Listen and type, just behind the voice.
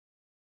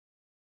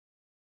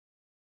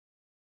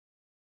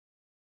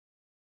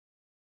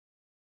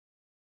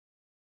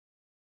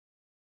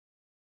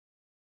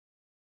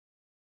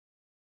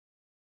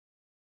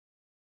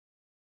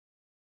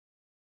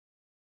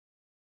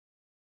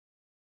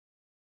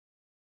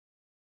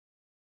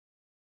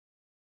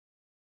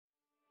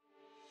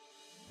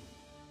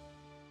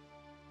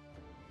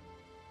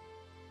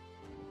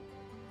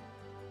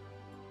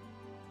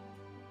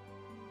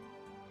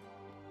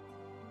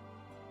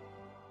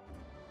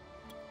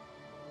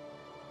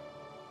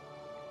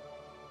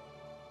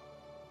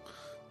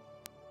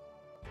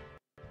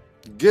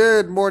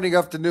Good morning,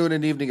 afternoon,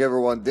 and evening,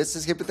 everyone. This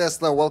is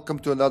HippyTesla. Welcome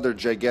to another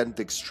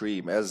gigantic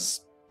stream.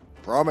 As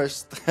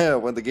promised,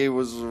 when the game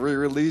was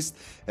re-released,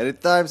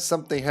 anytime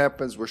something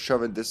happens, we're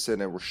shoving this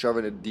in and we're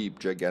shoving it deep,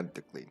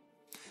 gigantically.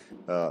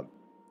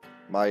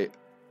 My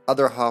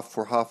other half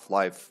for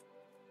Half-Life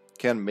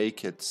can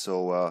make it,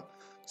 so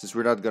since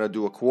we're not gonna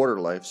do a quarter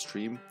live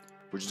stream,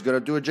 we're just gonna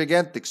do a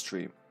gigantic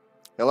stream.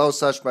 Hello,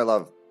 Sash, my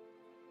love.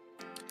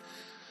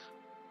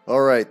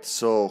 Alright,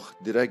 so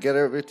did I get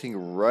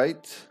everything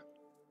right?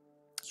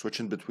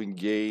 Switching between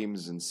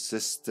games and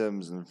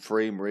systems and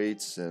frame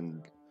rates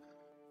and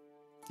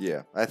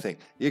yeah, I think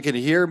you can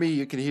hear me,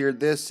 you can hear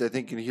this, I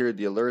think you can hear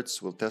the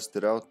alerts. We'll test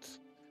it out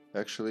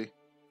actually,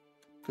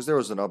 because there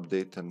was an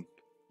update and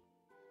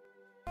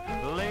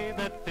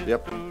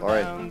yep,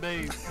 alright.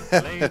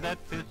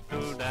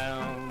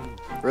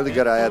 Really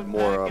gotta add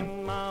more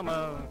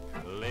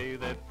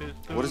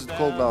what is it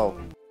called now?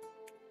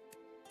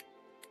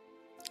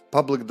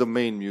 Public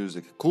domain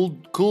music.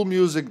 Cool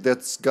music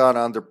that's gone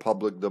under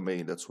public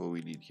domain. That's what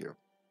we need here.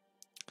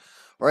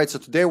 Alright, so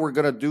today we're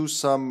gonna do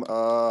some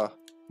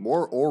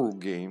more Oru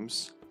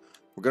games.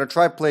 We're gonna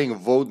try playing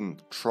Voden.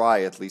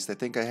 Try at least. I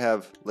think I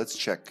have, let's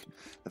check.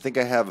 I think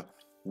I have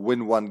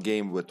win one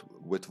game with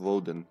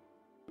Voden.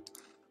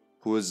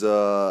 Who is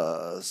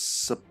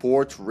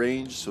support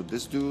range. So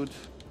this dude,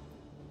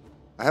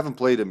 I haven't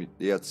played him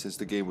yet since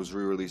the game was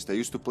re-released. I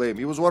used to play him.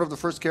 He was one of the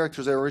first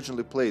characters I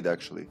originally played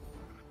actually.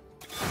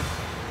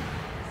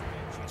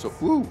 So,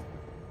 ooh.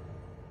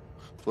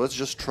 So let's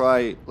just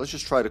try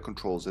the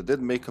controls. I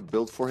did make a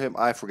build for him.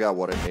 I forgot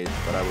what I made,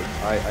 but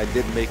I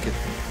did make it.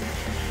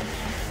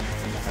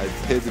 I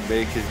did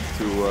make it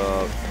to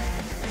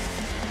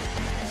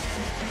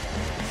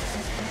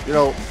you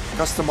know,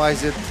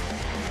 customize it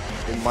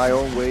in my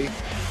own way.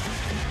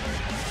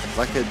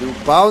 Like I do.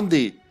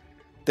 Boundy!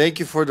 Thank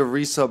you for the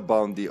resub,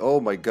 Boundy. Oh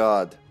my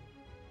god.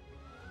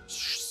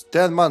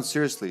 10 months,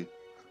 seriously.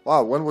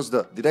 Wow, when was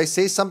the... Did I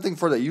say something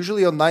for that?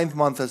 Usually on 9th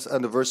month as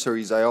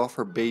anniversaries, I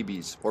offer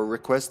babies or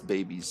request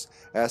babies,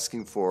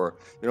 asking for,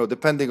 you know,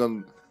 depending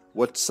on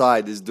what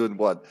side is doing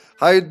what.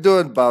 How you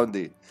doing,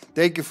 Boundy?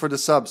 Thank you for the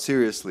sub,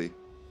 seriously.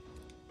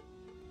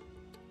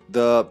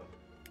 The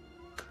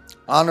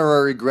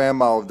honorary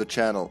grandma of the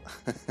channel.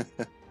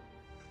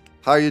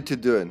 How are you two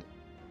doing?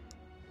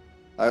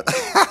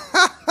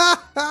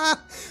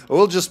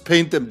 We'll just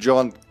paint him,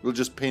 John. We'll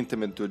just paint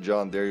him into a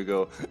John. There you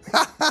go.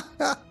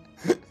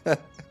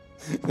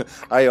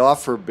 I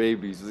offer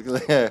babies.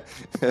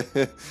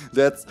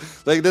 That's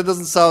like, that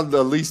doesn't sound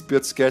the least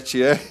bit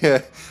sketchy.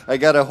 I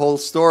got a whole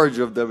storage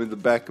of them in the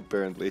back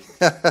apparently.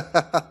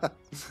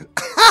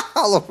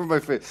 All over my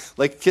face.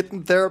 Like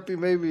kitten therapy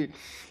maybe.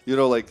 You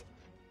know, like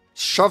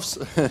shove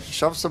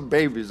some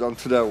babies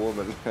onto that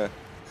woman.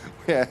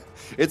 Yeah,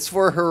 it's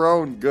for her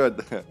own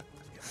good.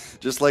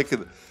 Just like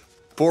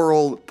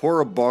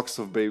pour a box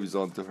of babies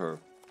onto her.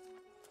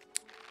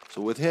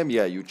 So with him,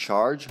 yeah, you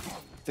charge.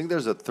 I think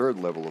there's a third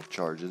level of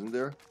charge, isn't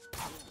there?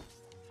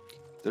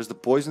 There's the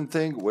poison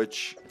thing,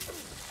 which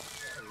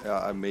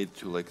I made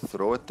to like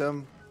throw at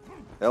them.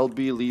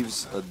 LB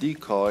leaves a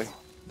decoy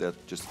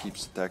that just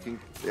keeps attacking.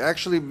 It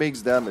actually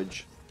makes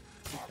damage.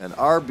 And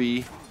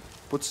RB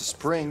puts a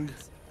spring.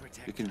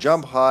 You can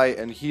jump high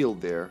and heal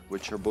there,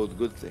 which are both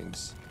good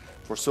things.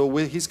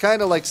 He's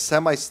kind of like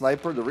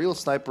semi-sniper. The real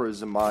sniper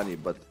is Imani,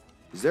 but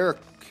is there a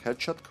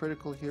headshot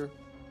critical here?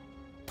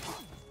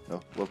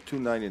 No. Well,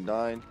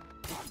 299.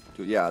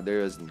 Yeah,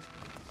 there isn't.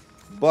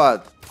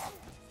 But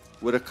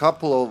with a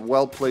couple of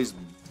well-placed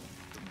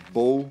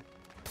bow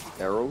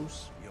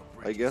arrows,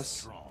 I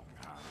guess,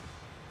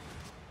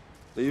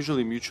 they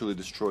usually mutually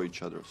destroy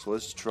each other. So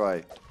let's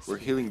try. We're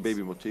healing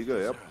baby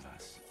Motiga, yep.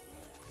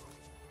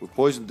 We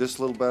poisoned this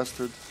little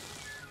bastard.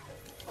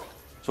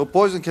 So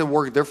poison can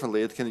work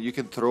differently. You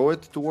can throw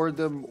it toward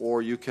them,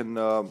 or you can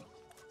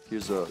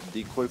here's a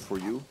decoy for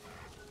you.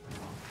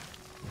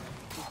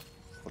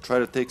 I'll try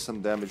to take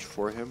some damage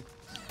for him.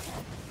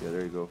 Yeah,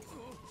 there you go.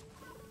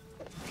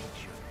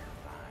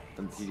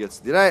 And he gets...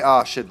 Did I?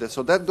 Ah, shit.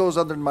 So that goes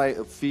under my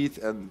feet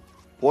and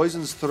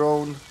poison's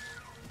thrown.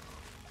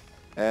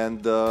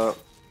 And the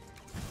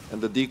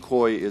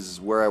decoy is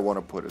where I want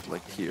to put it,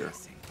 like here.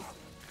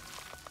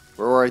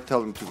 Where I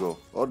tell him to go.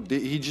 Oh,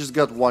 he just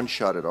got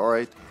one-shotted,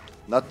 alright.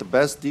 Not the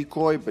best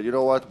decoy, but you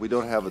know what? We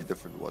don't have a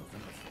different one.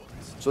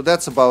 So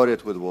that's about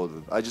it with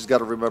Woden. I just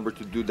gotta remember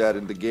to do that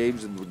in the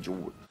games. And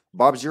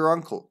Bob's your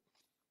uncle.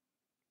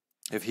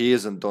 If he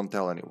isn't, don't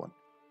tell anyone.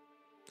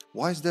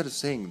 Why is that a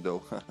saying,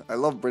 though? I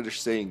love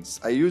British sayings.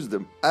 I use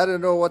them. I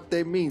don't know what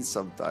they mean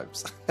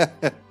sometimes.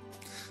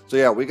 So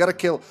yeah, we gotta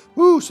kill...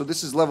 Woo! So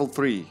this is level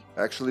 3.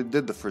 I actually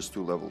did the first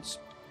 2 levels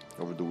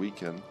over the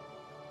weekend.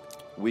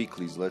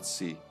 Weeklies, let's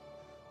see.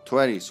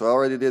 20. So I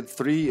already did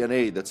 3 and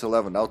 8. That's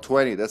 11. Now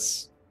 20.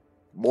 That's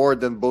more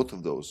than both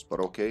of those,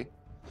 but okay.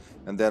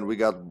 And then we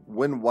got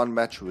win 1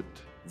 match with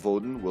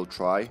Voden. We'll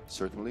try,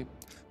 certainly.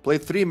 Play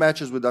 3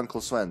 matches with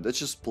Uncle Sven. Let's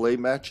just play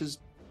matches,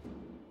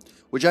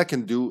 which I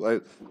can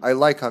do. I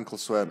like Uncle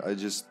Sven.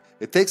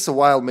 It takes a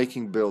while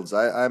making builds.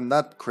 I'm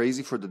not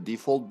crazy for the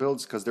default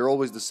builds because they're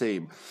always the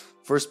same.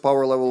 First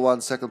power level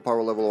 1, second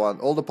power level 1,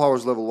 all the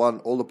powers level 1,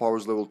 all the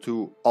powers level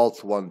 2,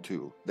 alt 1,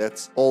 2.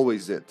 That's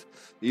always it.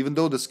 Even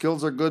though the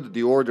skills are good,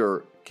 the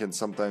order can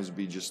sometimes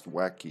be just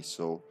wacky.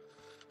 So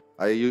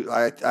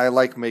I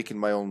like making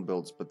my own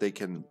builds, but they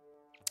can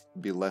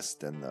be less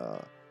than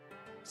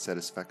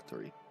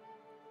satisfactory.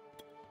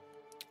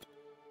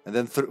 And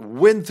then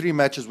win 3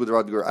 matches with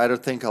Rodger. I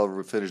don't think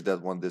I'll finish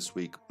that one this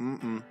week.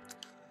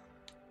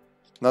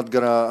 Not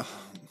gonna...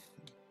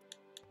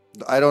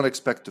 I don't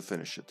expect to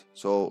finish it.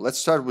 So let's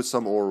start with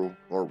some Oru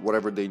or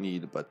whatever they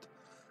need, but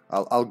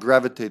I'll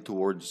gravitate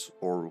towards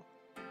Oru.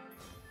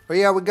 But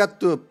yeah, we got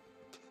to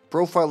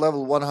profile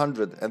level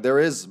 100 and there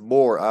is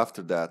more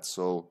after that.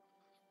 So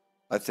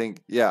I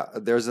think, yeah,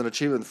 there's an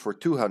achievement for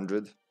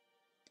 200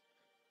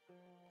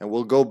 and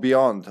we'll go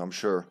beyond, I'm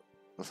sure,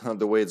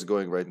 the way it's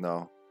going right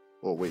now.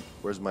 Oh wait,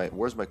 where's my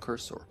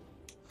cursor?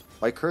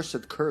 My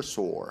cursed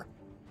cursor.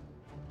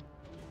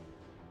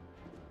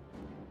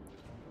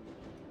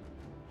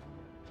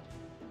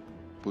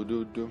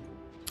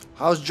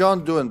 How's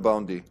John doing,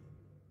 Bounty?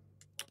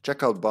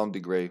 Check out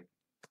Bounty Gray.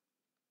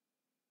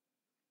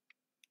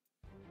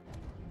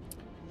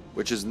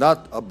 Which is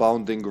not a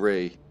Bounding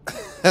Gray.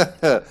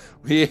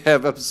 We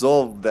have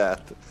absolved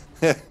that.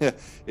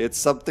 It's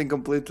something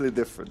completely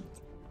different.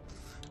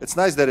 It's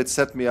nice that it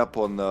set me up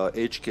on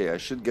HK. I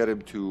should get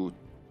him to,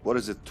 what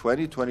is it,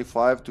 20,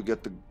 25 to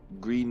get the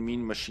green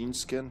mean machine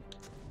skin.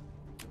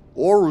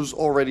 Oru's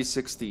already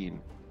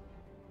 16.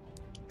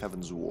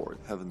 Heaven's Ward,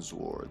 Heaven's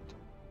Ward.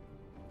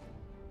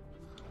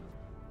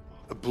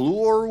 A blue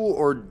Oru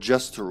or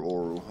Jester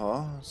Oru,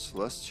 huh?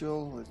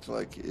 Celestial? It's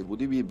like,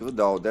 would it be...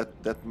 No,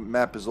 that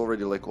map is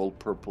already like all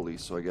purpley,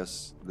 so I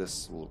guess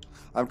this will...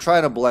 I'm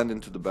trying to blend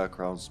into the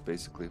backgrounds,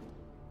 basically.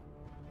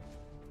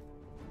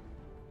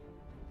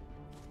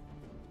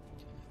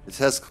 It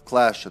says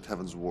Clash at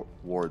Heaven's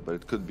Ward, but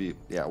it could be...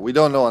 Yeah, we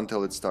don't know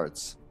until it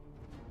starts.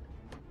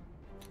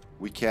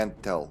 We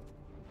can't tell.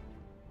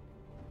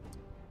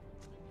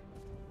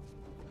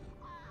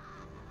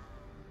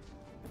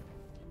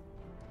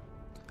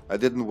 I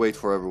didn't wait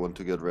for everyone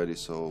to get ready,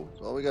 so...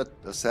 Oh, we got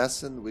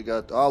Assassin, we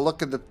got... Oh,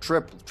 look at the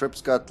Trip. The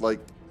Trip's got, like,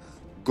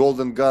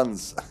 golden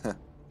guns.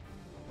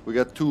 We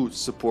got 2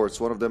 supports.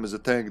 One of them is a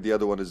tank, the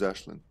other one is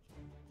Ashlyn.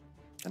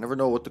 I never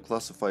know what to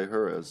classify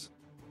her as.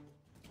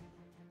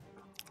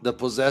 The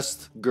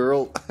possessed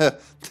girl?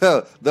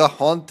 the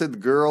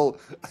haunted girl?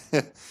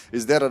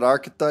 Is that an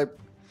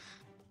archetype?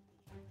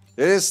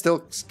 It is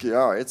still...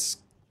 Yeah, it's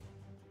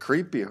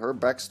creepy. Her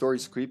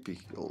backstory's creepy.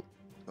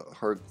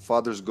 Her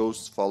father's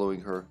ghost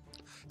following her.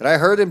 And I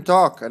heard him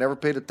talk. I never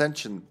paid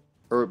attention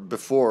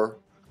before.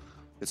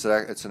 It's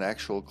an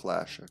actual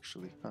clash,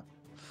 actually. Huh.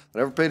 I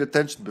never paid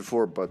attention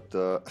before, but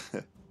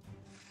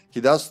he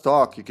does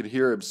talk. You can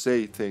hear him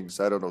say things.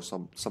 I don't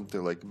know,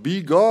 something like,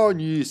 "Be gone,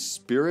 ye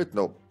spirit."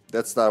 No,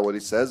 that's not what he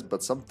says,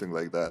 but something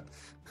like that.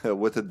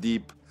 With a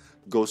deep,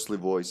 ghostly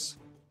voice.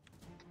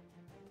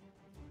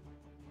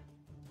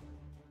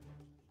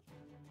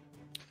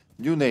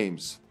 New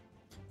names.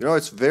 You know,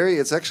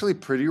 it's actually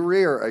pretty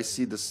rare I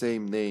see the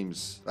same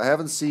names. I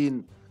haven't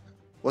seen,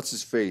 what's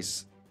his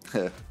face?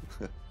 The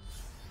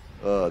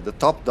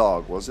top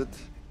dog, was it?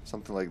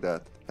 Something like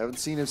that. I haven't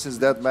seen him since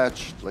that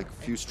match, like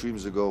a few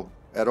streams ago,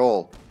 at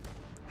all.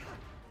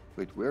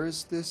 Wait, where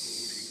is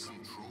this?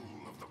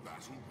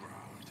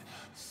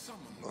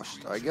 Oh,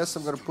 I guess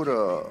I'm gonna put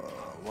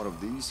one of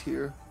these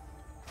here.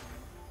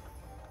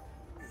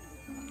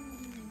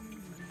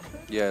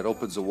 Yeah, it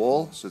opens a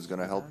wall, so it's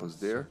gonna help us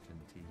there.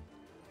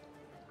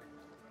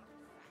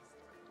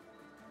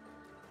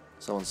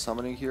 Someone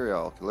summoning here? Yeah,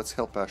 okay, let's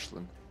help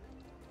Ashlyn.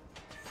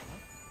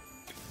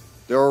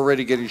 They're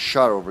already getting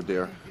shot over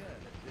there.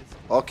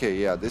 Okay,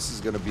 yeah, this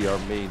is gonna be our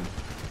main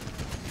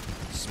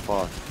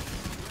spot.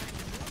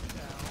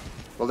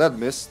 Well, that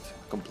missed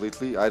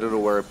completely. I don't know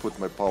where I put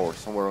my power.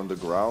 Somewhere on the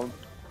ground.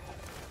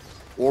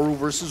 Oru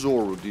versus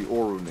Oru, the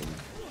Oruning.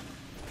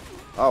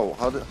 Oh,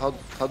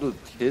 how did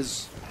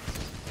his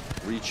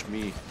reach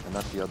me and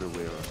not the other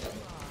way around?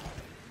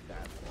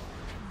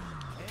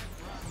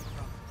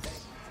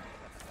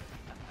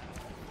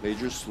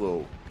 Major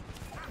slow.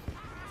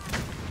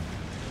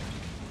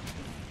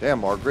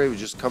 Damn, Margrave is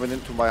just coming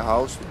into my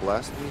house to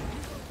blast me.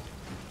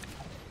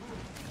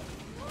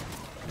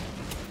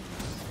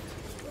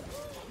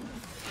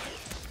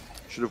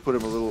 Should have put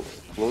him a little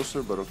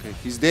closer, but okay.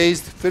 He's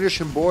dazed. Finish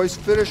him, boys.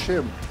 Finish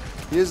him.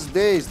 He is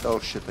dazed. Oh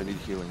shit, I need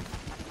healing.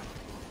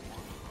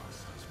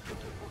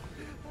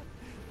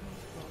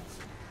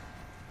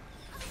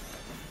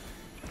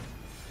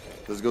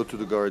 Let's go to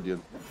the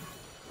Guardian.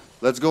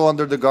 Let's go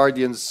under the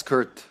Guardian's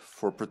skirt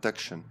for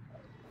protection.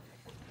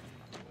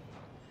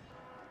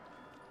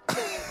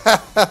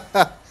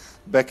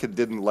 Beckett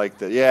didn't like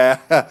that.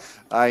 Yeah,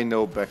 I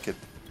know Beckett.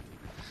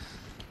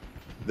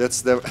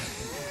 That's the...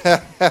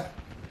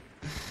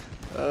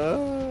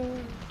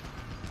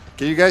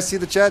 Can you guys see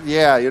the chat?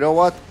 Yeah, you know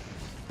what?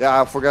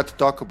 Yeah, I forgot to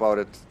talk about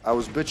it. I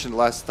was bitching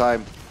last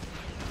time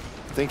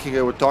thinking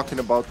they were talking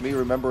about me.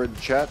 Remember in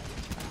the chat?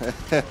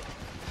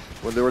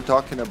 When they were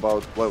talking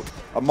about, well,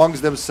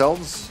 amongst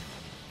themselves,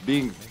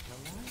 being...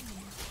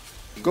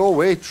 Go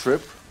away,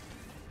 Trip.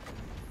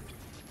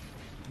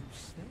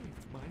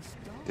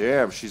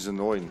 Damn, she's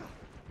annoying.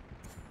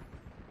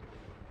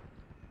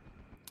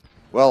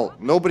 Well,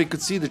 nobody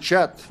could see the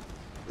chat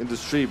in the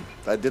stream.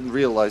 I didn't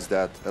realize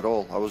that at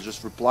all. I was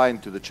just replying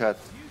to the chat,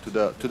 to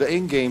the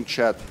in-game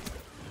chat.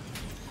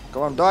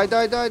 Come on, die,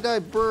 die, die, die,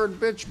 bird,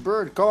 bitch,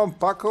 bird. Come on,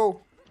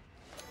 Paco.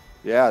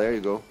 Yeah, there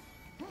you go.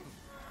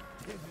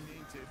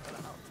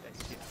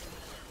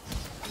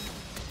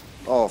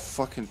 Oh,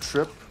 fucking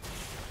Trip.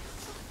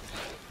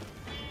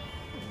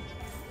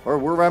 Or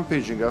we're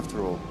rampaging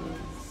after all.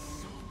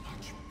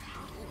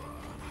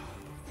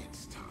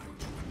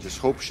 Just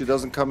hope she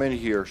doesn't come in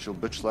here. She'll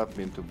bitch slap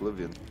me into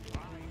oblivion.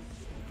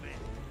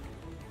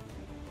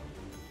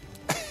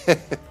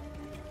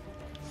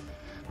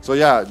 So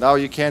yeah, now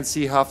you can't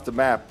see half the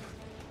map.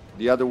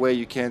 The other way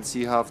you can't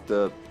see half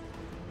the...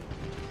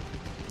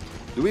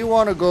 Do we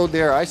want to go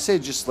there? I say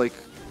just like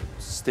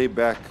stay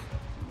back.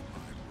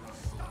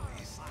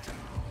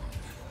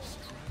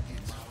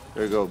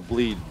 There you go,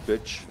 bleed,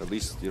 bitch. At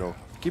least, you know,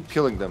 keep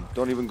killing them.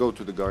 Don't even go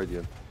to the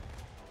Guardian.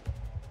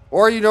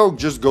 Or, you know,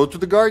 just go to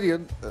the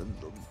Guardian.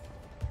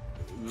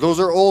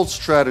 Those are old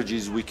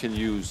strategies we can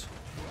use.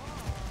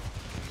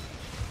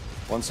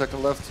 1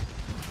 second left.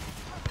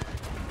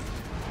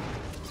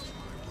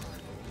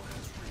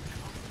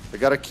 I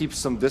gotta keep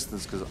some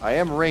distance because I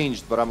am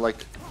ranged, but I'm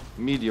like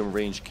medium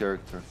range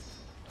character.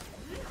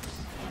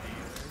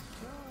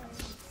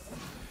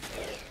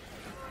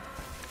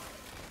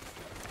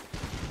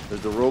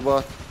 There's the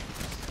robot.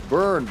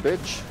 Burn,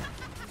 bitch.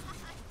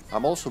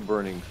 I'm also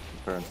burning,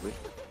 apparently.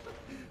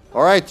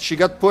 Alright, she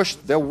got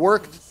pushed. That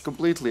worked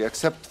completely,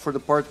 except for the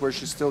part where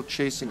she's still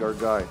chasing our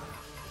guy.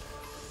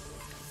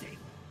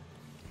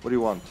 What do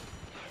you want?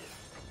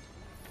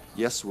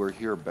 Yes, we're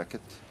here,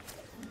 Beckett.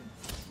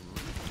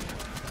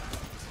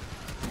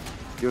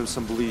 Give him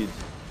some bleed.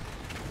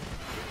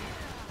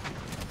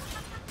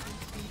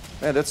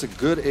 Man, that's a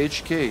good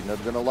HK,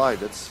 not gonna lie.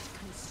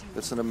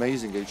 That's an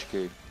amazing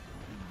HK.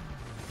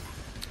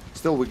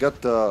 Still, we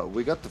got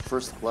the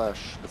first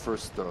flash, the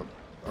first a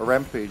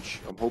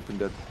rampage. I'm hoping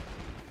that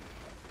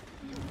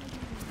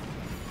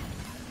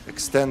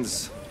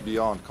extends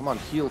beyond. Come on,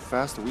 heal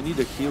faster. We need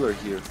a healer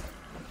here.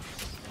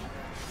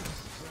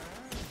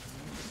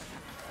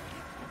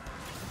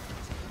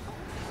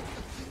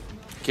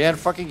 Can't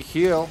fucking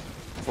heal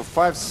for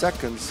 5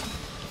 seconds.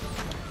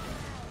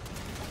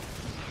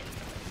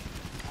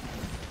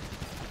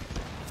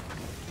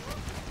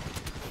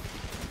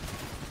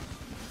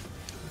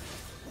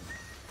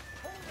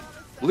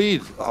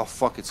 Bleed. Oh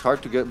fuck, it's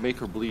hard to make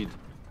her bleed.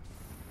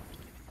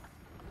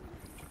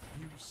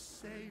 You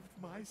saved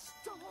my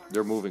star.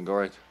 They're moving,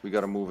 alright. We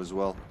gotta move as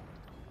well.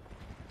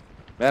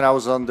 Man, I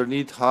was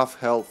underneath half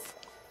health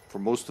for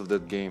most of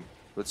that game.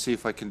 Let's see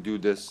if I can do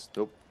this.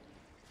 Nope.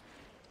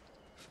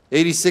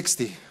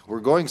 80-60. We're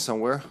going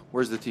somewhere.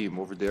 Where's the team?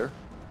 Over there.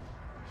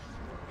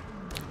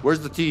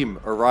 Where's the team?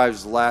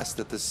 Arrives last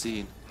at the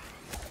scene.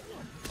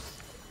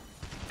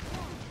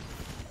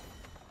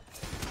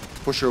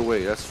 Push her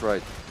away, that's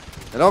right.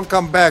 And don't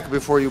come back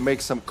before you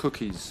make some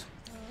cookies.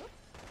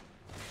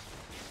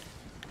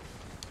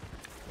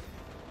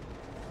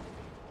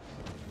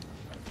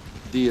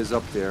 D is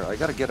up there. I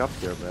gotta get up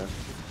there, man.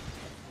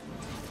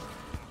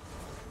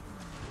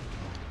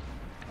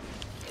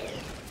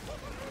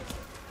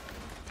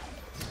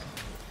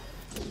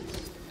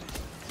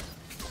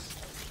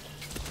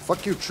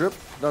 Fuck you, Trip.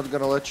 Not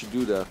gonna let you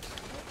do that.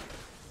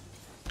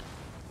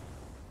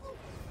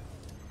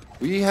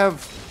 We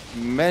have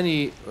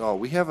many. Oh,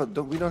 we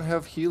don't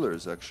have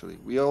healers actually.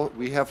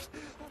 We have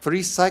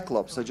 3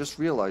 Cyclops. I just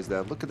realized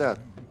that. Look at that.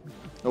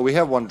 No, we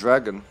have 1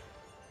 dragon.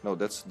 No,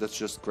 that's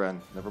just Gran.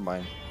 Never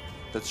mind.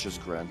 That's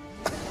just Gran.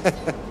 Did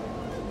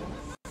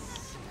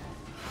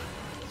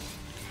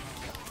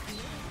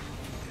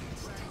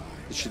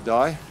she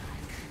die?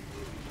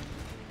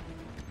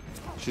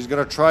 She's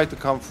gonna try to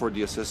come for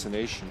the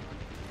assassination.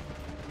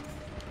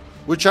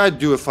 Which I'd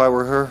do if I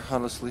were her,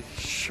 honestly.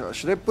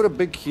 Should I put a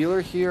big healer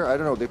here? I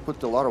don't know. They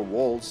put a lot of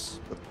walls,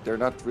 but they're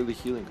not really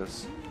healing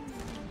us.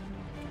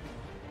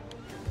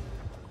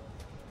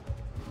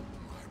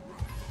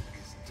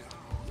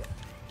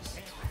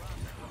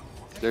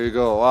 There you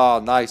go. Ah,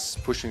 nice.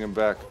 Pushing him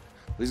back.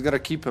 He's gonna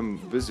keep him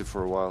busy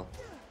for a while.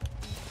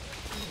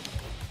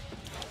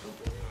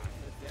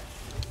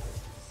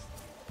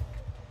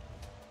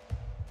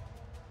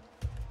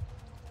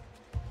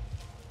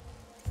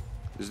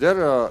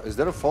 Is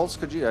that a false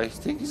Khajiit? I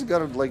think he's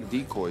got like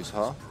decoys,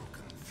 huh?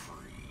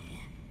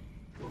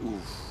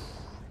 Oof.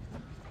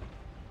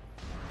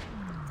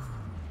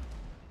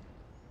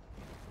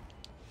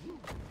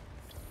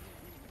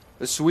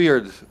 It's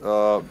weird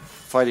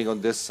fighting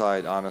on this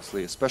side,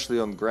 honestly, especially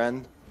on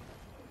Gran.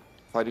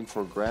 Fighting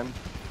for Gran.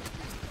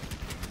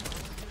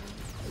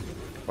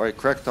 Alright,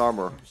 cracked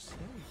armor.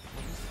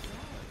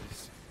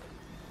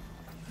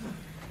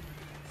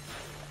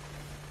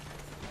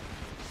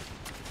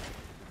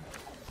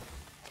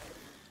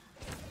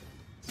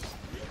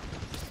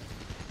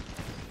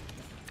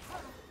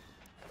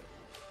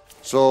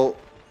 So,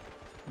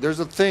 there's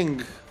a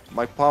thing,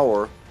 my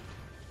power,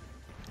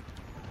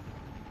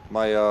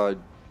 my,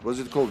 what's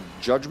it called?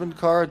 Judgment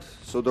card?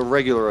 So the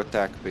regular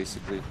attack,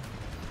 basically.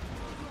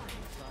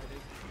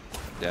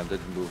 Damn, that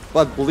didn't move.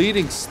 But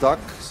bleeding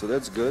stuck, so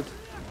that's good.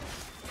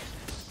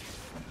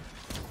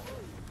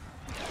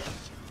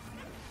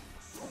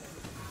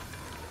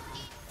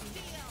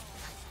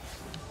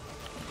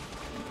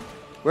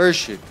 Where is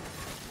she?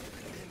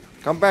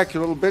 Come back, you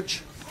little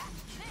bitch.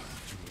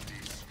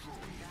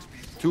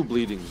 2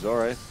 bleedings,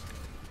 alright.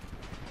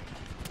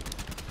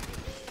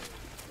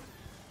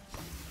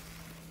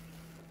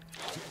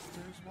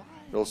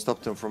 It'll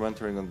stop them from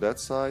entering on that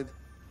side.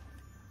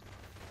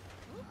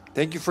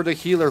 Thank you for the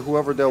healer,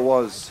 whoever that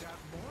was.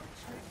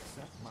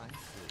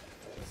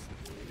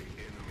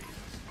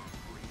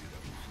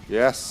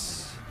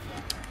 Yes.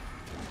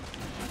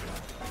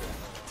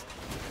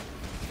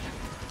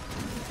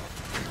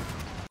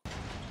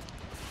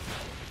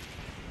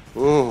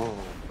 Oh,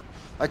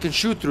 I can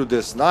shoot through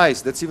this.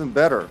 Nice. That's even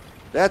better.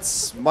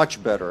 That's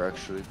much better,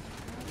 actually.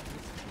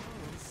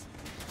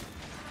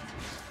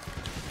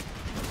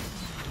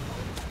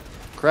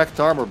 Cracked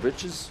armor,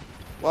 bitches.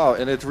 Wow,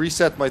 and it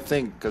reset my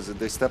thing because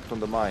they stepped on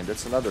the mine.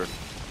 That's another.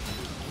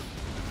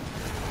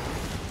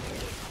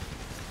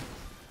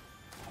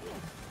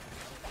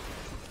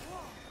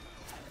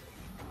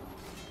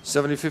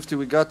 $70-50,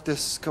 we got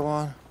this. Come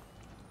on.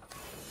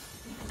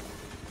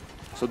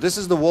 So this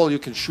is the wall you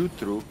can shoot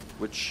through,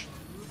 which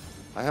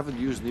I haven't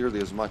used nearly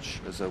as much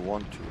as I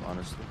want to,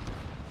 honestly.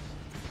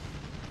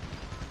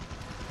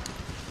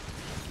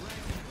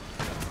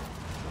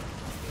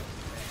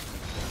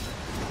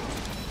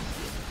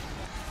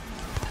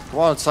 Come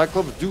on,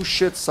 Cyclops, do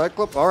shit,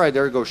 Cyclops. Alright,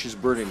 there you go, she's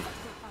burning.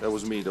 That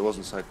was me, that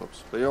wasn't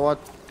Cyclops. But you know what?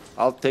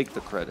 I'll take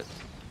the credit.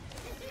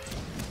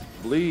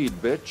 Bleed,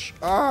 bitch.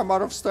 Ah, I'm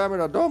out of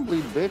stamina. Don't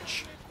bleed,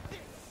 bitch.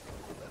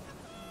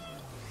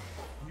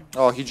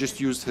 Oh, he just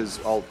used his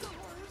ult.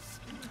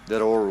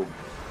 That Oru.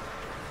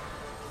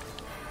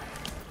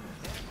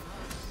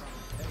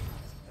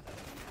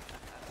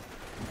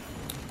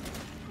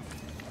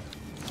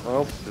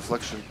 Oh,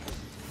 deflection.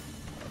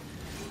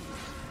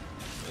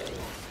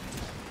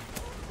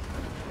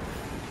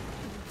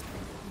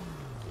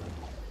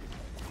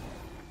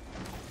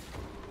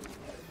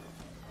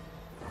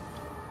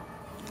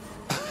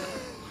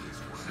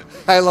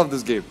 I love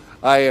this game.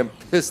 I am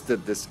pissed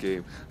at this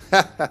game.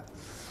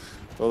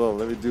 Hold on,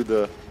 let me do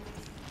the...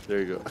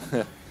 There you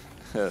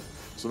go.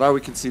 So now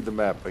we can see the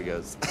map, I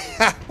guess.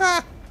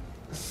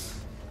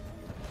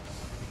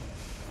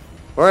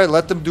 Alright,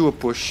 let them do a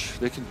push.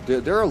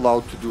 They're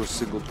allowed to do a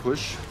single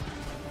push.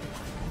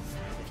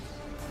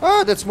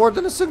 Ah, that's more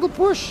than a single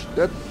push.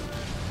 That...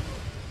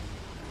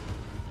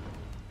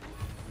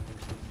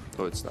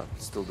 Oh, it's not.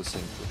 It's still the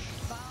same push.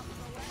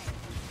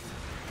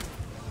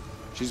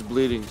 She's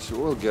bleeding, so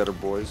we'll get her,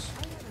 boys.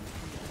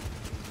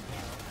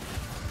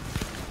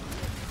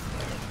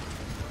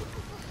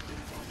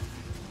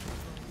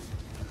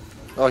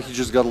 Oh, he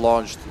just got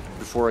launched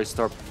before I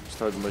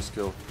started my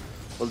skill.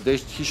 Well,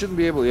 he shouldn't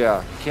be able...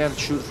 Yeah, can't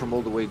shoot from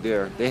all the way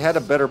there. They had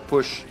a better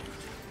push.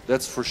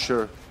 That's for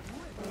sure.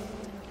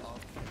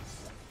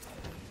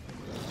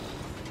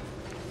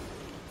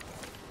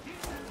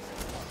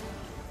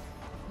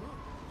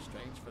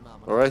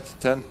 Alright,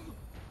 10.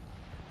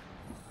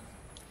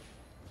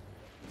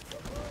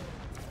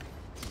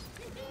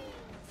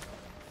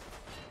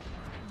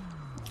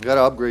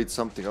 Gotta upgrade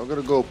something. I'm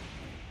gonna go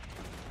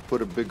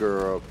put a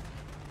bigger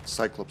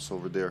Cyclops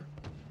over there.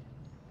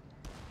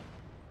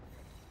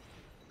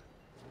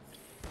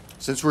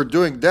 Since we're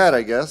doing that,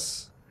 I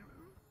guess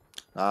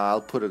I'll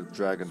put a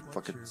dragon.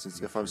 Fuck it. Since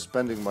if I'm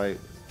spending my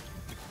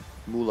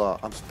moolah,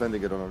 I'm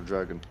spending it on a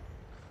dragon.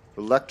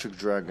 Electric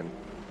dragon.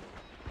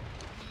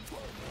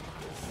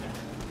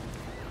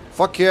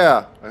 Fuck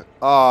yeah!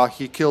 Ah,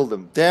 he killed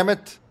him. Damn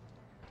it!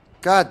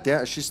 God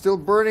damn! She's still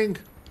burning.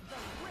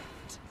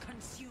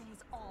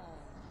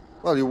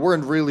 Well, you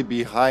weren't really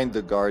behind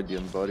the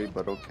Guardian, buddy,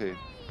 but okay.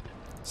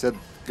 Said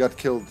got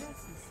killed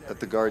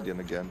at the Guardian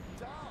again.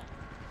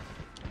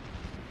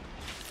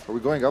 Are we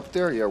going up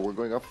there? Yeah, we're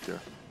going up there.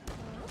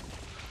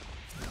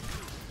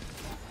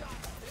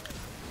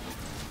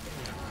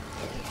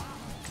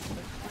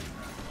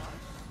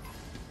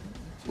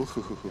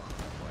 Ooh.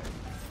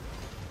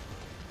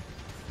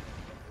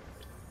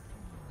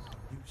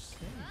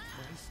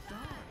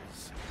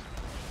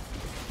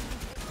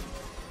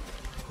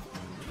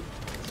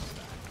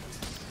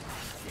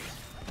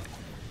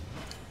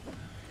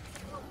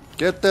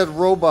 Get that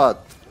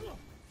robot!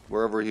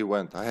 Wherever he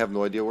went. I have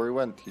no idea where he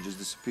went. He just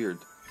disappeared.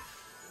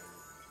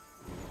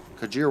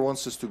 Kajir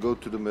wants us to go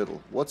to the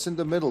middle. What's in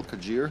the middle,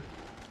 Kajir?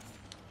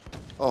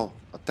 Oh,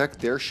 attack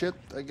their shit,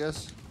 I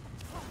guess?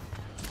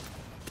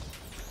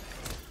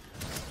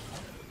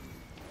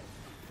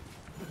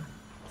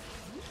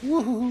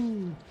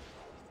 Woohoo!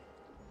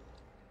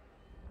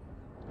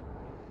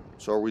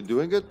 So are we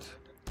doing it?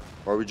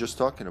 Or are we just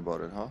talking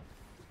about it, huh?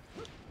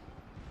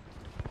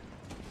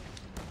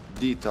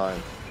 D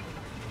time.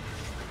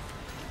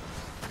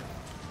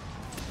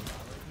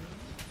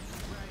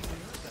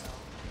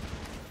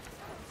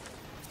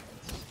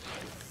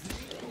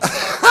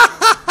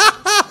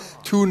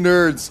 two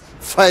nerds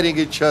fighting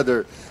each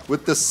other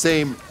with the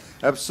same,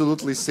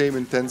 absolutely same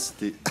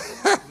intensity.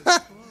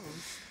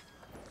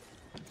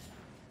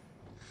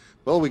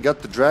 Well, we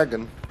got the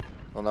dragon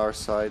on our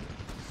side.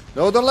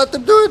 No, don't let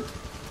them do it!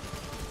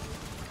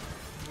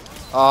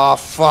 Oh,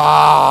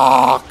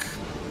 fuck!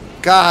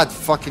 God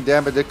fucking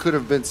damn it, that could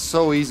have been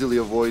so easily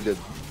avoided.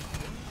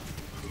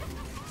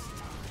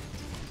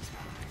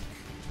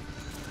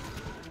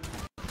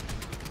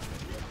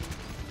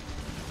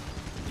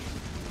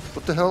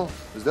 What the hell?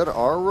 Is that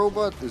our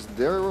robot? Is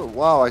there?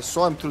 Wow, I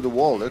saw him through the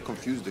wall. That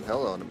confused the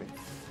hell out of me.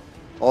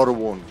 Auto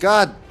wound.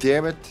 God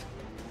damn it.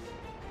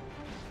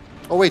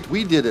 Oh wait,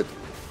 we did it.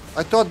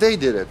 I thought they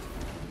did it.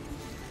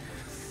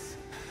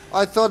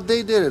 I thought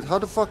they did it. How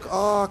the fuck?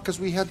 Ah, because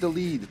we had the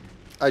lead.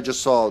 I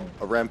just saw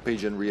a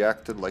Rampage and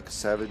reacted like a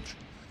savage.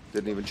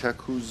 Didn't even check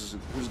who's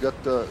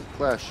got the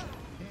clash.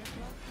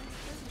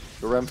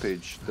 The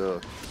Rampage.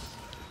 The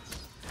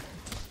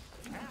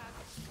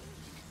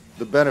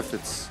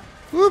benefits.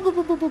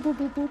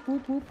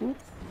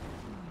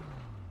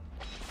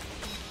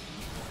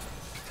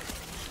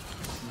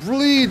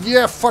 Bleed,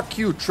 yeah, fuck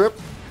you, Trip.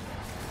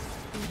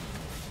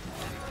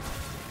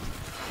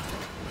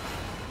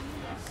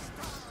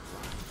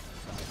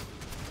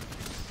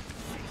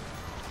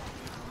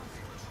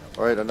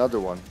 Alright,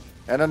 another one.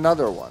 And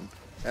another one.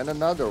 And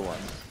another one.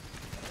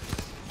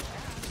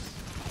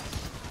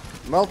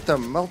 Melt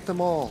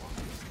them all.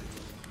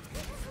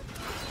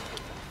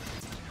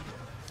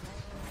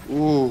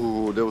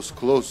 Ooh, that was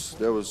close.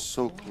 That was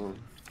so close.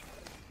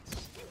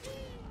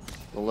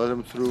 Don't let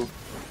him through.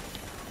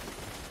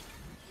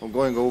 I'm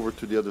going over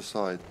to the other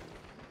side.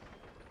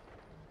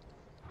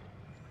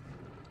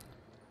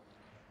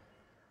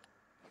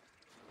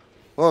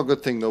 Oh,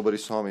 good thing nobody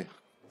saw me.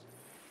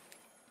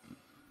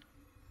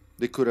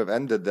 They could have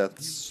ended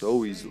that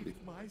so easily.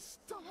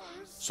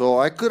 So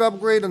I could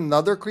upgrade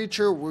another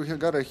creature. We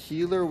got a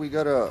healer. We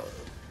got a...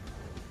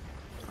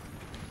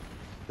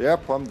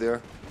 Yep, I'm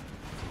there.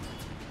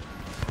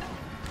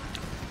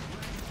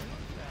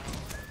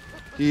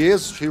 He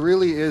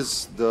really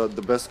is the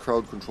best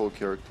crowd control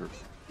character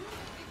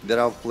that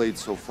I've played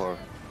so far.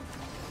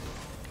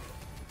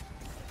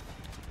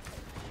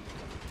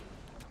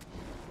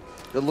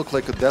 That looked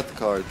like a death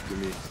card to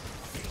me.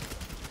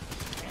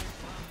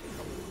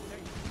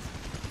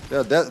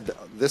 Yeah,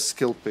 this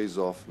skill pays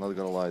off, not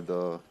gonna lie.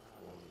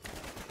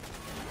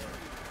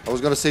 I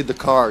was gonna say the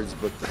cards,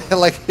 but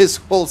like his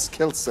whole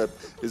skill set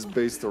is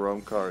based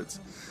around cards.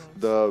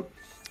 The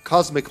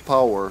cosmic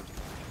power.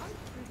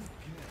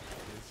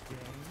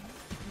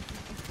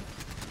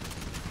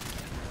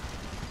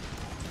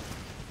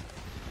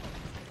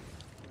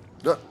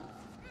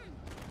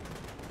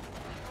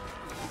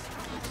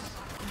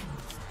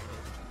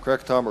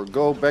 Cracked armor.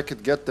 Go,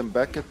 Beckett, get them,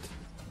 Beckett.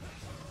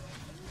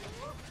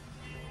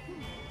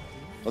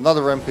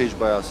 Another Rampage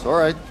by us.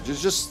 Alright,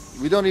 just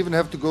we don't even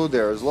have to go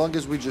there, as long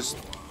as we just...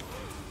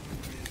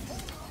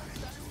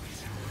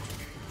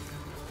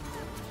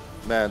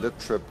 Man, that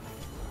trip.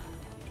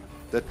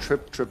 That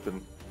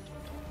tripping.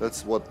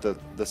 That's what,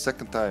 the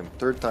second time,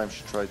 third time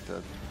she tried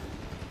that.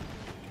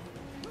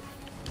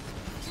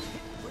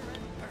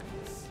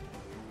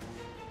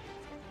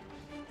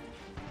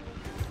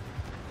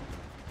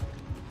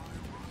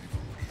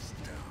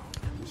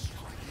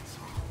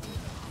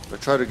 I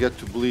try to get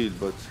to bleed,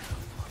 but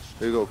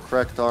there you go,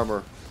 cracked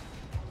armor.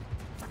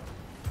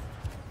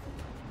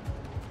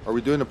 Are we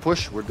doing a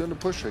push? We're doing a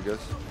push, I guess.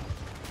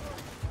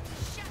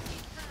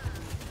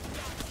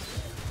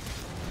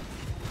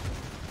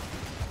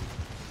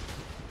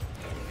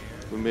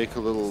 We make a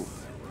little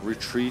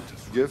retreat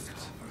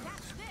gift.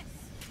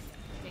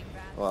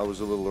 Oh, I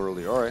was a little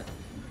early. All right.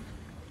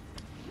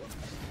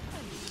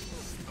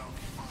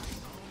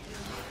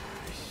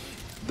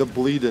 The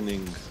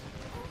bleeding.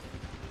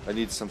 I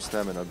need some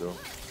stamina though.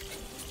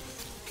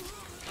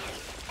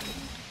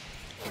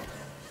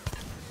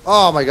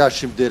 Oh my gosh,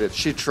 she did it.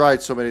 She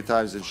tried so many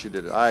times and she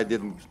did it. I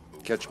didn't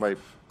catch my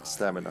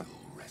stamina.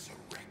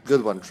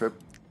 Good one, Trip.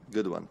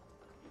 Good one.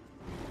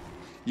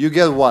 You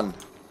get one.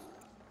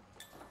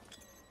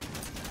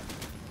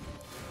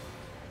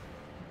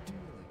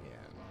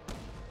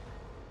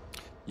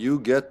 You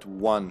get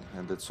one,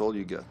 and that's all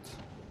you get.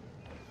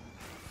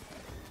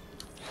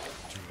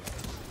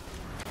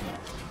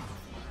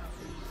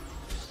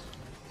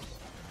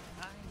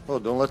 Oh,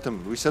 don't let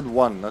them. We said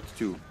one, not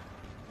two.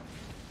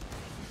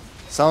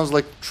 Sounds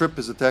like Trip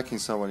is attacking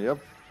someone. Yep,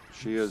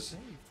 she is.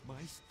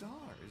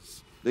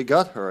 They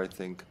got her, I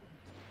think.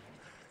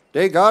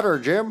 They got her,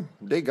 Jim.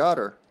 They got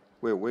her.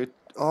 Wait.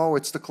 Oh,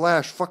 it's the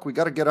clash. Fuck, we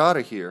gotta get out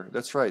of here.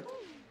 That's right.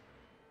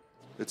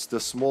 It's the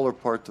smaller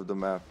part of the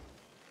map.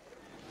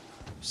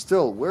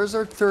 Still, where's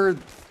our third?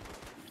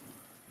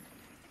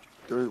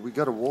 We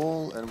got a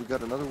wall, and we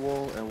got another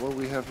wall, and what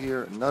we have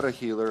here? Not a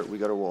healer, we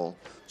got a wall.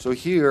 So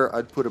here,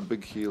 I'd put a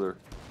big healer.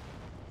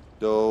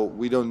 Though,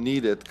 we don't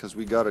need it, because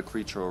we got a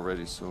creature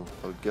already, so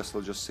I guess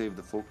I'll just save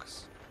the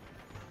focus.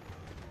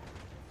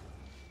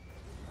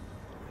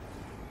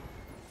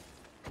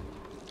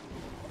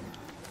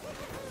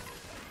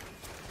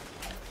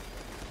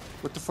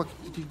 What the fuck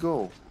did he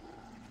go?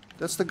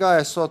 That's the guy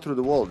I saw through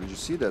the wall. Did you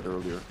see that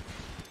earlier?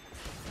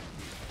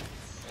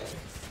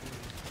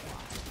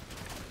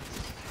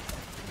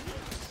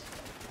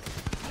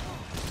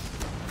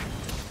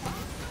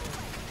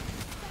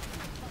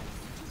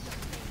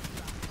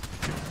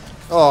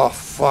 Oh,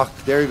 fuck.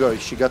 There you go.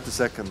 She got the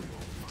second.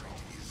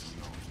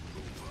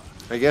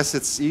 I guess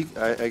it's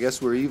I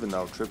guess we're even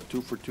now. Trip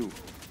 2 for 2.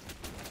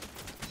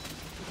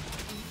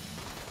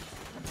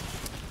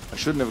 I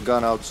shouldn't have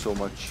gone out so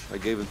much. I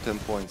gave him 10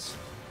 points.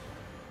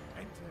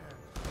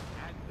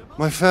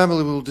 My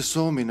family will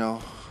disown me now.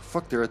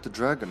 Fuck, they're at the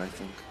dragon, I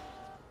think.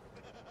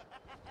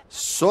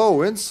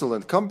 So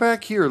insolent. Come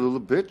back here, little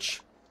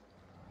bitch.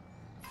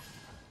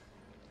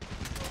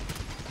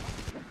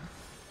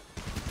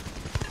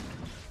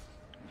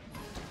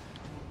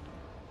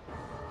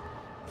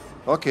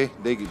 Okay,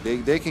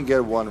 they can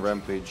get one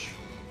Rampage.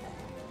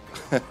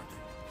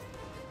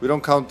 We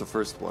don't count the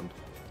first one.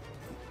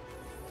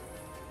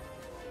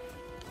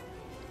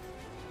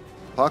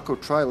 Paco,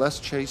 try less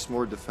chase,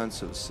 more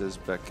defensive, says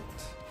Beckett.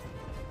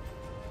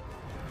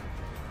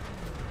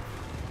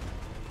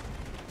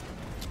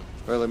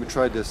 Alright, let me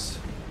try this.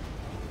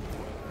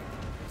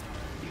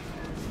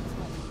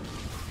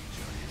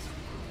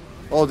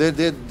 Oh, they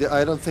did.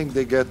 I don't think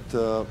they get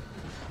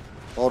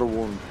auto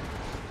wound.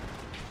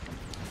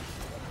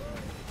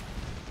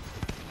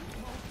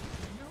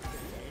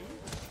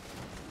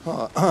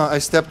 Huh, I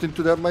stepped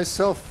into that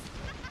myself.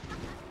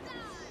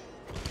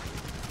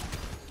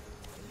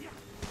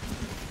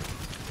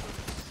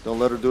 Don't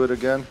let her do it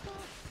again.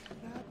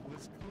 That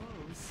was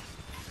close.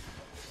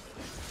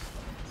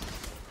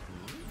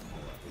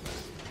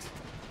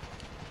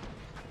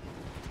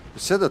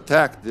 It said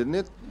attack, didn't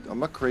it? I'm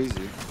not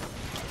crazy.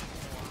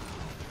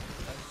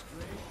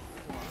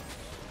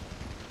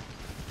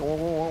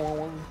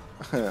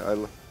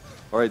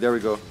 Alright, there we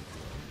go.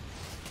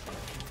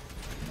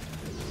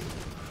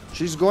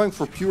 She's going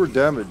for pure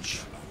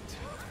damage.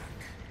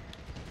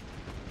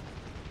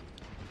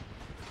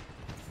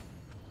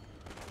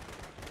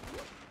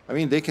 I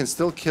mean, they can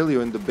still kill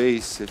you in the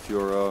base if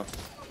you're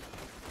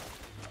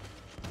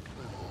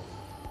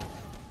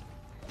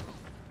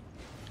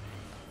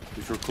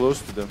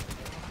close to them.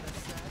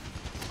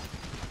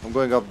 I'm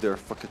going up there,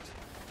 fuck it.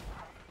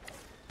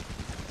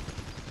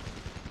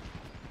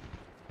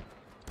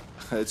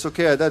 It's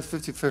okay, I died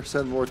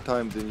 50% more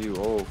time than you.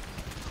 Oh.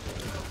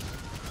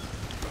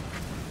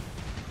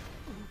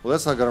 Well,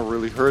 that's not gonna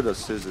really hurt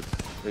us, is it?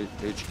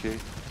 HK.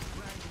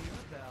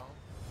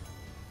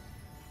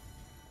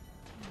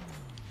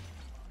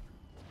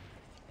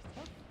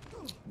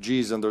 G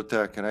is under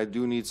attack, and I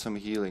do need some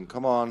healing.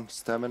 Come on,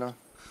 stamina.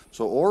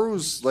 So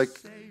Oru's,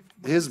 like,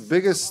 his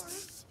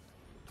biggest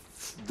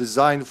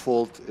design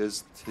fault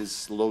is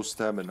his low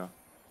stamina.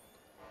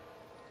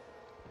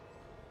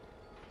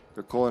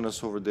 They're calling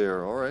us over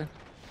there, alright.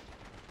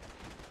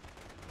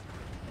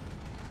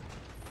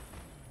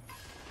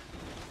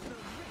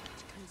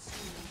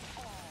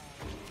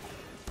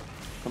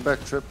 Come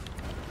back, Trip.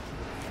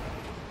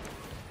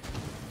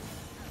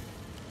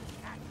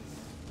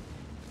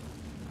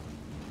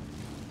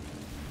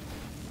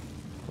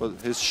 Well,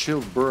 his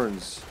shield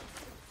burns.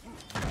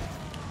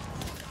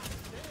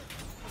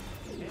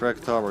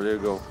 Cracked armor, there you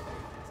go.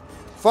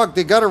 Fuck,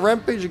 they got a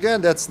Rampage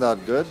again? That's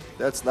not good.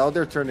 That's now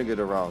they're turning it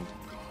around.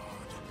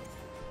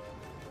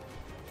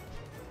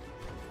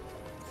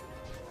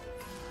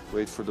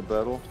 Wait for the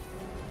battle.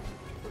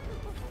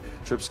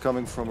 Trip's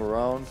coming from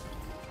around.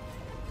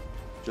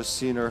 Just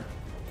seen her.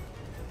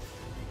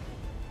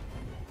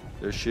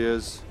 There she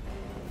is.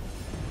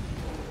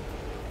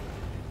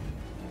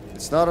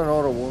 It's not an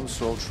auto wound,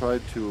 so I'll try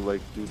to,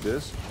 like, do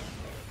this.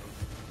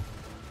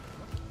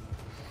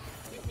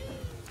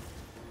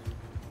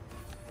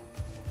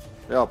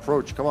 Yeah,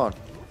 approach, come on.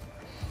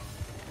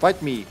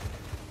 Fight me.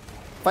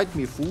 Fight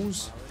me,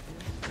 fools.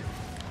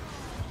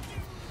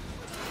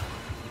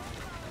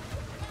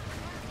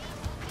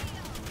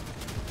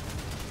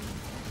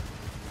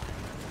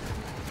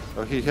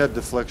 Oh, he had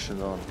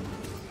deflection on.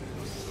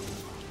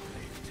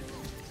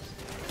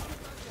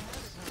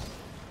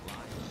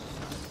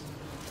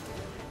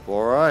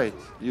 Alright,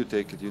 you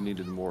take it, you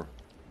needed more.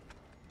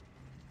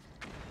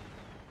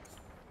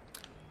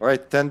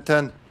 Alright,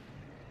 10-10.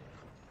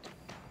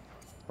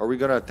 Are we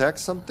gonna attack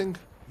something?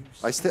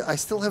 I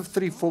still have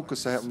 3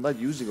 focus I'm not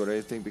using or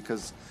anything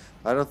because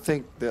I don't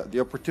think the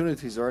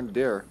opportunities aren't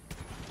there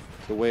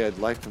the way I'd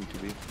like them to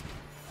be.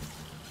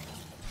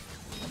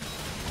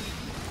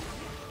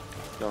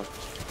 No.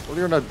 Well,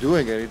 you're not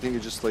doing anything,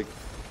 you're just like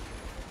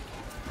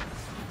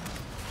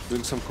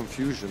doing some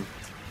confusion.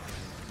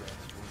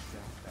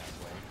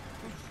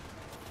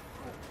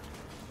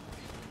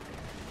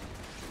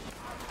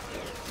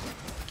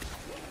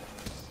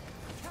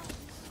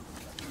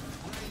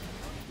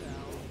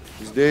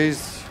 These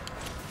days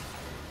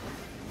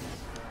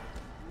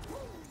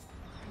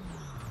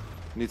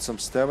need some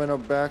stamina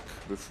back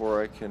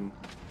before I can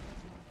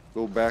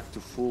go back to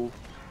full.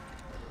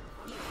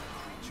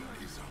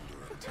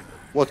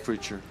 What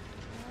creature?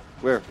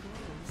 Where?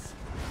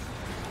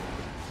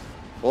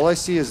 All I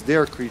see is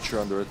their creature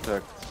under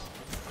attack.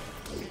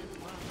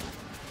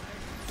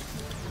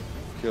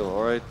 Kill,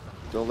 alright.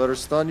 Don't let her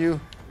stun you.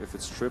 If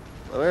it's tripped.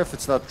 If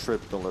it's not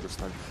tripped, don't let her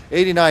stun you.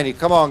 80-90.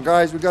 Come on,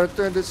 guys. We gotta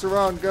turn this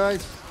around,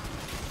 guys.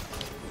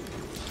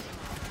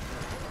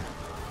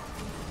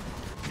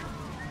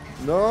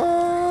 No!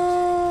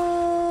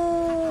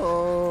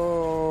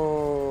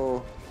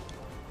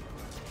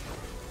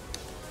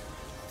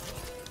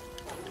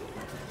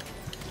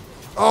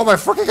 Oh my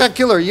fucking god,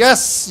 kill her!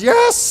 Yes!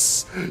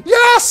 Yes!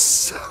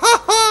 Yes!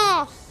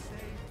 Haha!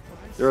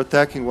 They're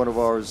attacking one of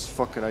ours.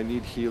 Fucking, I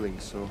need healing,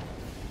 so.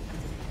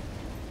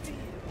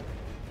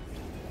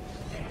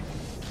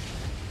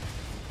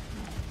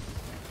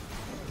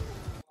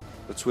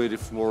 Let's wait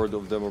if more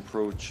of them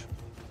approach.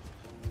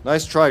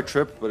 Nice try,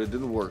 Trip, but it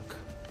didn't work.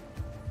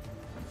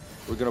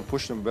 We're gonna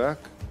push them back.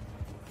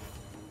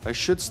 I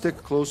should stick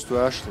close to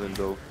Ashlyn,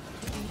 though.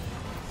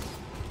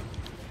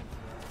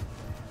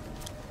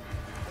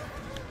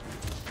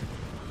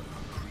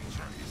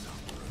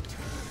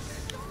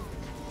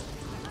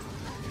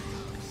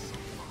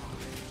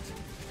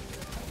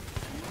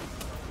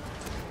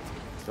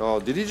 Oh,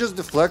 did he just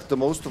deflect the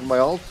most of my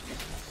ult?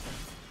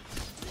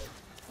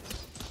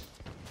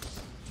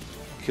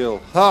 Kill.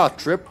 Ha!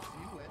 Trip.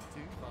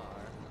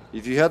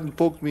 If you hadn't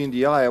poked me in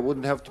the eye, I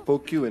wouldn't have to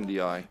poke you in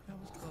the eye.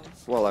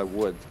 Well, I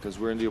would, because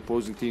we're in the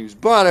opposing teams.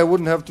 But I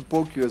wouldn't have to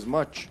poke you as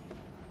much.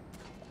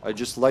 I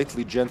just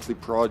lightly, gently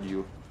prod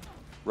you.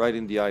 Right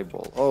in the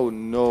eyeball. Oh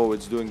no,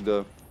 it's doing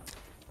the...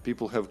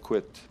 People have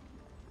quit.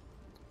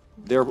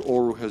 Their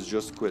Oru has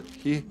just quit.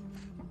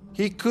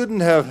 He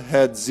couldn't have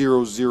had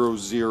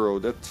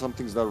 0-0-0. That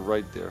something's not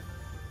right there.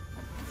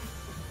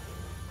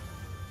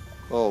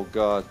 Oh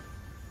god.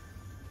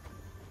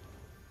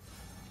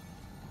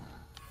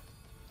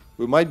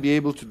 We might be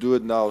able to do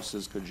it now,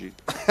 says Khajiit.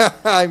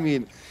 I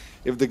mean,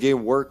 if the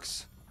game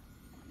works.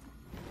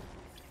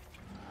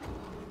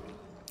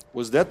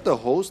 Was that the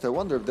host? I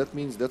wonder if that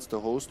means that's the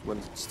host when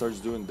it starts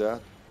doing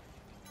that.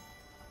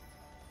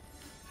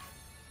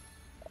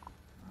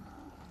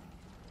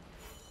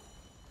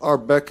 Our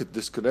Beckett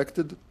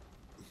disconnected.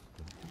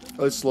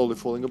 It's slowly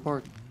falling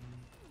apart.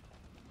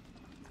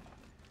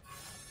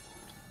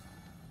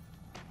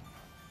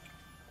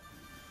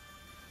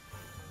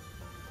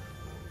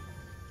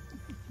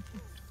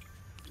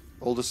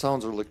 All the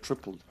sounds are like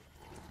tripled.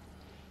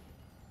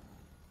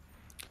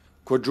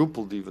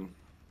 Quadrupled even.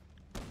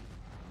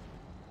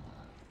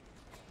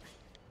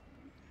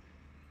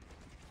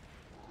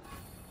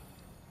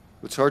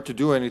 It's hard to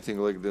do anything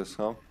like this,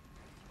 huh?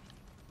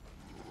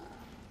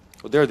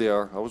 Oh, there they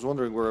are. I was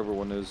wondering where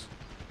everyone is.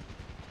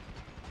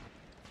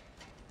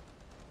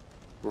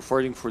 We're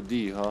fighting for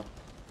D, huh?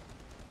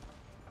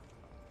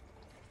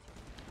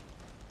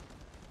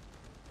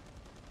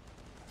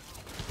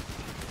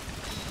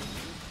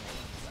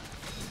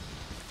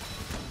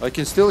 I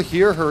can still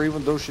hear her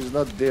even though she's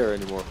not there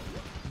anymore.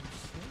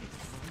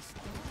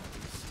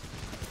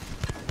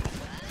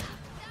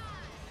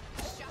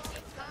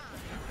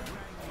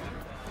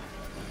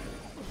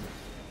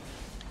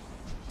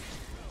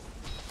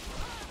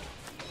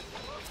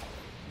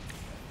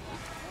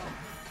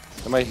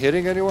 Am I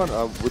hitting anyone?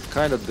 With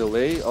kind of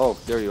delay? Oh,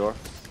 there you are.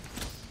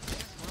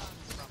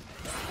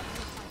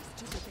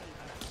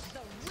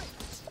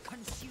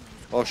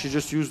 Oh, she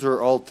just used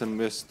her ult and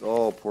missed.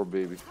 Oh, poor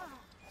baby.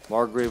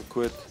 Margrave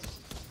quit.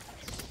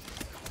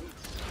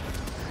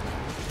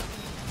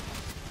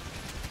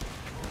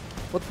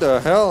 What the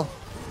hell?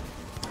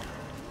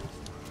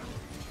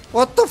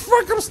 What the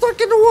fuck? I'm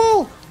stuck in the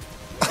wall!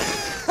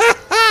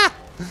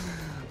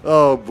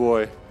 Oh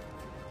boy.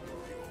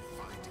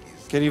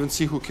 Can't even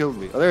see who killed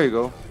me. Oh, there you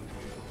go.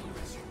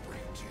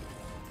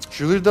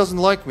 She really doesn't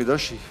like me, does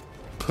she?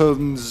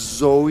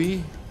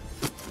 Zoe?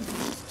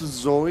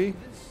 Zoe?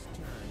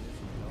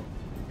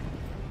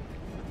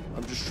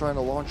 I'm just trying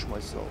to launch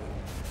myself.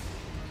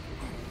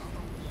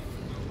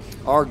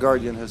 Our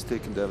Guardian has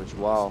taken damage.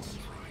 Wow.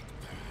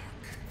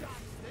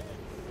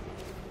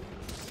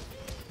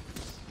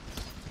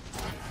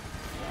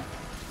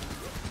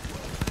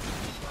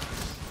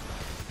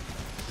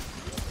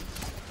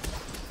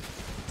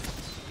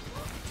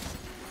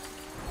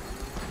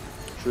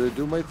 Should I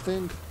do my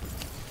thing?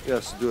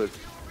 Yes, do it.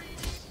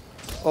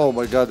 Oh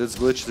my god, it's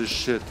glitched as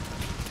shit.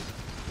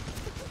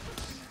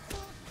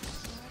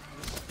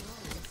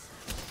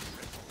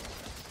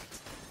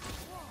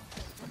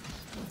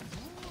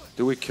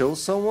 Did we kill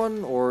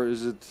someone, or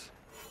is it...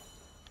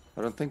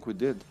 I don't think we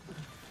did.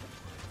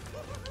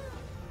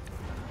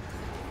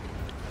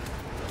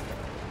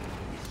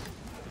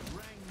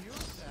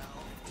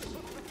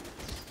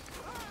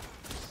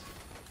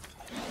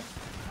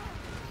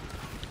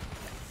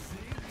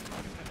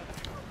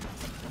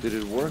 Did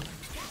it work?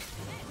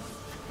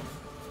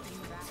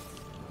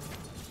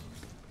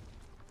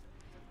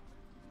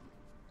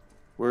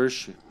 Where is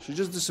she? She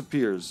just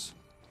disappears.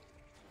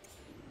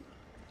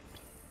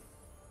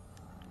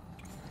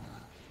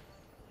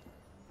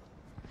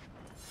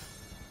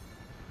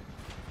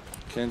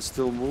 Can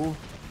still move.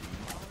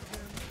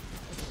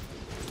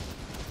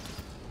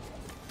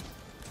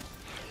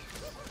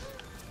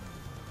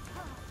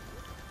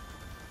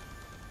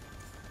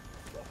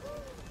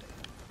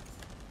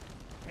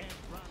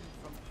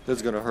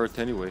 That's gonna hurt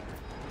anyway.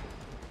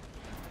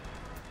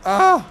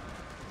 Ah!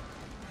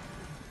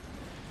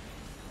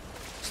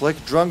 It's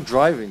like drunk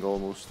driving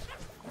almost.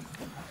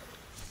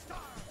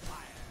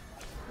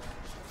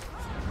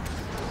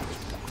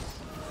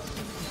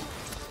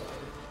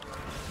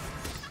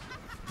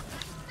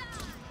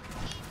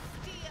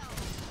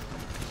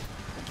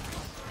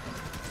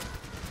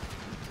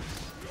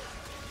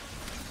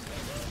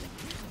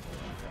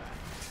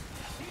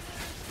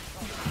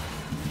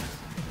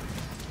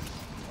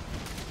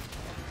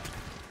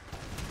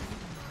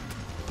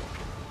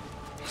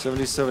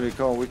 $70,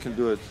 come on, we can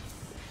do it.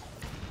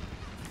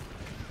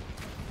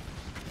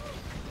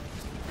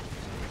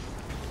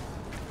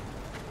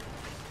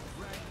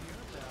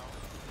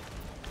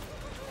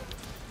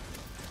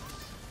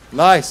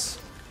 Nice.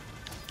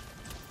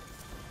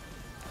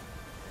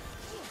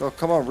 Oh,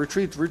 come on,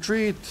 retreat,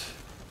 retreat.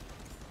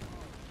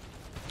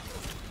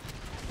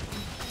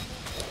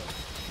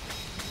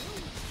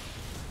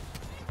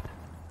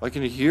 I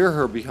can hear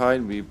her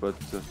behind me, but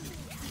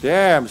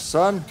damn,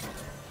 son.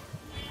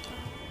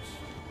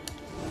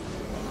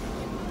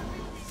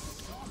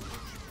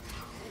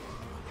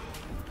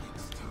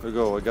 There we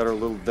go, I got her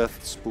little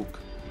death spook.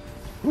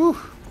 Whew.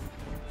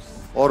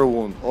 Auto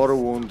wound, auto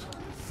wound.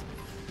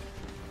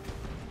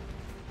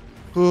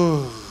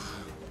 Whew.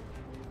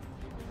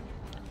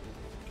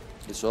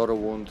 It's auto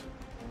wound.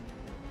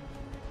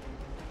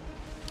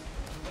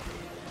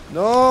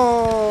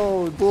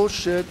 No,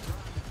 bullshit.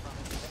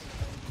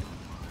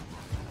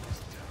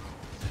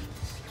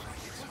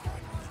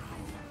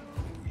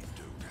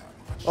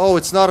 Oh,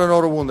 it's not an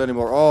auto wound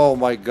anymore. Oh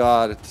my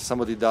god,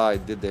 somebody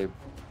died, did they?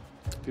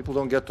 People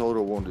don't get to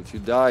auto wound. If you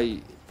die,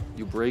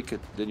 you break it,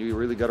 then you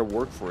really gotta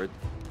work for it.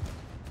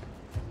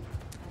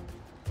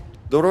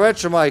 Dobro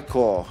večer,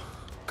 majko.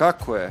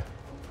 Kako je?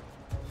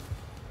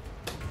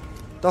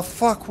 The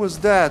fuck was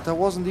that? I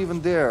wasn't even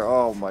there.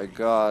 Oh my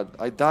god.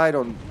 I died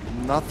on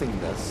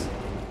nothingness.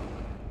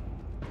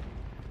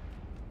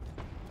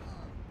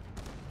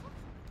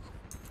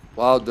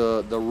 Wow,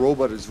 the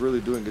robot is really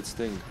doing its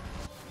thing.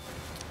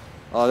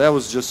 Oh, that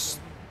was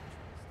just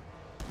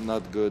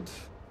not good.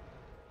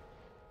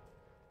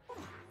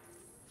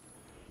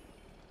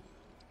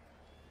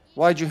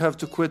 Why'd you have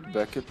to quit,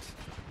 Beckett?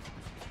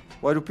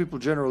 Why do people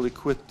generally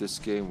quit this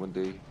game when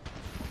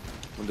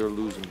they're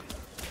losing?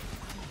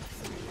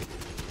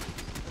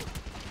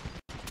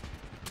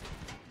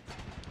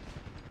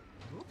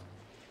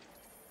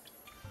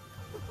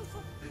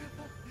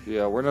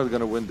 Yeah, we're not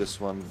gonna win this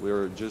one.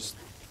 We're just...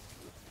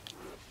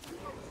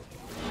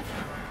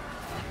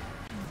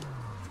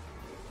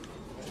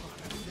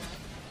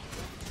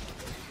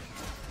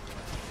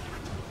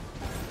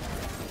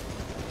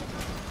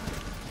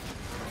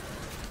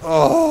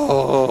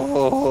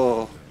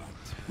 Oh,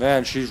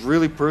 man, she's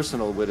really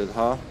personal with it,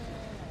 huh?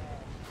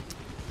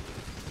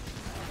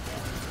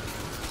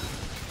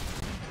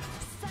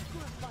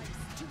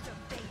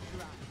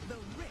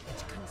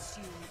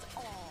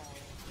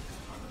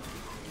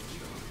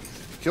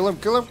 Kill him,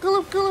 kill him, kill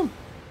him, kill him!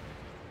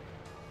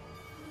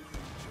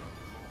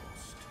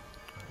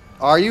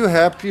 Are you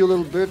happy, you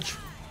little bitch?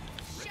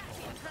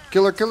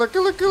 Killer, killer,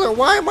 killer, killer!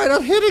 Why am I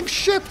not hitting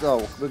shit?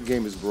 Oh, the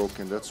game is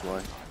broken, that's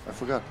why. I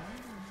forgot.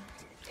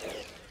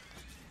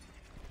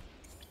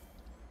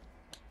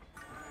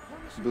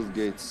 Bill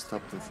Gates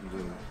stopped him from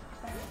doing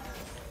it.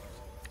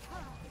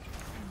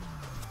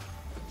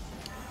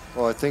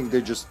 Oh, I think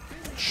they just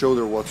showed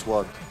her what's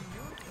what.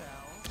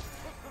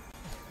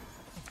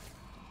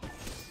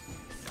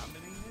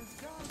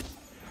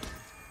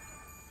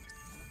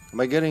 Am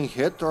I getting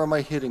hit or am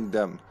I hitting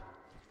them?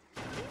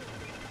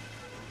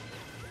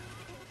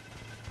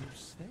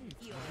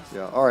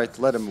 Yeah, alright,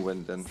 let him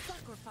win then.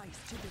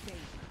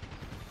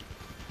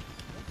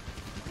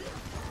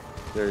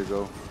 There you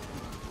go.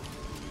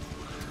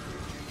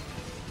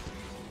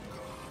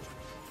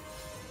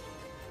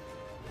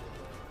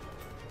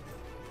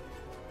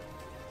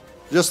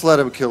 Just let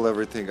him kill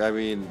everything. I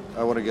mean,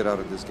 I want to get out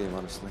of this game,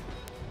 honestly.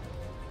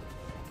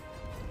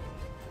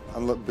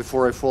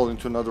 Before I fall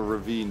into another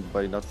ravine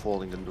by not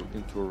falling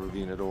into a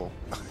ravine at all.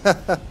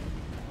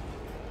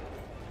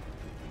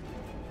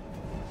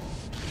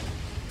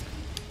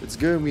 It's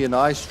giving me an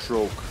eye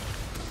stroke.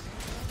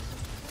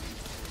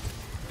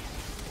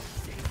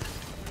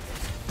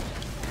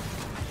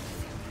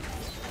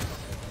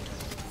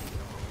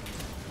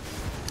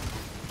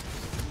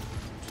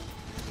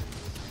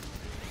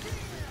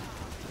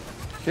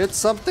 Hit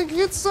something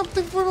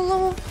for the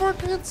love of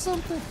fuck, hit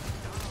something.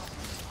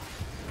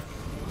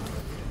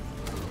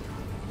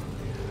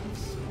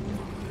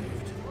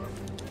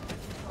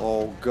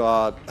 Oh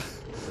god.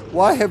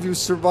 Why have you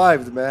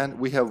survived, man?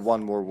 We have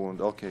one more wound,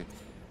 okay.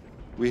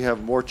 We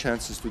have more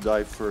chances to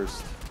die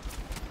first.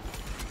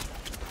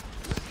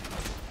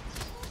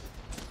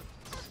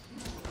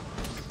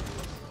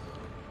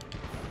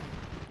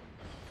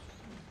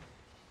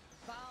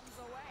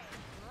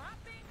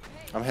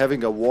 I'm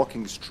having a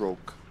walking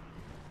stroke.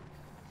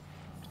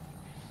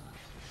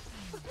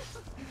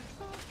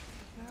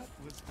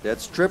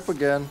 That's Trip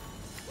again.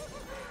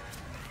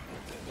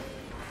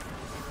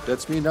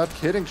 That's me not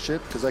hitting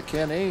shit because I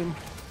can't aim.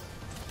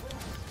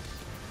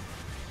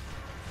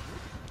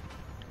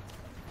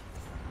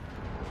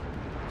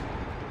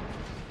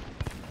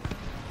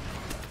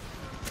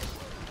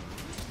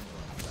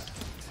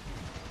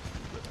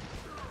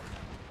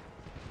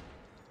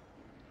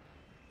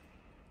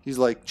 He's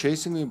like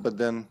chasing me, but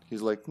then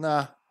he's like,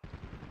 nah,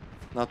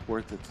 not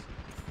worth it.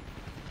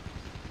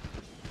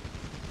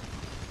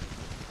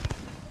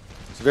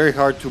 It's very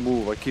hard to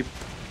move.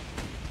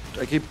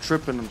 I keep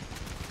tripping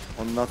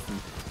on nothing.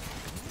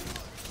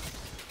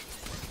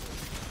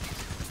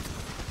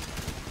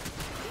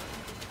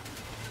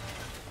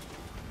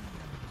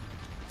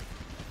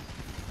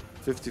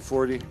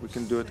 $50-40, we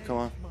can do it, come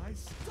on.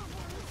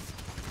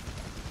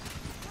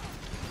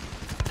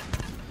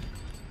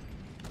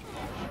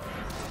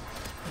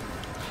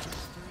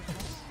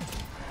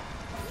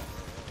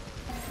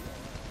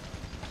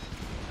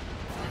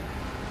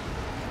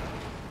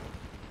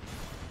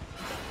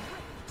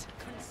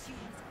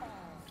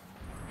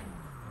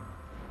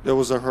 That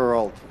was a her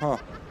ult, huh?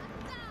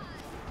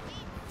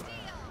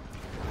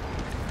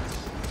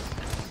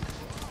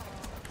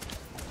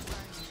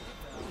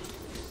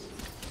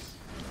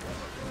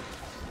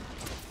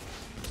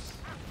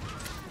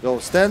 Yo,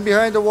 stand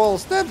behind the wall.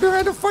 Stand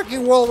behind the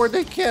fucking wall where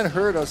they can't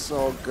hurt us.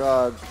 Oh,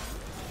 God.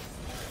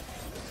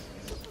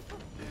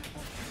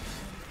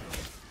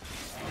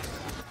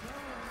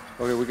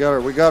 Okay, we got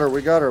her. We got her.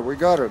 We got her. We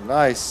got her.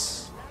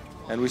 Nice.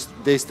 And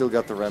they still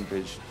got the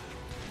Rampage.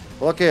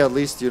 Well, okay, at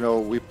least, you know,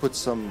 we put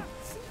some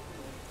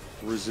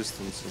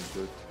resistance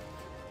into it.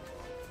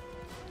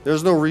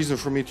 There's no reason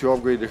for me to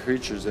upgrade the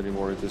creatures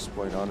anymore at this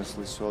point,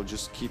 honestly. So I'll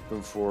just keep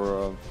them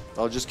for...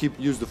 I'll just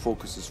use the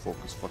focus as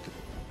focus. Fuck it.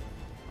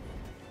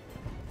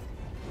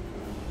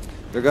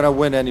 They're gonna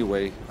win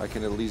anyway. I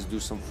can at least do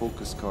some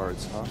focus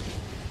cards, huh?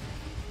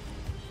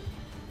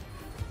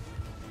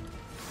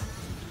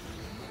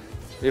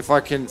 If I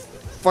can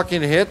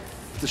fucking hit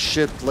the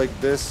shit like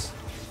this.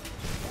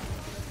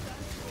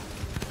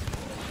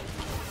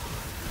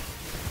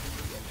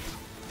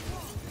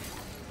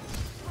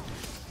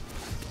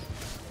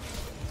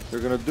 They're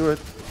gonna do it.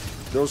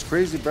 Those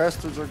crazy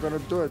bastards are gonna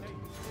do it.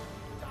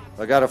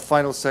 I got a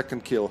final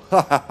second kill.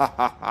 Ha ha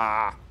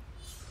ha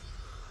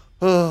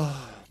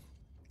ha.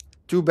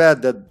 Too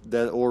bad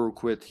that Oru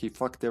quit. He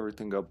fucked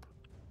everything up.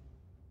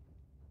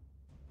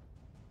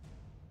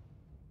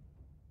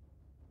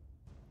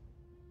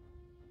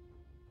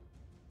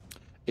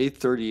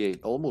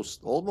 $838,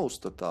 almost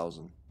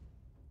 1,000.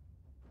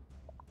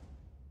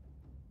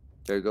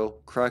 There you go.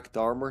 Cracked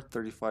armor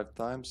 35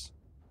 times.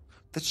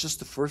 That's just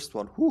the first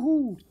one.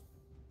 Woohoo!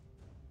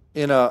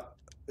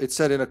 It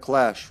said in a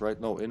clash, right?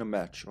 No, in a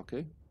match.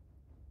 Okay.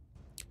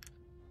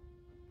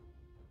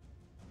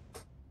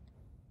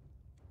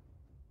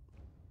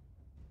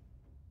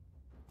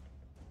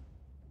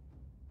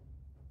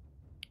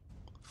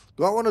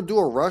 Do I want to do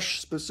a rush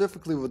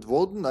specifically with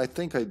Woden? I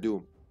think I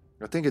do.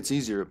 I think it's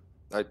easier.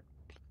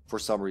 For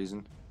some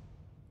reason.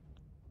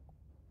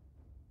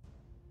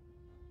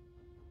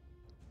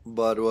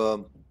 But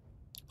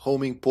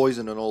homing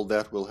poison and all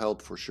that will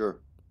help for sure.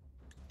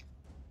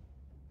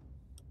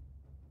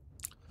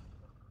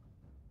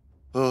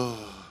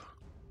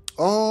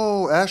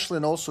 Oh,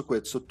 Ashlyn also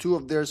quit. So 2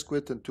 of theirs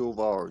quit and 2 of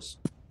ours.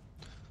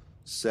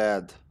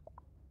 Sad.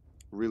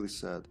 Really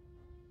sad.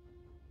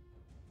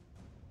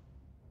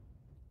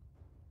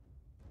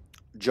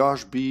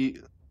 Josh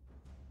B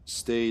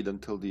stayed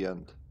until the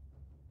end.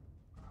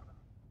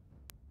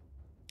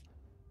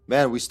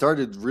 Man, we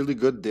started really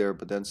good there,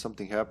 but then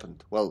something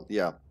happened. Well,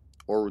 yeah.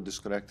 Or we're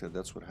disconnected.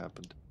 That's what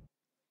happened.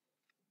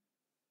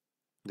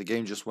 The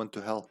game just went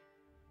to hell.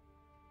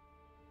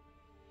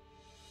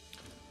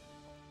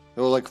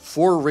 There were like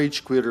 4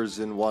 rage quitters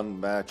in one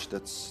match.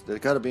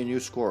 That gotta be a new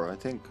score, I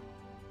think.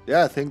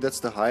 Yeah, I think that's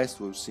the highest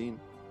we've seen.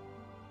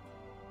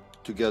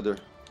 Together.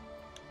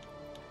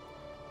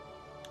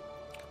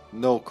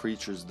 No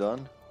creatures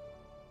done.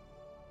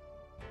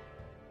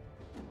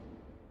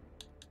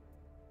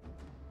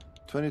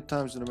 20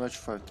 times in a match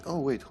 5.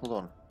 Oh, wait, hold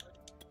on.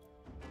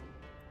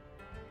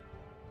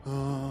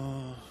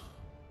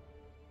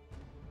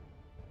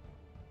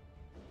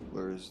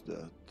 Where is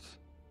that?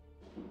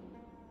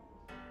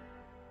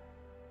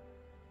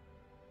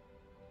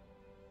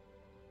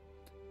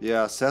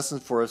 Yeah, Assassin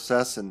for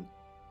Assassin.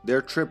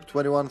 Their trip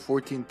 21,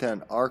 14,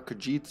 10. Our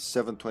Khajiit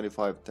 7,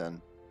 25,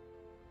 10.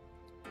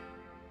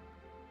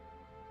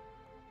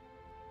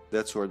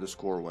 That's where the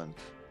score went.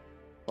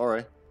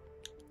 Alright.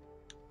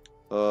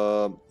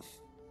 I'll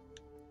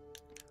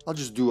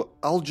just do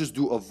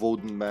a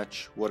Woden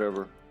match,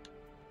 whatever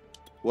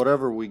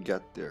we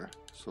get there.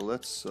 So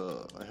let's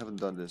I haven't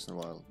done this in a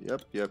while.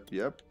 Yep.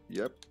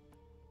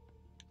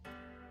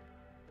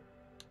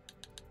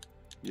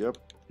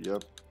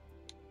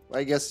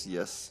 I guess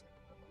yes.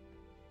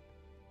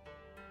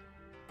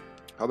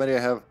 How many I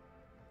have?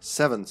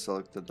 7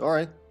 selected. All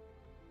right.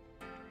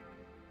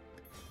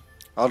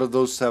 Out of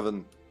those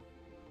 7,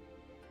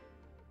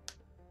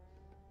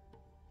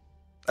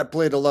 I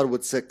played a lot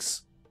with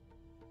 6.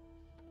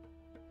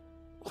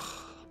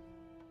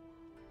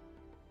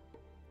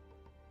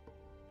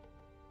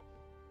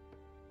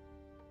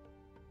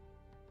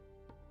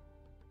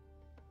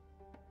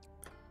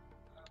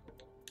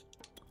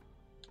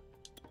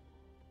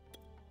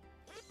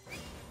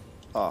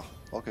 Ah,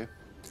 okay.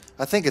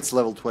 I think it's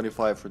level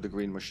 25 for the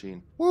green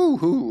machine.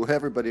 Woohoo!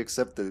 Everybody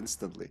accepted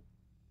instantly.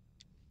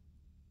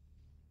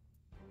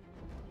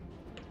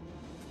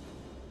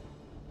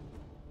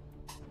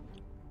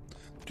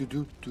 Do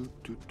do do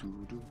do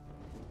do do.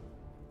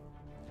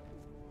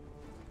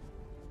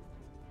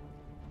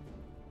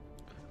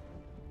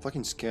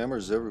 Fucking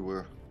scammers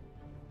everywhere.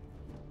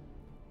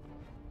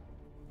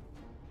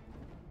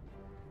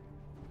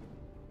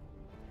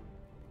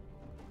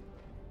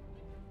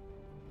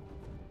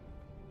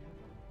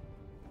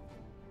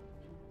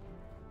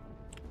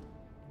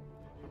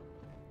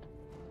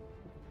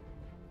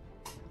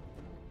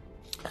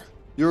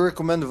 You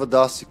recommend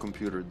Vadasi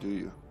computer, do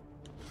you?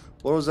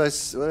 What did I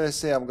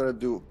say I'm gonna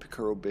do?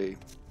 Picaro Bay.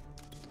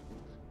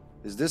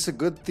 Is this a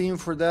good theme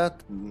for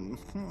that?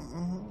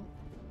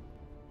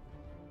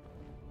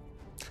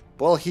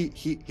 Well,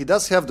 he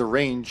does have the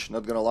range,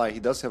 not gonna lie, he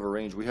does have a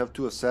range. We have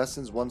 2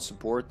 assassins, 1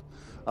 support.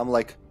 I'm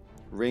like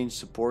range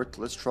support.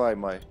 Let's try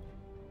my...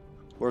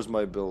 Where's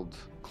my build?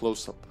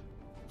 Close up.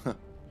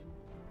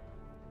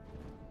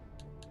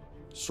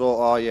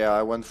 So, yeah,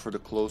 I went for the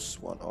close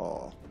one.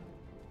 Oh.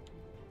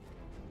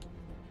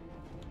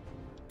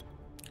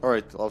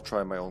 Alright, I'll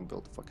try my own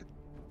build. Fuck it.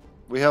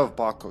 We have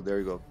Paco. There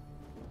you go.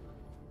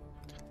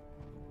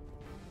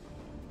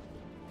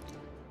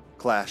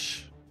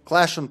 Clash.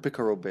 Clash on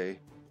Picaro Bay.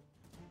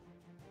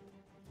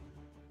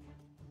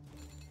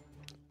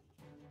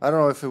 I don't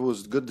know if it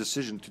was a good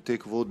decision to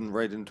take Woden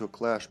right into a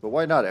clash, but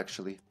why not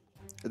actually?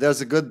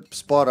 There's a good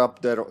spot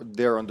up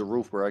there on the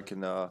roof where I can...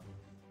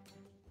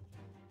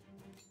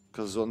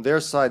 Because on their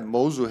side,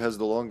 Mozu has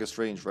the longest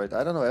range, right?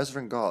 I don't know,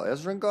 Ezrangal.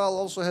 Ezrangal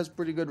also has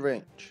pretty good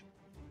range.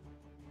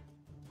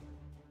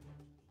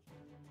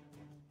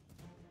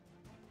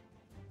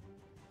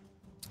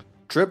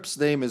 Trip's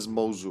name is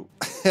Mozu.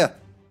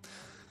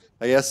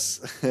 I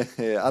guess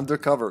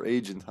undercover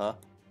agent, huh?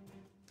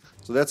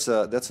 So that's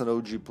an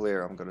OG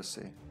player, I'm gonna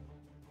say.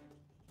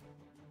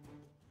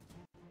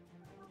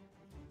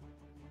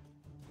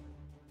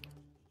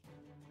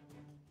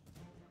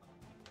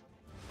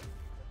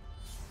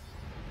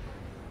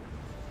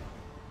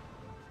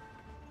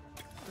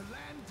 The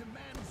land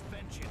demands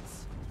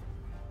vengeance.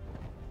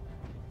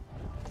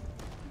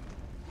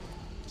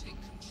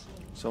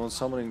 Someone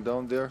summoning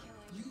down there?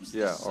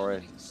 Yeah,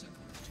 alright.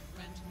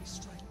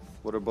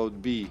 What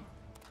about B?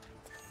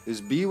 Is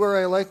B where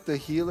I like the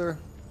healer?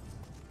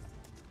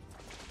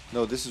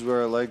 No, this is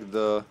where I like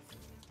the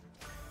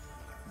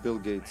Bill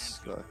Gates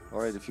guy.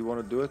 Alright, if you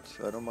want to do it,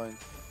 I don't mind.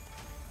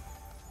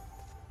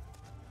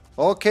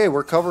 Okay,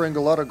 we're covering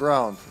a lot of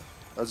ground.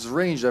 As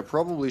ranged, I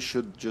probably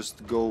should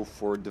just go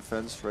for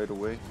defense right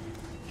away.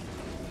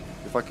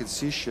 If I can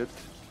see shit.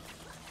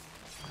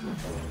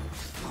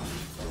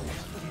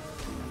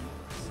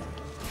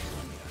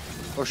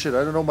 Oh shit,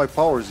 I don't know my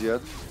powers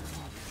yet.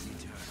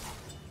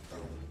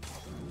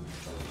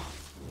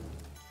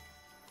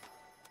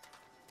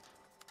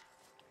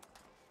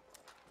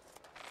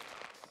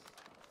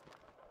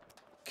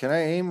 Can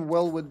I aim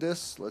well with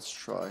this? Let's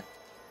try.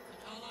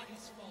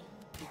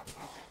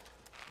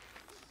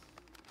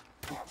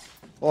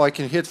 Oh, I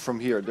can hit from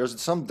here. There's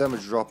some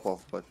damage drop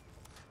off, but...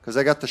 Because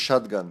I got the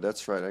shotgun.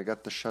 That's right, I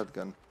got the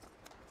shotgun.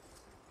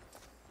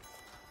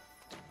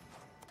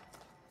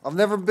 I've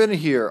never been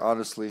here,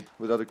 honestly,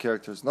 with other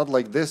characters. Not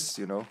like this,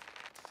 you know.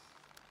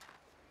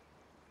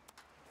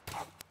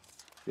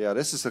 Yeah,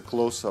 this is a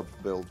close-up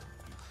build.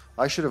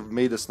 I should have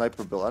made a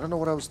sniper build. I don't know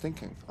what I was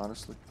thinking,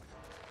 honestly.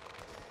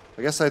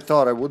 I guess I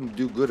thought I wouldn't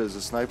do good as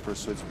a sniper,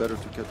 so it's better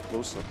to get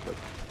close-up.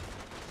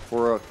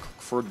 But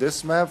for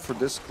this map, for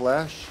this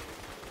clash...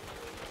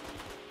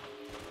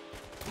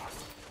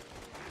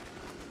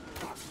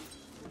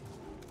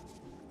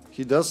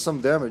 He does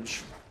some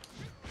damage.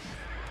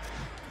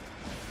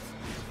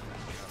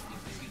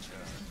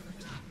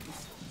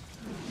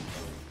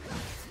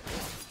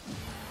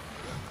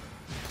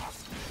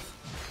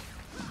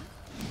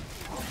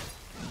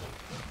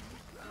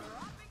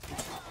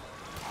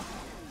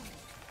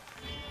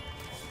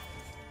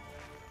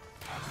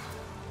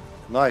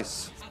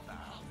 Nice.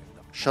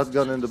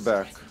 Shotgun in the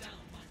back.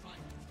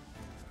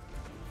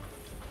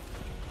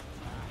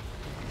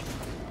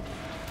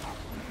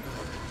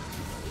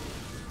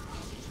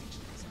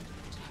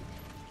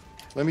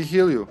 Let me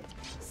heal you.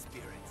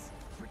 Spirits,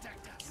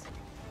 protect us.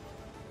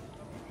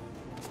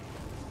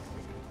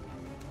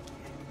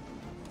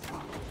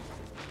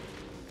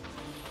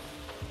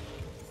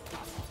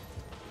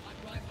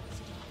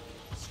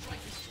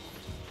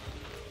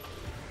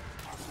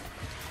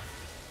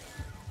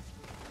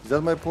 Is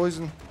that my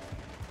poison?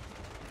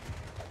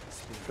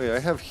 Wait, I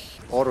have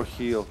auto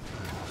heal.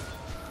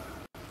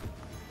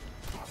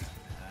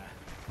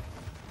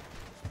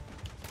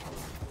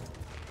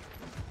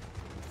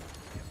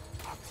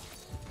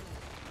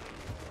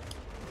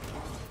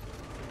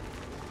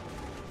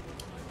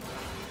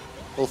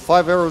 Well,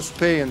 5 arrows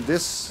pay in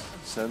this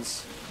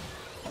sense.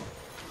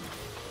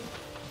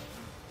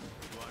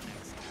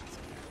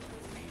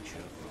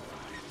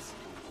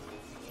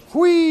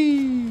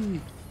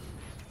 Whee!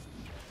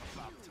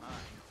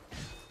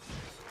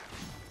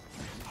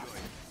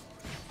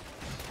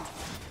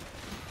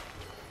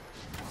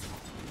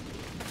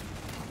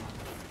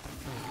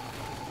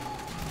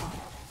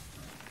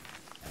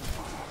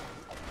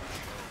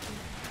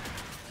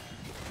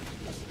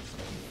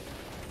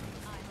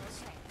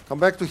 Come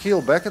back to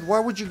heal. Beckett,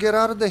 why would you get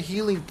out of the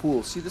healing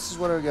pool? See, this is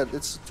what I get.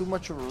 It's too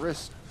much of a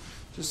risk.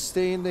 Just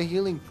stay in the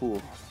healing pool.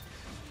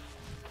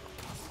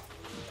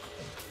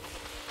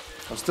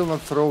 I'm still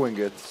not throwing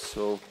it,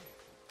 so...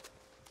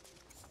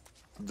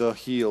 The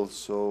heal,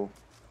 so...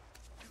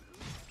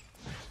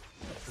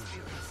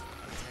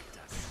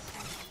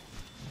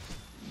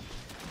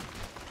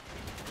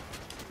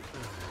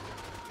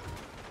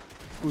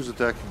 Who's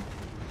attacking?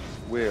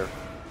 Where?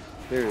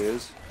 There he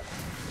is.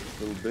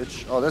 Little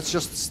bitch. Oh, that's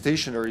just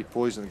stationary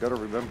poison. Gotta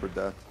remember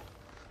that.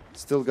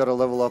 Still gotta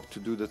level up to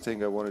do the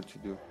thing I wanted to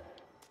do.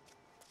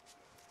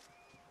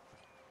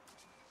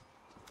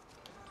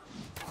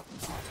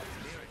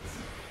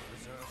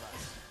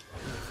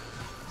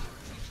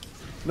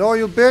 No,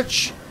 you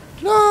bitch!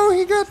 No,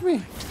 he got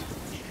me!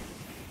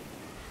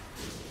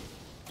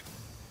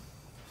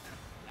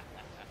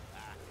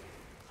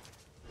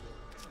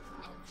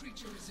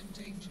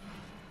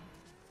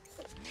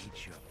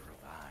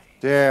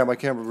 Damn, I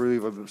can't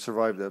believe I've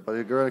survived that, but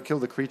I'm gonna kill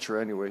the creature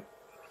anyway.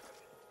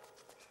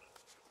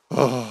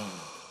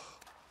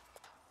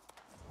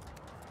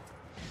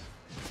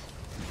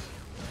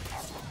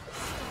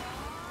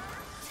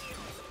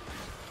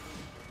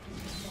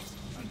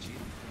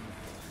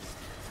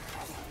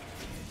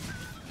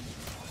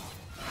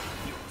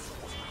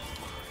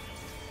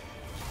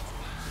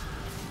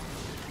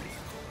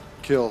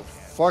 Kill.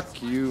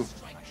 Fuck you.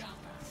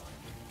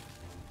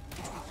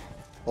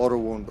 Auto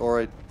wound.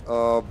 Alright.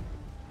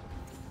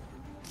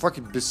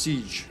 Fucking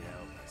besiege.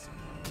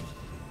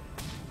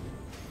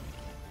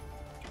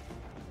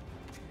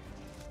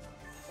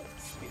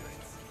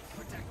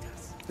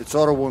 It's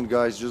auto wound,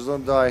 guys. Just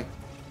don't die.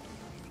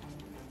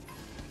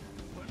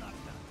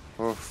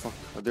 Oh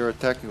fuck. They're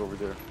attacking over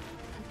there.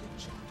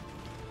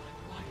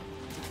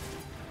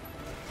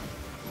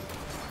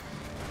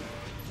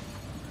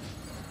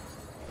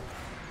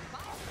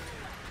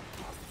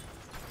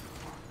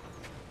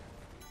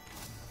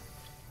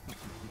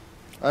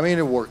 I mean,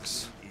 it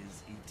works.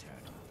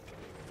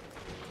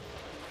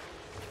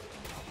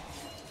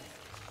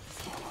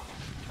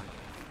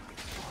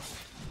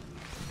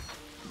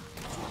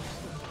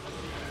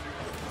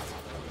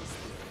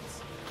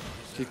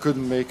 He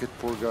couldn't make it,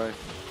 poor guy.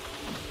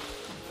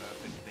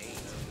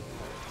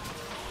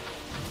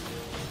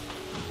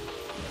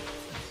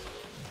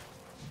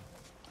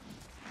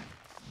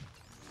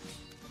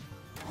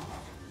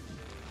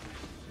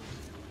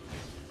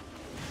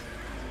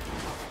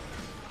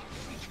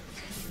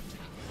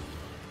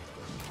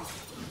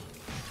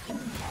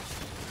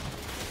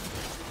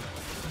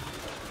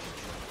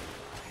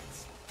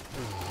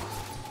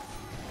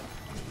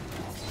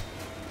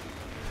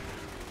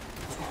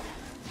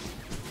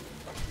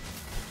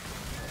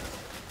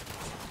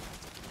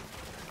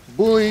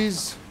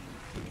 Bullies!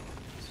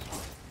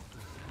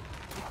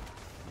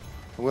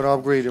 I'm gonna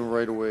upgrade him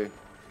right away.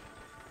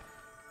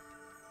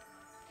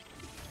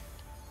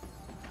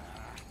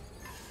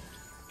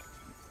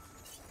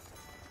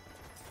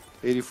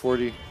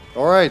 $80-40.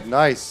 Alright,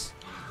 nice.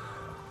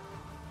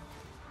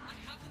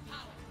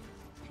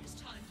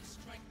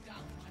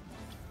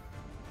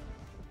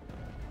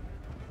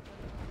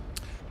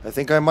 I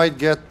think I might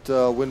get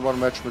win one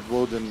match with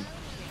Woden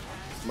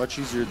much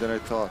easier than I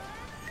thought.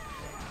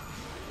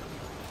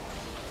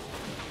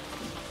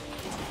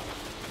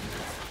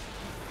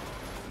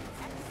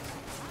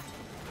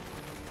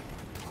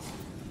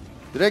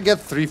 Did I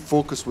get 3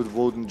 focus with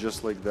Woden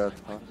just like that,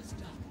 huh?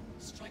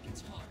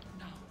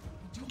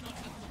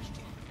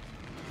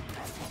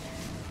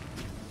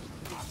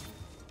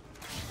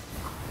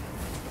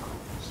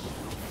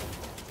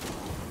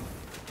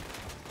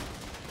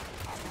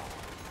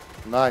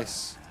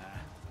 Nice.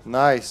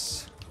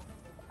 Nice.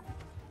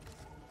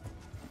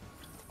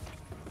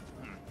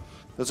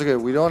 That's okay,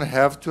 we don't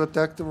have to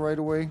attack them right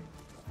away.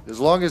 As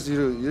long as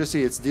you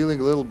see it's dealing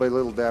little by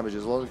little damage.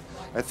 As long,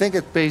 I think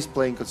it pays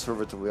playing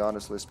conservatively,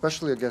 honestly,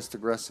 especially against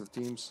aggressive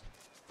teams.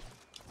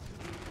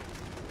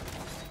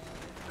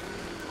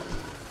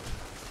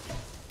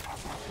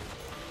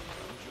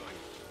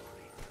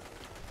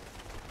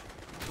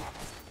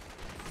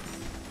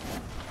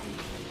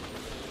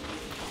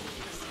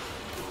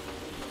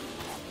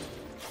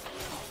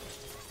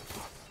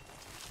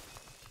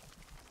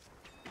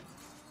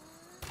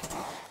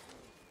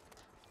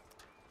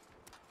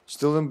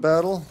 Still in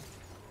battle?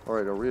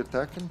 Alright, are we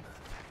attacking?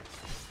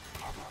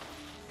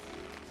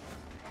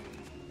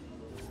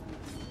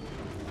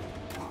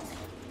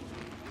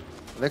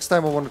 Next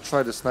time I want to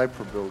try the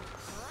sniper build.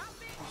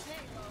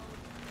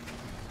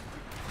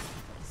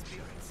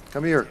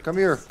 Come here, come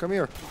here, come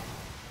here.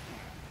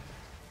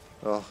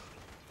 Oh,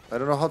 I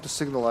don't know how to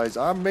signalize.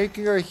 I'm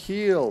making her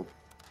heal.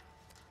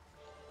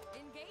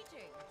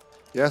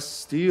 Yes,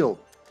 steal.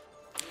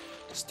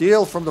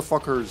 Steal from the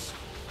fuckers.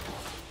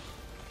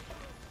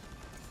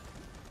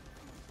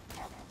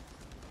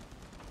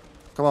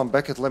 Come on,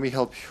 Beckett, let me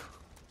help you.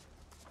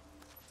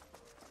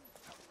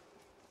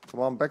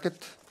 Come on,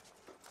 Beckett.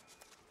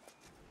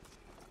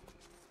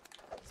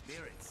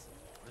 Spirits,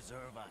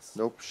 preserve us.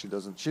 Nope, she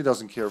doesn't. She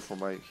doesn't care for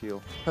my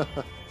heal.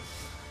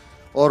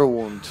 Auto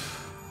wound.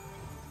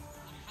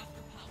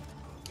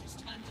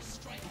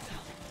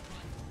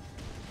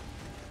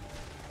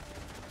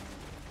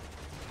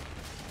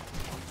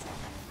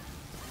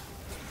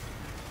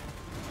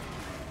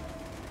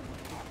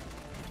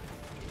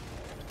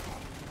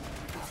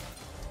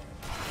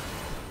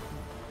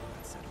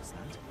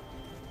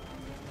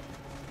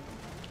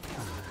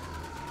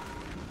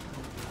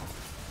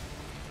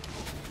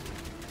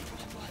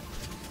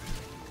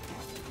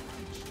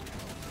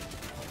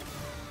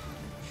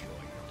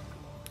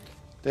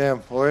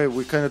 Damn, alright,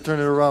 we kind of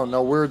turned it around.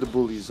 Now where are the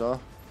bullies, huh?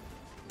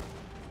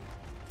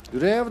 Do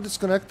they have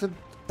disconnected?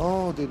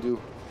 Oh, they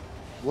do.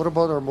 What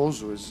about our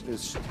Mozu?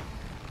 Is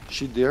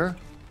she there?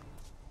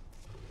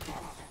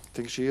 I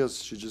think she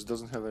is. She just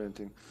doesn't have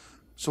anything.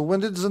 So when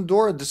did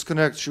Zandora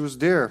disconnect? She was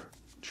there.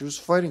 She was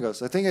fighting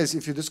us. I think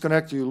if you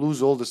disconnect, you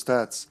lose all the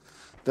stats.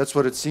 That's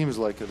what it seems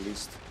like, at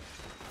least.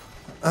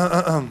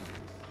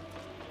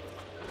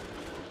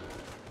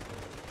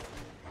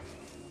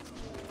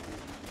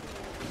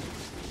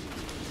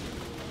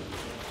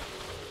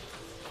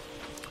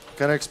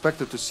 Kinda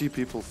expected to see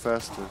people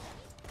faster.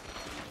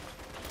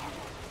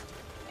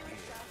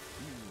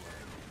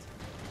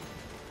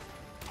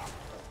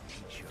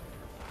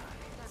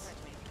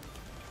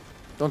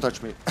 Don't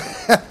touch me.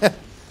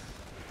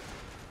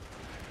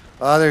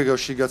 Ah, there you go.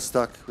 She got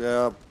stuck.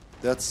 Yeah,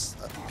 that's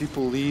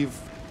people leave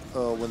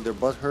when their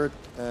butt hurt,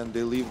 and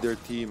they leave their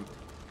team.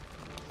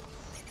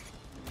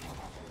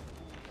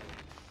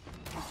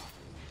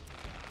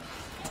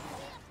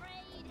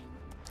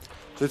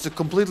 So it's a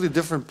completely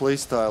different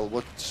playstyle.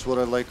 What's what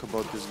I like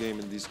about this game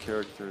and these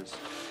characters.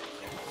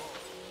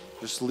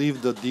 Just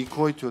leave the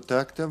decoy to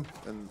attack them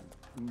and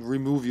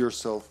remove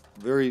yourself.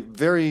 Very,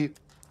 very,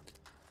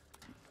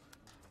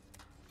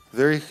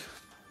 very.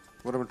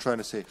 What am I trying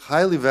to say?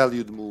 Highly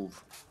valued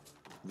move.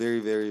 Very,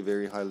 very,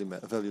 very highly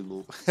valued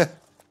move.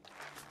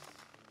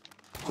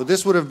 So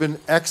this would have been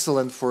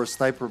excellent for a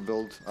sniper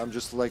build. I'm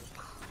just like,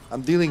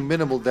 I'm dealing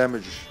minimal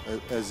damage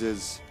as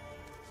is.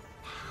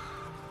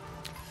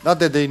 Not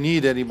that they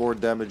need any more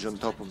damage on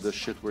top of the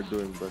shit we're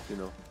doing, but you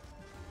know.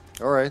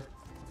 Alright.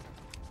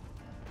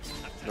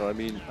 No, I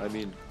mean.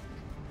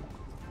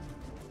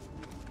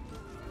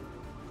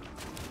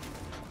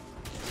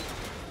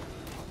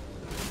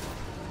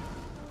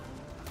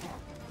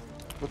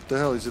 What the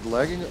hell? Is it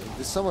lagging?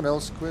 Did someone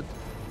else quit?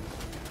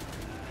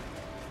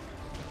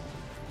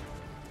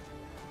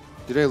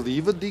 Did I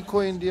leave a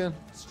decoy in the end?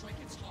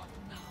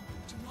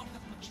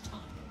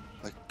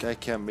 I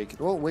can't make it.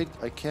 Oh, wait.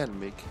 I can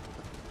make it.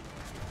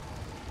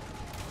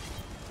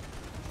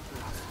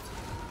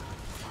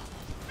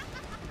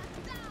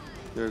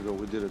 There you go.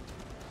 We did it.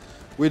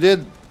 We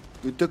did.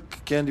 We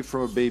took candy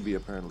from a baby,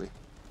 apparently.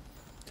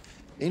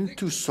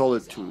 Into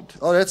Solitude.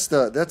 Oh, that's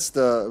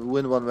the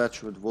win one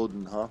match with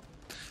Woden, huh?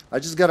 I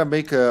just gotta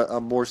make a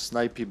more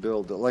snipey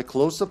build. Like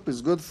close-up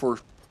is good for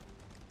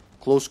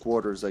close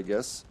quarters, I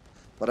guess.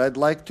 But I'd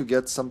like to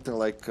get something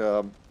like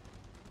well,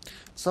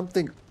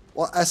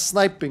 a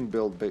sniping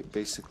build,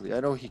 basically. I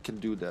know he can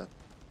do that.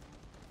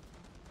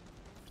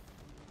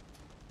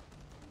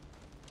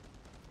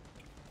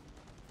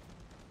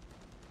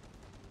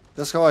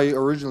 That's how I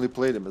originally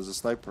played him, as a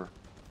sniper.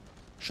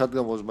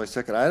 Shotgun was my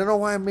second. I don't know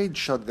why I made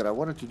shotgun. I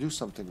wanted to do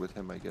something with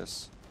him, I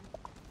guess.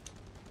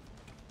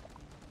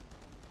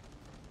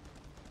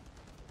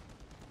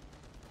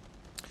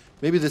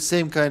 Maybe the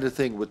same kind of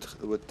thing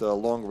with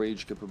long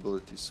range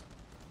capabilities.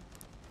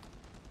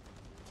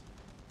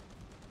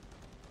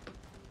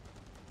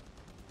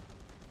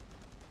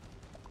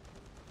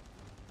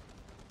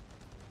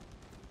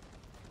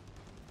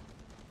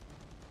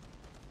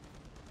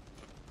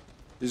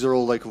 These are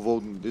all like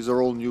Voden. These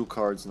are all new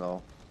cards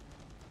now.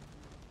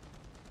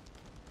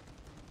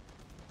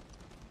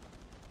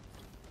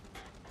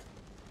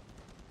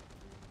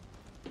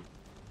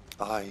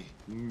 I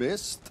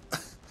missed.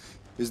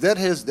 Is that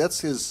his? That's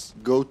his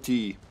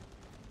goatee.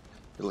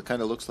 It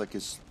kind of looks like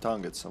his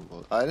tongue at some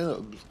point. I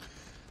don't know.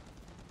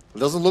 It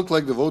doesn't look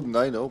like the Voden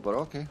I know, but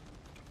okay.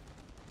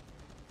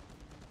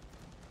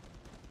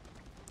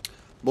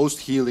 Most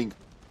healing,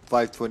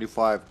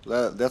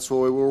 525. That's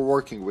what we were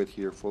working with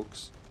here,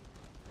 folks.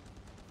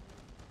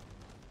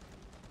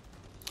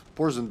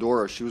 Poor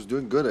Zandora, she was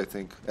doing good, I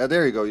think.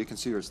 There you go, you can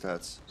see her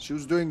stats. She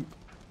was doing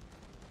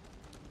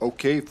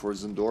okay for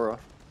Zandora.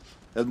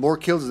 Had more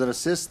kills than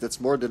assists, that's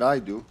more than I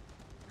do.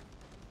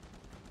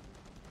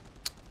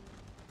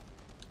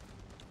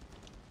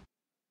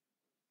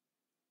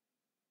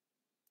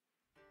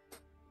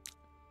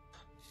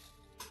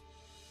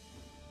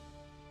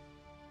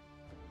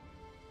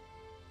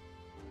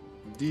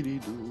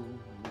 Dee-dee-doo,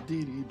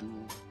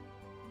 dee-dee-doo.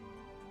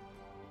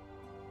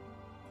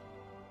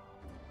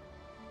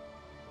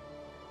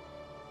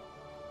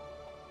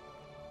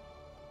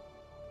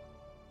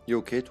 You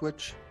okay,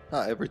 Twitch?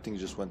 Ah, everything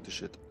just went to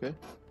shit, okay?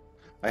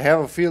 I have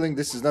a feeling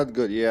this is not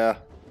good, yeah.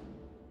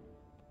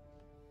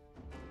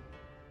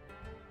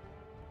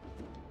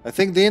 I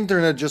think the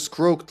internet just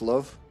croaked,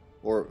 love.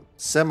 Or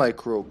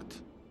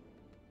semi-croaked.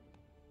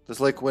 Just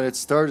like when it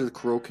started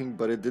croaking,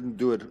 but it didn't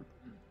do it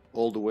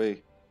all the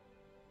way.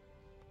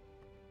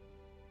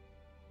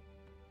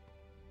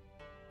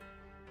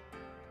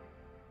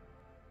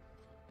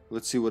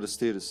 Let's see what the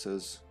status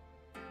says.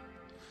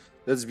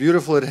 That's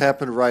beautiful, it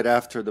happened right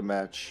after the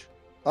match.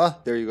 Ah,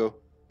 there you go.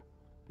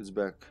 It's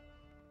back.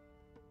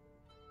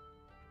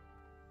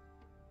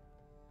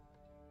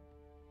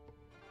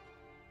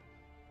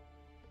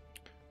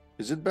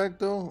 Is it back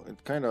though? It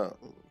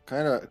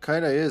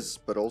kinda is,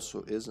 but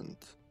also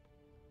isn't.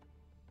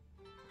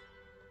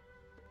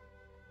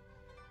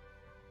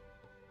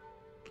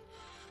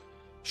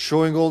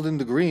 Showing gold in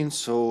the green,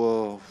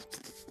 so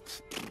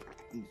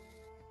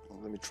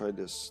let me try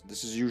this.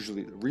 This is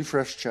usually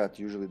refresh chat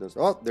usually does.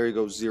 Oh, there you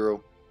go,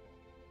 0.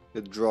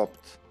 It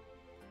dropped.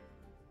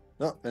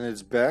 No, and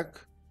it's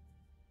back.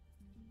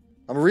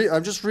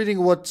 I'm just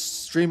reading what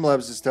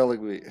Streamlabs is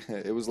telling me.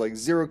 It was like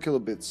 0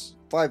 kilobits,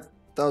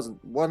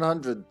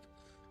 5,100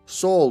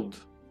 sold.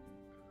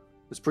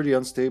 It's pretty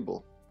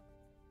unstable.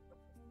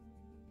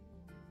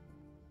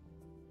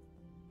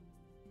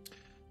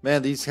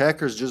 Man, these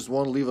hackers just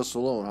won't leave us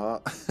alone, huh?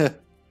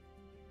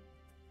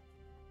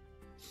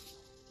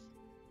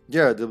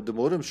 Yeah, the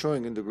modem's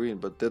showing in the green,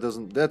 but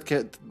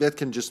that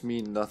can just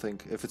mean nothing.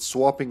 If it's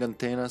swapping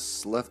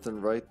antennas left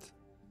and right.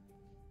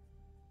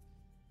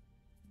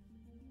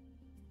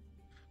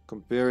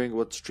 Comparing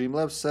what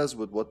Streamlabs says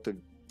with what's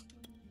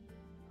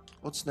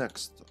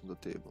next on the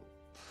table.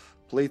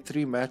 Play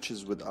 3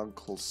 matches with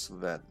Uncle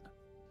Sven.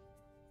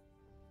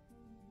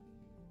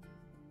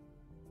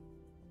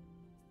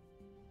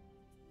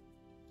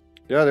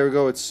 Yeah, there we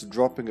go. It's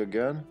dropping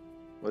again.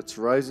 It's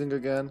rising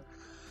again.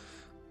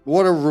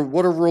 What a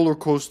roller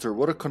coaster.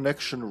 What a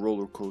connection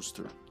roller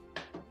coaster.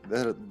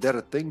 That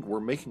a thing? We're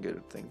making it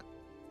a thing.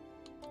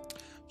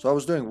 So I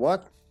was doing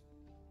what?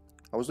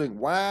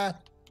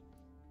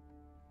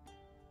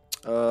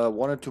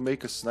 Wanted to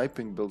make a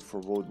sniping build for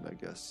Woden, I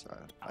guess.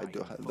 I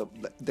do.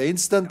 The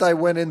instant I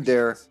went in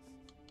there,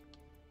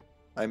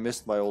 I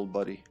missed my old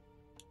buddy.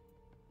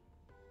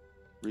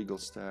 Regal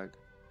Stag.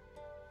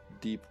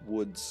 Deep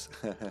Woods.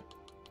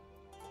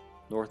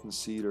 Northern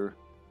Cedar.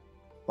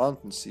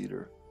 Mountain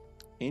Cedar.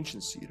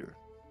 Ancient Cedar.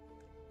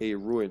 A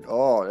Ruin.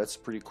 Oh, that's a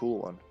pretty cool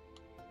one.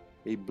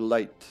 A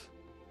Blight.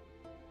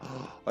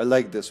 Oh, I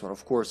like this one,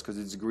 of course, because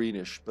it's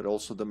greenish, but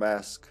also the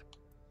mask.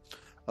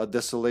 A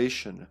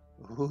Desolation.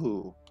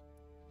 Ooh.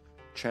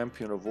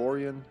 Champion of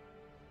Orion.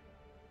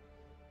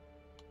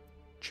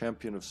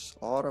 Champion of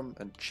Autumn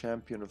and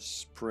Champion of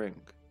Spring.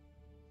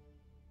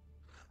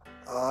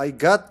 I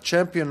got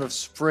Champion of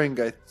Spring,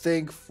 I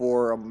think,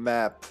 for a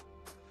map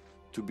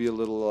to be a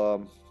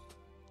little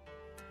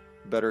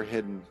better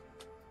hidden.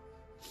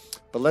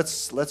 But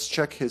let's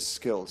check his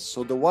skills.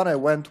 So the one I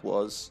went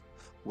with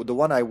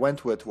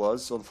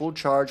was on full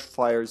charge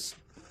fires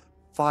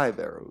 5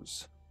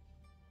 arrows.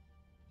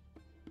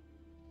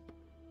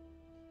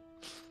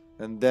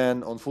 And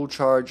then on full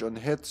charge on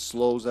hit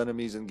slows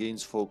enemies and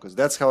gains focus.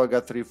 That's how I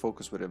got 3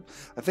 focus with him.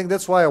 I think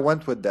that's why I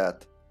went with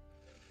that.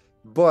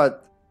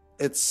 But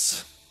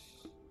it's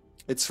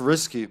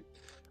risky.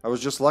 I was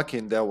just lucky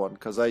in that one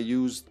because I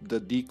used the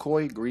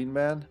decoy green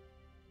man.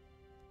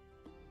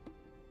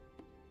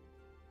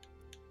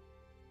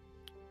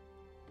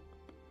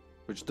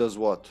 Which does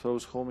what?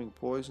 Throws homing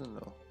poison?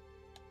 No.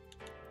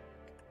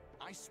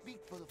 I speak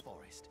for the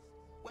forest.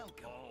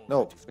 Welcome.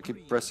 No, I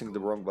keep pressing the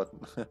wrong button.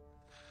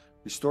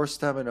 Restore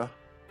stamina.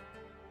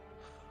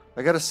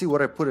 I gotta see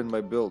what I put in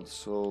my build.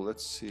 So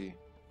let's see.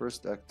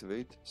 First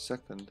activate.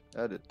 Second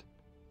edit.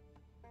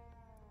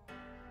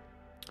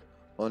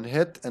 On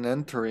hit and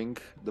entering,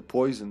 the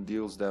poison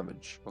deals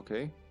damage.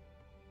 Okay.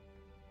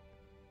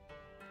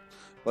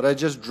 But I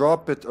just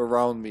drop it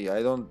around me.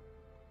 I don't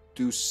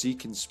do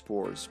seeking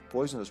spores.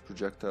 Poisonous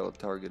projectile at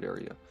target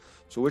area.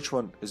 So which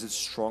one? Is it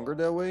stronger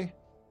that way?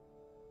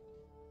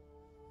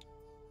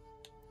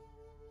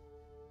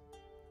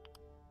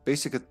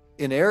 Basic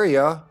in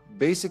area,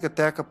 basic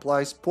attack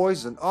applies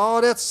poison.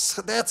 Oh,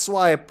 that's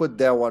why I put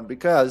that one,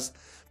 because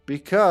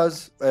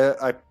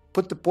I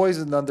put the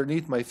poison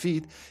underneath my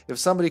feet. If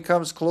somebody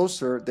comes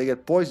closer, they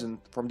get poisoned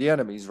from the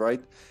enemies,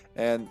 right?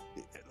 And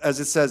as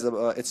it says,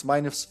 it's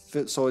minus,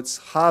 so it's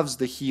halves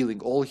the healing,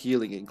 all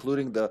healing,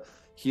 including the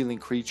healing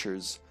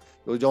creatures.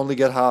 You'll only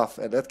get half,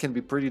 and that can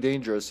be pretty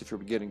dangerous if you're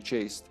getting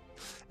chased.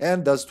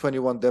 And does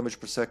 21 damage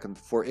per second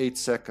for 8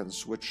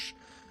 seconds, which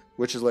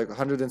is like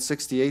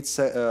 168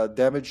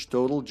 damage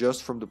total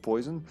just from the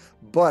poison.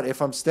 But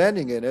if I'm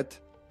standing in it,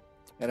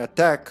 an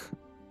attack,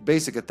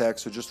 basic attack,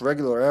 so just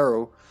regular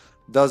arrow,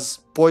 does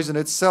poison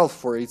itself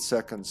for 8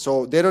 seconds.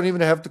 So they don't even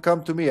have to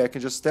come to me, I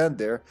can just stand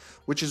there,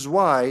 which is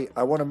why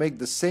I want to make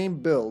the same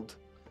build,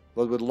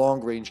 but with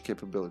long range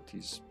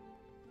capabilities.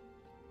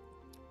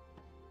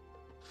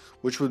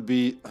 Which would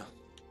be,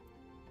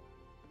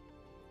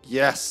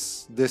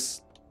 yes,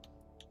 this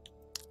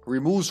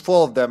removes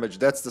fall of damage.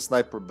 That's the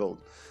sniper build.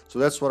 So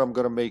that's what I'm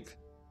gonna make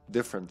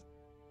different,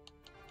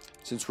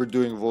 since we're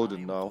doing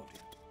Woden now.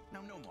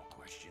 Now, no more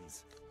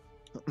questions.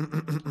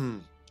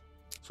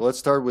 So let's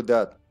start with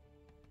that.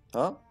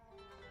 Huh?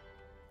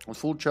 On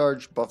full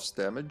charge buffs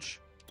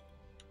damage.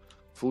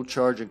 Full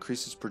charge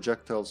increases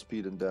projectile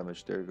speed and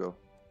damage. There you go.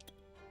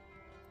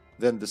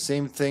 Then the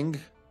same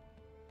thing.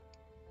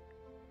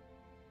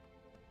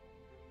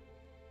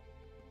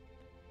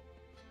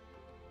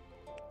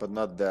 But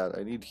not that.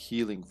 I need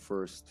healing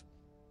first.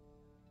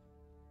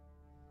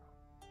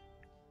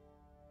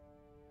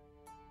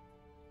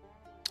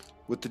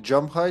 With the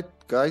jump height,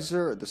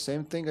 geyser, the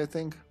same thing, I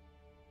think.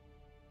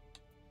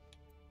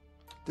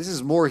 This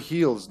is more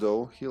heals,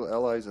 though. Heal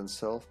allies and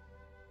self.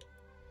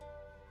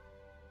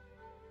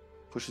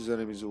 Pushes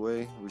enemies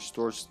away.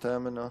 Restores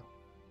stamina.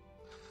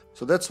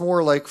 So that's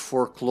more like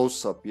for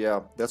close-up.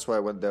 Yeah, that's why I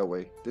went that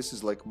way. This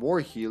is like more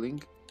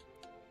healing.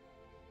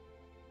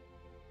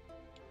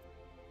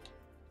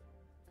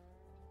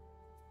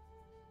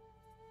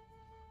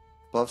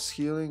 Buffs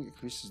healing,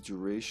 increases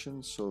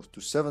duration, so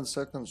to 7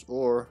 seconds,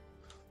 or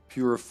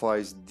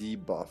purifies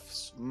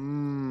debuffs.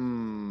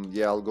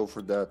 Yeah, I'll go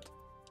for that.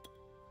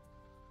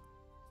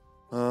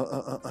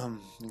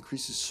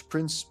 Increases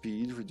sprint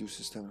speed,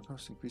 reduces stamina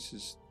cost,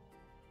 increases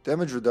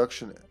damage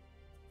reduction.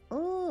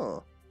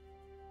 Oh.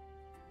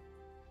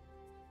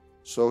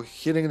 So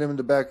hitting them in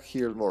the back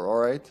here more,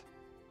 alright.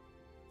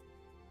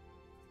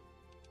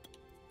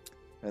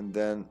 And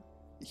then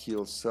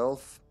heal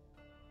self.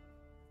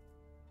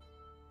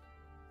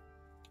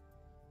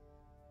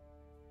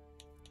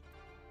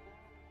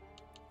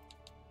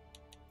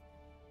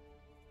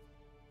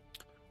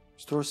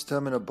 Restore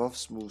stamina,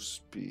 buffs move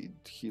speed,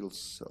 heal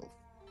self.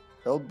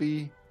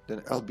 LB,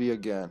 then LB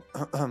again.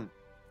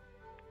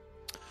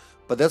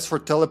 But that's for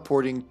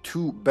teleporting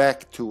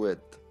back to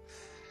it.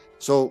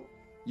 So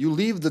you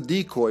leave the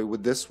decoy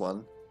with this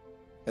one,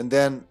 and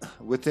then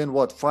within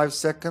what, 5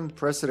 seconds,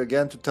 press it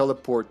again to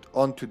teleport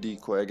onto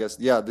decoy, I guess.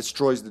 Yeah,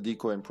 destroys the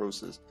decoy in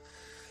process.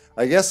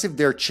 I guess if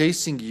they're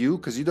chasing you,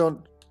 because you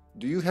don't...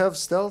 Do you have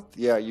stealth?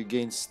 Yeah, you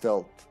gain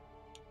stealth.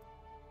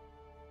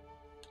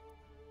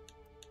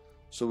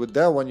 So with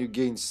that one, you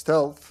gain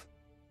stealth.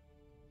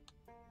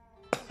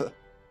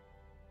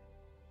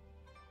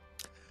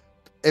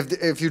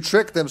 If you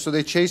trick them so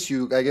they chase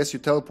you, I guess you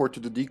teleport to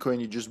the decoy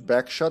and you just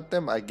backshot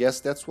them. I guess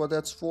that's what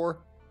that's for.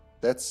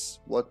 That's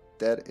what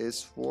that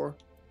is for.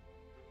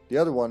 The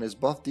other one is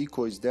buff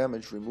decoys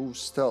damage, remove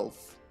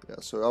stealth. Yeah,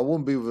 so I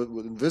won't be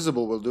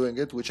invisible while doing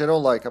it, which I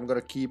don't like. I'm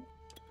gonna keep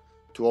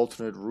to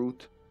alternate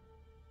route.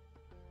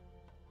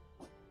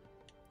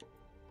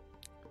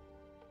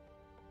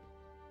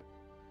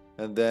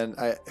 And then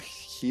I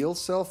heal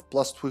self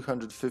plus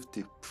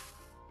 250.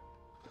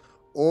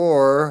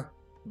 Or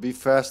be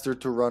faster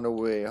to run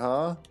away,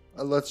 huh?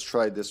 Let's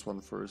try this one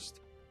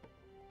first.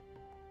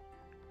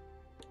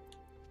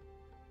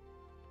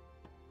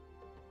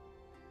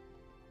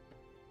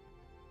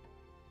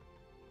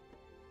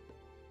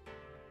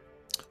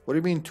 What do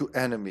you mean to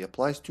enemy?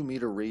 Applies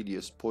 2-meter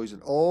radius,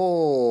 poison.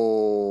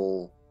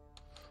 Oh!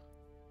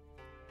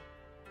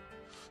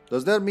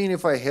 Does that mean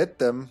if I hit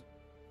them...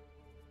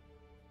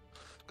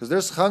 Because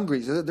there's hungry,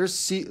 there's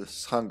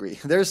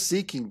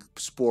seeking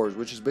spores,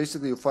 which is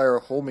basically you fire a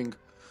homing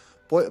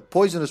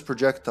poisonous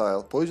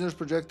projectile,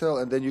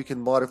 and then you can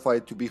modify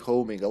it to be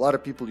homing. A lot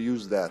of people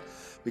use that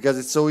because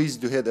it's so easy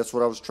to hit. That's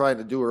what I was trying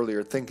to do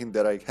earlier, thinking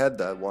that I had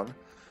that one.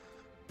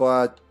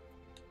 But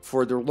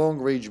for the long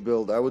range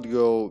build, I would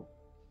go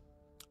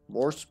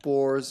more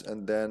spores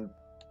and then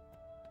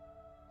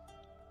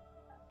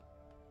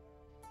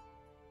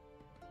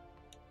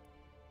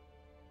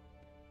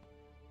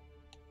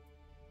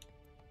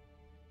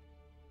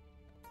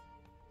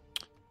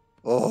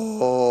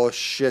oh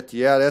shit,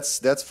 yeah,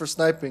 that's for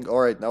sniping.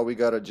 Alright, now we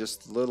gotta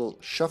just little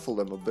shuffle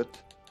them a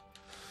bit.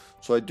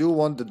 So I do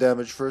want the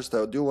damage first,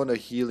 I do want a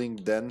healing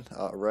then,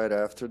 right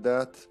after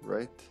that,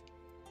 right?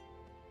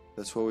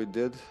 That's what we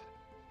did.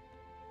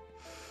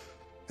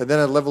 And then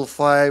at level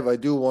 5, I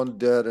do want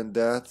that and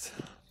that.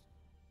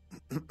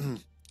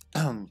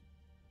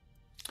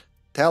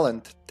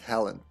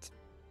 Talent.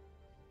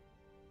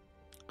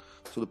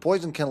 So the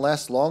poison can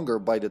last longer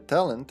by the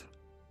talent.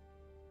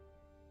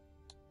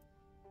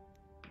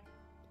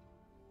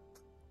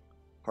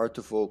 Hard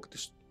to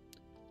focus.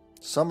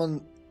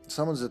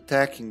 Someone's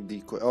attacking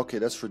decoy. Okay,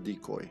 that's for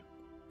decoy.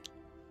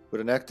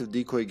 With an active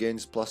decoy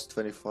gains plus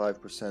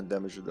 25%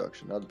 damage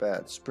reduction. Not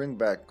bad. Spring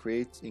back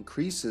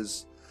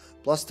increases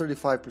plus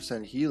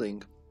 35%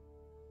 healing.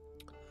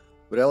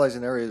 With allies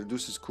in area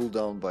reduces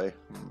cooldown by...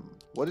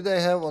 What did I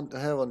have on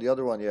the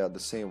other one? Yeah, the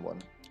same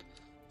one.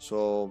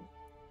 So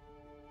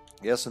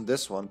yes, on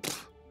this one,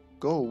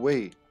 go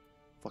away,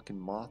 fucking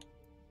moth.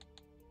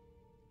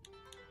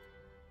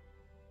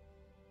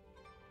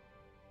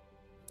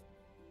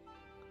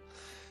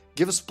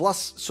 Give us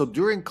plus. So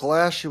during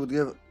clash, it would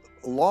give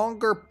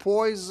longer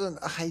poison.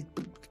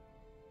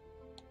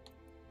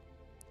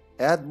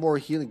 Add more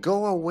healing.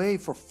 Go away,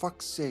 for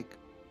fuck's sake.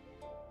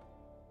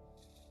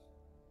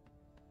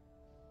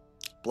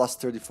 Plus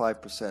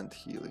 35%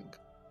 healing.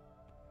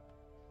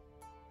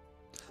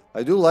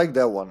 I do like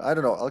that one. I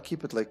don't know. I'll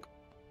keep it like...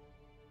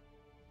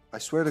 I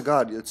swear to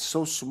God, it's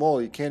so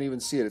small you can't even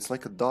see it. It's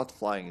like a dot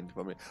flying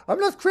into me. I'm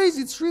not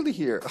crazy. It's really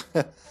here.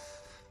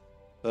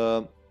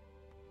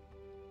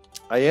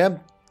 I am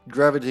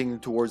gravitating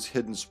towards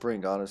Hidden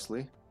Spring,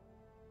 honestly.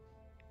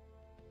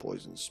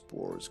 Poison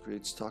spores.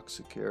 Creates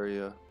toxic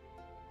area.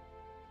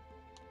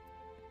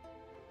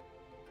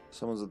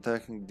 Someone's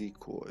attacking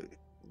decoy.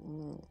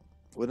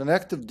 With an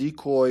active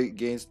decoy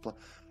gains...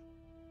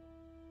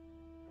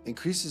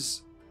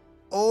 Increases...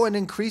 Oh, and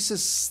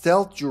increases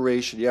stealth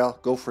duration. Yeah,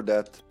 go for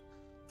that.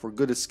 For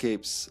good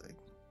escapes.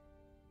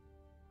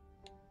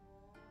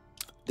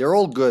 They're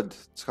all good.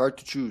 It's hard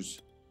to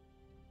choose.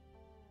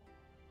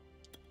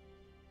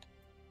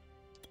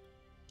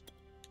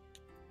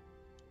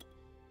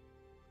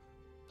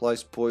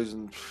 Applies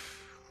poison.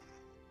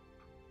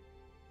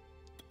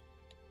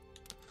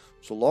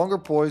 So longer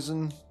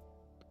poison,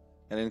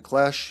 and in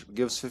clash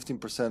gives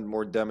 15%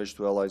 more damage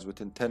to allies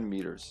within 10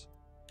 meters.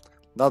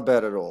 Not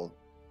bad at all.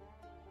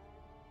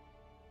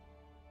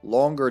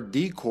 Longer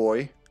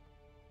decoy,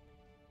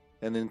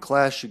 and in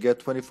clash you get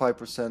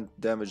 25%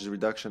 damage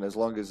reduction as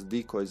long as the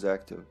decoy is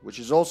active, which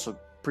is also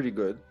pretty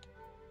good.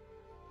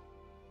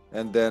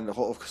 And then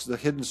the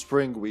hidden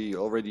spring we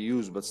already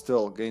used, but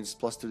still gains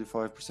plus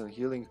 35%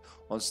 healing.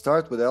 On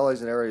start with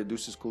allies in area,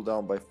 reduces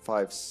cooldown by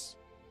 5.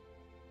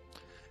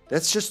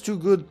 That's just too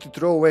good to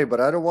throw away,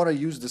 but I don't want to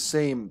use the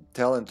same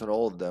talent on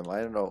all of them. I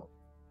don't know.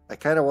 I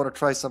kind of want to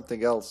try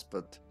something else,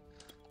 but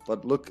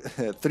look,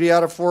 3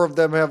 out of 4 of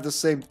them have the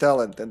same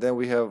talent, and then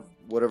we have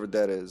whatever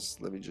that is.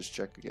 Let me just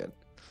check again.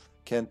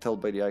 Can't tell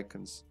by the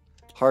icons.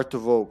 Heart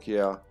of Oak,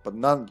 yeah, but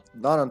not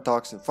on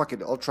Toxin. Fuck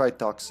it, I'll try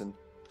Toxin.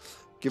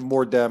 Give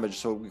more damage,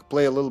 so we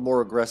play a little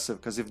more aggressive,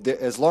 because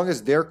as long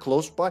as they're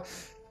close by,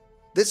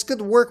 this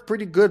could work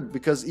pretty good,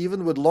 because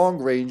even with long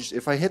range,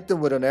 if I hit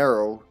them with an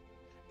arrow,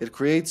 it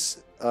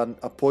creates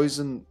a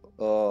poison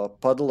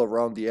puddle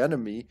around the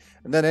enemy,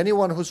 and then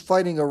anyone who's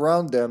fighting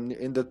around them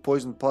in that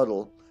poison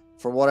puddle,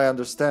 from what I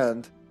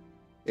understand,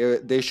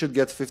 they should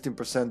get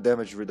 15%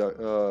 damage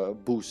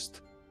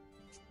boost.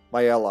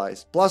 My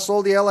allies. Plus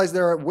all the allies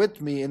that are with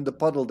me in the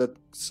puddle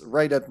that's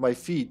right at my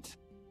feet.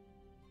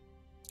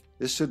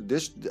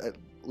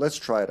 Let's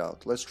try it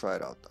out. Let's try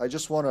it out. I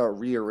just want to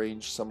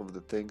rearrange some of the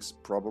things,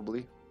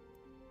 probably.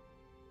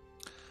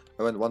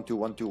 I went 1 2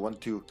 1 2 1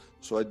 2.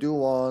 So I do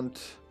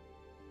want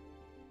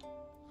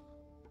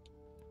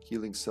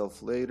healing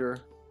self later.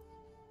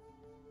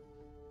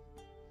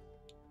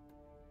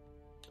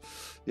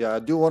 Yeah, I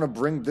do want to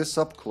bring this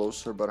up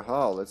closer, but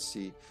how? Let's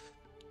see.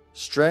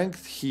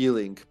 Strength,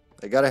 healing.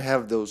 I gotta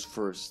have those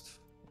first,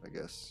 I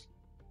guess.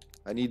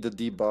 I need the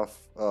debuff.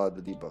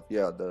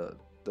 Yeah,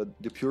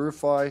 the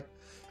purify,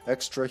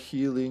 extra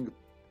healing,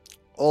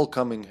 all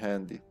come in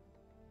handy.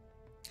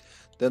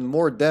 Then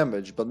more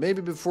damage, but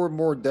maybe before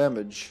more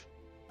damage,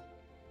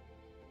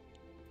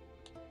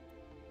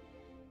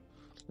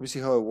 let me see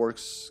how it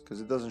works, because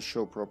it doesn't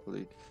show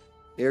properly.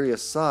 Area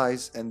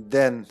size, and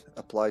then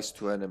applies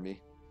to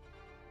enemy.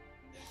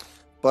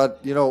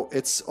 But, you know,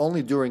 it's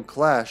only during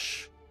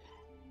clash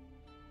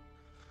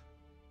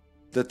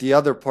that the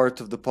other part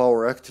of the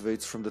power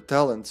activates from the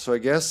talent. So I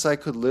guess I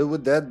could live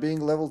with that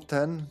being level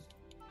 10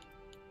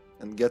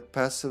 and get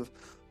passive.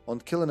 On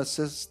kill and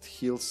assist,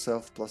 heal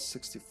self plus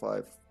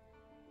 65.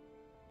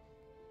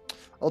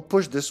 I'll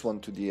push this one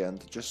to the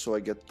end just so I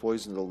get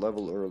poisoned a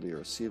level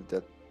earlier. See if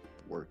that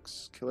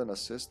works. Kill and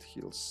assist,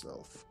 heal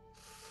self.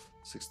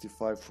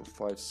 65 for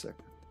 5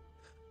 seconds.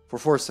 For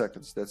 4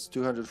 seconds. That's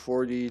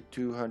 240,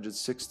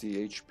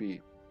 260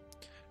 HP.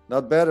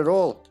 Not bad at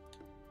all.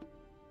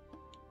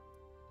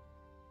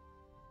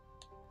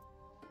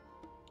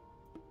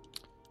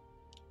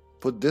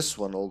 Put this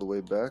one all the way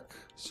back.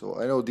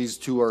 So I know these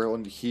two are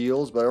on the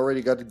heals, but I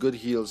already got good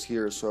heals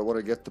here, so I want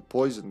to get the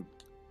poison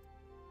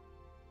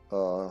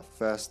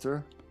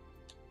faster.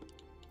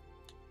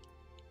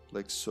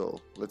 Like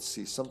so. Let's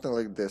see, something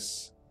like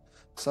this.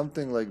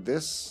 Something like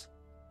this.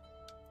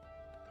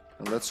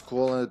 And let's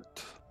call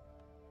it...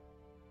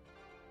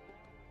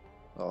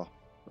 Oh,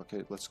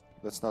 okay,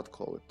 let's not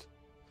call it.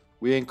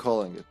 We ain't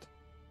calling it.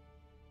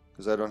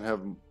 Because I don't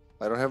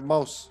have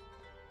mouse.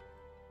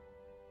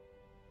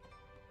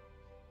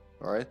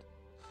 Alright.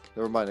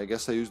 Never mind. I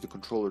guess I used the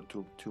controller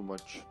too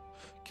much.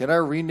 Can I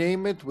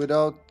rename it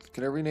without...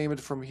 Can I rename it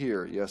from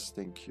here? Yes,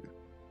 thank you.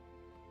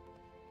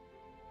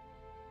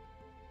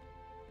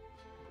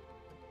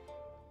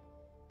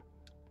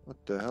 What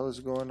the hell is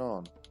going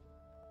on?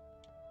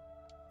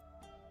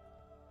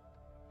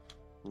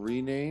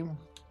 Rename.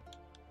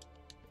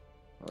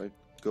 Alright,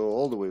 go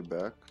all the way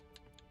back.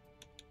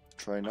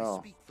 Try now. I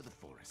speak for the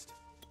forest.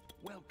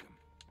 Welcome.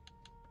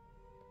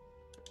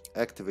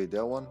 Activate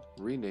that one.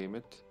 Rename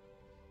it.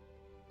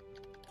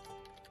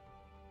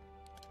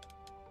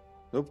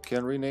 Nope,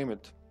 can't rename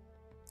it.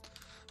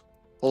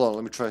 Hold on,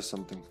 let me try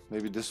something.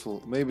 Maybe this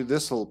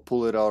will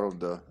pull it out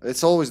of the...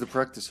 It's always the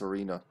practice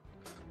arena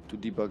to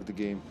debug the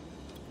game.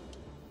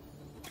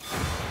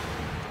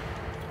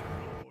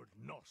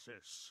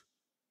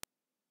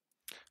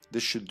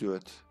 This should do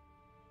it.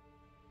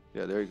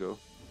 Yeah, there you go.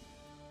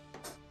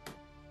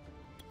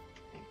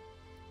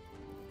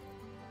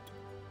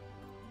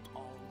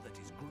 All that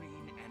is green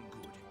and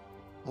good.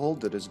 All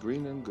that is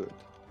green and good.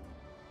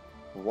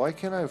 Why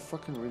can't I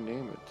fucking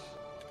rename it?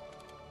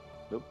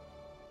 Nope.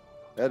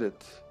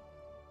 Edit.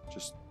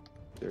 Just...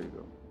 There you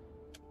go.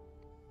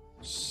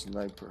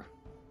 Sniper.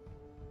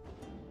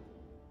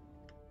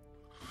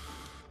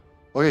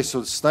 Okay, so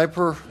the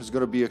sniper is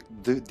gonna be a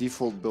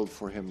default build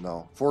for him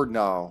now. For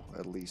now,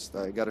 at least.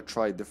 I gotta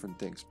try different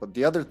things. But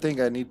the other thing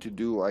I need to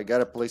do, I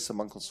gotta play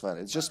some Uncle's Fan.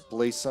 It's just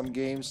play some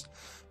games.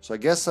 So I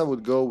guess I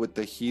would go with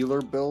the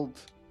healer build.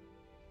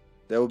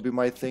 That would be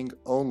my thing.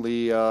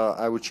 Only,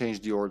 I would change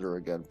the order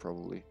again,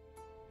 probably.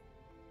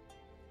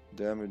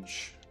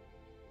 Damage.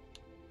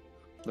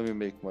 Let me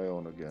make my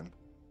own again.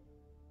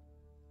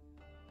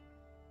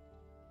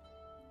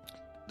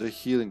 The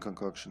healing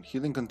concoction.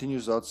 Healing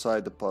continues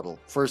outside the puddle.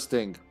 First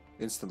thing,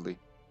 instantly.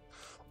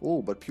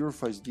 Oh, but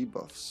purifies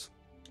debuffs.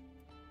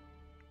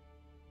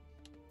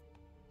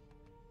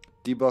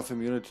 Debuff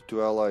immunity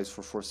to allies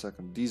for 4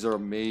 seconds. These are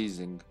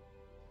amazing.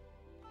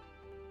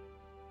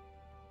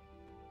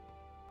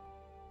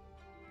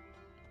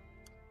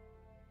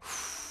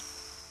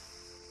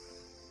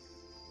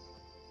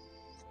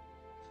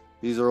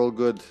 These are all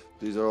good.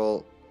 These are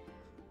all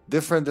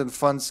different and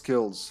fun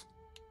skills.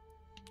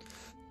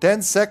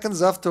 10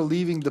 seconds after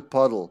leaving the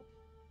puddle.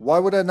 Why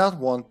would I not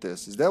want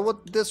this? Is that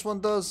what this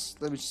one does?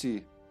 Let me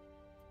see.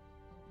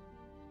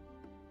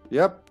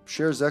 Yep,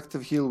 shares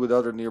active heal with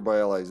other nearby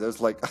allies.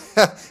 That's like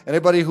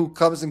anybody who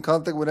comes in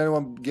contact with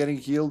anyone getting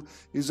healed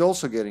is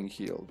also getting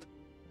healed.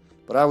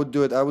 But I would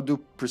do it. I would do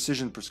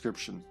precision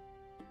prescription.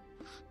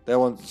 That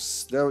one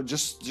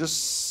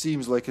just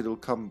seems like it'll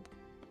come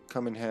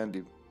in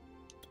handy.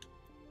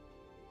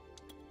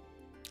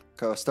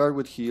 Okay, start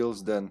with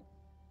heals, then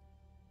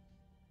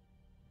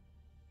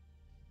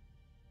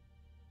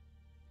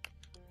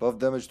buff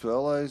damage to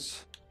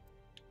allies.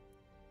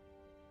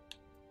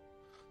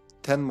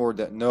 10 more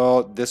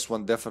no, this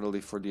one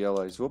definitely for the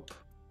allies. Whoop.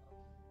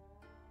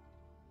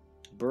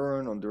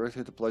 Burn on direct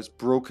hit applies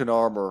broken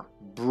armor.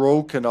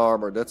 Broken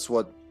armor. That's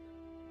what.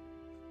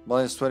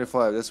 Minus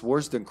 25. That's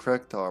worse than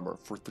cracked armor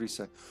for 3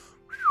 seconds.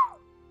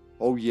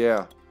 Oh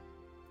yeah.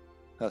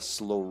 That's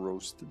slow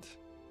roasted.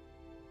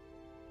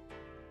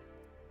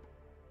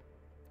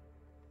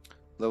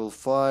 Level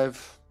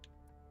 5.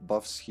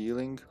 Buffs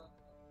healing.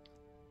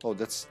 Oh,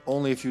 that's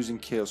only if using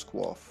Chaos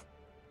Quaff.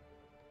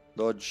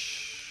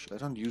 Dodge. I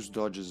don't use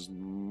dodge as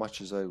much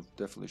as I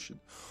definitely should.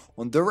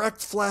 On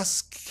direct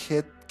flask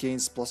hit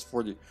gains plus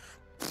 40.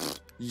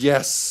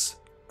 Yes.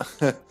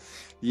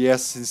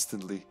 Yes,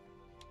 instantly.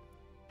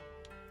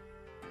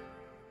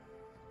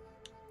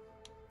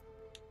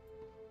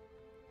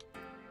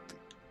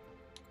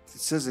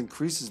 It says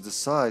increases the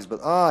size,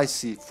 but I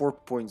see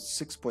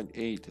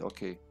 4.6.8.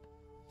 Okay.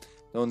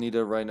 Don't need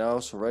it right now.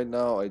 So right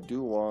now I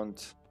do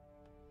want.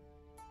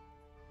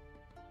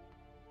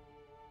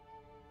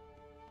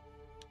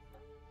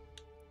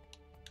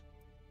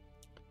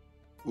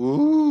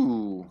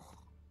 Ooh.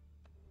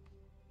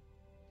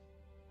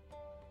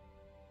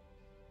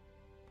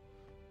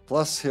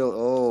 Plus heal.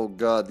 Oh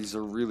god, these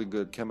are really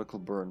good. Chemical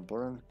burn.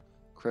 Burn.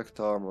 Cracked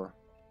armor.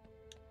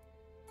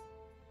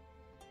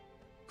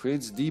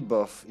 Creates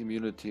debuff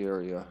immunity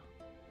area.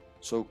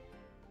 So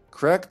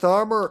cracked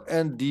armor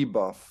and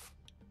debuff.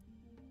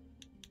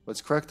 But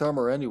it's cracked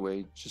armor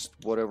anyway. Just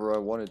whatever I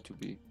want it to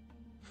be.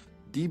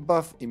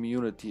 Debuff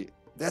immunity.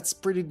 That's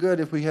pretty good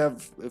if we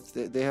have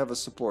they have a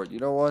support. You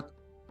know what?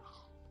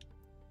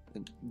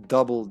 And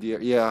double the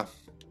yeah.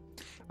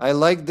 I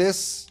like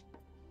this.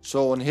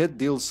 So on hit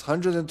deals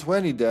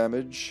 120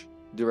 damage,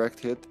 direct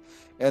hit,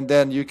 and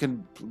then you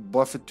can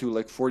buff it to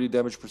like 40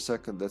 damage per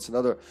second. That's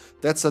another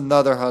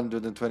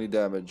 120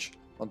 damage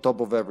on top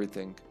of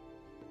everything.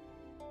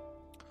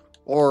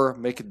 Or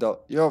make it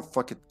double. You know,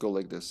 fuck it, go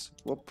like this.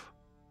 Whoop.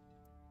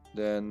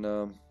 Then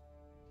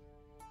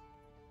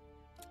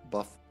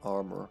buff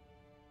armor.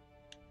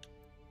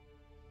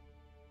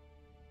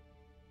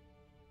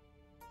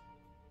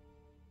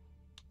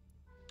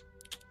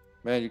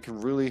 Man, you can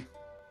really.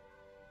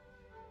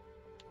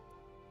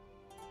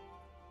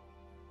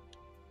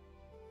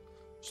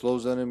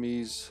 Slows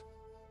enemies.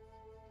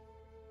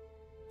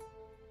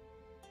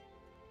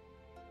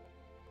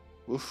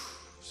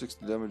 Oof,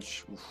 60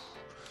 damage. Oof.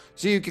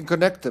 See, you can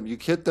connect them. You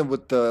hit them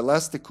with the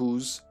elastic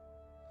ooze,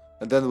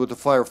 and then with the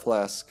fire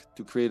flask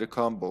to create a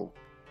combo.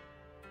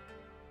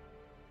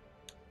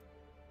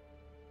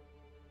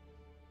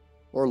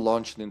 Or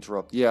launch and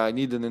interrupt. Yeah, I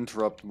need an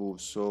interrupt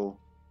move, so.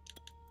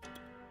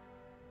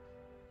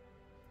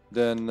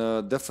 Then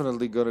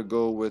definitely gonna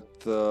go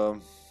with.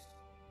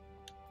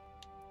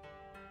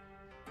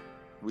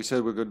 We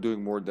said we're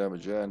doing more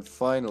damage, yeah, and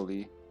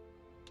finally,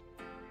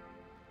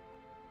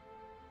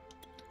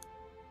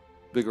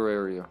 bigger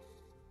area.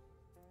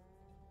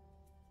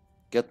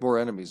 Get more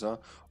enemies, huh?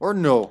 Or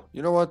no,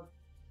 you know what?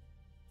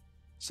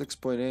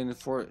 6.8 and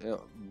 4, yeah,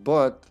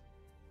 but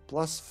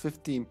plus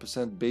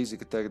 15%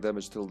 basic attack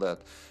damage till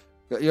that.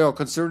 You know,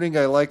 considering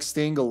I like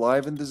staying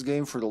alive in this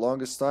game for the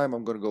longest time,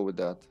 I'm gonna go with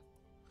that.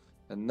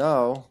 And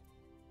now,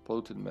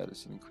 potent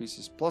medicine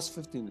increases plus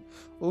 15.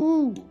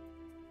 Ooh!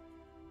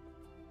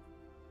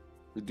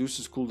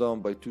 Reduces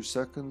cooldown by 2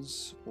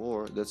 seconds,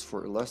 or that's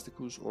for elastic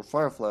ooze or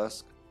fire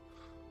flask.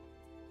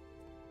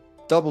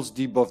 Doubles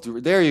debuff.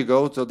 There you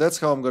go. So that's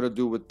how I'm gonna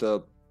do with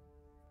the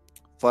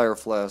fire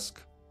flask.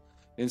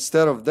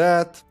 Instead of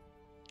that,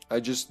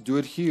 I just do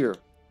it here.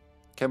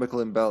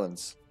 Chemical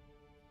imbalance.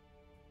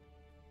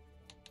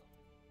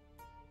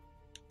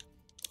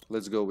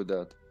 Let's go with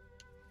that.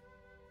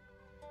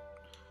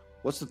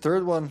 What's the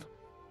third one?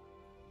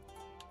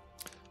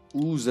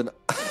 Ooze and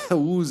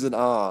ooze and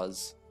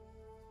ahs.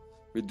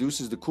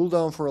 Reduces the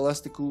cooldown for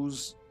elastic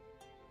ooze.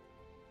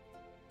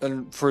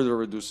 And further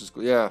reduces.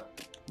 Yeah,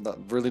 not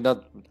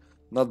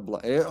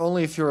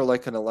only if you're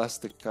like an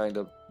elastic kind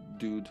of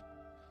dude.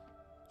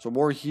 So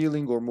more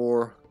healing or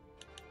more...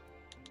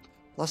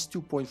 Plus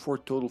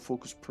 2.4 total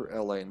focus per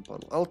ally in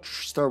battle. I'll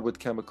start with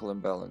chemical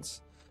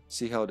imbalance.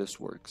 See how this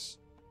works.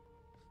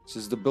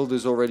 Since the build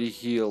is already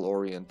heal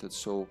oriented,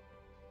 so...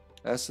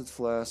 Acid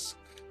flask.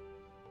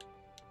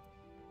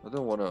 I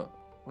don't wanna...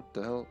 What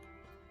the hell?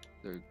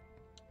 There you go.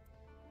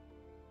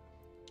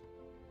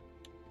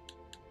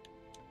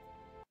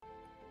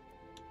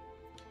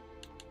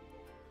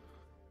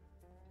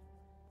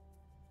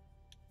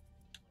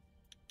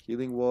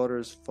 Healing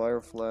waters,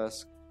 fire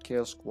flask,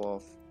 chaos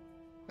quaff,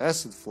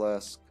 acid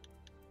flask.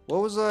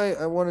 What was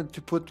I wanted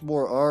to put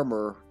more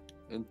armor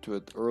into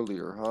it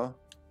earlier, huh?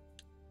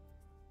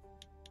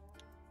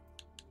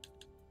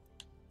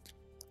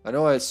 I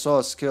know I saw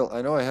a skill.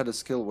 I know I had a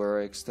skill where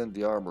I extend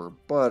the armor,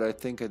 but I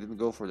think I didn't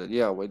go for that.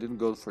 Yeah, I didn't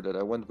go for that.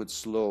 I went with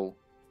slow,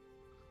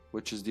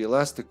 which is the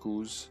elastic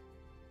ooze,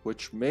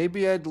 which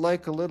maybe I'd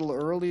like a little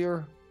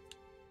earlier.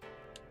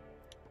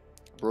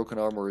 Broken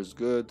armor is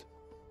good.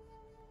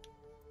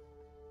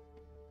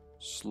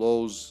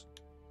 Slows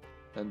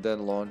and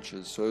then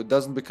launches, so it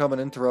doesn't become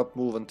an interrupt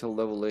move until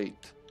level 8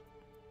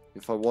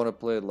 if I want to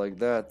play it like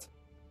that.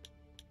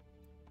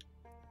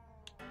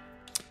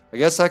 I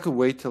guess I could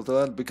wait till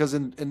then, because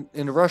in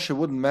Rush it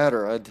wouldn't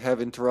matter. I'd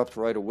have interrupt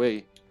right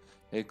away.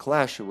 In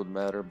Clash it would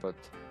matter, but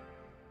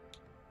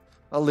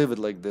I'll leave it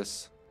like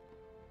this.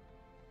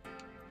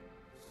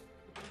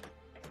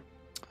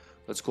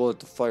 Let's call it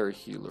the fire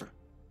healer.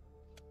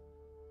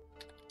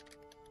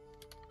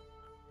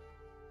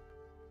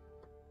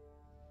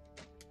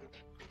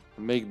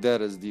 Make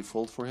that as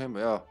default for him,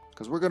 yeah,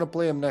 because we're gonna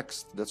play him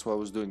next. That's why I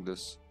was doing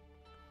this.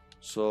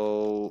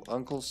 So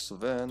Uncle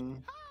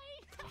Sven,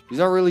 he's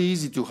not really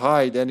easy to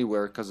hide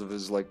anywhere because of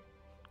his like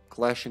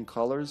clashing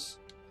colors.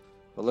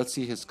 But let's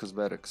see his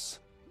cosmetics.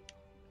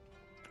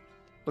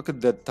 Look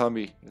at that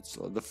tummy. It's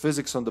the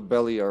physics on the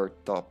belly are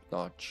top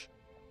notch.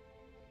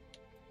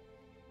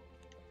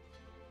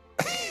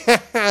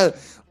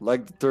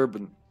 Like the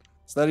turban.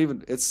 It's not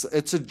even. It's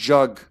a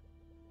jug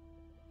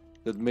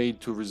that made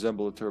to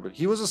resemble a turban.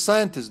 He was a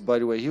scientist, by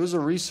the way. He was a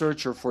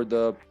researcher for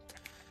the,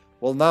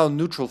 well, now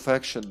neutral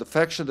faction. The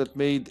faction that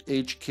made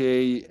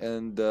HK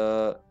and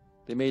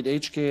they made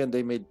HK and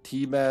they made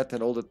TMAT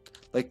and all that,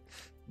 like,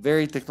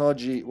 very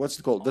technology. What's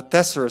it called? The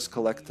Tesserus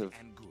Collective.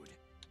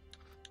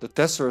 The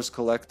Tesserus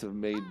Collective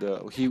made.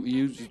 He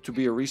used to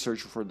be a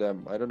researcher for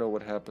them. I don't know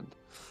what happened.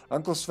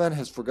 Uncle Sven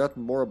has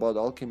forgotten more about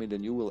alchemy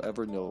than you will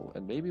ever know,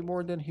 and maybe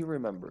more than he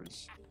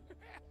remembers.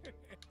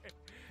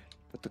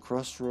 At the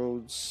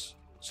crossroads.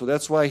 So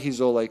that's why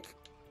he's all like...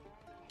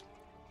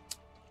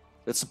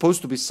 It's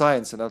supposed to be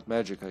science and not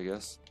magic, I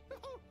guess.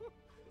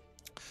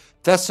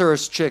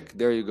 Tesserus chick.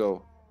 There you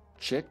go.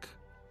 Chick.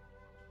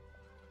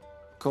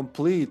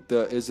 Complete.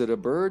 Is it a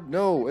bird?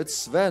 No, it's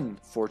Sven.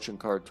 Fortune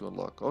card to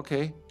unlock.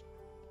 Okay.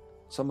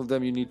 Some of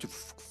them you need to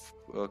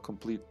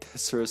complete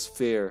Tesserus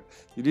fair.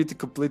 You need to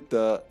complete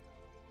the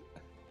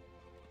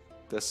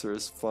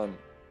Tesserus fun.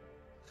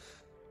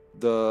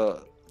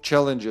 The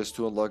challenges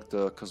to unlock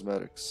the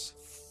cosmetics.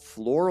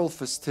 Floral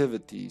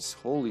festivities.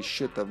 Holy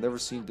shit, I've never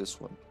seen this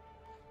one.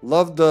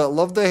 Love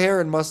the hair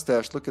and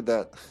mustache. Look at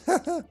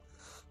that.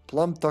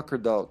 Plum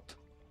tuckered out.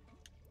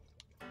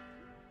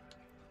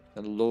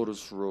 And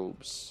lotus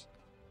robes.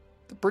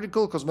 They're pretty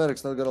cool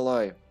cosmetics, not gonna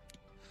lie.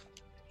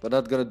 But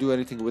not gonna do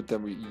anything with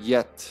them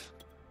yet.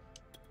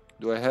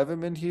 Do I have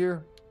him in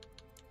here?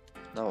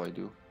 Now I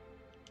do.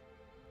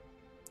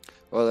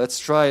 Well, let's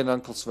try an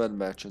Uncle Sven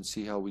match and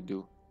see how we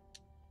do.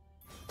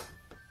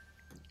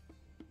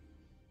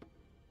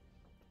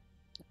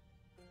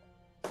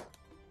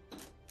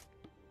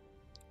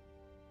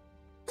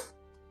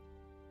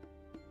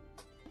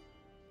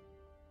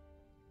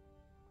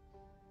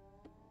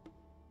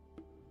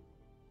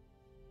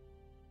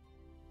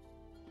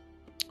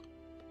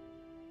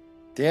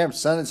 Damn,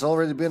 son, it's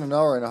already been an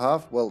hour and a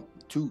half. Well,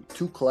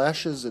 two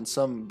clashes and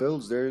some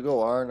builds. There you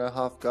go, hour and a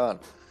half gone.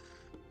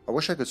 I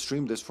wish I could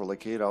stream this for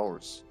like 8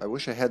 hours. I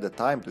wish I had the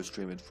time to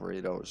stream it for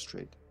 8 hours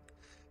straight.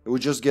 It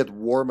would just get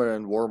warmer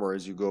and warmer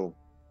as you go.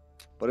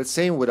 But it's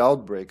same with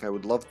Outbreak. I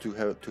would love to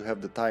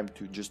have the time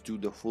to just do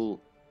the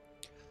full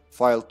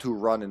File 2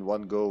 run in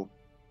one go.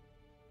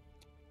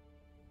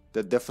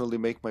 That definitely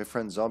make my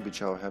friend Zombie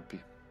Chow happy.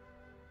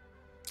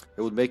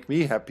 It would make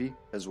me happy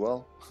as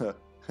well.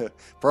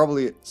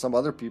 Probably some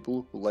other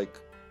people who like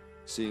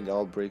seeing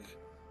Outbreak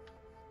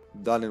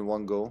done in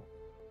one go.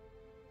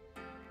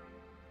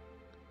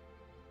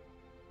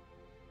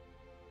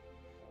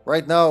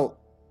 Right now,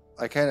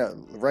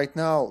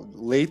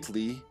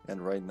 lately,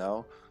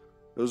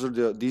 these are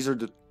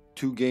the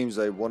two games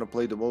I want to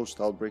play the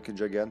most, Outbreak and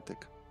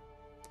Gigantic.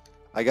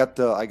 I got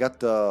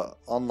the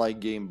online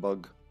game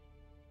bug.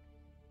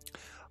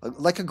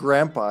 Like a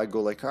grandpa, I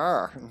go like,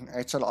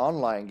 it's an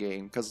online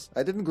game, because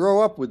I didn't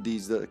grow up with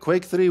these. The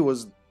Quake 3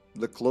 was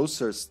the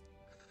closest,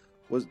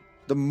 was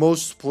the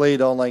most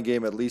played online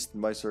game, at least in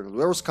my circle.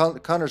 There was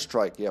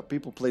Counter-Strike. Yeah,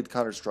 people played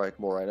Counter-Strike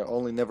more. I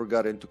only never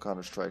got into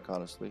Counter-Strike,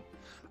 honestly.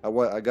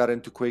 I got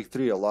into Quake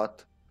 3 a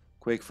lot.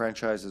 Quake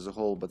franchise as a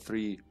whole, but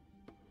 3...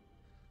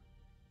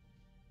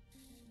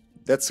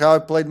 That's how I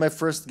played my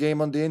first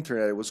game on the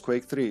internet. It was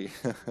Quake 3.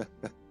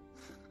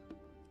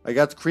 I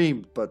got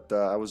creamed, but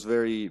I was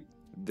very,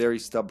 very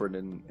stubborn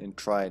in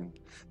trying.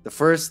 The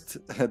first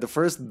the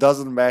first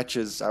dozen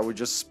matches, I would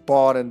just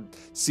spawn and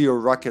see a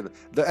rocket.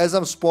 As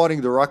I'm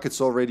spawning, the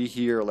rocket's already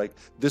here, like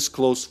this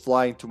close,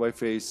 flying to my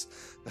face.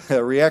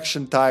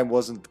 Reaction time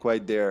wasn't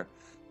quite there,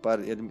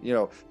 but you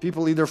know,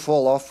 people either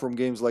fall off from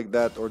games like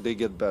that or they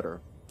get better.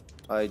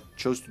 I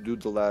chose to do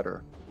the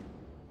latter.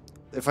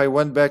 If I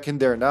went back in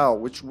there now,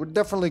 which we're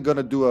definitely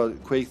gonna do a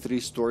Quake 3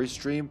 story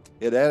stream,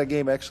 that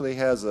game actually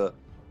has a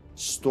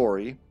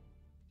story,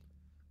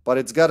 but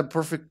it's got a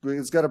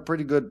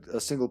pretty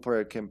good single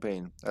player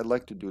campaign. I'd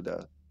like to do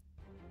that.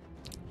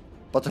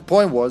 But the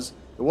point was,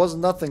 it was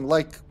nothing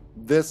like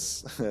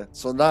this.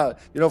 So now,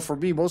 you know, for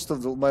me, most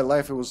of my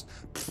life it was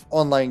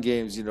online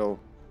games, you know.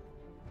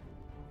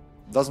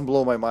 Doesn't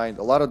blow my mind.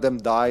 A lot of them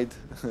died.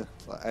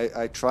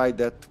 I tried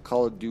that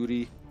Call of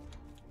Duty.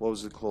 What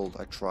was it called?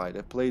 I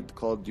played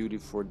Call of Duty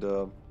for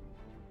the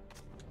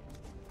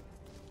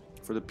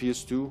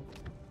PS2.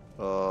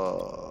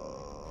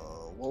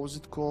 What was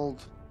it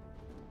called?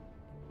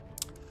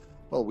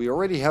 Well, we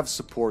already have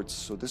supports,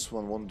 so this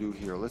one won't do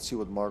here. Let's see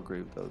what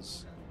Margrave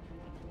does.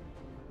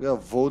 We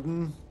have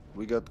Voden.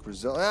 We got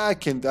Grizel.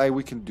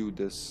 We can do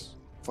this.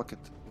 Fuck it.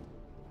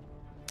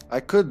 I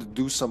could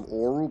do some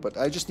Oru, but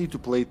I just need to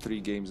play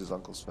 3 games as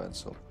Uncle Sven,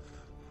 so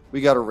we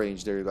got a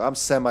range. There you go. I'm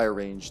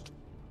semi-ranged.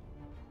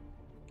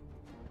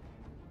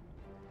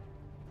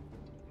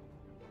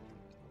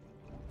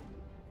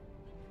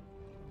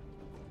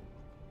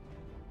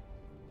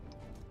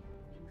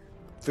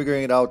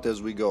 Figuring it out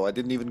as we go. I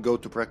didn't even go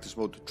to practice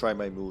mode to try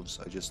my moves.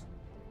 I just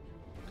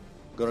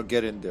gonna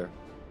get in there.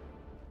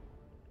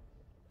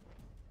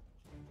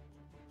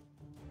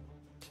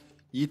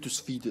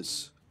 Yeetus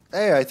Fetus.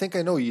 Hey, I think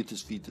I know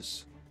Yeetus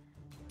Fetus.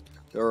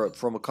 They're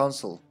from a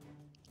console.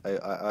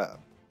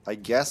 I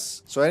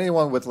guess. So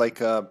anyone with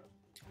like a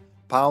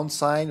pound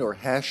sign or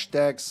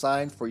hashtag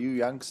sign for you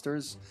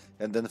youngsters,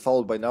 and then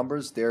followed by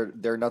numbers,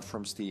 they're not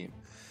from Steam.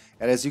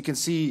 And as you can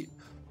see,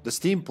 the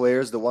Steam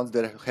players, the ones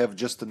that have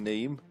just a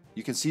name,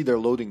 you can see their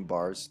loading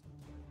bars.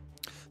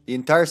 The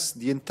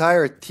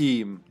entire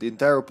team, the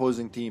entire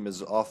opposing team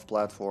is off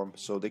platform,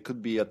 so they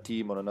could be a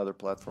team on another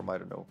platform. I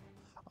don't know.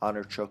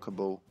 Honor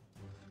Chocobo.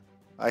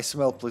 I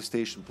smell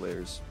PlayStation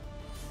players.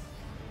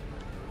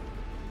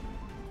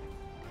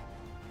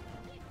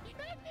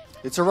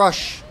 It's a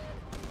rush.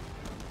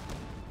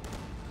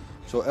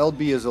 So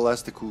LB is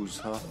Elasticus,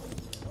 huh?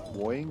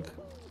 Boing.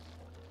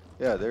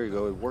 Yeah, there you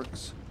go. It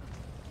works.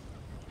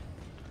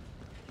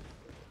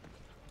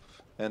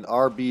 And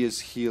RB is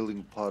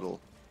Healing Puddle.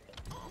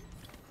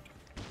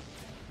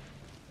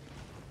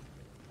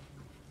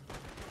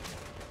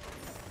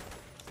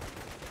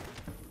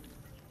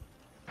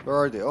 Where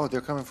are they? Oh,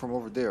 they're coming from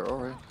over there.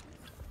 Alright.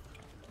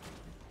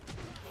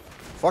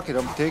 Fuck it,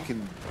 I'm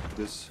taking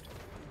this.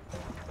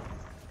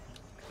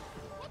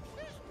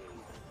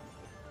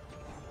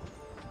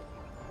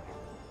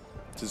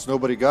 Since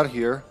nobody got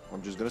here,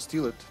 I'm just gonna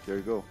steal it. There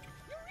you go.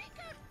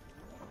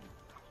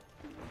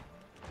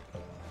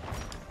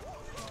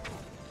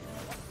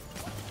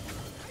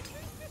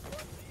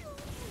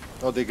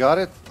 Oh, they got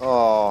it?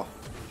 Oh.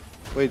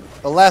 Wait,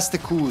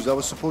 Elasticus. I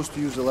was supposed to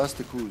use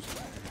Elasticus.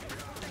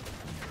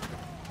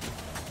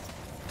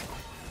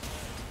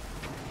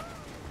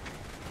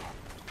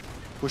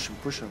 Push him,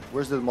 push him.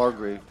 Where's the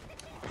Margrave?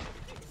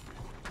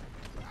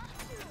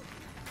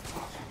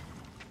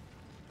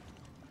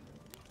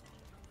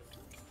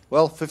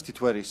 Well,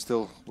 50-20.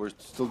 Still, we're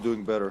still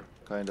doing better,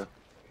 kinda.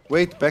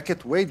 Wait,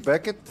 Beckett. Wait,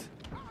 Beckett.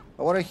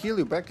 I want to heal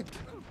you, Beckett.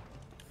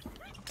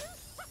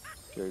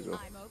 There you go.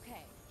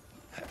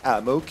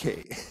 I'm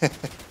okay.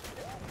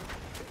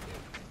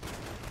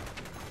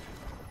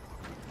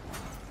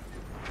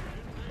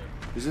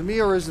 Is it me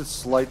or is it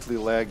slightly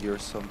laggy or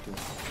something?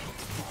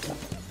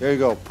 There you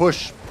go.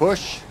 Push,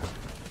 push.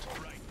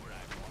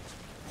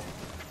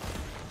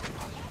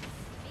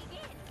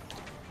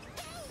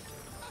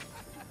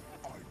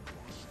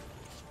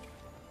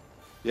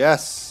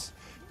 Yes.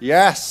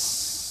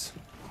 Yes.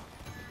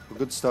 A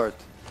good start.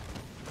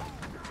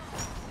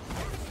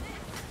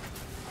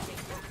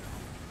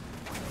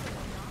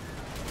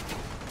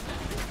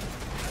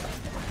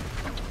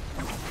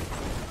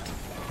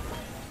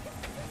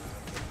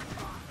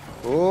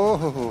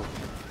 Oh.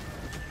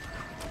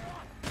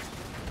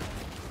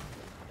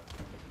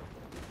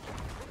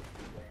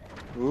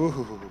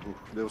 Ooh,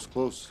 that was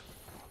close.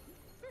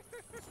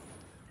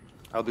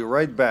 I'll be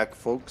right back,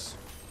 folks.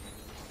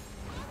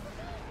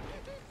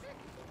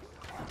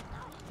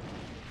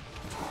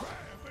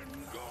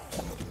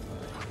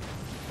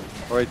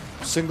 All right,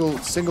 single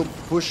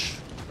push.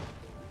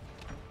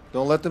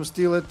 Don't let them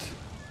steal it.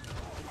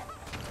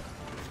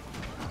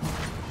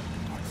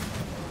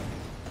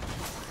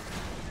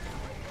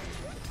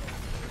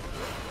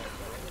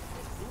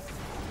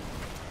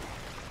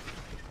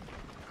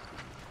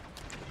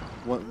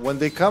 When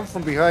they come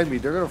from behind me,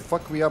 they're gonna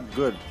fuck me up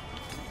good.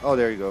 Oh,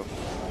 there you go.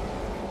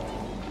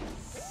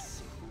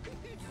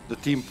 the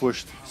team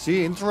pushed.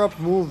 See, interrupt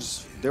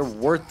moves, they're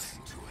worth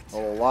a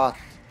lot.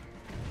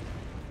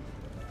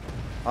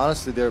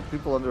 Honestly,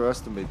 people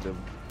underestimate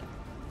them.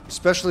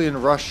 Especially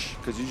in Rush,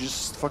 because you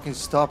just fucking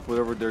stop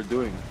whatever they're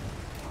doing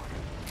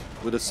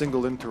with a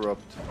single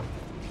interrupt.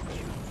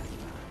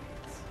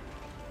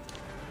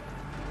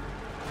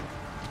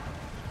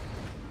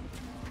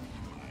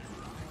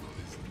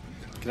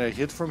 Can I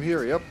hit from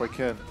here? Yep, I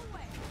can.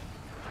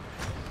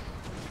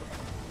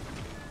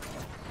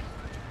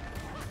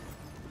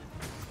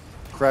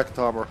 Cracked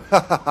armor.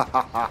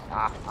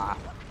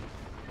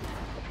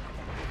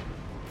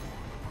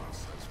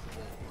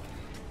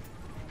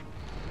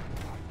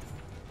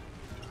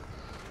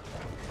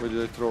 Where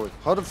did I throw it?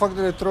 How the fuck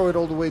did I throw it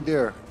all the way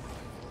there?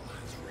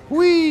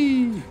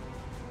 Whee!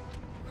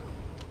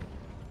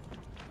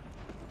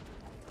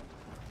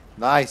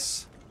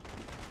 Nice.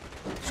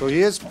 So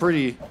he is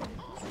pretty.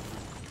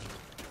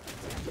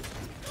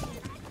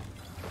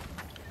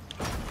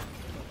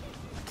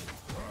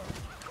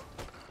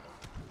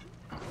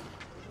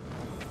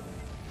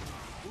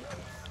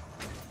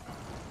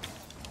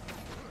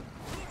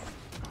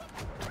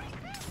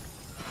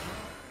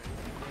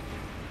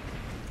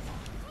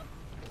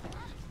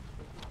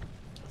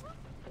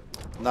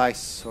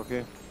 Nice,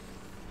 okay.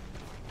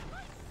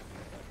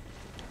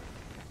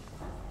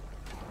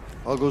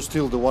 I'll go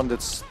steal the one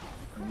that's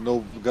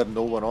got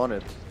no one on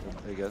it,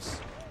 I guess.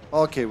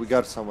 Okay, we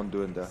got someone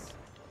doing that.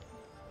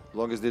 As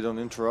long as they don't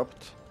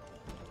interrupt,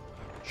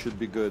 should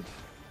be good.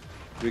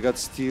 We got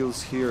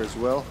steals here as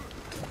well.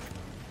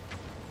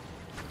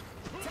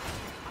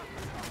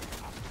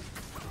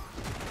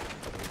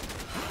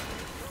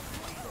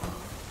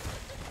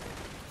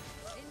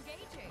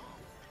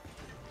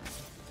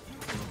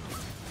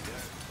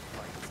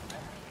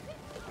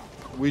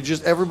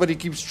 Everybody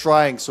keeps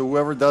trying, so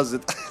whoever does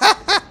it.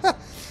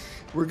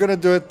 We're gonna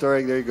do it.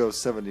 Alright, there you go,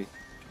 70.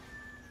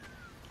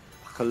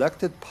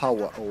 Collected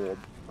power orb.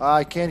 Ah,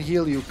 I can't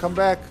heal you. Come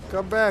back,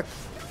 come back.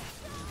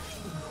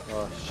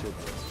 Oh, shit.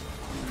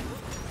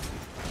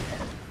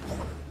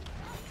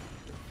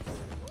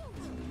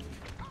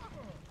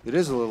 It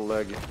is a little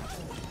laggy.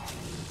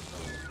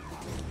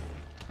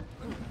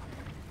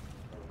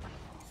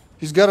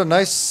 He's got a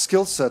nice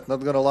skill set,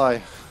 not gonna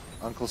lie.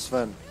 Uncle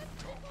Sven.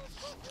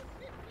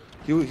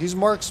 He's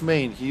Mark's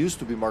main. He used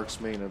to be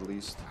Mark's main, at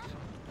least.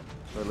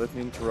 Right, let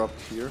me interrupt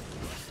here,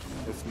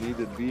 if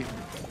needed be.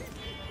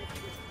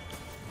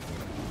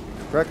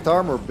 Cracked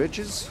armor,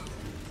 bitches.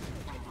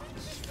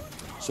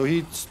 So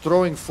he's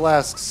throwing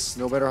flasks,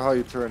 no matter how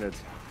you turn it.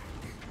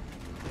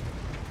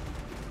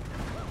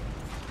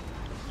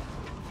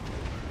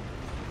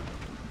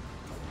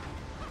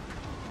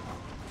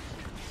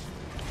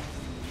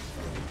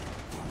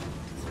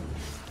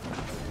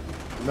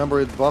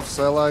 Remember, it buffs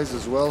allies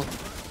as well.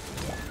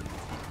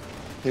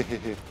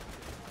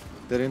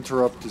 That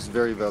interrupt is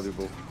very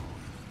valuable.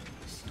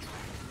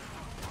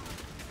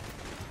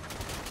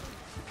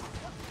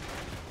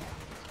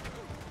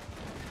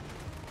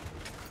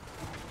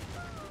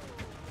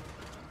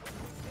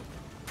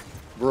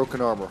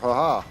 Broken armor,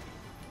 haha.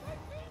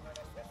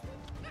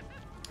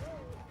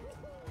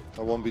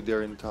 I won't be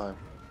there in time.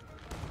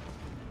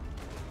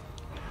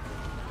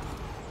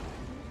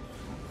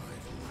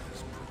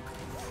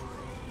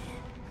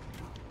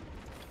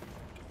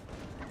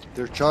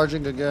 They're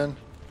charging again.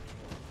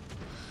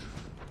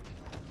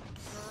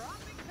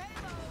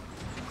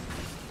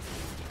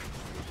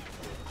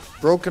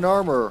 Broken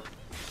armor.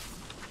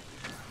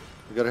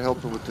 We gotta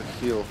help him with the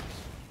heal.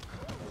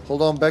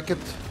 Hold on, Beckett.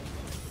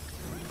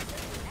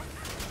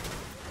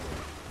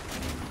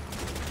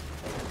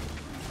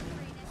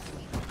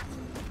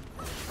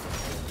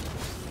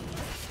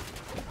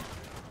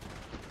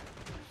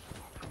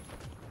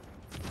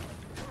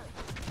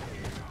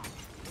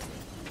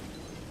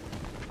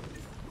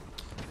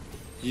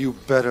 You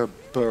better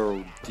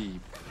burrow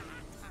deep.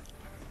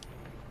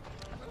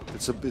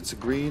 It's a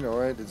green,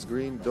 alright, it's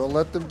green. Don't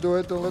let them do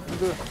it, don't let them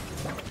do it.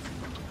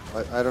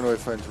 I don't know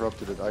if I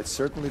interrupted it. I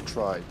certainly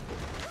tried.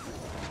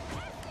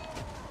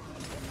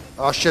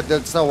 Oh shit,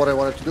 that's not what I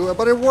wanted to do,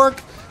 but it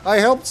worked! I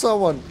helped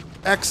someone!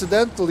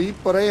 Accidentally,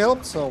 but I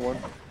helped someone.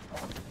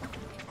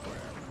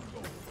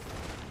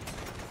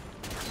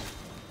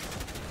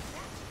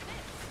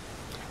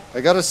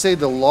 I gotta say,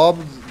 the lob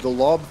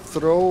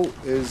throw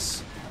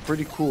is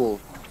pretty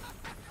cool.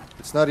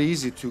 It's not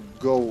easy to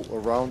go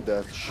around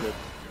that shit.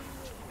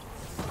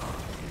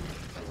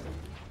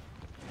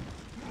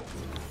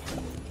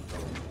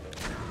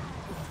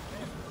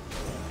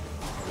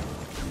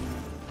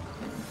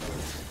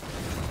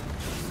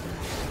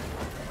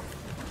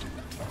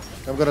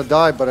 I'm gonna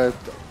die, but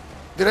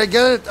did I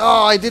get it?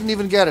 Oh, I didn't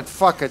even get it.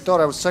 Fuck, I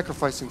thought I was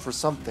sacrificing for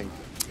something.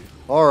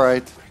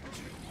 Alright.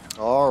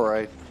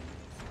 Alright.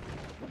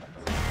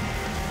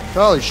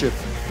 Holy shit.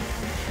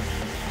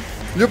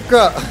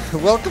 Ljubka,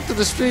 welcome to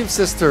the stream,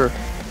 sister.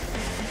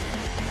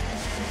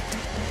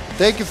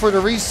 Thank you for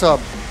the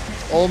resub.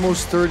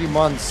 Almost 30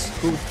 months.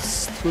 Who'd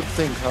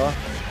think, huh?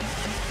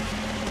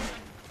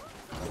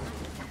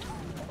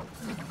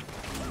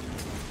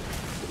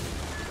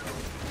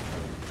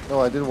 No,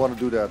 I didn't want to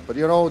do that. But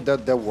you know,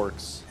 that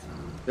works.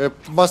 It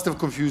must have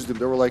confused them.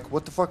 They were like,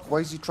 what the fuck? Why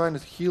is he trying to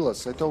heal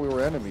us? I thought we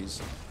were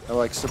enemies. I'm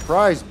like,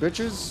 surprise,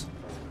 bitches.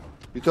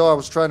 You thought I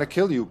was trying to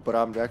kill you, but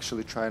I'm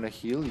actually trying to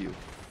heal you.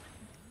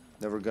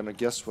 Never gonna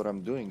guess what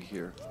I'm doing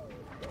here.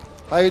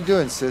 How you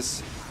doing,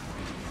 sis?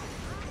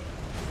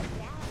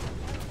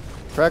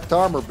 Cracked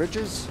armor,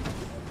 bitches.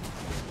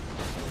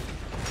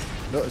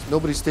 No,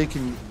 nobody's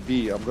taking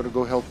B. I'm gonna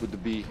go help with the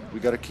B. We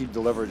gotta keep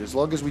the leverage. As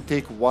long as we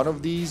take one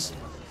of these,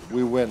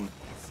 we win.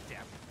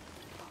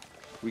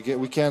 We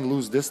can't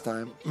lose this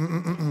time.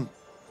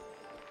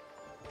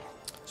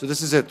 So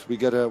this is it. We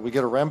get a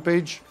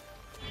rampage.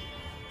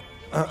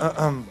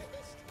 And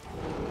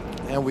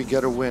we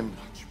get a win.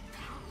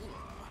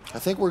 I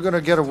think we're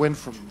gonna get a win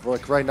from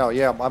like right now.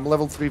 Yeah, I'm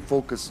level 3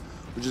 focus.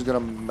 We're just gonna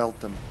melt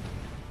them.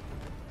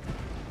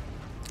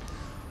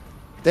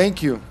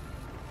 Thank you.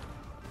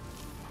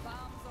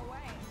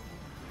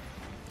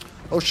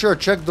 Oh sure,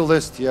 check the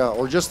list, yeah,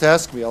 or just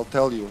ask me, I'll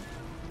tell you.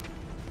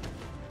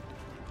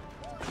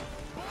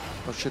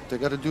 Oh shit, they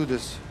gotta do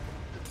this.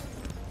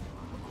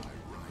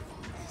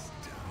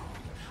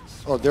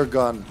 Oh, they're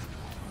gone.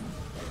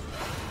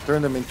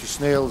 Turn them into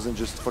snails and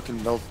just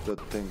fucking melt that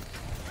thing.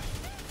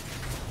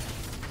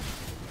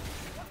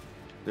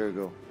 There you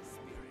go.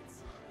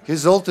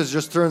 His ult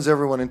just turns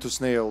everyone into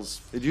snails.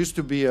 It used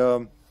to be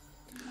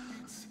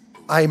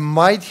I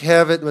might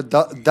have it, but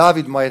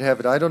David might have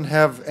it. I don't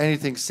have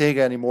anything Sega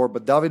anymore,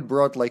 but David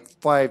brought like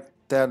 5,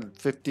 10,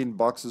 15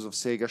 boxes of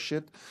Sega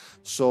shit.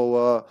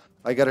 So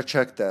I gotta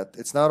check that.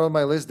 It's not on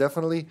my list,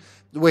 definitely.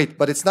 Wait,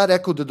 but it's not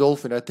Echo the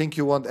Dolphin. I think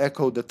you want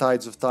Echo the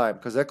Tides of Time,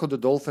 because Echo the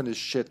Dolphin is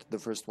shit, the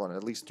first one,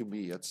 at least to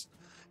me.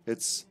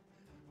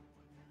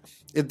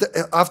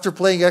 After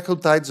playing Echo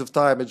Tides of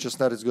Time, it's just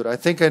not as good. I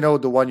think I know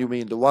the one you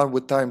mean, the one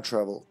with time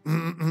travel.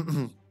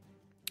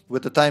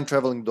 With the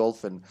time-traveling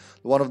dolphin.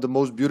 One of the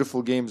most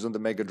beautiful games on the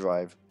Mega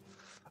Drive.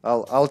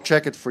 I'll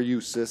check it for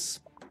you, sis.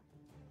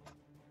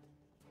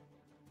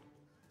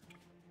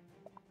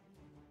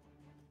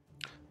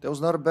 That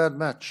was not a bad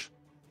match.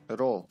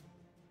 At all.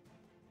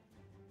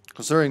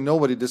 Considering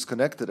nobody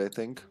disconnected, I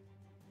think.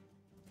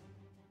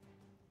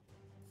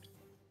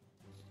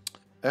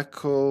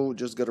 Echo,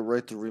 just gotta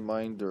write the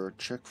reminder.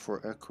 Check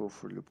for Echo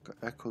for Lupka.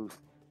 Echo.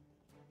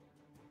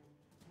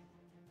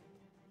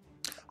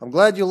 I'm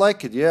glad you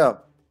like it, yeah.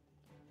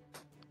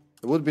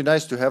 It would be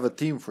nice to have a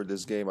team for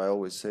this game, I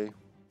always say.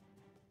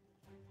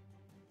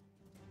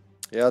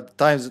 Yeah,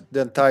 Tides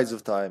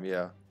of Time,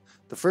 yeah.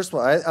 The first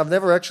one, I've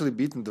never actually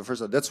beaten the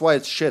first one. That's why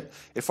it's shit.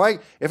 If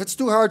it's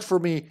too hard for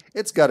me,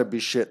 it's gotta be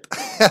shit.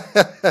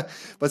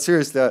 But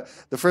seriously,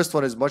 the first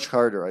one is much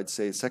harder, I'd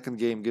say. Second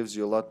game gives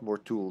you a lot more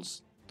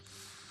tools.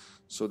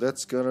 So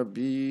that's gonna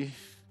be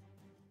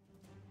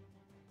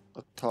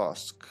a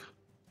task.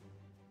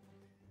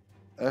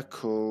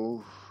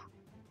 Echo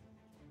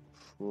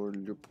for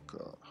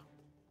Lupka.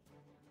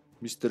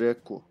 Mr.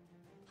 Echo.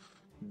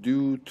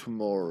 Do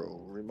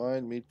tomorrow.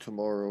 Remind me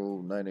tomorrow,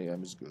 9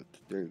 a.m. is good.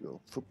 There you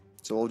go.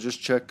 So I'll just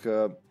check.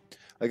 I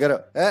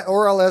gotta,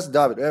 or I'll ask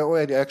David.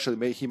 Wait,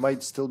 actually, he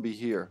might still be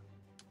here.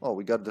 Oh,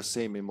 we got the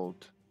same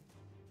emote.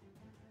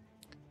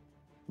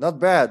 Not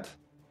bad.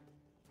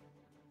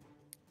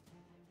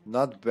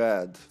 Not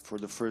bad for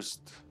the first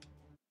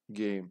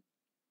game.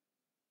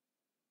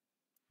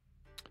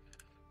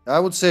 I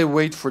would say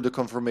wait for the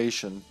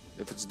confirmation.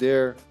 If it's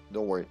there,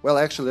 don't worry. Well,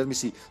 actually, let me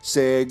see.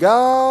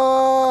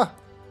 Sega!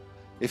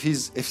 If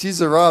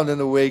he's around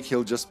and awake,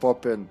 he'll just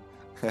pop in.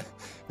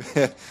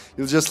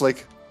 He'll just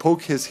like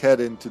poke his head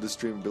into the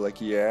stream and be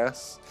like,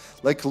 yes.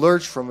 Like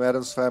Lurch from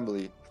Adam's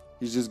Family.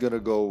 He's just gonna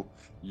go,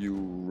 you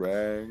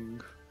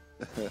rang.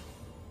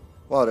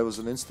 Wow, that was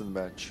an instant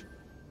match.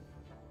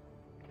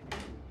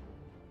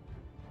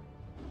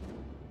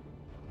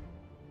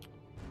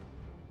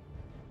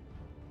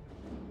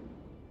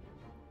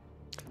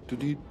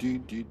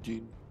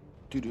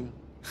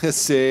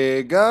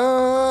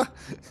 Sega!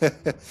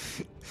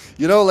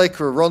 You know, like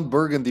Ron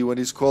Burgundy when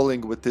he's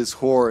calling with his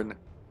horn.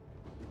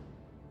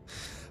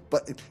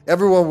 But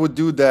everyone would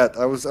do that.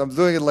 I'm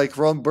doing it like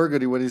Ron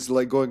Burgundy when he's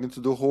like going into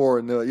the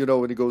horn. You know,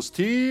 when he goes,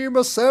 Team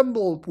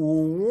Assemble!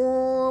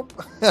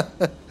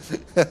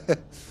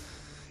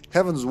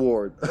 Heaven's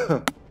Ward.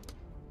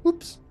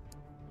 Oops.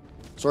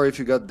 Sorry if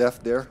you got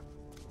deaf there.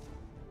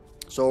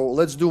 So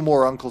let's do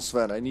more Uncle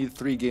Sven. I need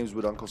 3 games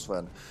with Uncle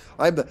Sven.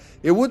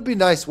 It would be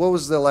nice. What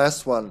was the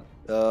last one?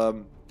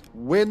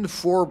 Win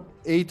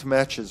 8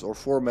 matches or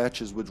 4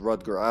 matches with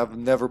Rutger. I've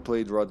never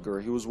played Rutger.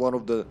 He was one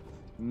of the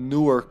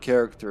newer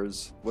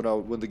characters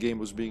when the game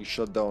was being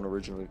shut down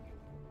originally.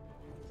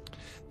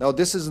 Now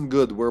this isn't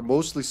good. We're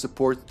mostly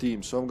support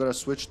team, so I'm gonna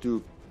switch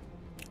to.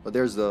 But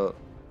there's the.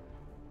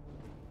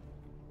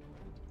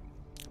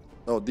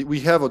 Oh,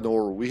 we have an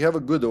Oru. We have a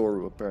good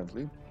Oru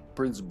apparently.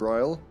 Prince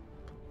Brill.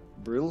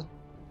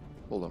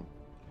 Hold on.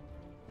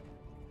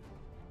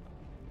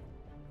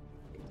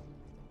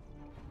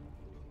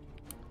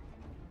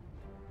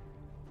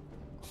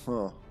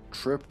 Huh.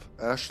 Trip,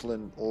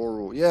 Ashlyn,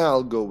 Oru. Yeah,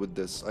 I'll go with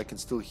this. I can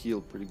still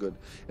heal pretty good.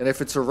 And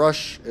if it's a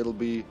rush, it'll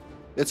be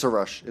It's a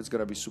rush. It's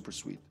gonna be super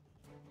sweet.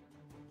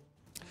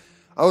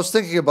 I was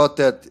thinking about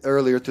that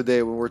earlier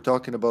today when we were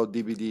talking about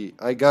DBD.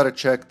 I gotta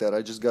check that.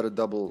 I just gotta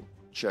double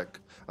check.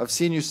 I've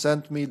seen you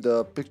sent me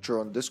the picture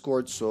on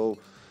Discord, so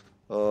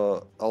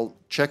I'll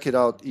check it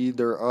out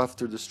either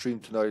after the stream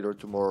tonight or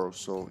tomorrow.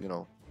 So, you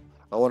know,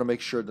 I want to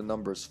make sure the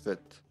numbers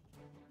fit.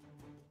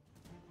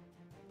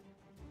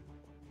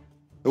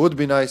 It would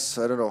be nice.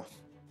 I don't know.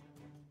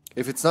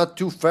 If it's not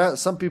too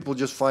fast, some people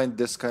just find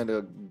this kind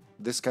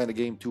of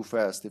game too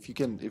fast.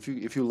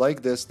 If you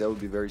like this, that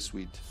would be very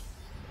sweet.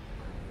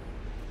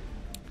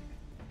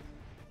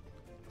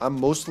 I'm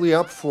mostly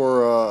up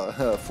for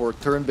for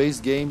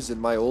turn-based games in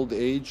my old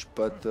age,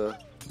 but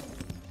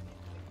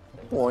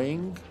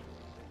boing.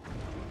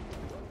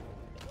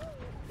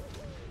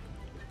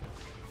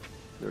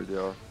 There they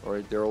are. All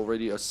right, they're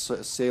already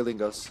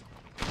assailing us.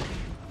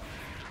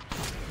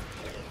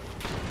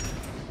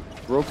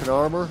 Broken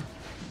armor.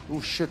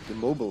 Oh shit,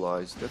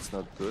 immobilized. That's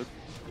not good.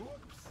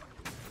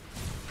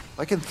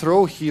 I can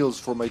throw heals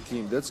for my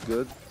team. That's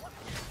good.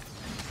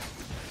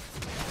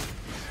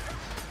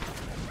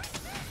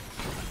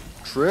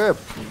 Trip.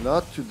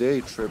 Not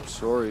today, Trip.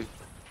 Sorry.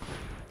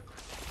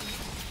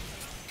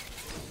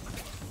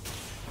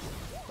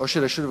 Oh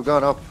shit, I should have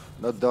gone up,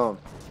 not down.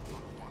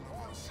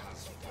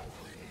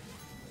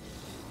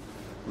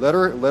 Let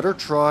her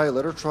try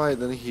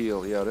and then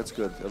heal. Yeah, that's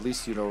good. At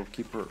least, you know,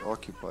 keep her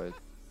occupied.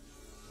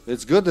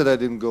 It's good that I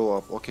didn't go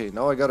up. Okay,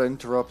 now I gotta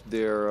interrupt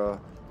their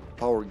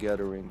power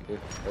gathering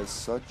as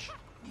such.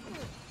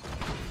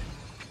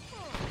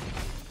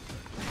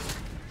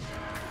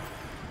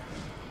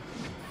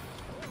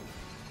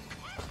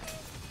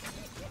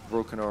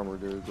 Broken armor,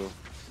 there you go.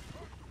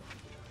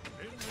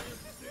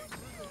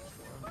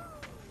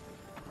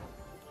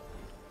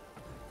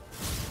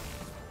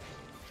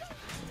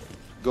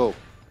 Go.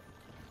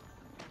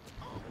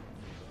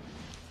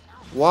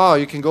 Wow,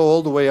 you can go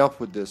all the way up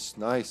with this.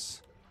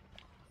 Nice.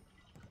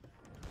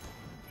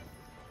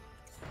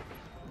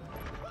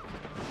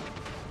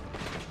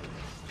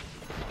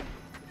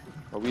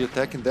 Are we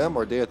attacking them?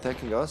 Are they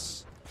attacking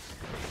us?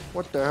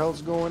 What the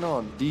hell's going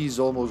on? D's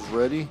almost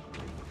ready.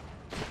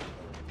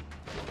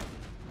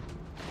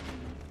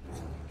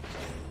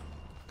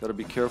 Gotta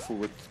be careful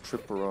with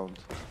trip around.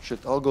 Shit,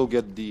 I'll go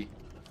get D.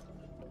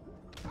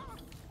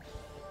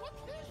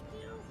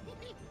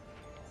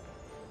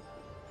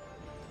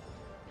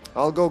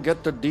 I'll go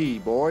get the D,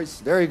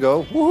 boys. There you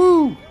go.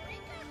 Woohoo!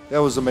 That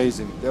was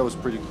amazing. That was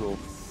pretty cool.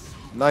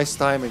 Nice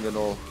timing and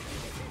all.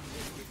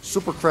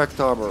 Super cracked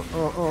armor.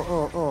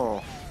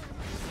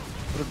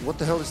 What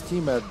the hell is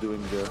T-Mad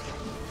doing there?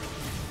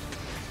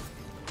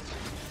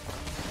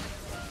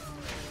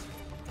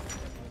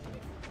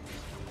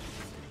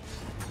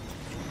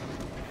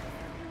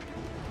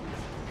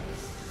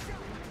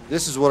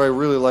 This is what I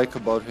really like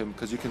about him,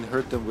 because you can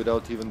hurt them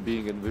without even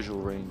being in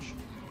visual range.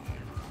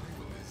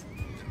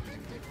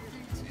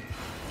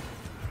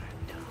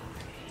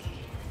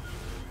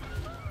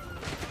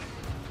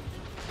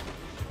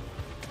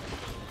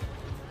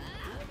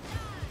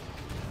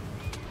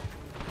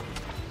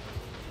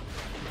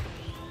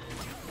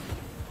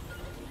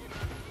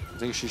 I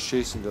think she's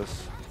chasing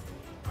us.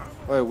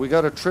 Alright, we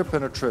got a trip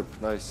and a trip.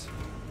 Nice.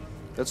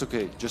 That's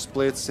okay. Just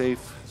play it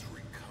safe.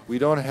 We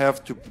don't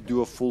have to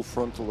do a full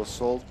frontal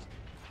assault.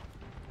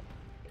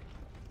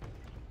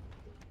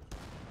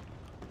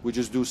 We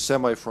just do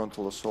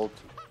semi-frontal assault.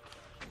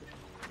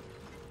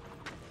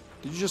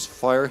 Did you just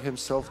fire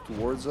himself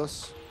towards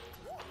us?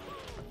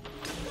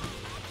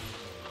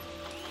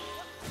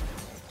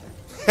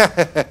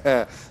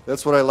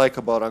 That's what I like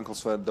about Uncle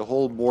Sven. The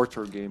whole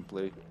mortar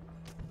gameplay.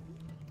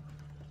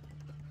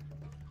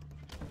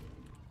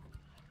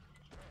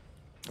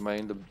 Am I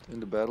in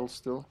the battle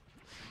still?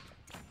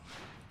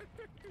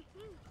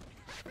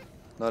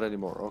 Not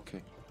anymore.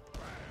 Okay.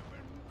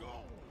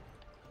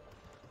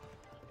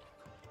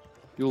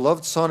 You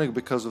loved Sonic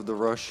because of the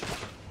rush.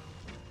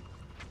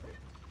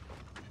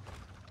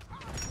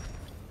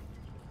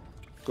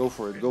 Go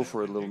for it,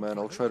 little man.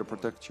 I'll try to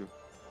protect you.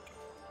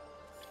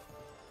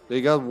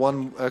 They got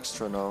one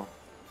extra now.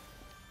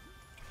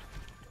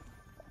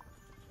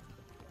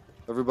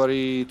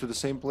 Everybody to the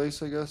same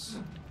place, I guess?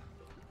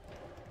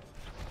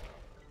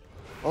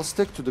 I'll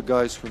stick to the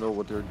guys who know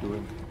what they're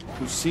doing.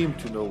 Who seem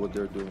to know what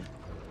they're doing.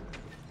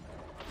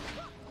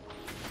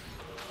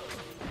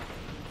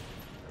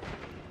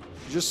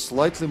 Just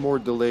slightly more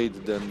delayed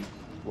than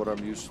what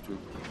I'm used to.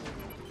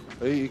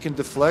 Hey, you can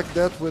deflect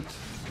that with...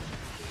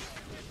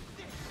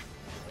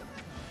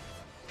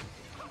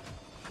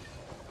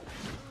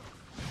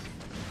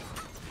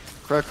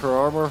 Crack her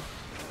armor.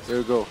 There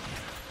you go.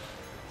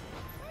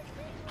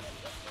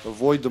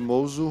 Avoid the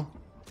Mozu.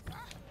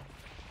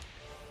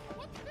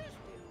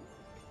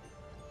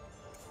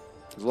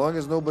 As long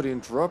as nobody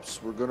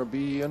interrupts, we're gonna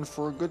be in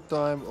for a good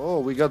time. Oh,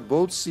 we got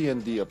both C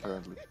and D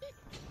apparently.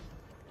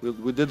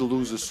 We did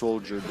lose a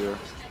soldier there.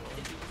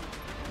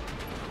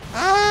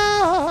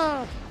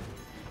 Ah!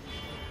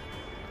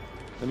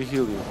 Let me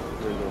heal you.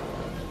 There you go.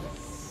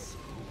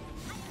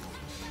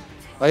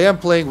 I am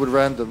playing with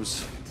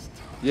randoms.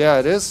 Yeah,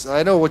 it is.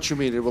 I know what you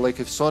mean. It was like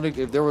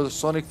if there was a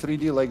Sonic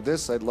 3D like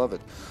this, I'd love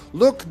it.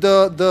 Look,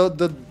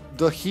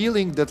 the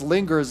healing that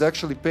lingers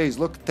actually pays.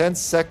 Look, 10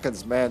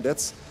 seconds, man.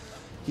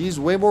 He's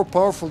way more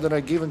powerful than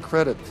I give him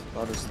credit,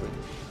 honestly.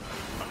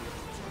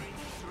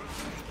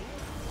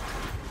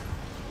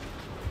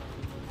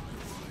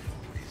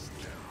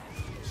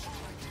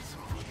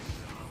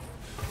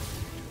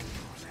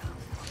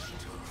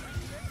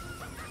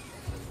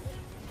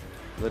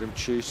 Let him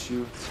chase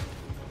you.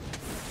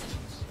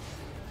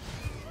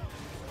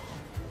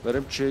 Let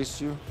him chase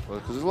you. Well,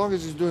 because as long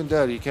as he's doing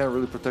that, he can't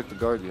really protect the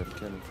Guardian,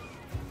 can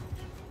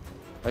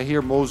he? I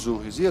hear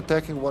Mozu. Is he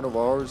attacking one of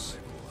ours?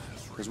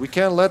 Because we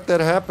can't let that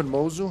happen,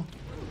 Mozu.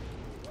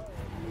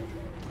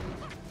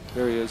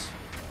 There he is.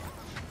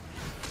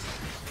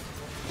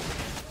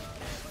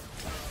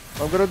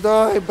 I'm gonna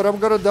die, but I'm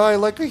gonna die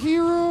like a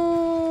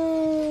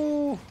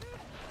hero.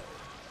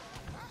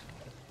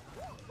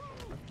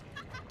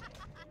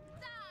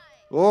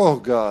 Oh,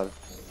 God.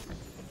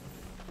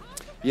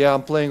 Yeah,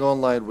 I'm playing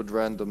online with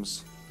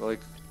randoms. Like,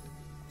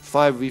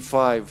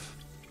 5v5.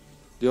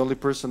 The only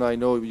person I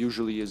know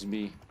usually is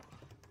me.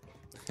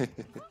 Are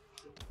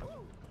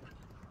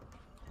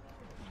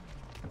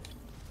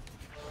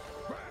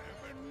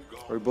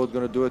we both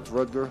gonna do it,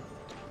 Rudger?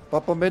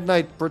 Papa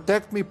Midnight,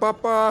 protect me,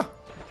 Papa!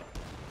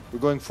 We're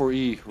going for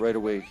E right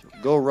away.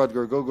 Go,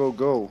 Rudger, go, go,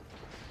 go.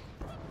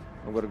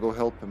 I'm gonna go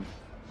help him.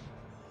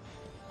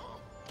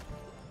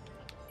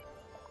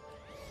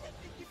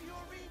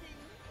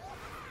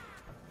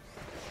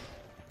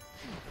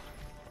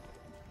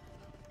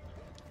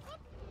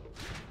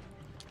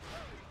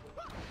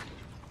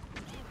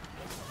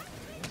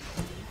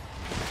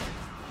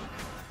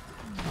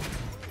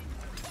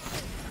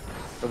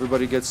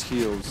 Everybody gets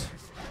heals.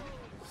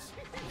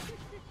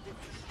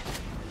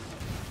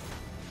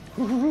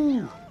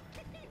 Woohoo!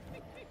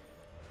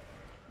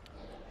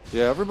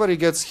 Yeah, everybody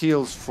gets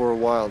heals for a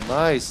while.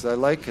 Nice, I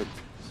like it.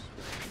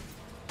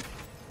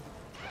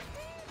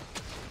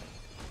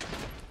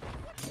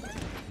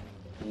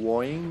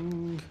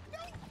 Boing.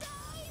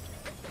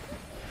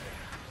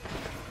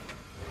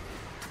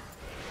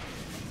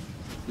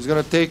 He's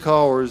gonna take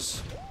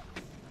ours.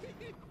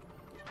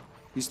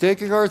 He's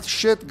taking our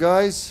shit,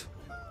 guys.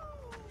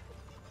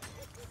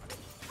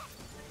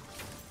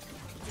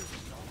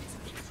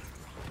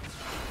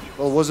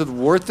 Well, was it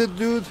worth it,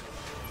 dude?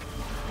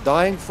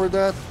 Dying for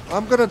that?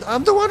 I'm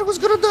the one who's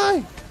gonna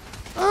die.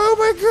 Oh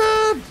my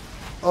god.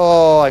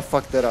 Oh, I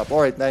fucked that up.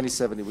 Alright,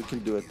 90-70. We can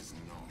do it.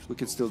 We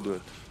can still do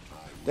it.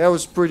 That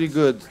was pretty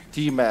good.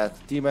 T-Mat.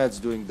 T-Mat's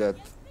doing that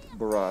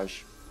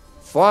barrage.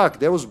 Fuck,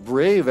 that was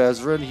brave,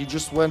 Ezra. He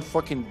just went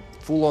fucking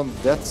full-on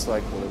death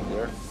cycle in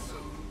there.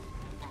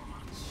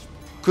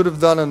 Could have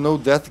done a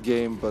no-death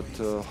game, but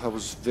I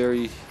was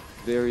very,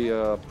 very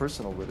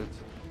personal with it.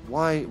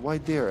 Why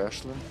there,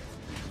 Ashlyn?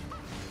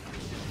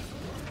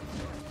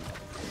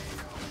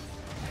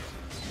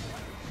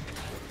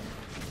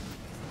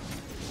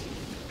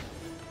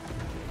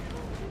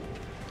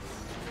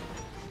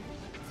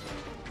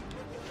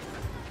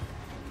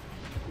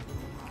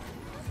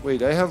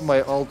 Wait, I have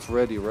my ult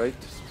ready, right?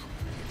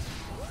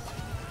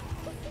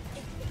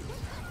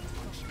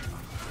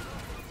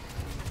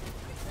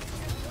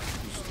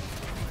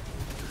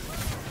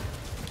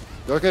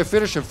 Okay,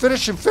 finish him,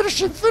 finish him, finish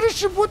him,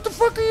 finish him! What the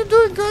fuck are you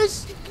doing,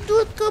 guys?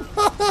 Do it, come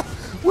on!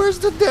 Where's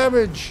the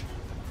damage?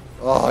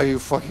 Oh, are you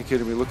fucking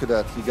kidding me? Look at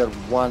that. He got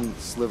one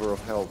sliver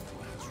of health.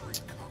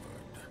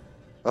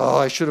 Oh,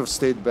 I should have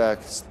stayed back.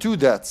 It's 2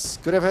 deaths.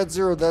 Could have had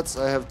 0 deaths.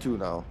 I have 2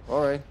 now.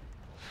 Alright.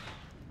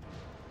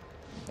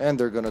 And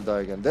they're gonna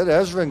die again. That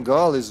Ezra and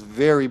Gal is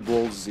very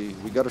ballsy.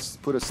 We gotta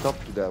put a stop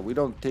to that. We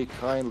don't take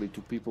kindly to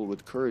people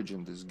with courage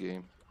in this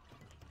game.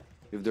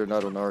 If they're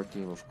not on our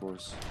team, of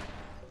course.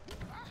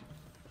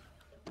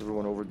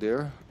 Everyone over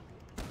there.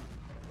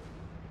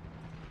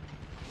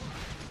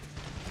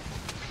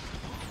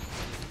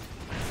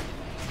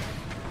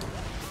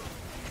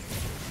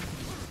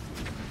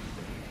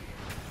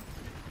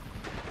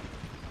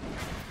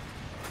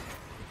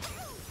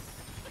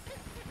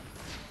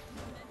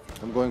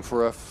 I'm going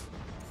for F.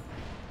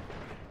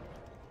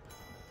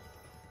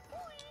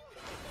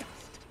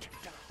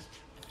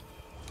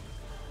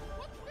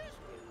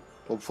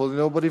 Hopefully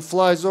nobody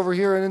flies over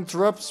here and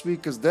interrupts me,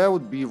 because that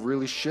would be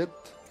really shit.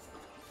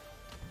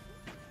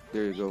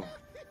 There you go.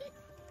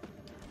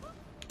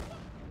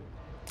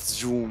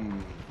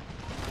 Zoom.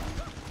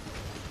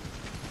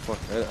 Fuck,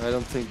 I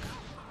don't think...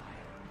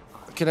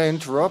 Can I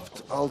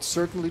interrupt? I'll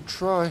certainly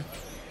try.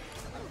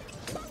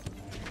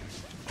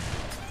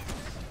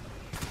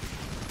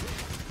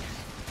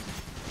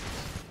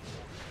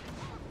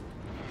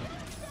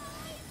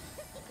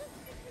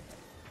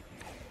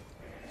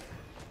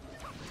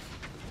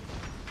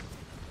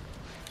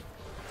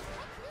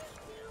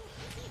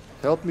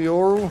 Help me,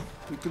 Oru.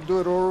 You can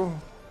do it, Oru.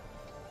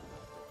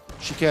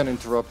 She can't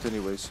interrupt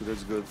anyway, so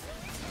that's good.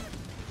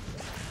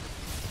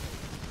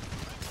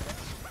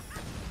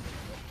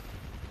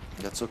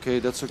 That's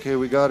okay,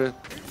 we got it.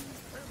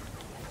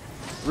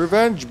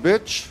 Revenge,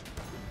 bitch!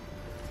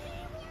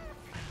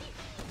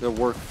 That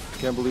worked.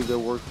 Can't believe that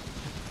worked.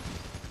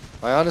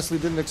 I honestly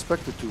didn't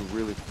expect it to,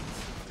 really.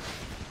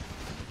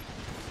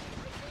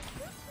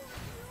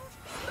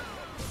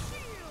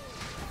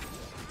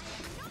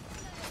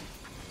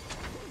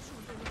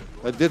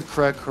 I did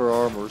crack her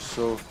armor,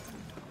 so...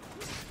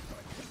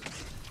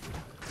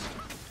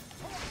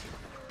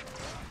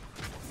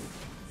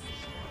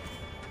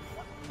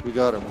 We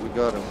got him, we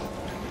got him.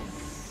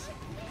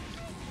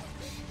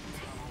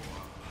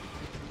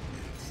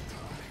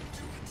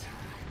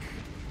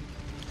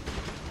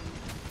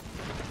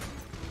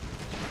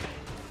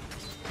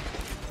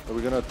 Are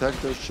we gonna attack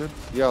that shit?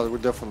 Yeah, we're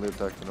definitely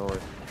attacking,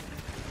 alright.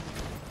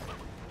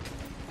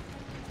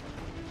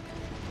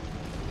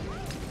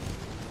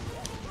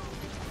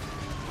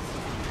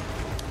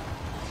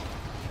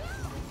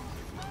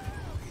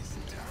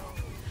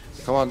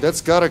 Come on,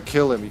 that's gotta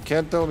kill him. You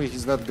can't tell me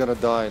he's not gonna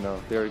die now.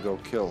 There you go,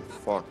 kill.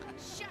 Fuck.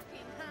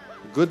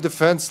 Good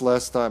defense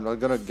last time. I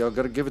gotta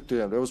give it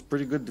to him. That was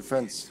pretty good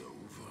defense.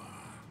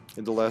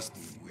 In the last,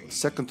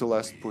 second to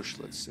last push,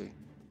 let's see.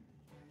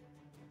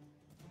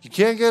 You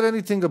can't get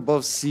anything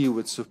above C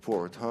with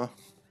support, huh?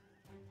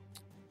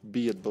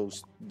 B at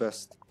most,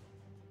 best.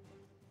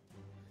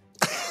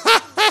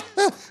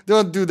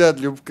 Don't do that,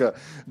 Ljubka.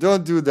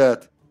 Don't do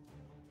that.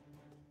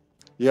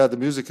 Yeah, the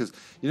music is...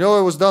 You know,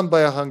 it was done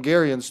by a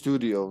Hungarian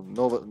studio.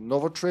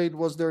 Novatrade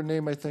was their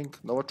name, I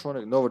think.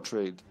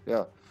 Novatrade,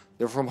 yeah.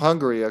 They're from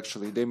Hungary,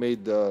 actually. They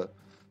made...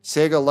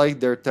 Sega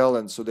liked their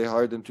talent, so they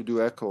hired them to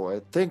do Echo.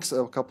 I think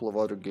a couple of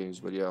other games,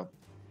 but yeah.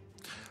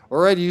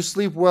 Alright, you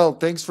sleep well.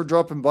 Thanks for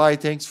dropping by.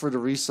 Thanks for the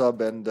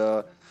resub. And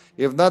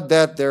if not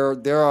that,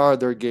 there are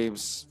other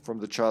games from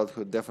the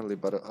childhood, definitely.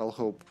 But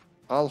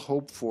I'll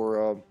hope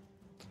for...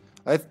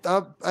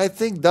 I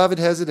think David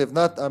has it. If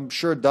not, I'm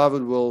sure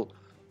David will...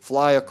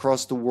 fly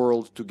across the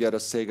world to get a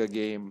Sega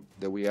game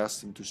that we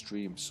asked him to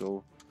stream,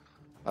 so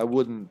I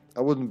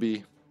wouldn't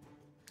be.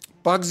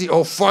 Pugsy,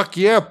 oh fuck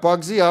yeah,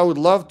 Pugsy, I would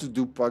love to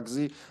do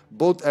Pugsy,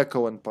 both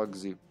Echo and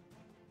Pugsy.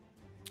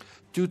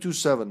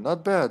 227,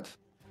 not bad.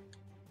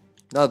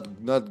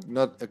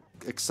 Not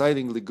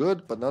excitingly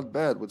good, but not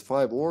bad with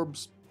 5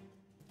 orbs.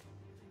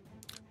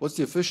 What's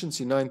the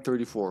efficiency?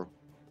 934.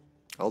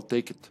 I'll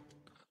take it.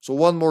 So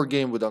one more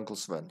game with Uncle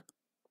Sven.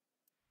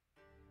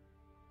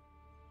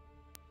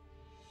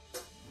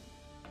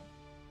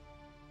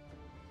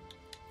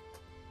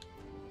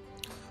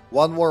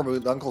 One more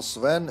with Uncle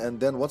Sven, and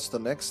then what's the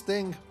next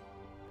thing?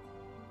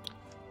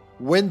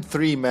 Win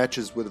 3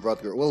 matches with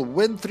Rutger. Well,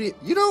 win 3...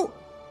 You know,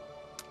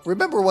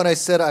 remember when I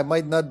said I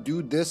might not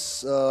do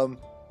this?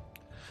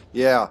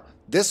 Yeah,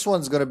 this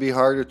one's going to be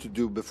harder to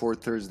do before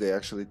Thursday,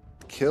 actually.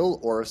 Kill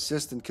or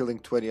assist in killing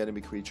 20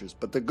 enemy creatures.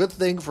 But the good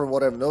thing from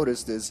what I've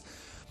noticed is...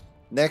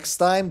 Next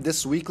time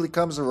this weekly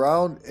comes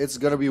around, it's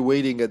going to be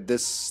waiting at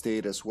this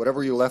status,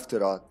 whatever you left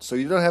it on. So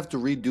you don't have to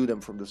redo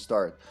them from the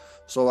start.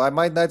 So I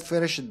might not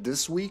finish it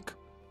this week,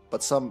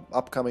 but some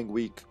upcoming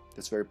week.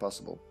 It's very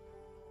possible.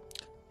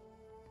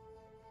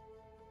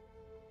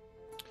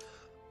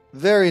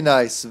 Very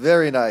nice,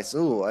 very nice.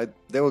 Ooh,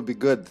 that would be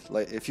good.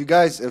 Like if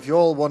you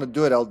all want to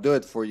do it, I'll do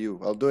it for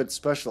you. I'll do it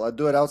special. I'll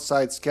do it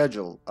outside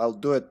schedule. I'll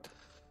do it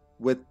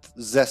with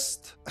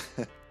zest.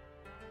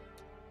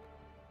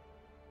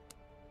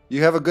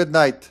 You have a good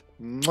night.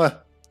 Mwah.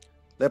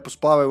 Lepo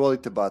spavaj,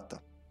 volite bata.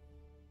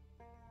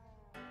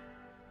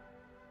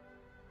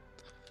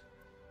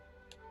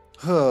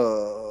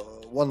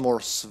 One more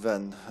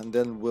Sven, and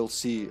then we'll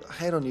see.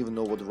 I don't even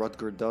know what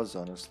Rutger does,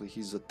 honestly.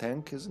 He's a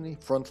tank, isn't he?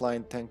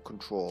 Frontline tank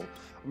control.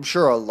 I'm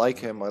sure I'll like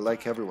him. I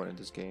like everyone in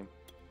this game.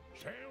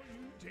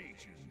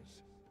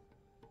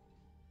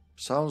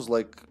 Sounds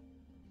like...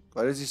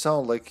 Why does he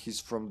sound like he's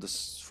from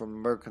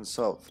American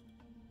South?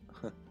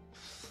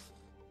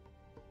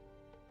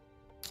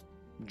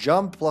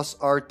 Jump plus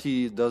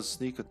RT does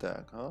sneak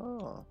attack.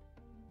 Ah.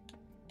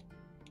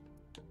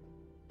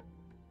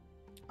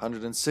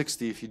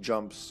 160 if he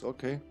jumps.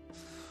 Okay.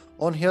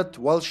 On hit,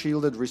 while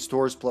shielded,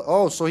 restores plus...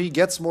 Oh, so he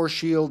gets more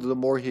shield the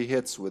more he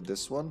hits with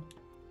this one.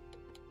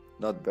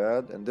 Not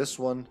bad. And this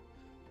one,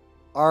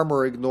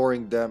 armor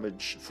ignoring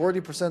damage.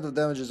 40% of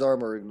damage is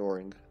armor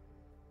ignoring.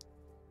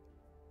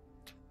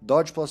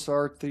 Dodge plus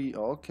R3.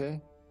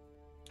 Okay.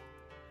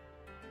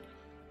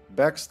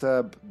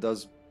 Backstab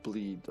does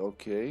bleed.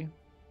 Okay.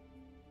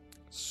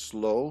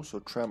 Slow, so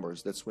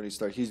tremors. That's when he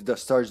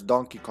starts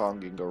Donkey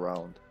Konging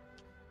around.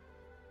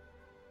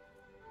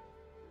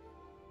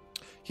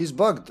 He's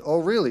bugged. Oh,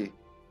 really?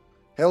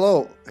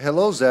 Hello,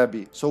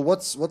 Zabby. So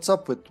what's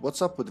up with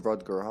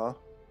Rutger, huh?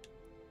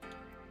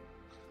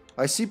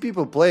 I see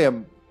people play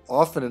him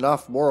often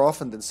enough, more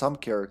often than some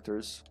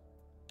characters.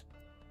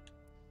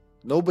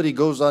 Nobody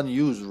goes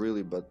unused,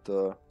 really, but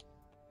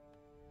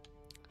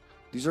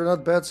these are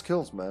not bad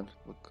skills, man.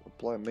 Look,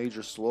 apply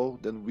major slow,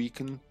 then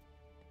weaken.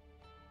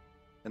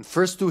 And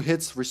first 2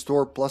 hits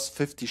restore plus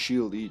 50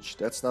 shield each.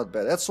 That's not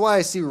bad. That's why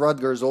I see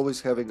Rutger is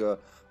always having a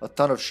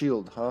ton of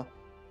shield, huh?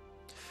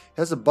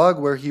 Has a bug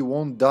where he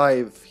won't die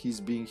if he's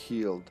being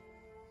healed.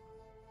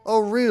 Oh,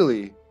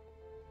 really?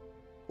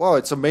 Wow,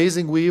 it's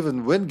amazing we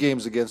even win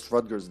games against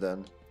Rutgers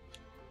then.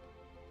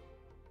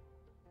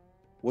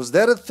 Was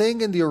that a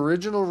thing in the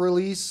original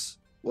release?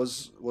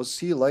 Was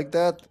he like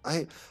that?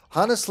 I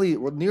honestly,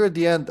 near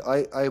the end,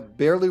 I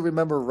barely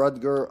remember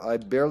Rudger. I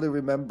barely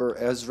remember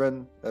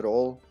Ezran at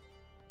all.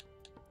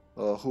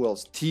 Who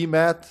else?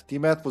 T-Mat.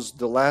 T-Mat was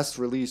the last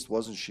released,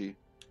 wasn't she?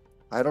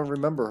 I don't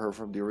remember her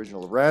from the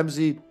original.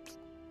 Ramsey,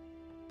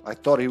 I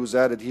thought he was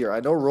added here. I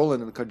know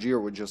Roland and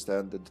Kajir were just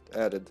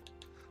added.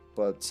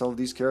 But some of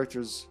these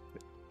characters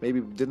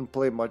maybe didn't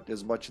play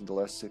as much in the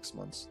last 6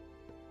 months.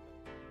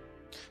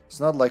 It's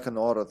not like an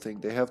auto thing.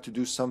 They have to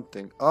do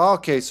something. Oh,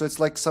 okay, so it's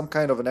like some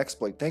kind of an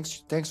exploit.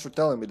 Thanks for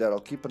telling me that. I'll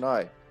keep an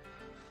eye.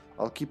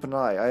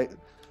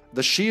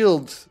 The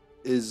shield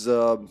is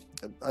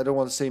I don't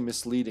want to say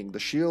misleading. The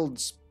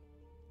shields,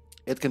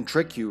 it can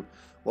trick you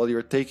while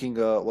you're trying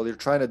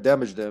to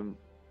damage them,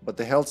 but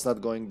the health's not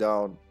going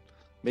down.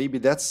 Maybe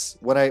that's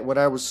when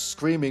I was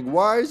screaming,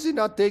 why is he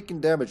not taking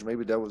damage?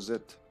 Maybe that was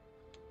it.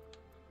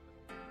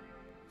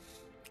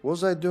 What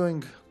was I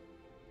doing?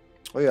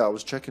 Oh yeah, I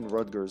was checking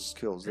Rudger's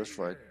skills, that's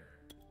right.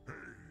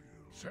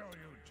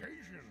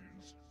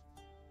 Salutations.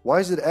 Why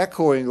is it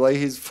echoing like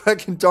he's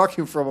fucking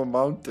talking from a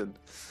mountain?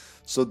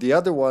 So the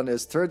other one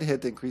is third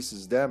hit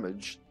increases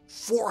damage.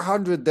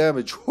 400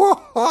 damage.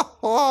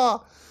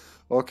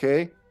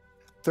 Okay.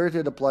 Third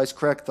hit applies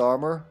cracked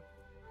armor.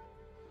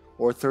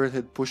 Or third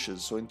hit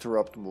pushes, so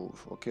interrupt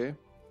move, okay?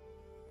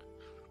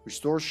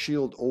 Restore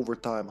shield over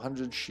time.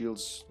 100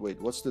 shields.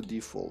 Wait, what's the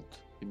default?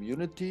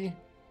 Immunity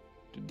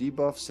to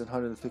debuffs and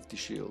 150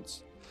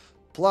 shields.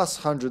 Plus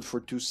 100 for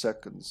 2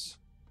 seconds.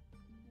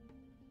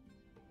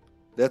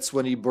 That's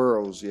when he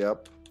burrows,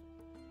 yep.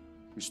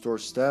 Restore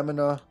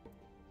stamina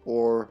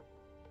or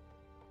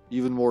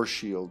even more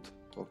shield,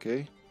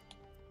 okay?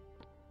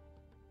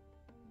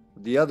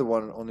 The other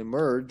one on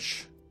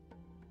emerge,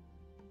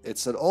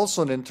 it's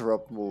also an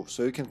interrupt move,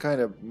 so you can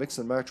kind of mix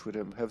and match with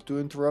him. Have 2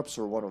 interrupts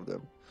or one of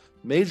them.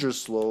 Major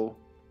slow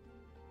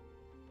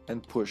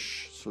and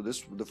push. So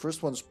the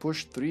first one's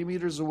push 3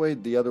 meters away,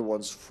 the other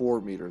one's 4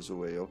 meters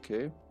away,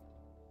 okay?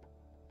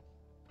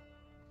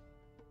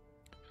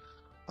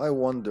 I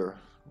wonder.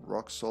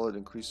 Rock solid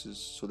increases.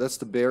 So that's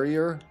the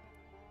barrier.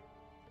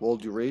 Wall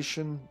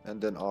duration and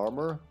then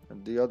armor.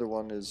 And the other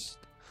one is...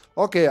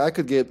 Okay, I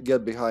could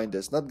get behind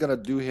this. Not gonna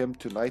do him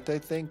tonight, I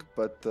think,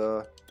 but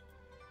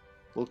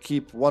we'll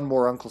keep one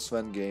more Uncle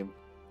Sven game.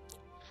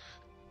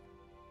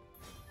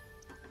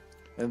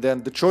 And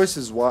then the choice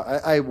is why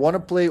I want to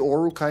play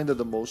Oru kind of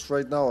the most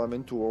right now. I'm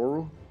into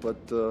Oru,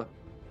 but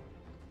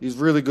he's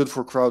really good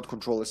for crowd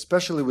control,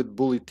 especially with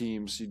bully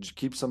teams. You just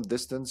keep some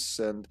distance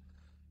and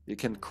you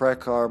can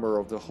crack armor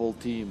of the whole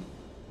team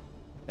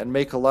and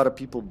make a lot of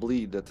people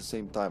bleed at the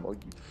same time. Like,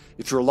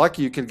 if you're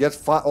lucky, you can get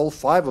all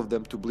 5 of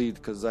them to bleed,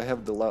 because I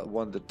have the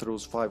one that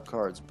throws 5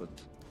 cards, but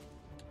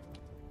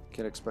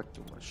can't expect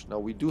too much. Now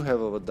we do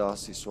have a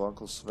Vadasi, so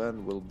Uncle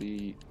Sven will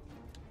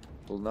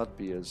not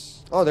be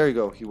as... Oh, there you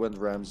go. He went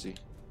Ramsey.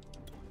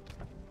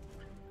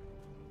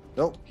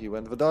 No, he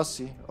went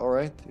Vadasi.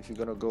 Alright, if you're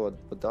gonna go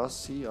at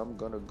Vadasi, I'm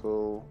gonna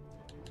go...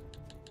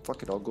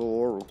 Fuck it, I'll go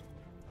Oru.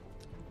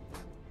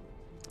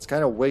 It's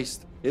kind of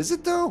waste. Is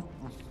it though?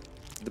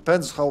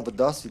 Depends how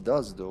Vadasi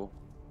does though.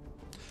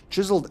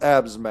 Chiseled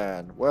abs,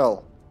 man.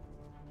 Well,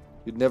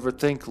 you'd never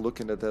think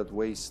looking at that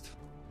waist.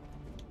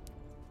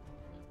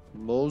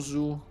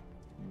 Mozu,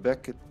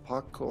 Beckett,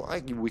 Paco.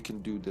 We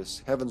can do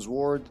this. Heaven's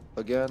Ward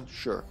again,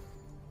 sure.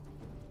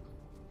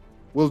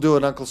 We'll do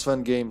an Uncle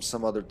Sven game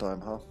some other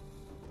time, huh?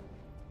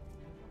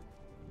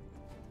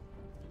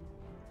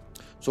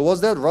 So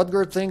was that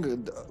Rudger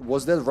thing?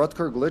 Was that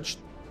Rudger glitch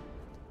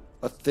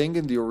a thing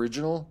in the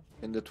original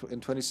in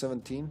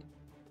 2017?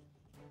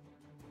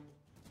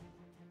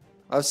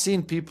 I've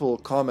seen people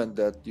comment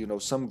that, you know,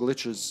 some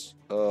glitches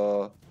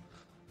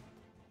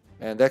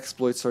and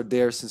exploits are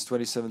there since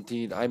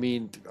 2017. I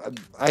mean,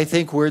 I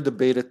think we're the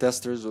beta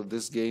testers of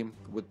this game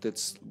with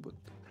its...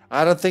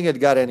 I don't think it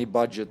got any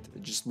budget,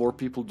 just more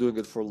people doing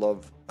it for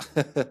love.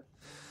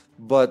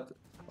 But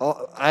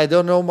I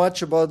don't know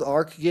much about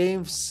Arc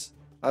games.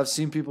 I've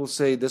seen people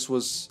say this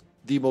was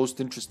the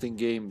most interesting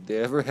game they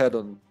ever had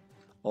on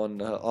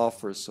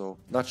offer, so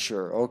not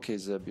sure. Okay,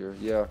 Zebir,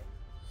 yeah.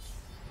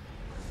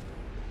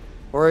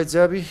 Alright,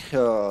 Zebby,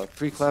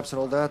 3 claps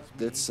and all that.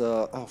 It's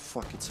oh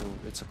fuck,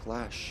 it's a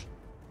clash.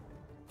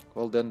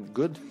 Well then,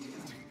 good.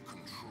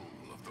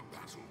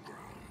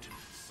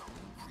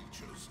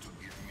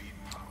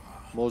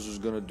 Mozu's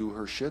gonna do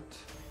her shit.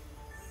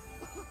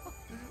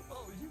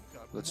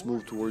 Let's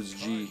move towards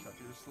G.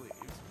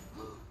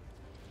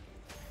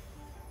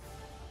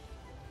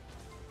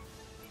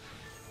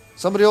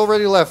 Somebody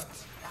already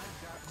left.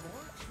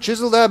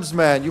 Chiseled abs,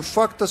 man, you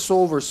fucked us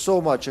over so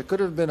much. I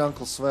could have been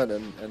Uncle Sven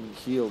and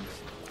healed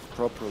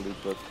properly,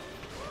 but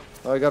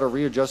I gotta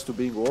readjust to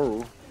being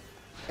Oru.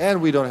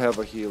 And we don't have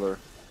a healer.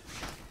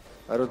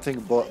 I don't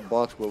think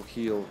bot will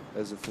heal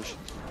as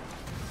efficiently.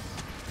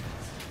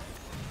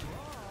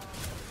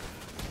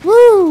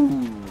 Woo!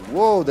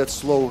 Whoa, that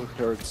slow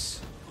hurts.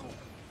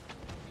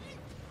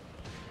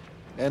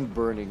 And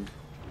burning.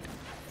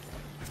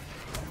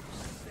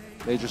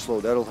 Major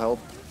slow, that'll help.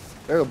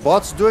 There,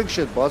 bot's doing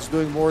shit. Bot's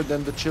doing more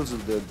than the Chisel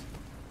did.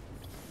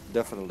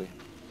 Definitely.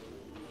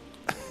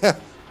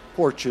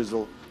 Poor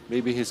Chisel.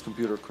 Maybe his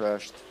computer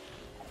crashed.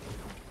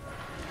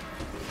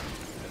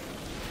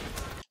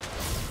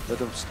 Let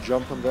him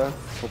jump on that.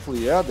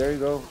 Hopefully, yeah, there you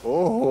go.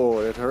 Oh,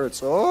 it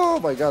hurts. Oh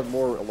my god,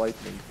 more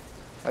lightning.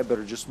 I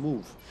better just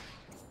move.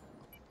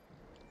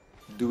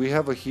 Do we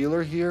have a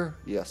healer here?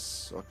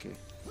 Yes, okay.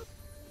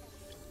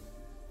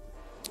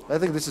 I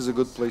think this is a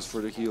good place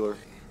for the healer.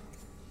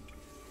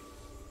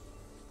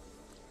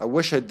 I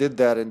wish I did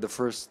that in the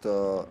first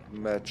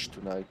match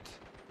tonight.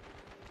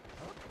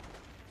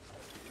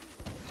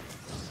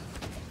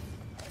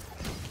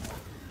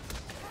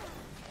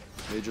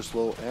 Major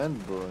slow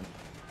and burn.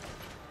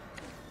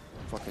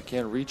 Fuck, I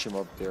can't reach him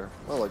up there.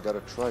 Well, I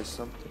gotta try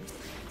something.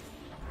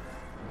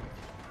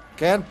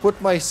 Can't put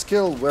my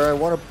skill where I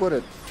want to put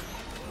it.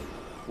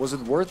 Was it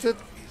worth it?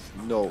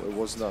 No, it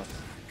was not.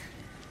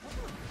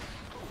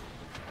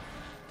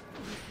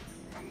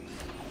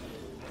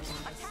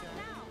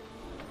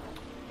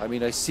 I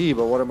mean, I see,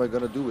 but what am I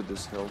gonna do with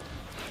this health?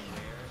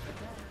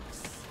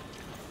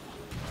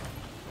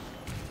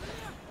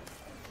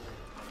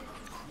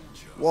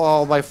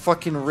 Wow, my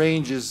fucking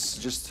range is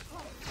just...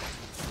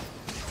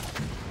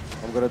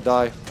 I'm gonna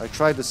die. I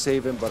tried to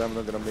save him, but I'm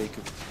not gonna make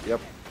it. Yep.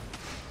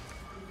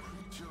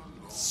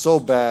 So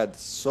bad,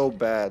 so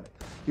bad.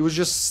 He was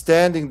just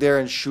standing there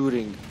and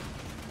shooting.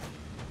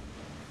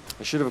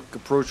 I should have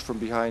approached from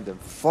behind him.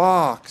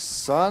 Fuck,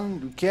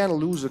 son. You can't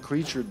lose a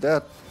creature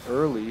that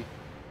early.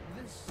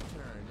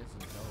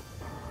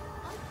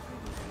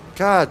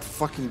 God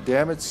fucking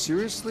damn it,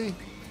 seriously?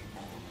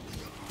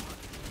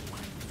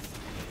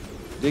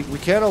 We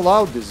can't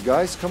allow this,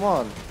 guys, come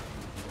on.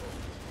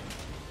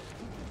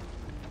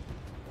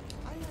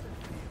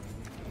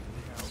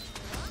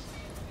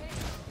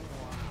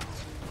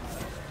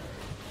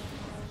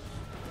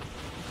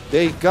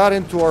 They got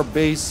into our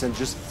base and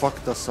just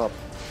fucked us up.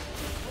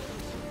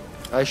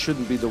 I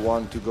shouldn't be the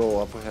one to go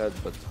up ahead,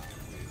 but...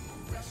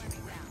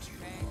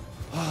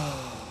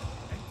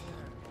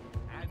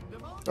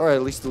 Alright,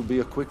 at least it'll be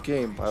a quick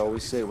game, I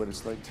always say when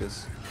it's like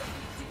this.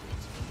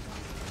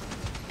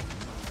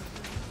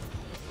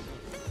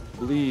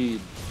 Bleed.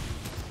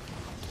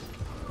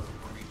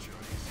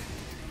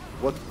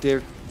 What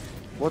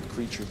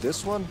creature?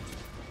 This one?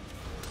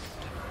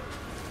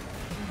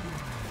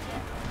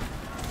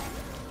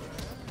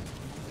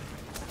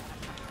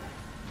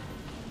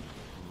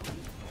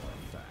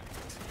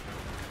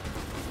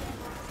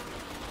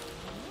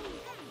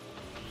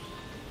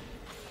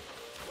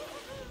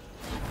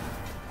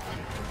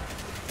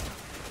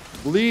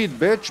 Bleed,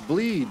 bitch,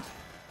 bleed.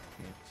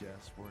 It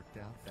just worked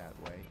out that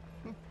way.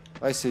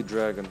 I say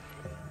dragon.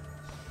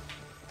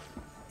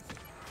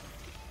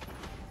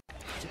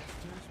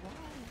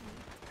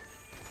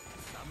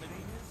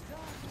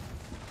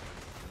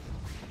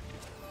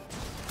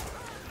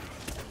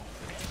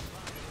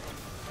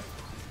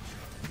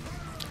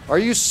 Are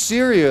you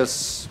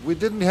serious? We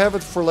didn't have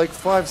it for like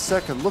 5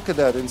 seconds. Look at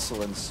that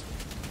insolence.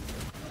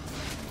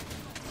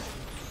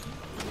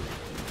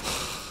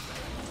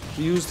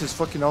 He used his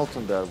fucking ult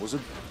on that. Was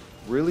it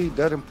really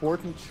that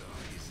important?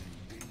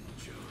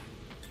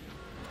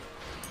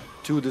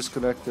 2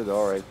 disconnected.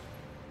 Alright.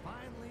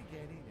 Finally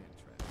getting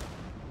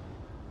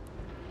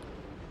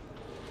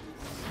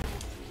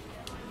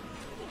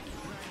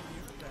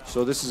interest.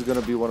 So this is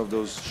gonna be one of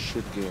those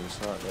shit games,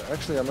 huh?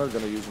 Actually, I'm not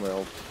gonna use my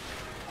ult.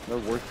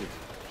 Not worth it.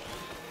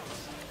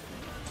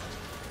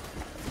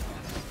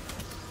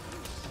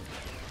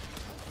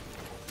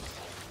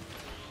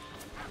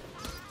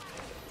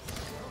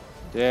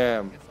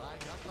 Damn.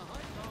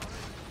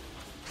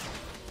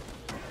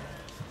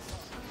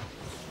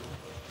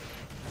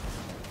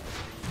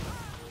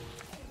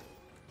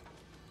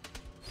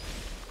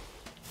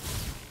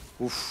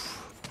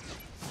 Oof.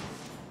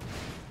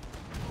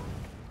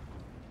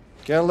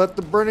 Can't let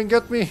the burning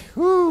get me.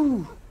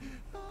 Woo.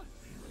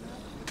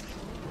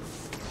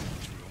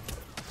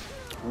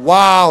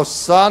 Wow,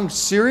 son,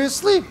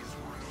 seriously?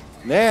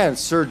 Man,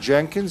 Sir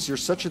Jenkins, you're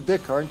such a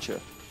dick, aren't you?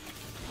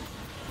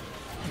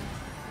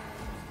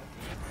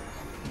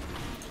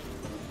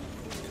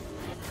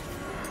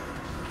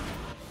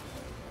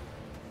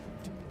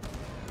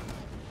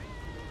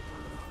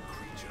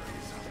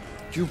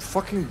 You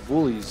fucking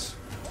bullies.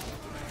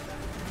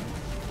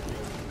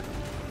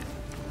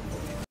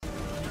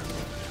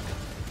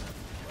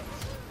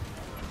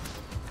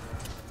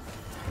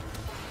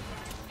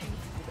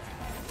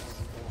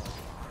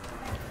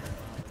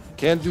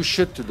 Can't do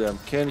shit to them.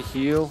 Can't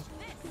heal.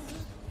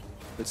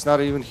 It's not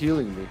even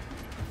healing me.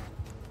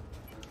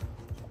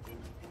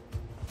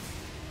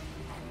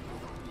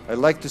 I'd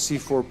like to see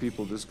 4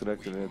 people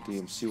disconnected in a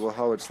team. See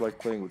how it's like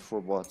playing with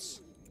 4 bots.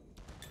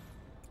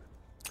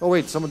 Oh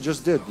wait, someone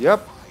just did.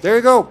 Yep, there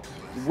you go.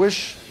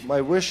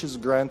 My wish is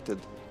granted.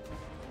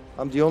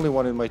 I'm the only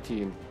one in my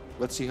team.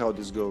 Let's see how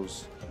this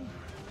goes.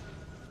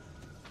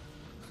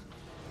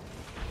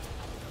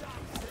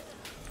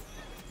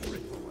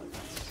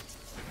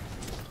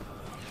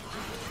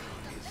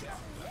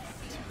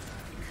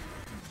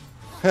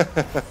 Well,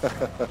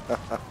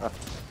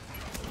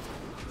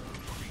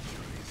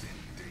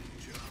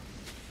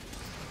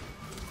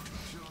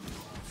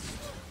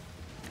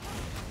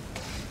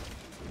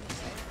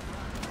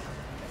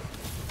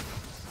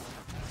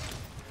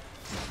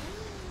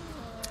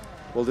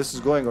 this is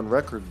going on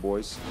record,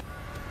 boys.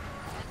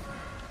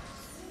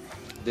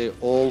 They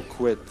all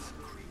quit.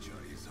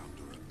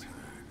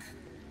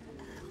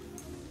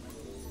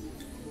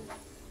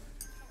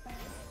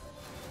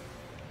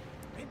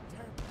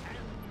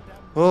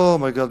 Oh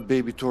my god,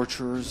 baby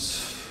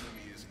torturers.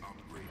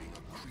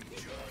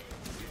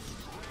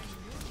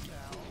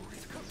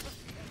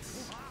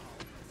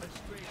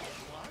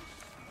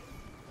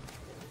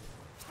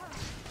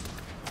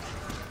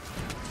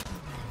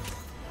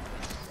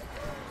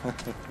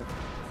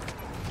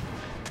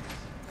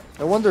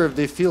 I wonder if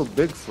they feel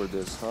big for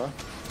this, huh?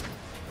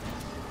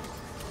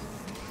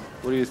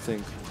 What do you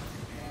think?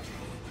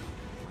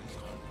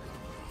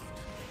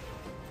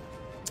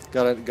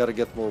 Gotta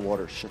get more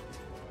water. Shit.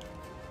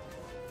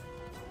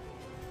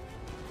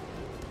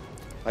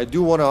 I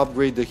do want to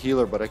upgrade the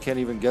healer, but I can't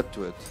even get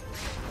to it.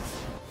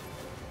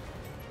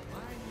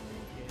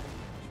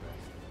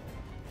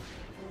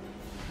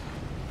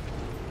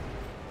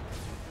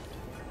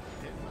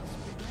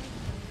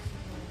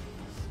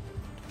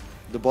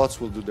 The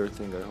bots will do their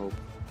thing, I hope.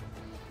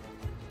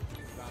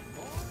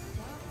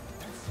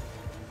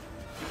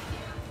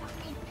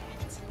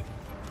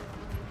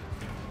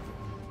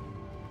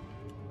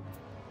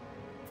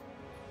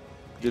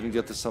 Didn't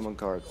get the summon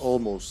card.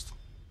 Almost.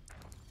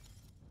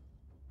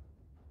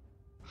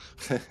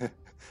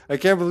 I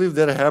can't believe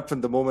that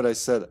happened the moment I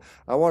said,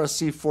 I want to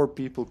see 4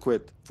 people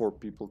quit. 4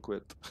 people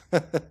quit.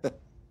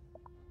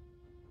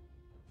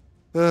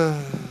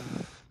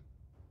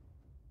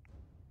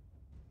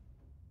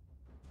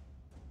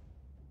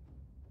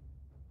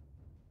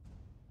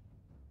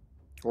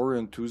 Oro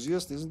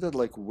enthusiast? Isn't that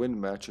like win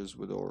matches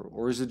with Oro?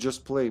 Or is it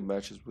just play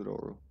matches with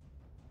Oro?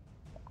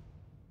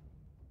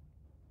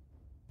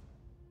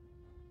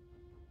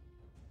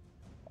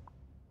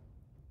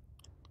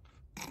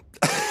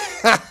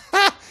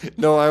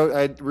 No,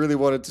 I really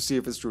wanted to see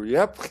if it's true.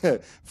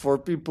 Yep, 4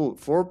 people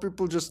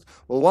just,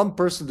 well, 1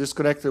 person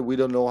disconnected, we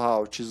don't know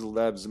how, Chisel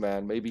Dabs,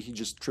 man. Maybe he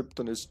just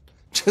tripped on his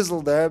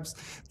Chisel Dabs,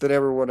 then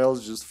everyone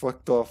else just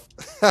fucked off.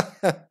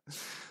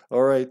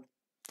 Alright.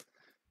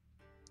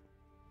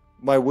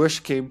 My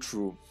wish came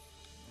true.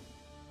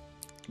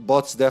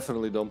 Bots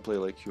definitely don't play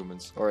like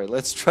humans. Alright,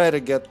 let's try to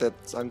get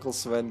that Uncle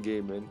Sven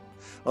game in.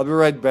 I'll be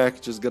right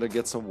back, just gonna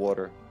get some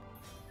water.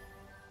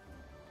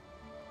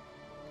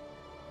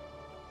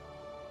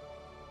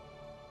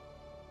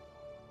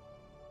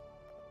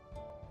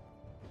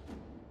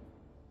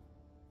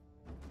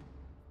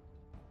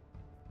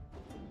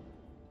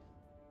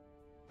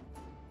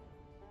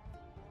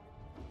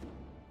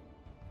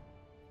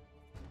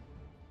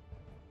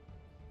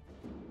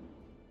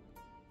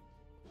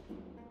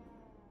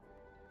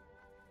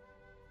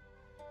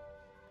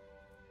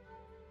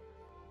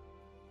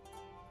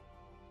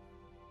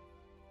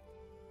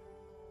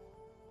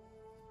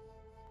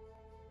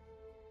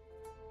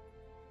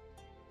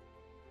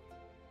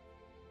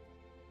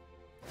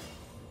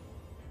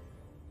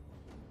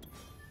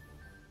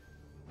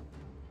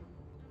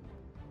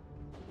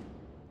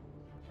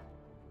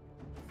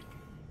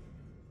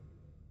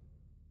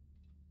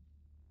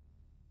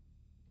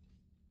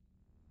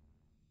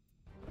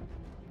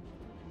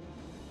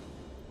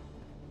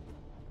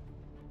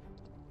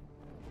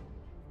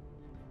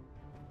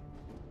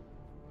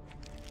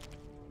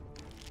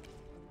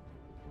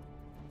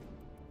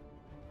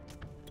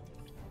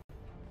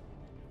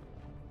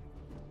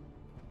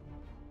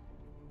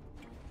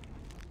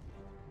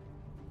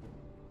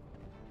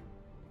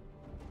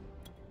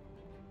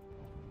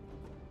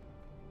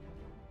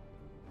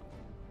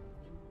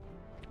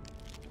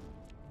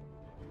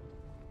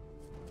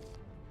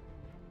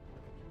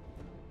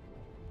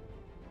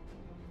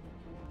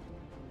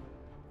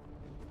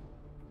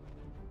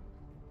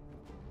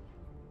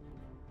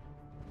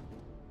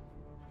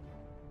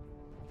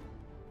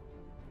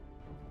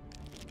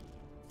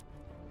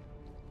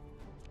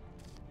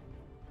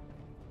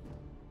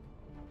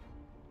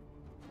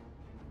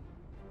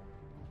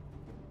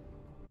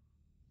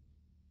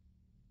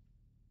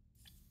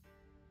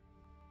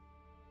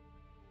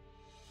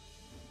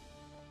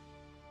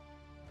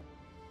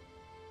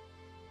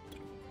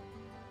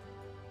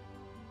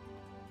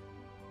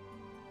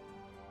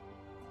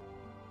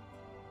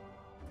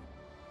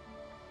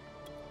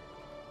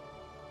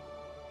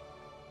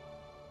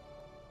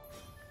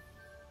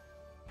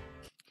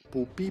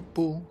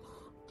 People.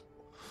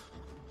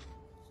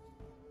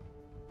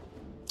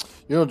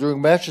 You know,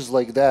 during matches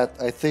like that,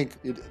 I think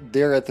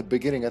there at the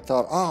beginning, I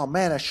thought, oh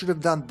man, I should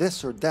have done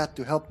this or that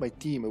to help my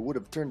team. It would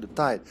have turned the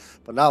tide.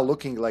 But now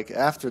looking like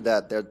after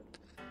that, there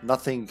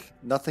nothing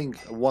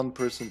one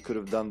person could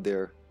have done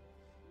there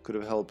could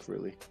have helped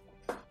really.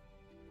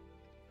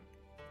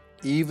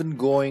 Even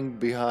going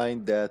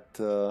behind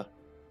that,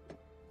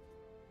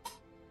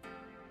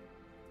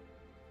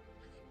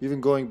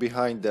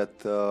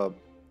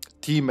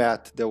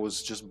 T-Mat that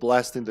was just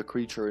blasting the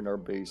creature in our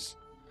base.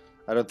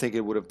 I don't think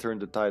it would have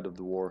turned the tide of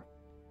the war.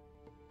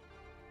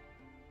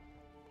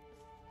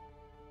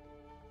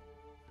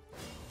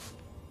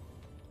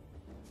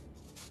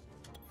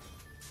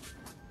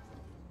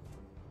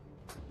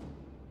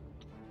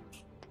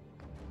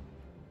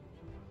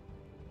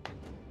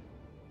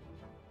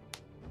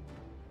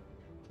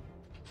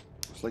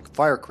 It's like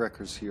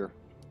firecrackers here.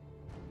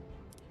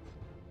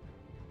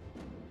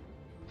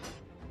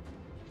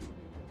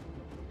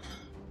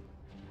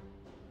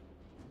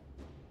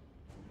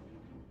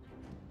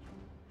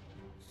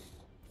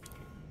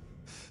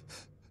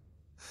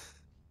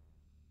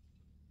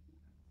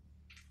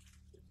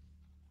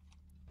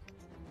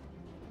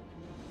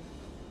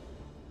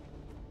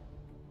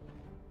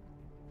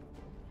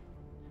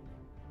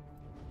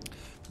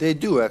 They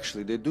do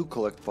actually, they do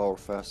collect power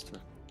faster.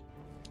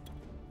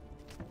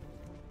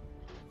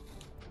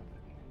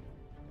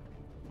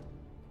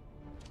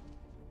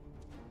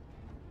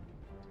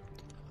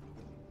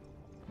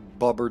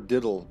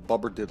 Bubberdiddle,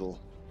 Bubberdiddle.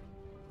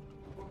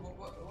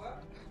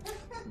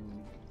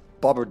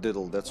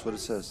 Bubberdiddle, that's what it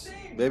says.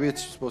 Maybe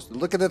it's supposed to...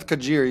 Look at that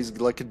Kajir, he's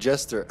like a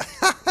jester.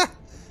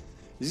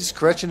 Is he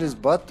scratching his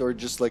butt or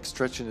just like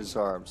stretching his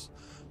arms?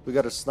 We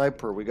got a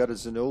sniper, we got a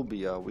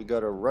Zenobia, we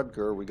got a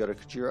Rudger, we got a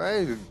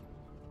Kajir.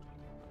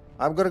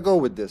 I'm gonna go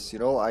with this, you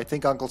know. I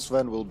think Uncle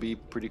Sven will be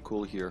pretty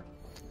cool here.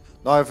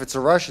 Now, if it's a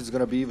rush, it's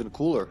gonna be even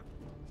cooler.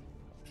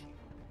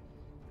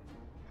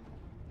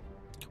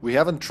 We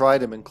haven't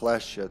tried him in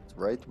Clash yet,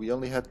 right? We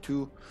only had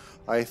two.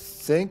 I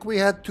think we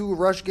had 2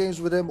 rush games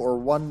with him, or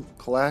 1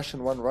 Clash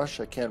and 1 rush.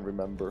 I can't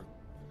remember.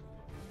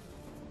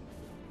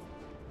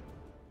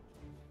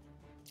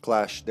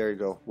 Clash, there you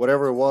go.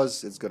 Whatever it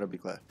was, it's gonna be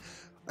Clash.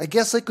 I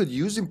guess I could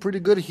use him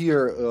pretty good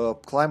here.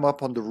 Climb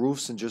up on the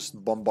roofs and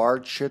just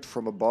bombard shit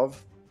from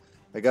above.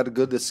 I got a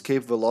good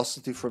escape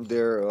velocity from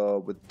there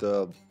with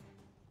the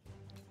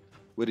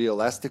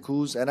elastic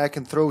ooze, and I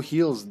can throw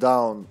heals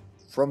down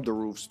from the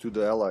roofs to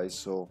the allies.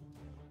 So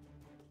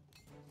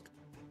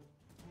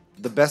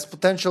the best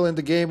potential in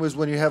the game is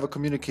when you have a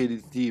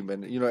communicated team,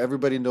 and you know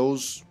everybody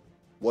knows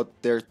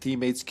what their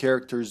teammates'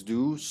 characters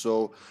do,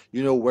 so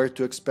you know where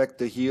to expect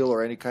the heal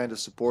or any kind of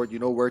support. You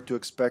know where to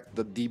expect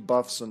the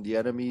debuffs on the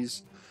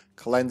enemies,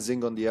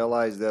 cleansing on the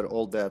allies, that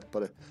all that.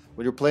 But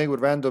when you're playing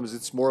with randoms,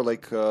 it's more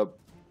like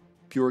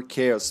pure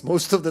chaos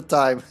most of the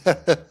time.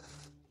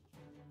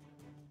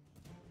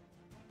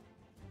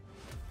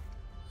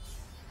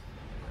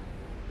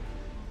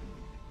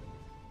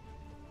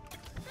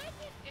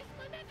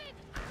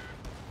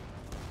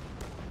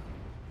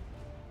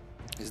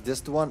 Is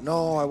this the one?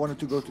 No, I wanted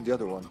to go to the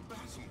other one.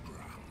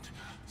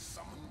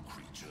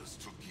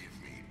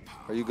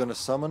 Are you gonna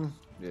summon?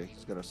 Yeah,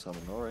 he's gonna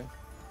summon. All right.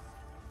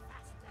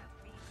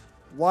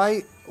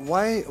 Why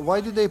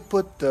do they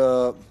put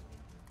the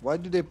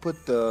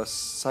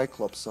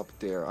Cyclops up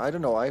there? I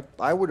don't know.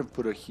 I would have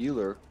put a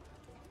healer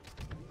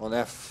on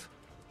F,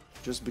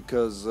 just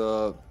because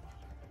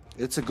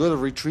it's a good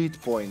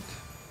retreat point.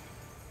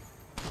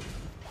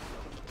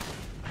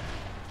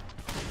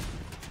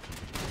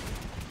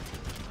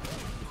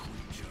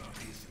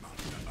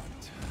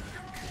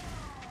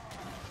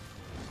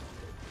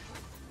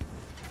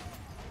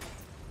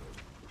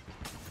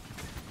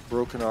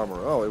 Broken armor.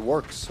 Oh, it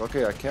works.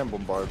 Okay, I can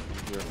bombard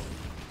here.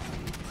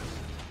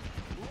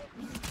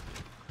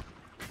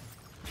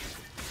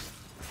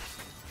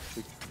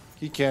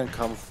 He can't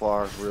come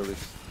far, really.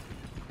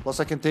 Plus,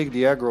 I can take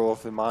the aggro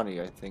off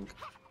Imani, I think.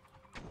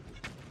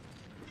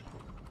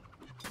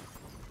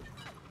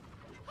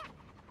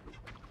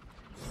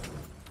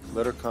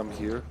 Let her come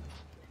here.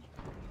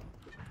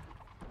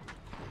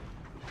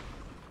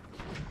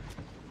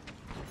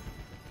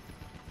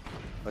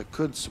 I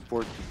could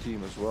support the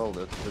team as well.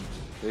 That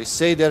they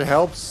say that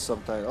helps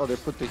sometimes. Oh, they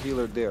put the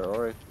healer there. All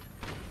right.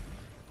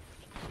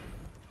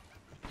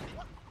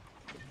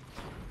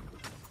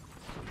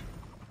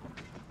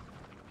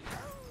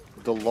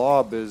 The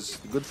lob is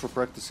good for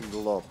practicing the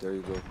lob. There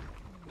you go.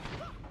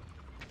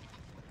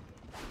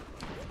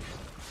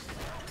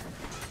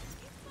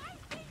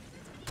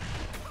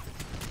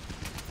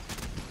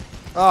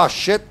 Oh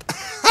shit!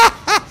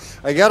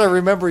 I gotta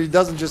remember he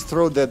doesn't just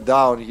throw that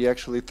down. He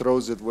actually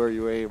throws it where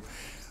you aim.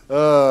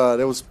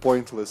 That was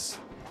pointless.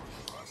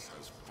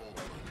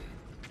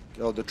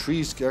 Oh, the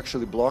trees can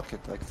actually block it.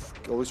 I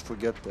always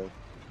forget that.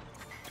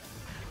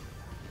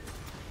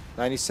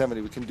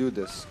 90-70, we can do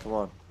this. Come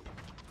on.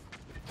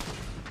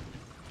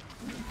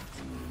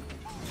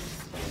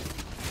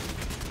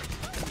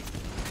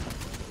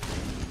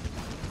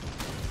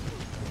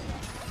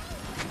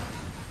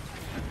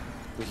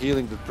 The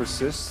healing that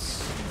persists.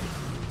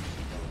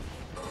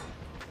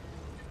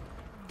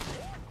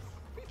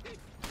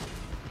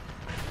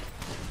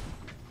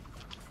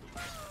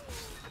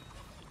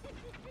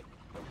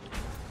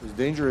 It's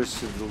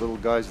dangerous if the little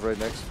guy's right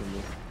next to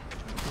me.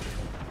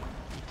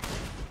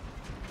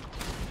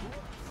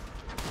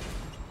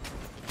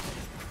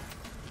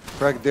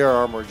 Crack their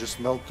armor, just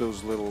melt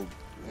those little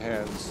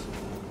hands.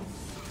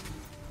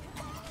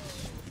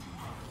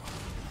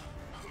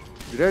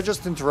 Did I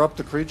just interrupt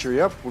the creature?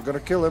 Yep, we're gonna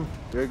kill him.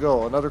 There you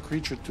go, another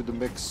creature to the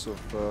mix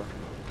of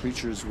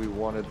creatures we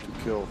wanted to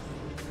kill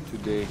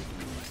today.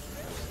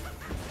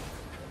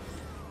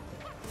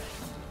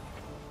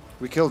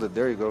 We killed it,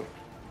 there you go.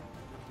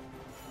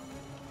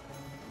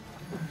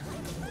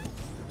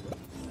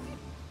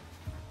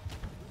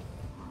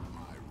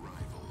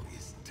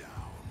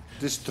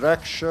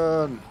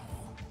 Distraction.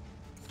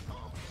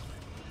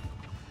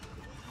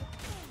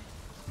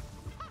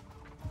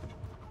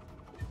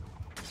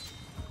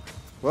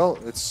 Well,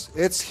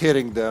 it's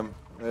hitting them.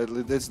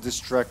 It's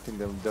distracting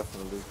them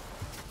definitely.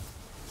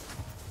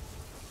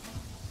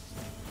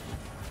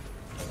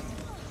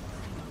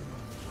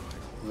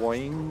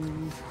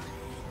 Boing.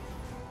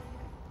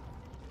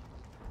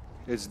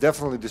 It's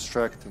definitely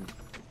distracting.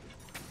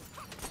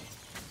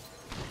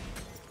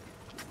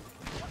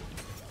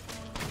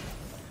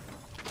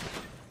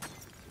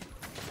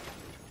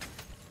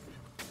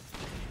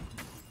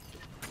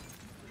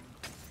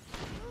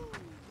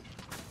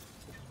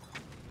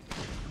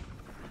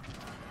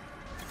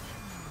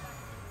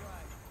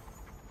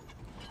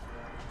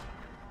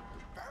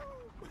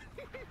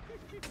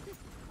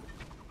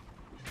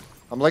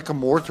 I'm like a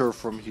mortar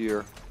from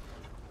here.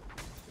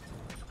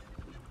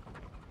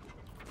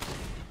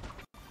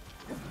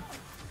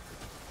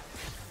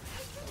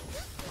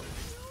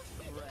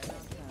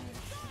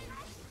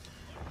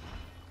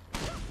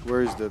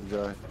 Where is that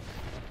guy?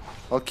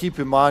 I'll keep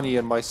Imani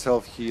and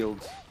myself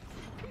healed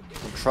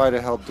and try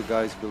to help the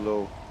guys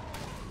below.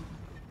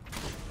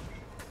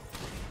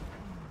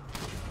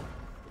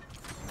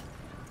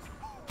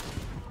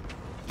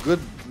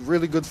 Good,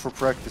 really good for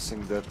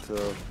practicing that.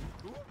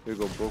 Here you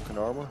go, broken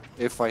armor.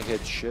 If I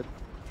hit shit.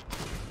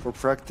 For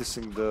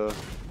practicing the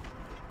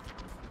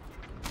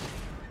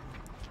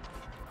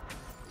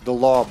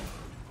lob.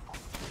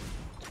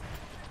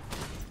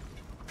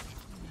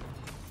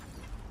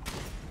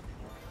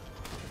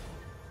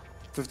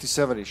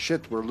 50-70.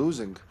 Shit, we're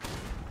losing.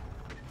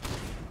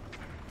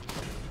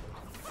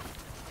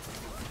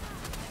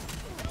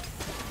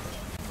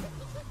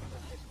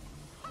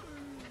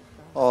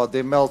 Oh,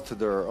 they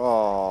melted her.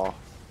 Oh.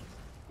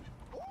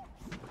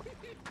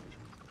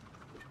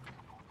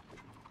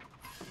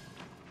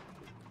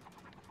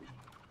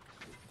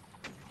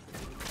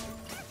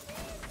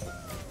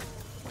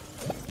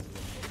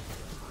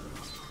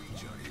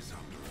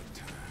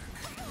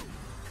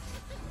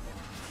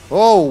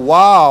 Oh,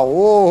 wow.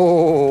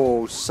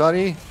 Whoa,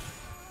 Sonny.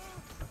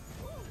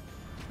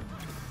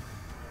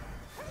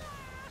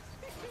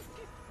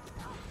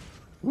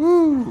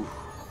 Woo.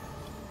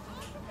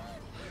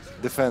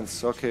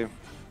 Defense, okay. Do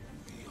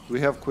we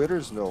have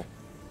quitters? No.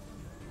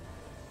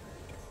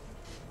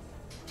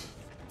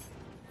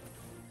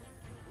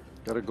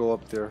 Gotta go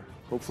up there.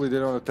 Hopefully they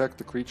don't attack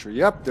the creature.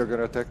 Yep, they're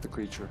gonna attack the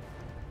creature.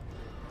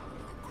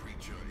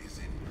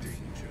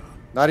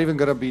 Not even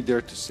gonna be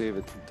there to save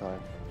it in time.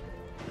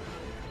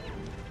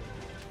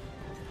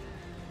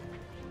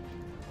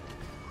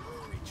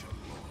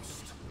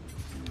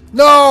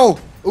 No!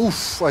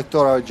 Oof, I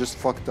thought I just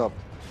fucked up.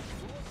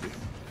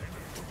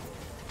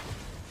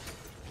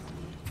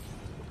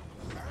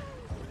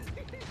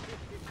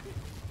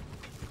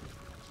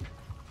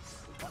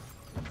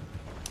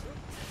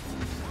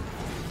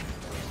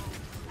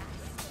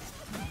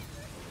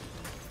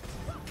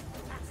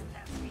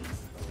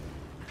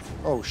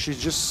 Oh, she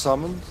just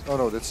summoned? Oh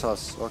no, that's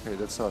us. Okay,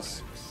 that's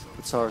us.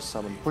 That's our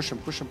summon. Push him,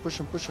 push him, push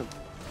him, push him.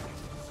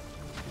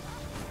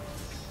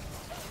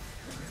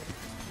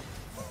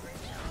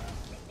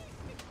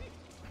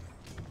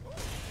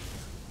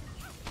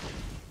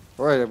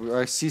 Alright,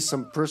 I see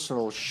some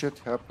personal shit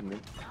happening.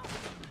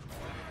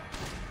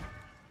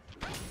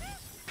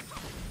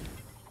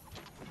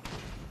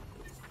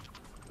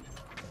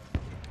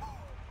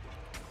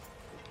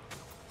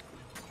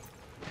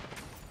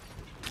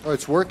 Oh,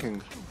 it's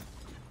working.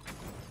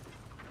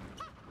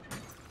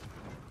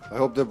 I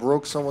hope they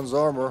broke someone's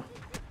armor.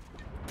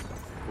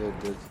 Yeah, it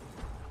did.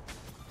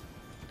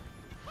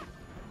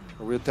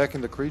 Are we attacking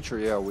the creature?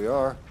 Yeah, we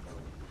are.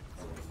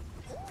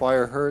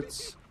 Fire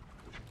hurts.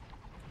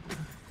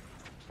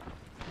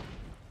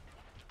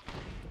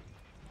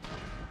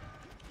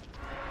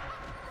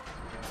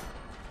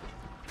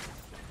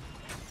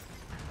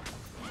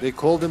 They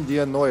called him the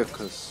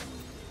Anoicus.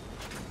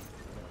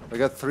 I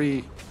got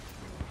 3.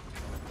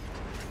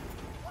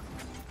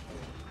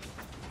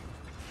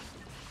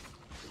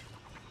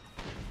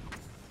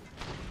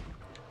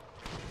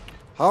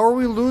 How are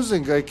we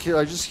losing? I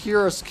just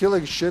hear us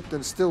killing shit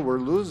and still we're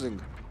losing.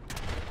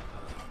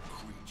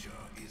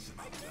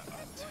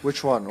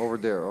 Which one? Over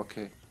there,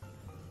 okay.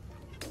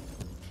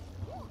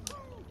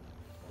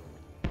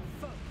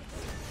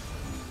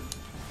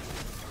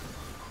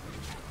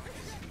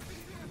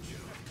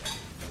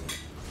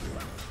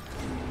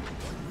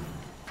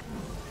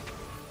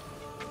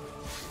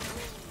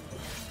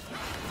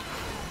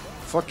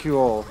 Fuck you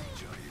all.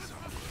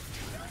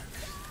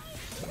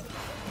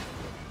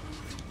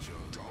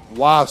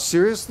 Wow,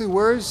 seriously?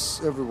 Where is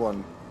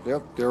everyone?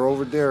 Yep, they're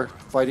over there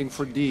fighting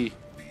for D.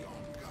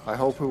 I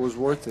hope it was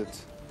worth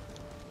it.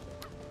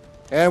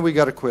 And we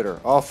got a quitter.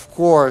 Of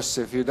course,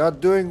 if you're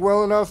not doing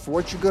well enough,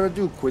 what you gonna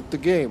do? Quit the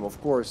game, of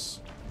course.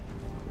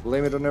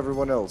 Blame it on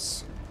everyone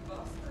else.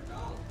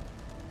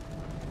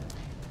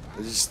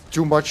 There's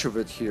too much of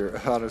it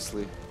here,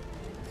 honestly.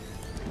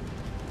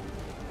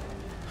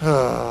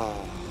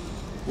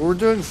 We're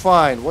doing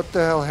fine. What the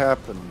hell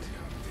happened?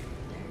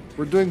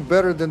 We're doing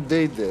better than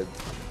they did.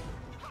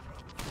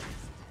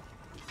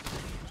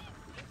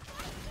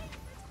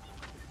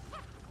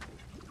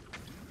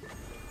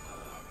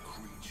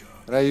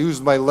 And I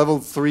used my level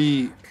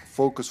 3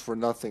 focus for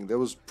nothing. That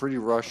was pretty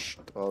rushed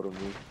out of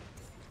me.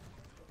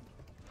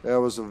 That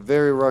was a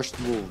very rushed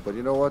move. But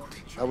you know what?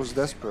 I was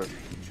desperate.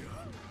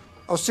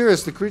 Oh,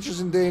 seriously, the creature's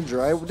in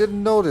danger. I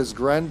didn't notice,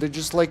 Grant. They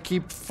just like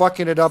keep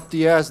fucking it up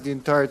the ass the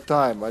entire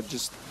time. I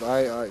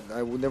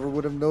never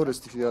would have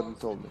noticed if you hadn't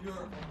told me.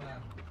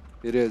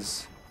 It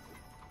is.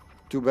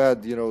 Too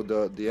bad, you know,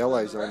 the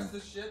allies are...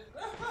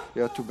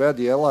 Yeah, too bad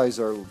the allies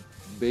are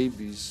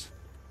babies.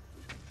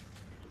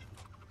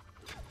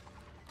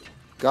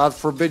 God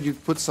forbid you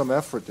put some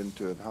effort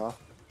into it, huh?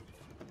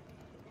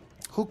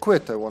 Who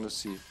quit, I want to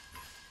see.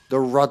 The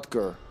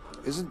Rutger.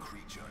 Isn't...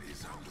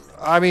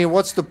 I mean,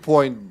 what's the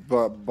point,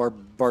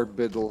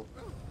 Barbiddle?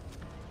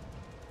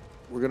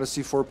 We're gonna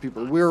see 4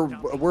 people.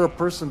 We're a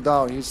person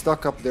down. He's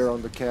stuck up there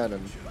on the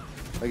cannon.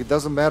 Like, it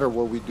doesn't matter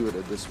what we do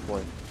at this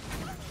point.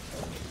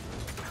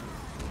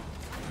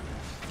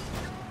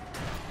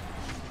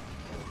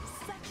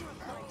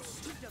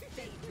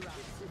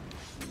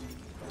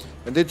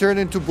 And they turn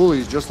into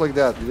bullies just like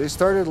that. They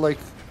started like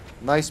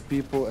nice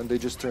people and they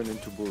just turned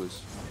into bullies.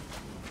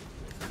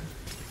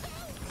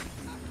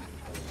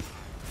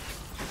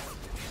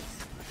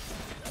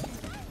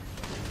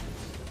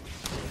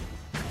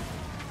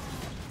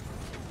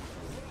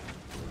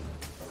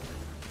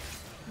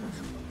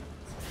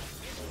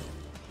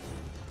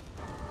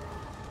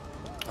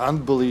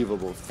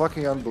 Unbelievable.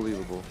 Fucking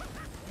unbelievable.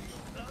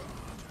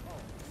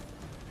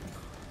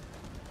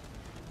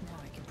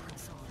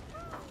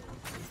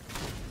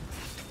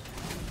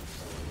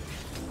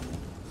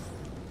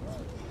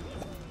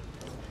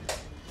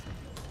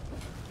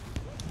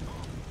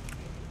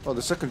 Oh,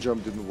 the second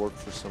jump didn't work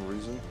for some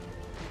reason.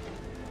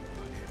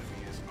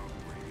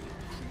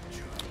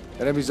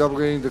 Enemies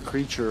upgrading the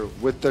creature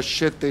with the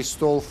shit they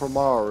stole from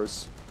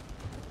ours.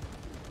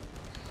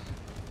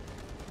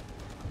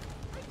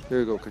 Here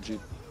you go, Khajiit.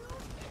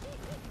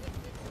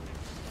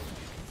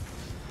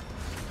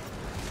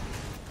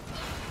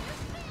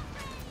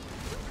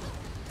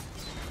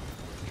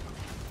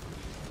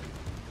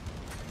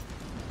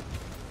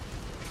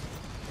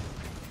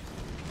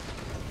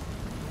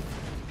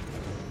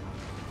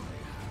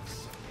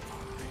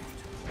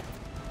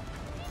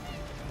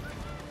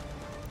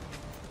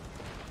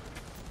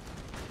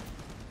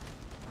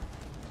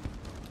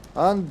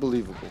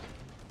 Unbelievable.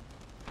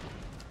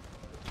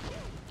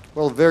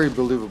 Well, very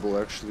believable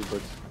actually,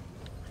 but...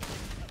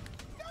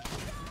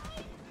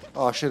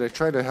 Oh shit, I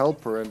tried to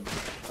help her and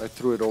I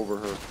threw it over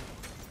her.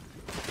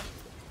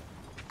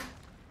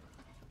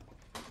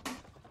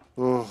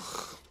 Ugh.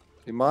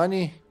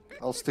 Imani?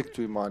 I'll stick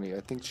to Imani. I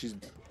think she's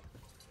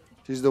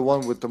the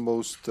one with the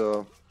most...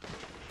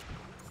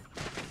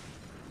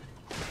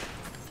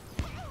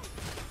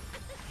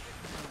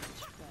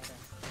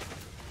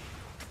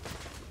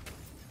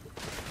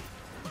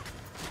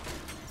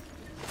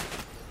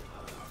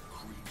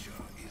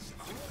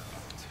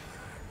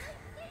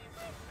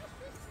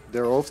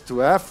 They're off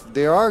to F.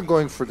 They are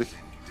going for the...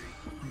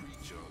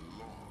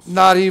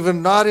 Not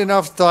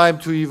enough time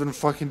to even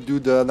fucking do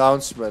the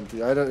announcement.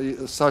 I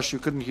don't, Sash, you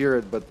couldn't hear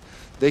it, but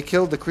they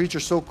killed the creature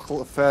so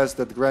fast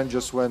that Grant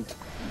just went,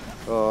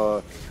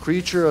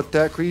 creature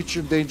attack,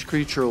 creature danger,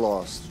 creature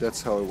lost.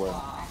 That's how it went.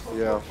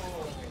 Yeah.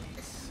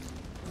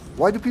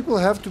 Why do people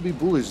have to be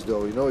bullies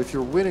though? You know, if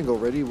you're winning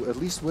already, at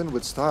least win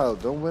with style.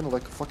 Don't win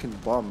like a fucking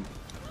bum.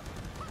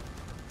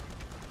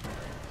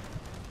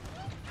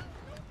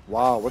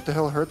 Wow, what the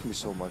hell hurt me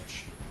so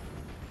much?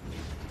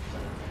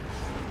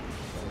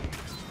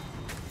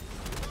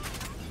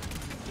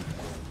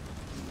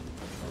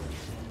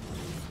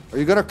 Are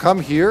you gonna come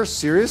here?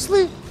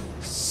 Seriously?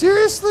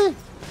 Seriously?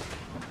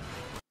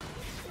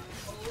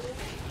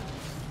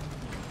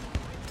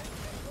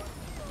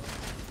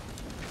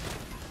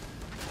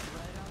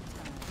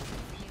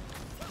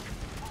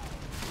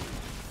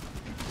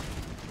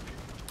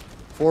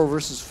 Four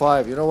versus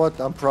 5. You know what?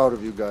 I'm proud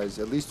of you guys.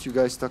 At least you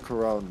guys stuck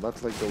around.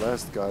 Not like the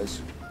last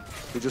guys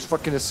who just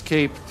fucking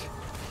escaped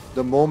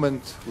the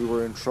moment we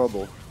were in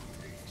trouble.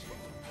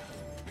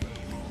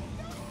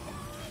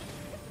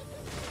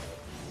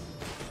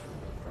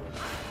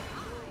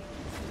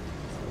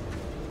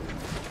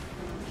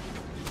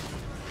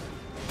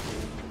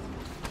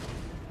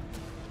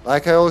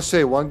 Like I always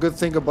say, one good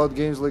thing about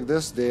games like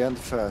this, they end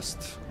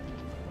fast.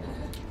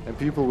 And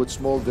people with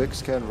small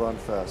dicks can run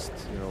fast,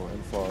 you know,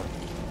 and far.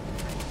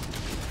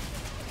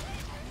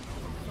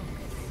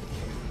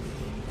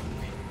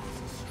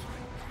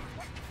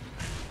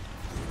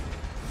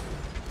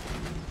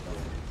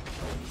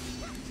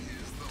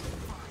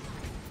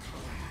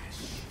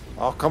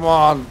 Oh, come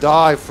on,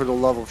 die for the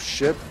love of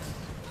shit.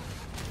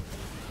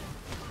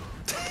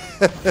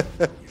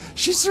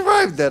 She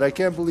survived that. I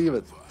can't believe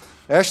it.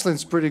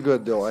 Ashlyn's pretty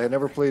good though. I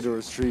never played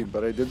her stream,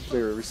 but I did play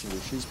her recently.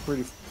 She's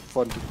pretty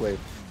fun to play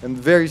and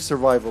very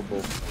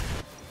survivable.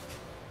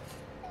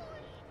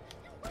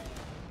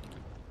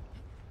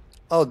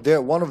 Oh,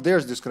 there, one of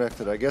theirs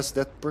disconnected. I guess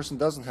that person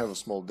doesn't have a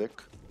small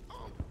dick.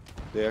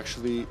 They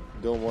actually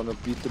don't want to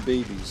beat the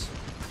babies.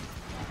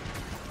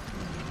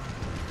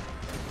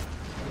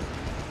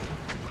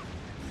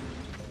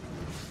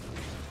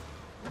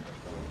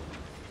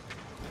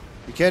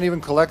 We can't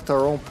even collect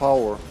our own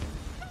power.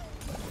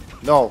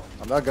 No,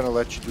 I'm not gonna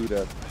let you do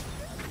that.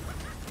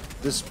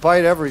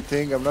 Despite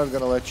everything, I'm not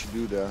gonna let you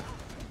do that.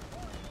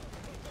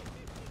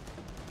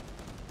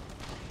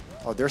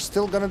 Oh, they're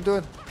still gonna do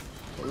it?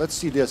 Let's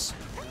see this.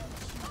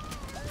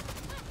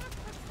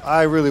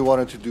 I really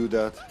wanted to do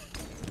that.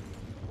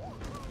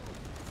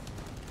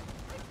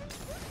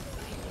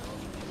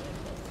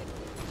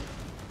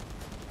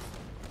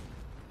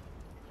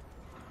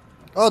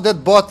 Oh,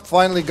 that bot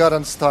finally got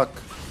unstuck.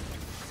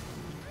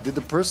 Did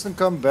the person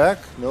come back?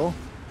 No.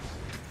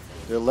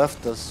 They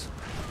left us.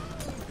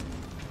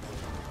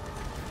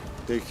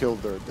 They killed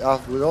her.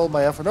 With all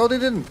my effort. No, they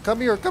didn't.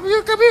 Come here, come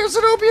here, come here,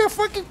 Zenobia!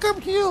 Fucking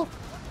come heal!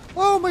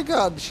 Oh my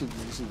god, she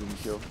didn't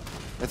heal.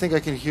 I think I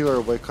can heal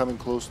her by coming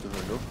close to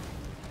her, no?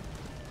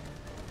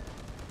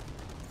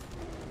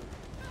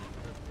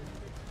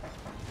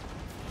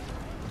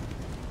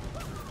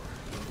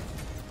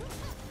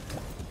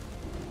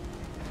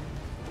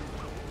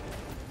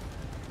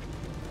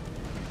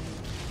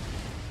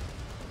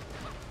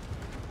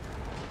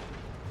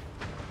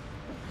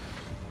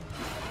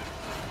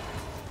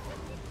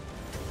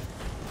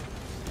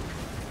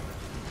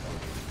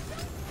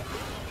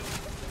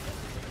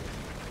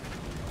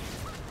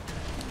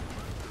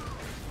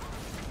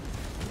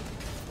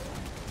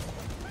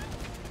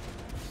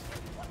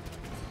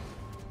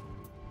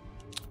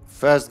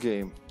 Fast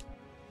game.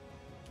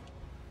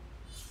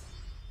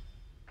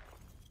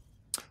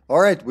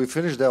 Alright, we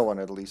finished that one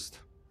at least.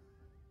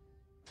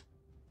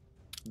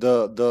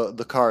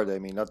 The card, I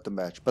mean, not the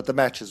match. But the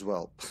match as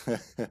well.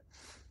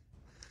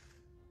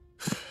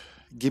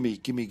 Gimme,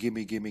 gimme,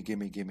 gimme, gimme,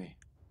 gimme, gimme.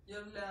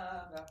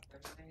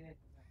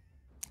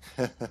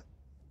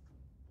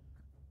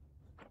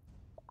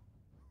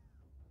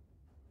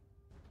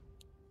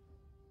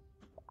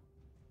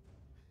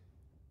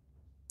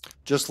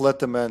 Just let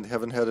them end.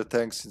 Haven't had a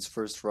tank since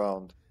first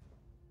round.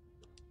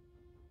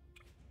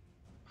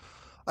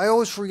 I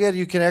always forget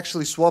you can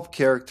actually swap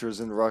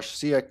characters in Rush.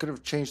 See, I could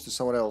have changed to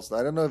someone else.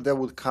 I don't know if that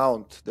would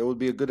count. That would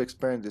be a good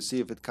experiment to see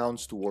if it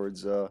counts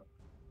towards the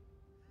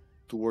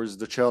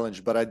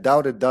challenge. But I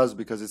doubt it does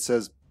because it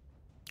says,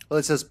 well,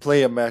 it says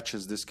play a match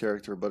as this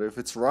character. But if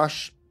it's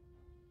Rush,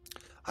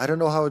 I don't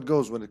know how it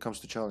goes when it comes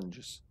to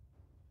challenges.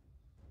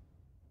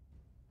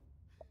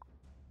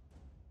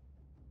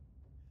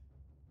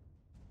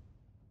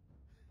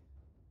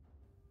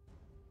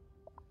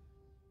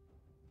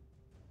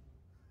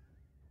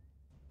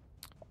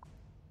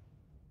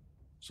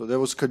 So there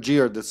was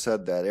Kajir that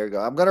said that. There you go.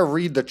 I'm going to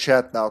read the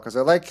chat now because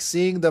I like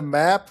seeing the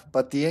map,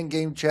 but the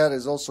in-game chat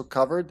is also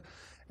covered.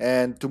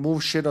 And to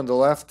move shit on the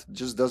left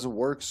just doesn't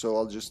work, so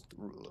I'll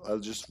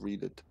just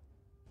read it.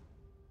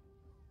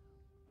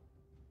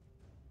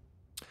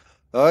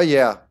 Oh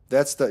yeah,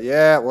 that's the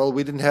well,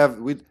 we didn't have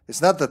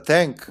it's not the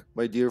tank,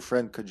 my dear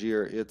friend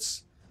Kajir.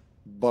 It's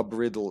Bob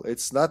Riddle.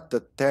 It's not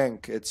the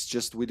tank. It's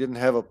just we didn't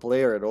have a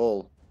player at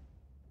all.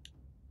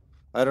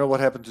 I don't know what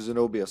happened to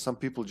Zenobia. Some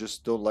people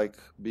just don't like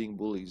being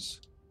bullies.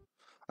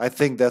 I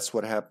think that's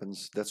what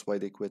happens. That's why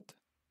they quit.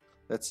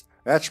 That's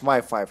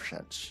my 5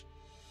 cents.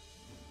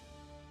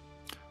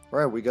 All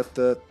right, we got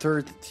the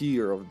third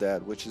tier of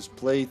that, which is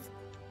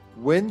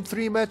win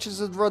 3 matches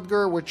at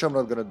Rutger, which I'm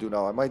not gonna do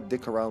now. I might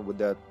dick around with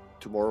that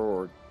tomorrow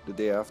or the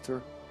day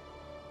after.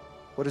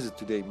 What is it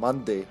today?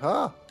 Monday,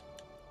 huh?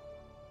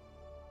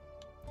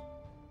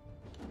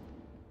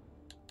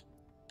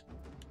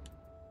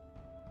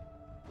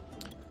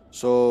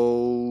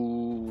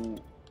 So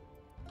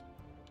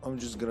I'm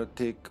just gonna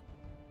take.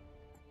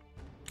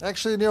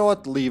 Actually, you know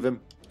what? Leave him.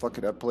 Fuck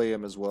it, I play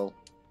him as well.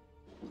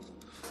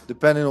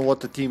 Depending on what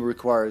the team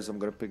requires, I'm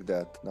gonna pick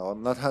that. Now,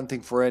 I'm not hunting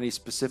for any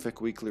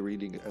specific weekly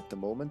reading at the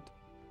moment.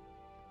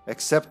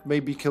 Except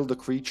maybe kill the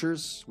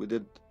creatures. We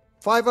did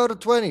 5 out of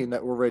 20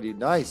 already.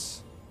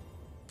 Nice.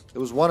 It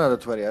was 1 out of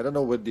 20. I don't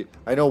know what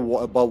I know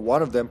about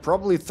one of them.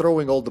 Probably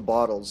throwing all the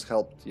bottles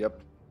helped.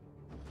 Yep.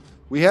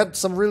 We had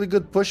some really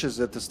good pushes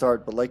at the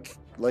start, but like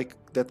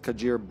that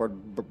Kajir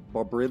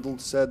Barbridle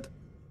said,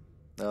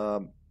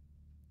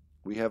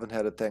 we haven't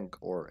had a tank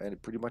or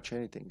pretty much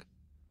anything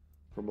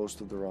for most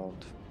of the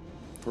round,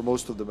 for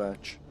most of the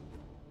match.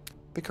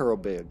 Pick her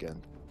obey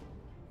again.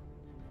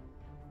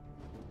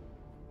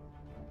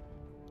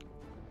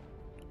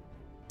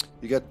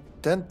 You get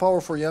 10 power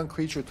for young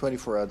creature, 20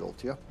 for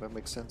adult. Yeah, that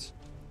makes sense.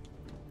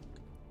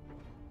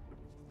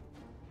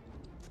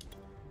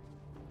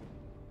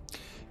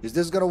 Is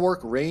this gonna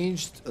work?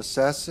 Ranged,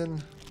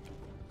 assassin,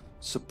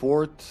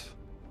 support,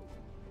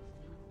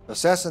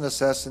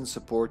 assassin,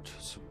 support,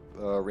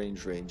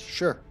 range.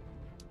 Sure,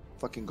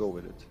 fucking go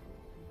with it.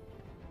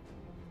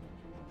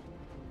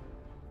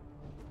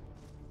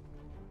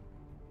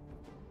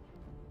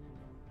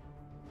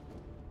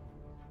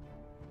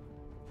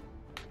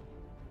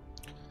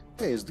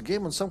 Hey, is the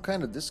game on some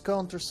kind of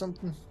discount or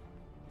something?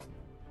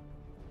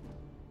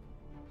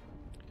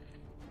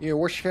 Yeah,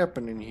 what's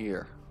happening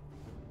here?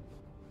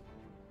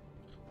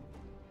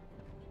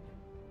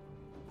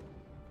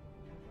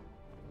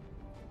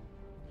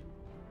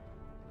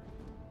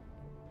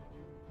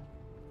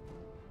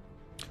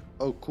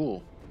 Oh,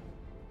 cool.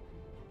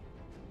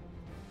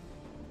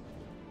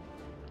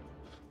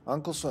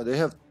 Uncle Son, they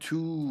have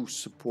 2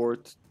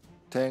 support,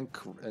 tank,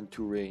 and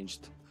 2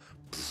 ranged.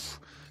 Pfft.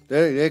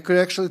 They could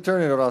actually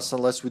turn it on us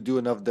unless we do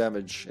enough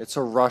damage. It's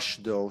a rush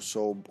though,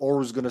 so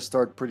Oru's gonna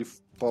start pretty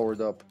powered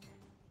up.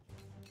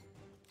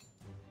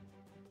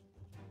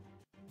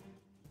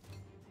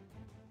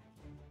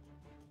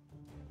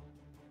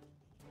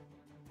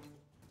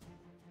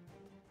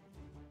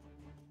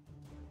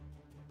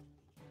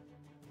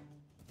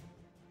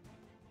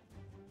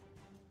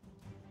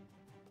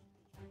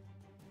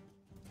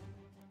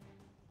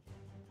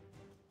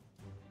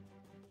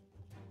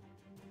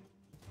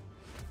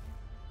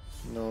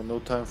 No, no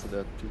time for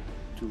that.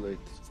 Too late.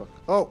 Fuck.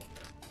 Oh!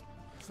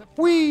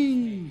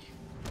 Whee!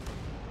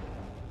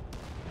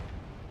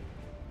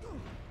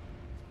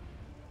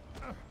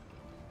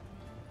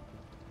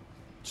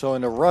 So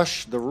in a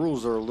rush, the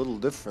rules are a little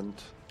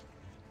different.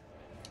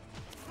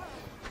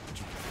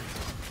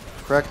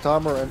 Cracked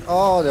armor and...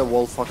 Oh, that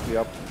wall fucked me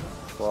up.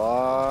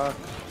 Fuck.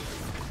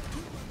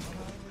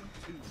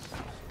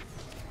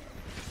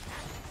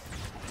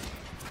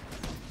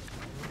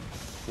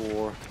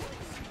 Four.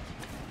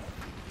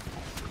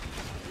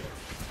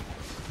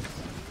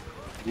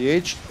 The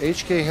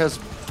HK has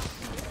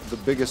the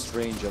biggest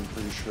range, I'm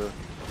pretty sure.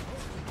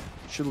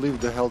 Should leave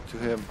the health to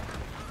him.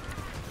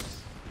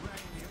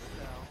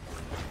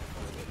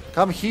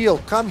 Come heal,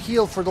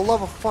 for the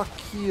love of fuck,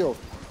 heal.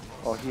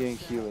 Oh, he ain't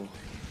healing.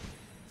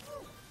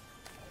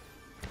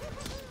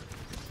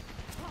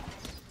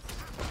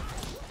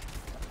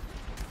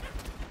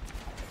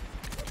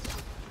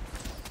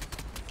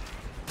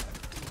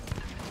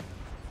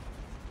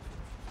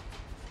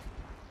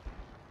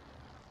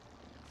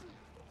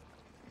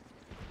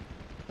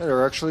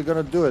 They're actually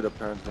gonna do it,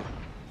 apparently.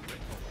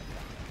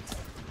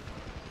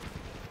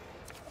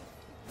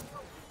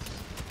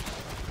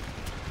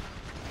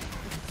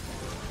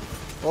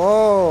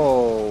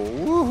 Oh,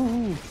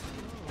 woohoo!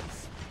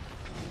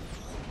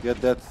 Get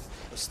that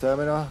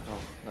stamina?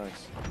 Oh,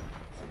 nice.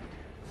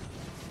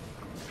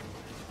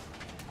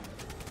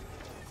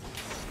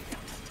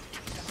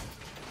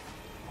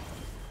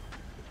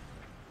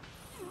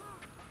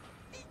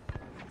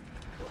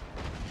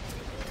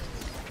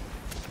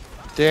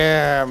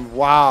 Damn,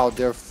 wow,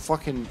 they're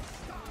fucking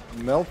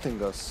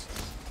melting us.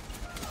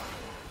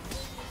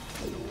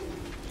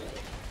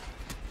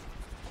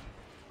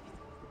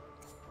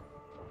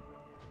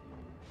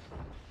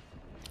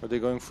 Are they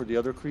going for the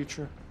other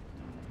creature?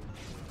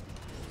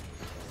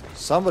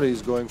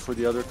 Somebody's going for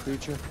the other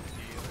creature.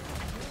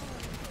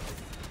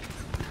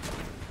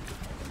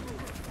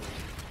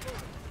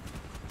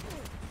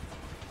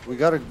 We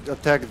gotta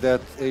attack that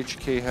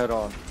HK head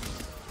on.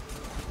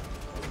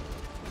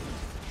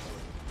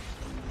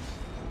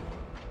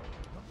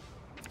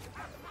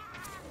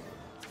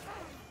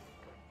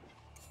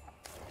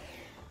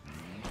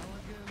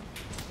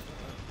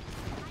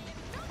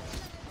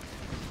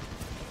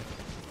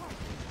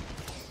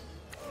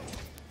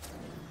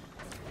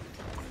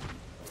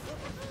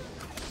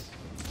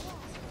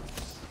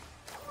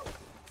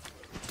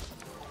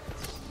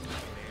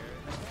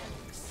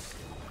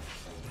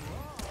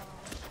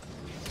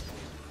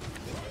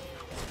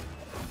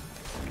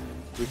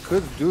 We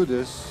could do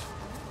this.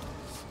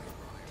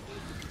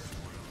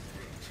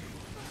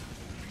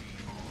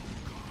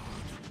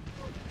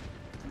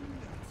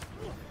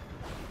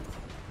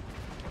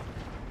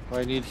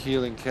 I need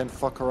healing, can't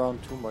fuck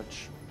around too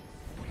much.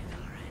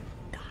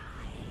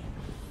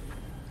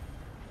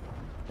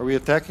 Are we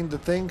attacking the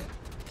thing?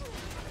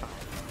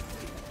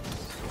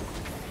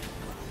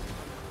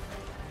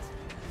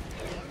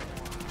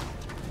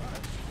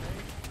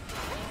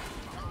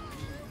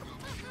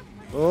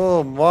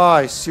 Oh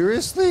my,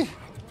 seriously?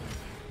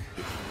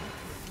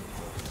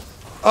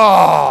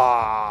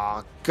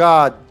 Ah,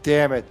 god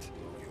damn it.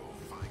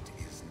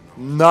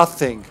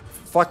 Nothing.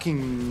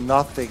 Fucking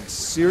nothing.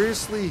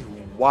 Seriously?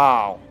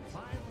 Wow.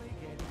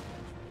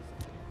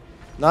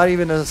 Not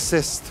even an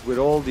assist with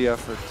all the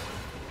effort.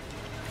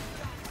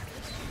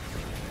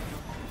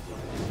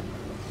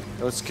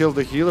 Let's kill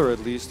the healer at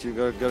least. You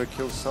gotta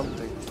kill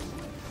something.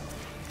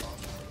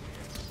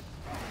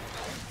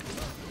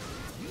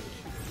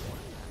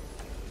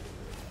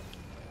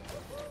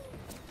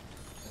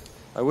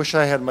 I wish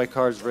I had my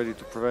cards ready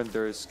to prevent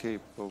their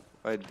escape, but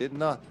I did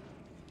not.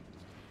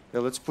 Yeah,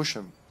 let's push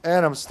him.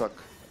 And I'm stuck.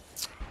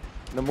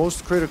 In the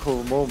most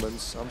critical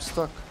moments, I'm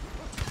stuck.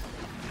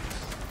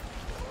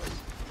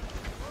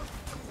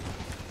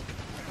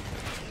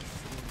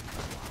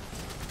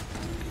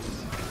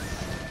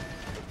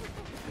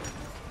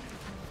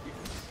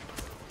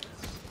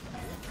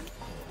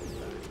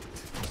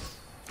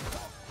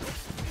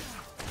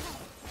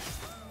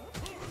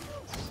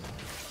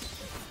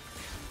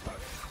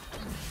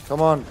 Come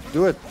on,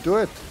 do it, do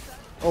it.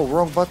 Oh,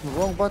 wrong button,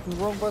 wrong button,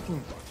 wrong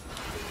button.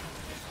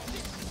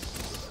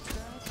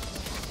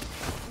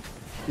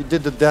 He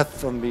did the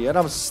death on me and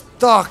I'm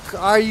stuck.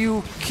 Are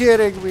you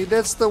kidding me?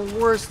 That's the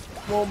worst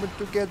moment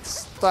to get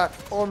stuck.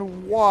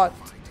 On what?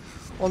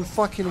 On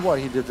fucking what?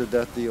 He did the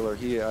death dealer.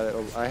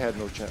 I had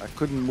no chance. I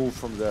couldn't move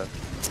from that.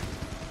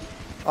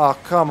 Oh,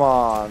 come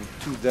on.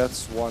 2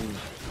 deaths, 1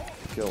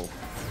 kill.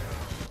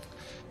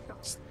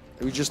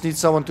 We just need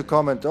someone to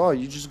comment, oh,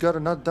 you just gotta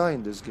not die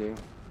in this game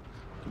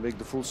to make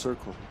the full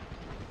circle.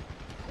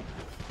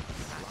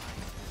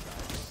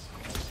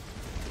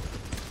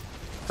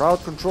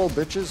 Crowd control,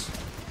 bitches.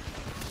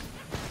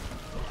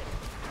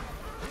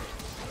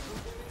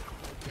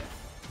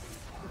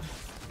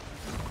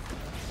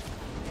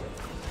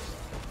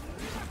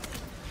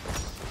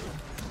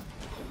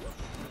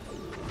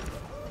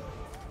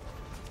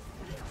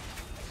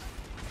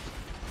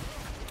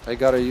 I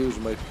gotta use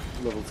my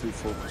level 3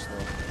 focus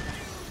now.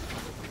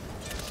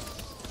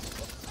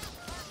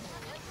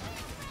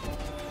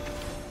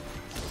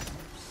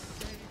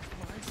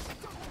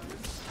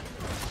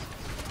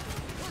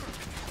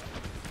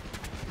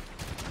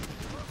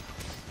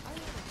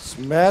 It's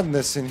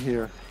madness in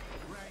here.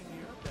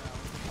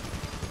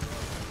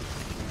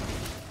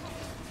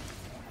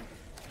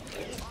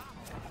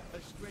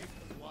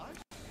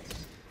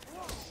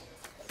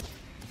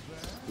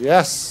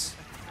 Yes.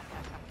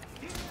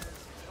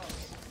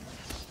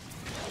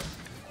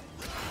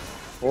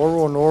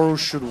 Oru and Oru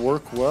should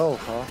work well,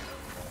 huh?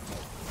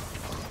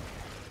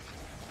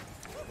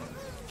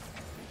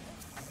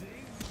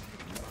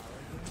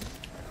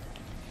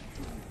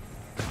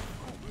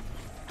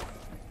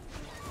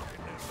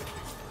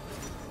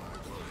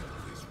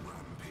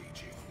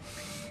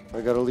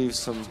 I gotta leave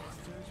something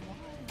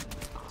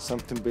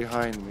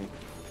behind me.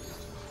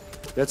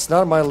 That's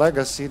not my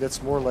legacy,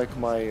 that's more like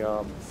my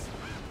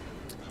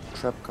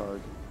trap card.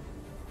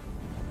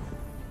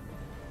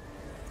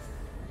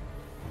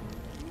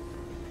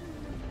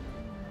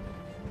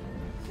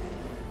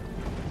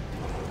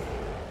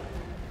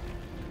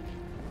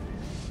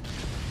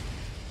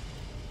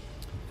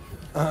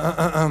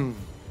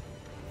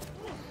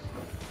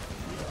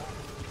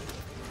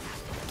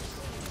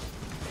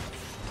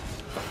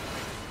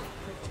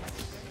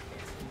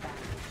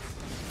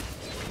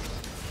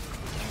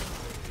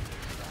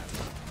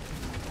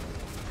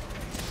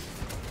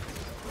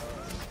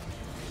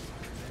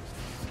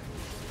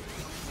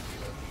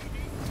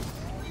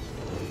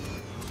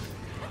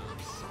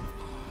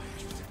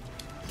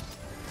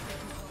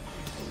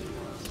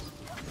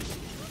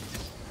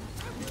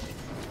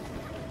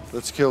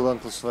 Let's kill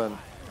Uncle Sven.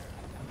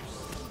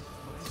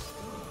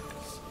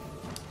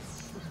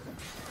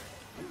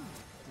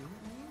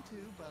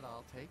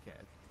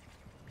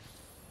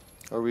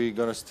 Are we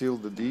gonna steal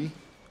the D?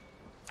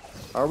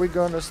 Are we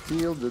gonna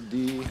steal the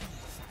D?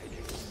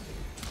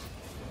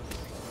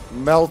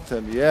 Melt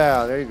him.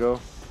 Yeah, there you go.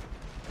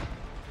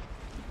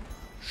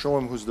 Show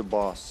him who's the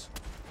boss.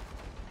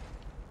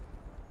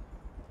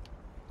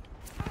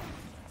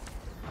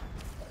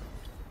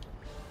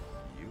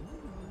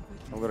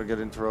 I'm gonna get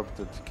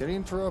interrupted. Can he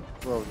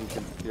interrupt? Well, he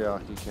can. Yeah,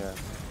 he can.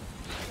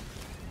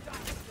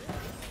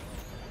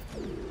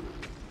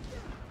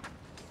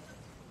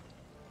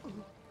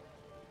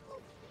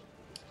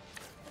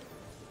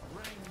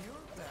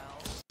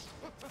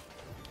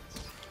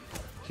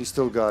 He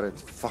still got it.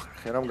 Fuck,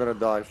 and I'm gonna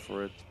die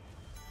for it.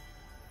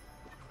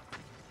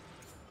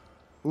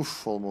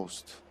 Oof,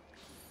 almost.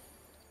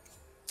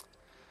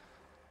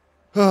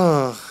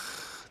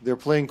 They're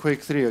playing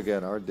Quake 3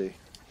 again, aren't they?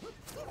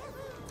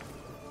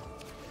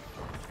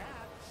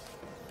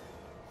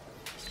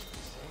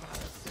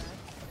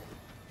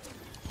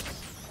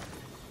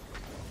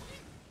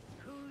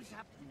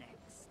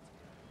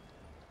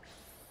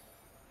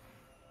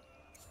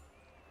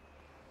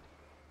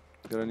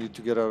 Gonna need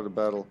to get out of the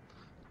battle.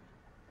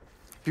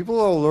 People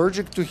are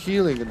allergic to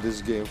healing in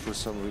this game for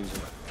some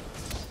reason.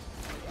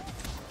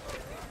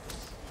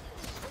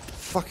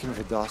 Fucking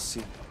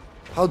Vidasi.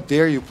 How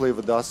dare you play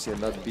Vidasi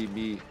and not be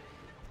me?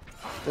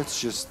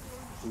 That's just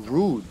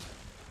rude.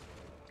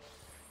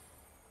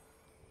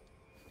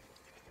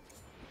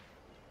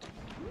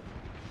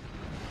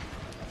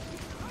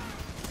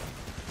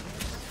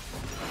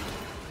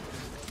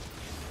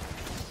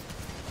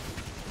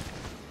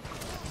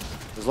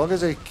 As long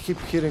as I keep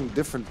hitting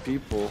different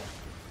people,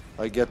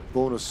 I get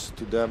bonus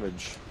to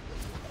damage.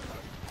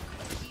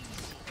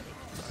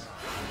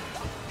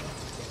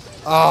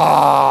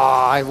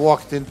 Ah, I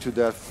walked into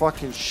that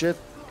fucking shit.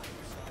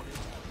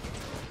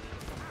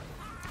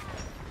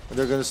 And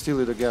they're gonna steal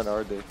it again,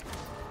 are they?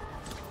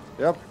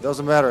 Yep,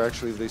 doesn't matter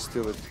actually if they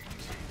steal it.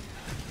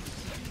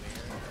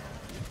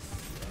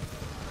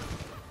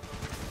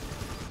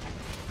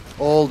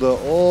 All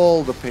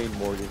the pain,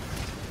 Morgan.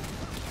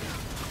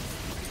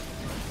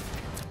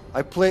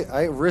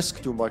 I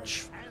risk too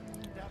much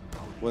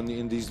when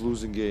in these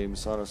losing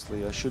games,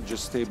 honestly. I should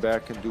just stay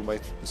back and do my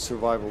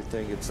survival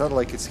thing. It's not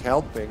like it's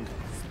helping.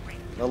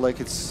 Not like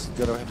it's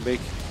gonna make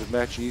the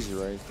match easier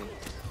or anything.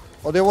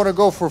 Oh, they want to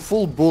go for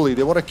full bully.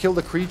 They want to kill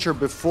the creature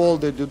before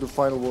they do the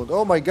final wound.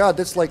 Oh my god,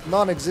 that's like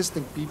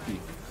non-existing PP.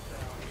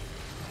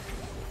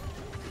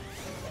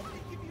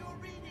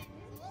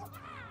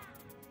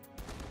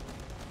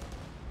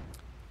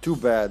 Too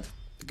bad.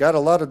 Got a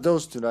lot of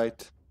those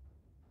tonight.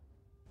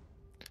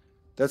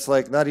 That's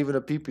like not even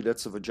a PP,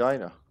 that's a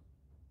vagina.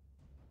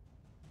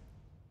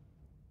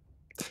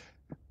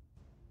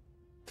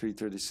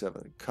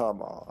 337.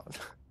 Come on.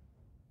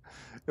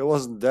 It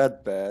wasn't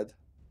that bad.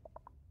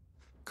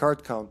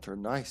 Card counter,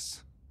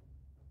 nice.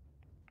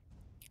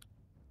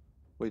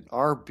 Wait,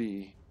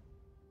 RB.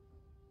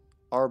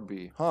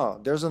 RB. Huh,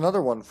 there's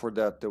another one for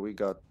that we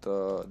got.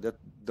 The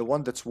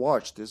one that's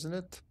watched, isn't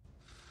it?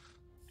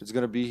 It's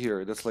gonna be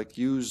here. That's like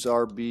use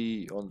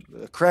RB on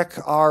crack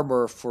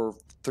armor for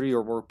 3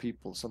 or more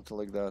people, something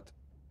like that.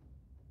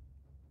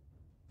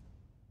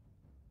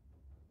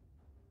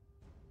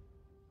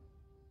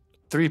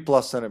 Three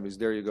plus enemies.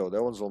 There you go.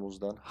 That one's almost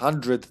done.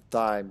 100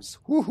 times.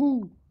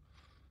 Woohoo!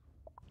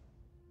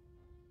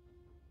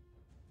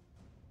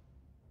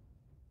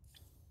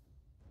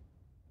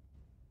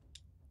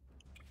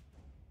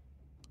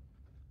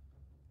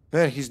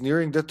 Man, he's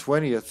nearing the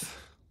 20th.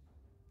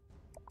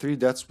 3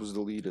 deaths was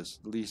the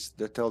least.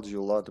 That tells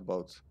you a lot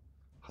about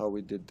how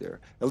we did there.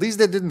 At least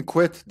they didn't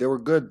quit. They were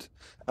good.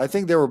 I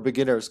think they were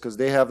beginners because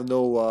they have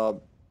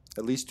no.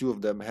 At least 2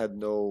 of them had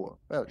no.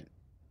 Well,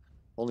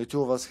 only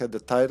 2 of us had the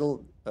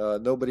title.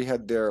 Nobody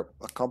had their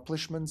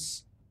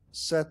accomplishments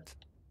set.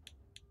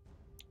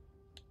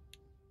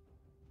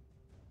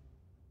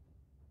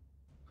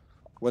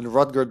 When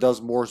Rutger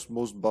does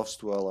most buffs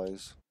to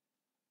allies.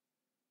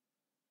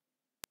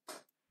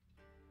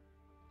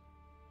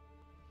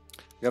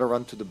 Gotta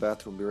run to the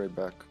bathroom, be right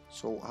back.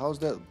 So how's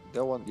that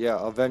one? Yeah,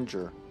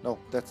 Avenger. No,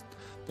 that's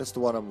the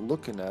one I'm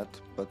looking at,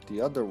 but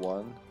the other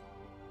one,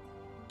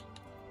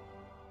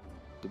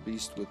 the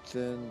Beast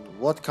Within.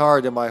 What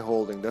card am I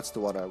holding? That's the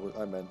one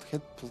I meant.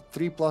 Hit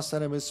 3+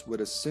 enemies with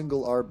a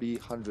single RB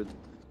 100,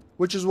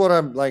 which is what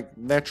I'm like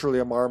naturally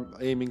I'm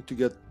aiming to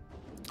get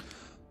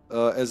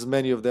as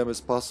many of them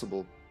as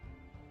possible.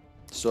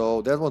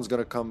 So that one's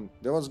gonna come.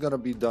 That one's gonna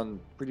be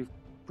done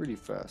pretty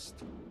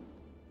fast.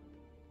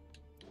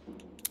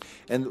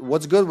 And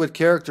what's good with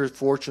character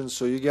fortunes,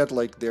 so you get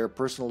like their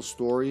personal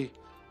story,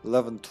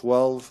 11,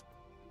 12,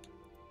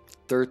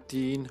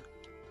 13,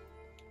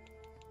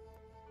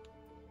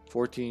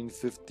 14,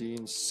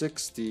 15,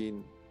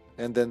 16,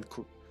 and then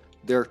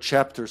their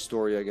chapter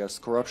story, I guess.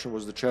 Corruption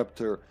was the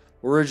chapter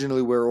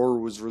originally where Oru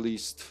was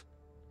released.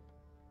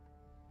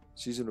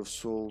 Season of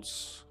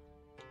Souls.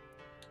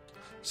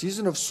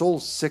 Season of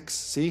Souls 6,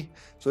 see?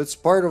 So it's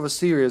part of a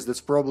series that's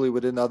probably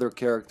within other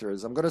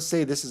characters. I'm gonna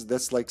say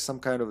that's like some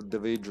kind of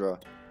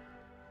Devedra.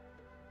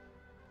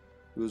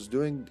 He was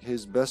doing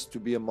his best to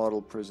be a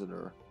model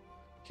prisoner.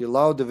 He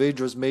allowed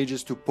Devedra's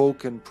mages to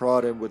poke and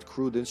prod him with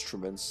crude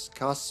instruments,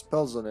 cast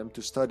spells on him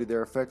to study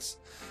their effects,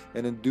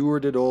 and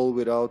endured it all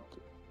without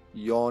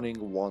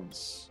yawning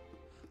once.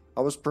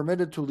 I was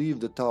permitted to leave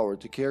the tower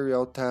to carry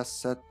out tasks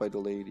set by the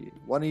lady.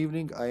 One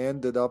evening I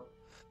ended up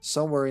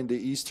somewhere in the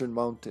eastern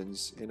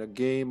mountains in a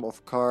game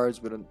of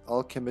cards with an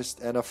alchemist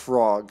and a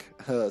frog.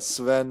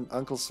 Sven,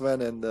 Uncle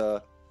Sven,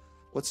 and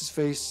what's his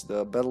face?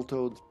 The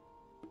Battletoad.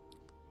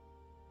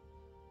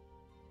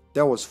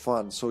 That was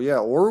fun. So yeah,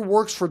 Oru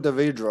works for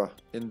Devedra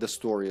in the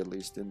story, at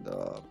least in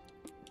the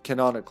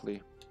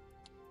canonically.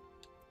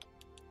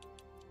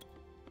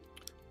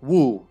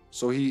 Wu.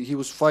 So he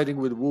was fighting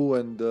with Wu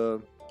and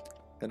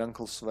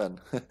Uncle Sven.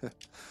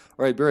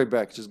 Alright, be right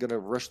back. Just gonna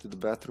rush to the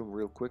bathroom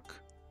real quick.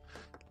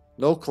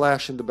 No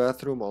clash in the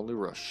bathroom, only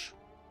rush.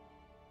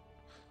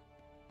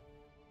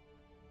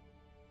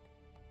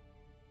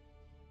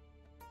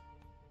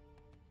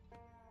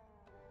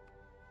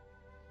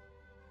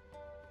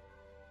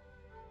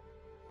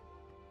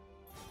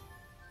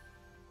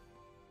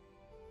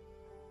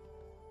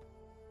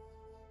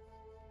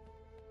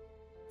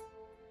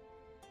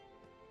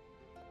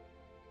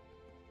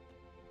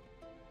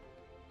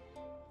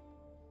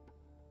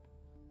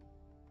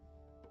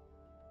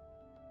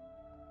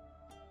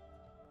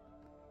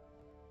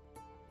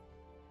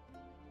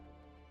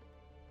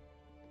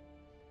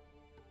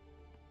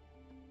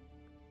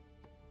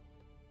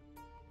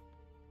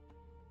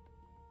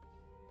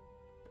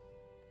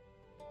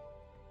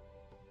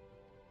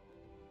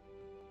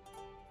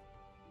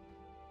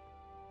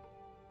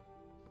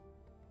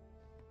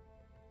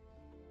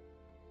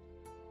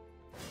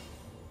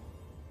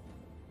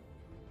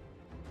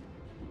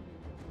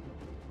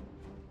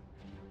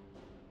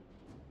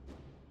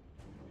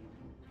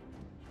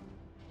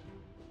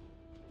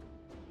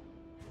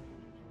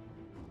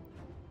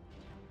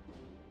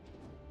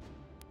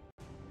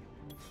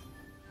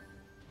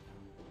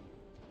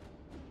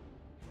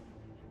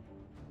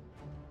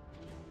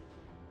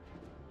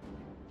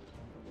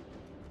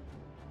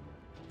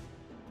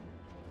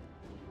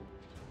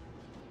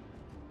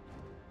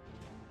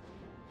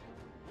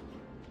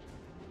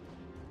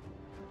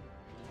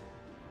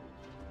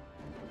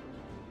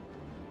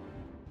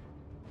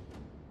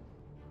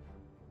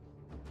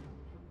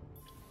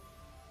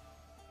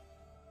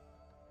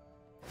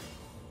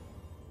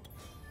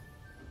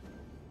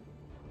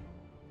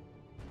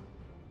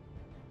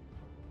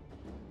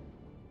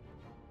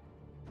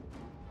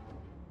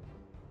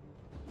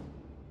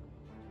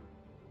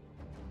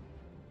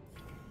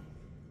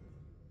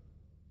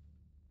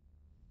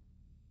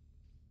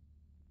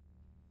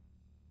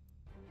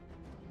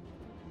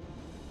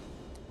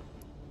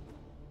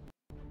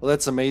 Well,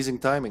 that's amazing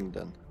timing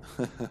then.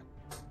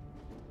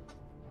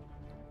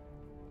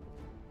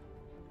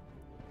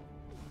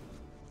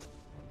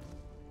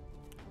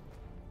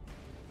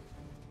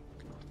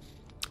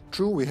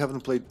 True, we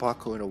haven't played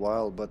Paco in a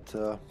while, but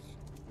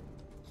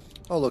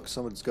oh look,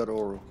 someone's got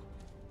Oro.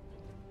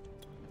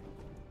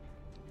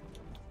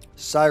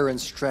 Siren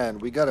Strand.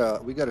 We got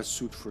a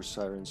suit for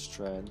Siren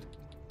Strand.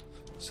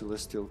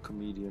 Celestial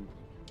Comedian.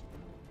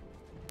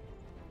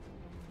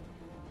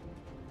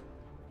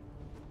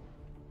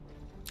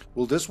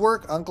 Will this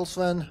work, Uncle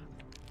Sven?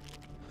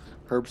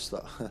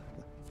 Herbsta.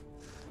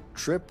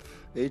 Trip,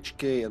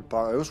 HK, and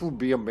Power. This would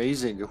be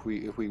amazing if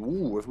we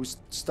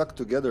stuck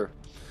together.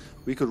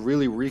 We could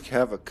really wreak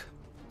havoc.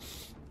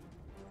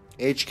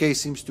 HK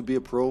seems to be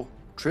a pro.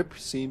 Trip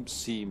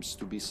seems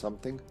to be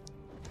something.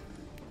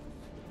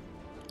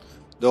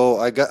 Though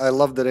I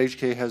love that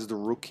HK has the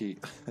rookie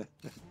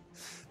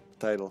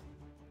title.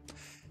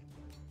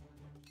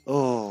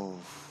 Oh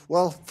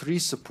well, 3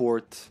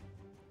 support,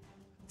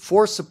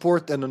 4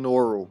 support, and an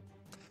Oro.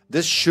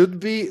 This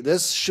should be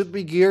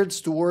geared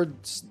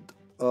towards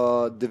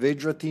the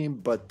Vedra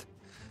team, but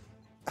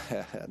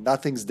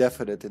nothing's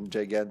definite in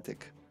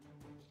Gigantic.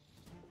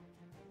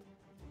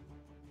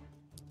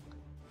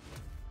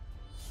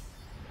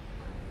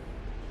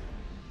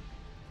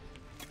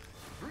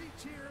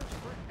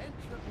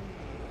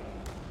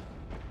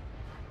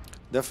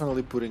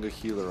 Definitely putting a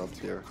healer up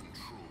there.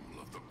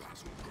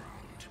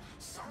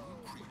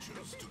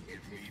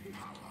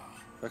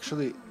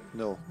 Actually,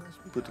 no.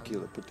 Put the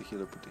healer, put the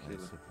healer, put the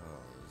healer.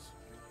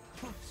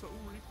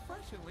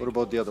 What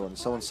about the other one?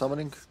 Someone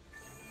summoning?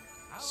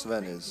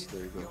 Sven is.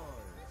 There you go.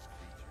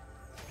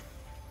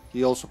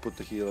 He also put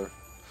the healer.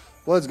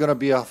 Well, it's gonna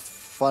be a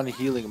fun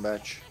healing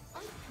match.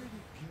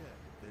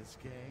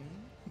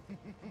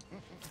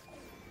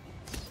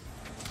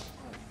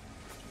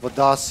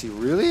 Vadasi,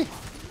 really?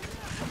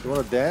 You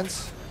wanna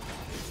dance?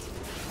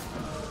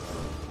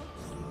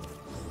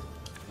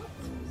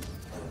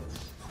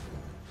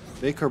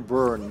 Make her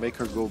burn, make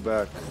her go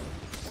back.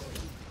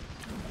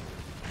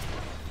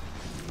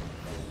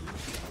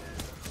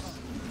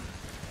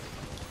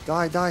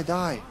 Die, die,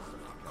 die!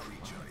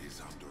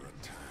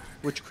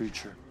 Which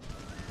creature?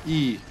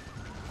 E.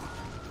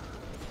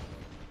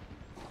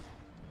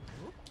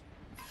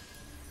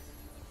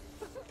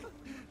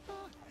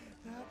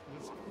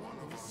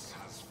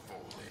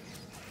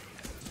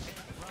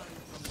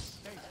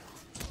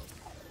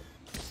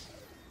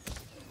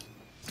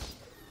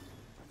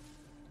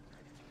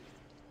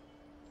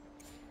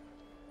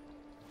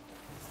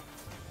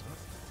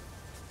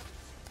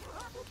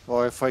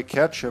 Well, if I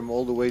catch him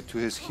all the way to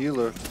his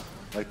healer,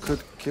 I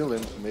could kill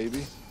him,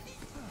 maybe.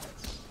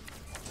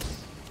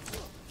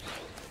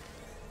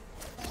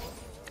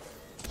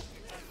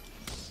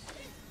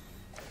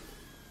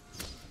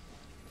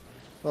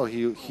 Well,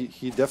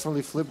 he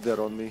definitely flipped that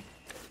on me.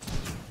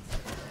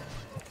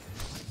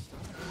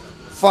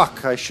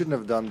 Fuck, I shouldn't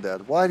have done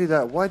that. Why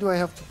do I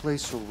have to play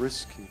so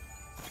risky?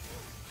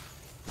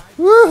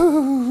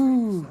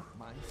 Woohoo!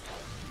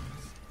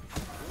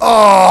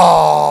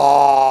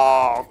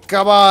 Oh,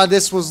 come on,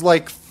 this was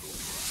like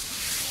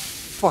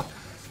fuck.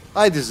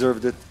 I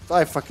deserved it.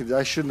 I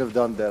shouldn't have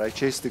done that. I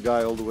chased the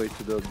guy all the way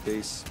to the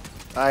base.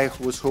 I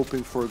was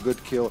hoping for a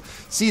good kill.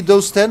 See,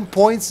 those 10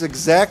 points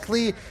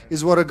exactly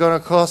is what are gonna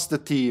cost the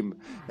team.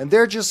 And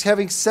they're just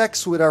having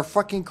sex with our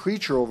fucking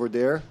creature over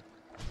there.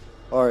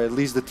 Or at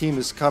least the team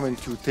is coming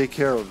to take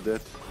care of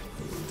that.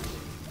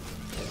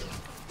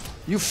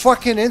 You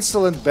fucking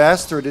insolent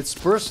bastard. It's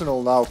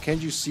personal now.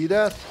 Can't you see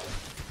that?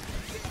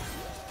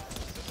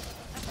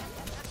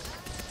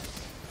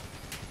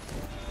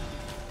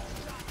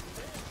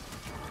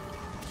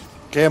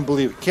 Can't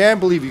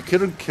believe you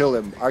couldn't kill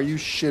him. Are you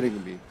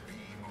shitting me?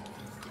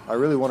 I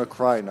really want to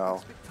cry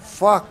now.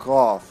 Fuck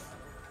off.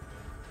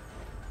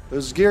 It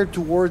was geared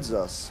towards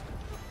us.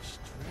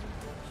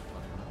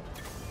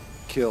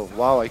 Kill.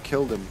 Wow, I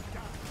killed him.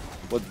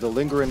 What, the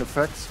lingering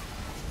effects?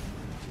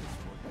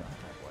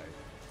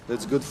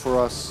 That's good for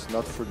us,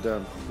 not for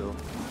them, though.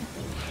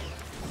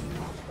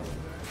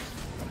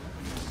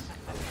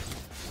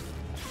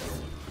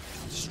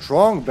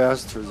 Strong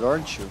bastards,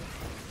 aren't you?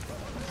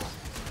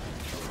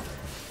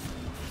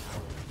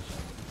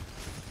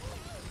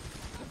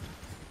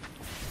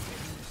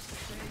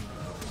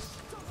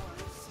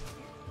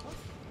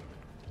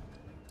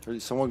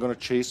 Is someone gonna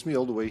chase me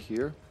all the way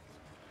here?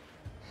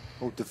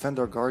 Oh, defend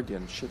our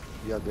guardian. Shit.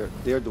 Yeah,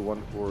 they're the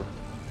one who are...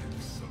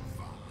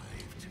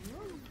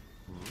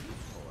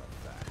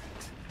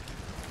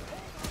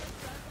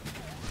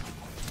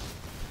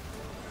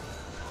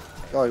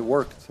 Oh, it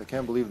worked. I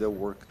can't believe that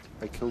worked.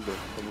 I killed it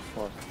from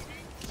afar.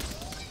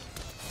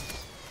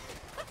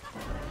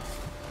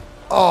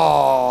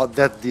 Oh,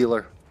 that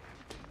dealer.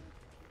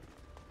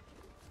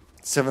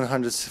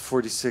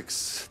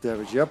 746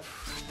 damage. Yep,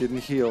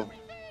 didn't heal.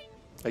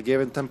 I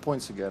gave him 10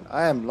 points again.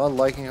 I am not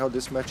liking how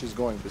this match is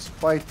going,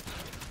 despite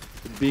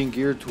it being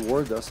geared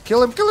toward us.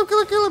 Kill him, kill him,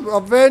 kill him, kill him!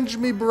 Avenge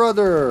me,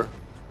 brother!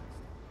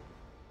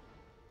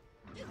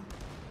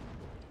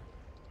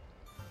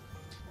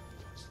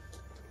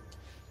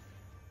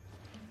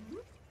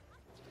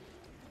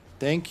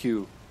 Thank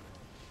you,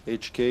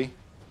 HK.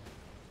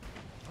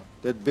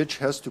 That bitch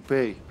has to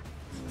pay.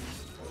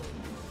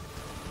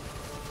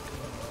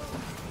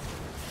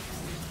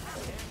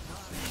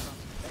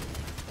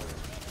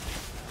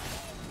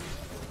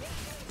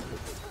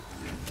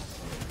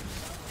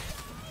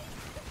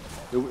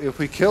 If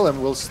we kill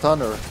him, we'll stun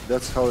her.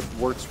 That's how it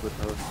works with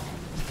her.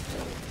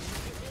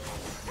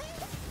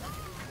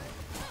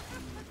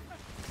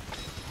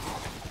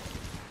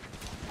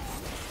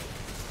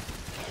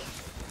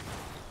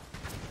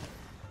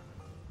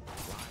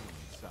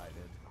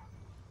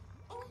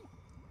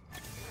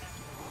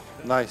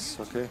 Nice,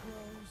 okay.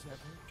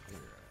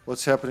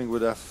 What's happening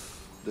with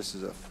F? This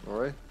is F,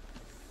 alright?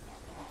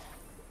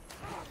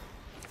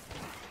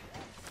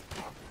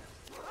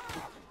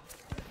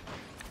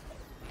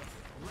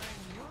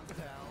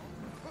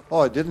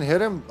 Oh, I didn't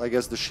hit him? I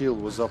guess the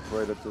shield was up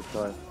right at the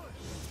time.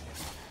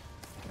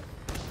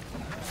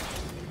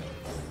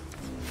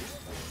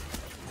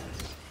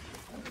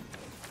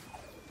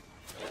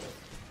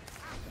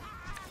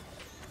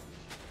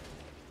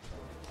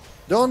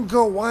 Don't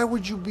go. Why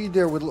would you be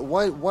there with...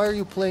 Why are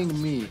you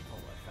playing me?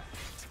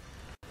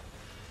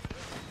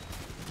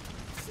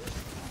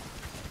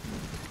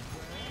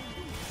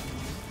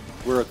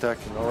 We're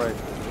attacking, alright.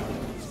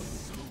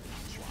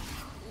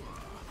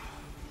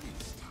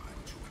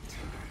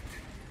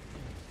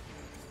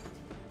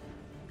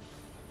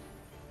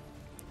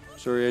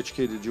 Sorry,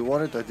 HK, did you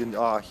want it? I didn't.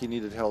 Ah, he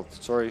needed help.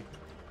 Sorry.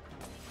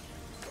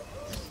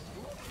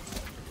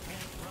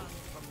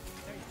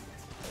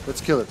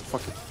 Let's kill it.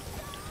 Fuck it.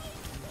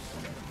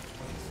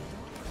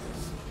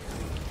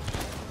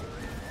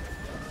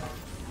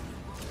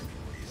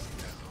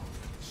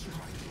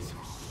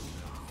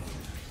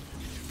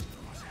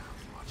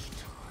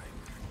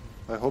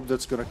 I hope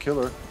that's gonna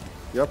kill her.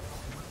 Yep.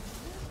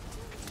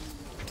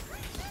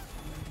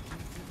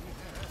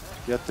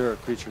 Get there,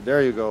 creature.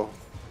 There you go.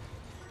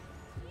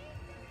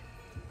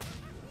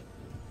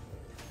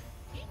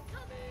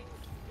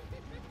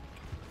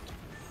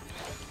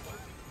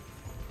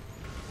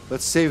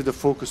 Let's save the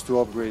focus to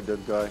upgrade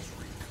that guy.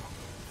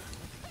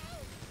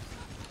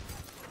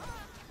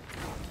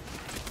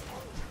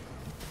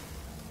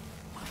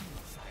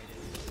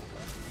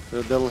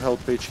 That'll help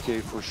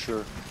HK for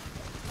sure.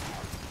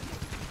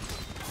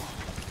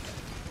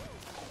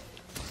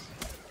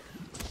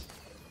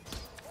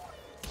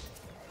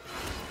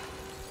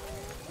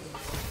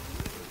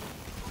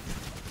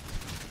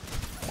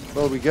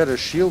 Well, we get a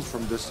shield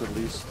from this at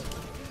least.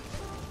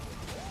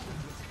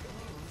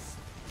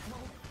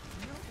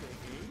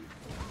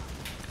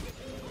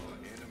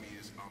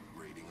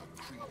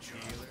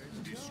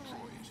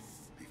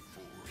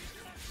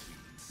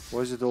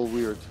 Why is it all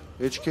weird?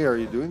 HK, are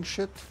you doing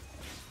shit?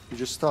 You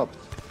just stopped.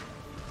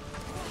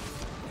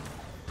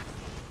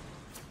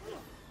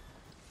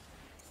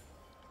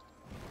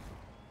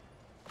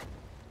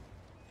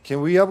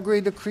 Can we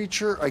upgrade the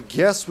creature? I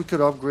guess we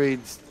could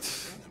upgrade...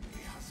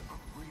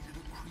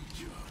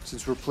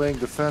 Since we're playing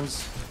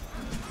defense.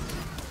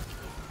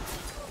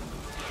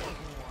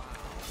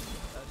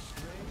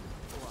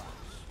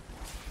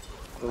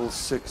 Level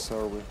 6,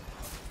 are we?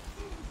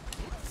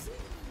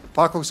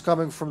 Paco's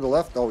coming from the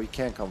left. Oh, he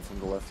can't come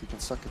from the left. He can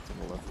suck it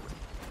from the left.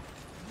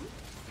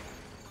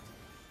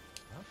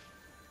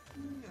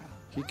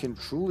 He can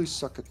truly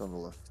suck it on the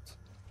left.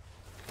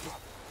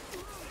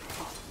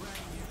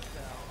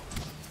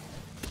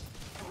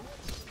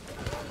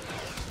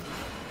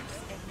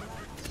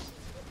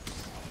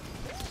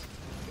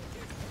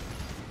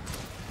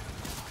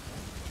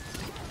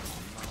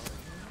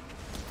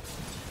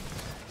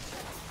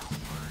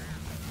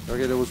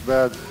 Okay, that was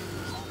bad.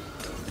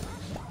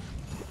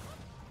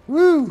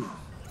 Woo!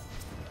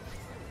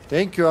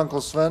 Thank you, Uncle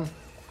Sven.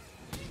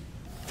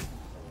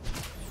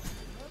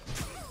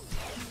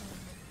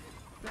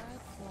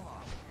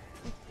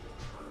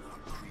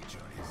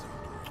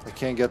 I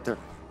can't get there.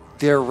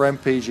 They're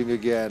rampaging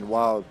again.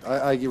 Wow.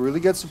 I really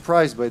get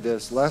surprised by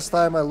this. Last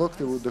time I looked,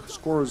 the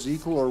score was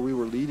equal or we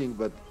were leading,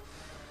 but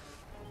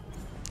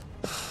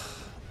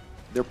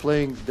they're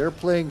playing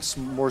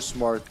more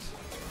smart,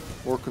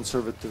 more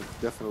conservative,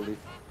 definitely.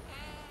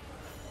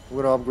 I'm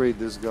gonna upgrade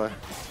this guy.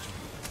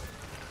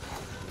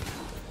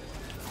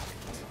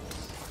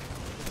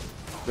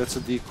 That's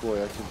a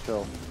decoy, I can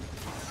tell.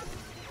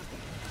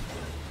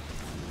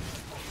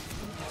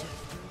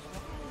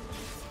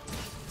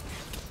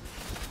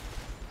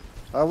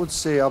 I would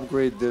say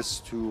upgrade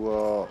this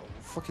to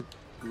fuck it,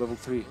 level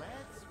 3. Let's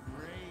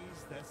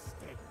raise the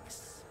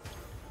stakes.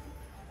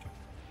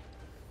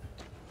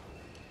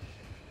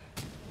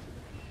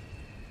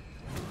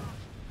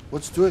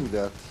 What's doing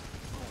that?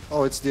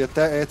 Oh, it's the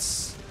attack.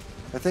 It's,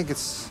 I think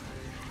it's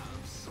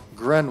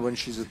Gren when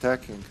she's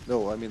attacking.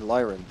 No, I mean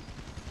Lyran.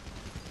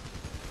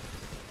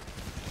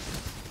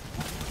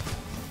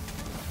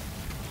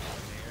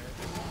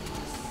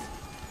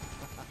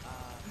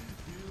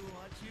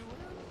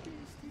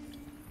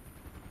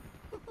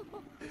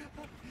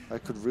 I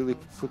could really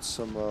put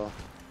some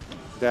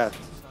that.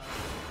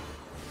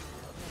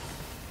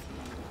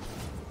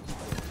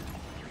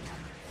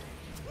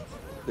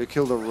 They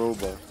killed a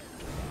robot.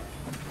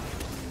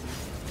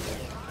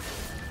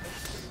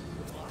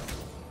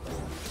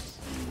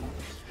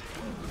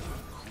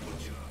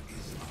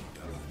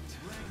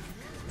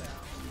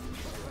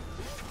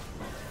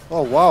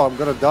 Oh wow, I'm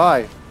gonna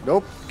die.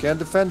 Nope, can't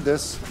defend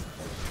this.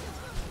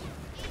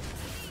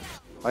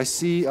 I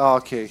see. Oh,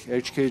 okay,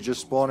 HK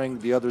just spawning.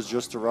 The others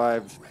just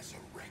arrived.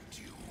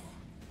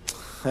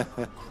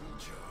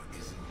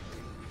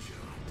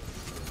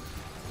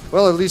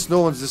 Well, at least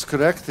no one's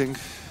disconnecting.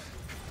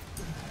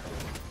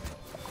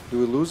 Do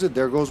we lose it?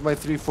 There goes my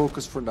 3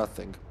 focus for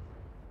nothing.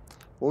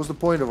 What was the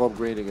point of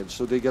upgrading it?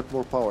 So they get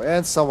more power.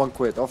 And someone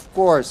quit. Of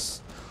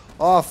course.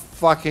 Of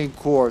fucking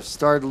course.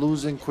 Start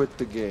losing, quit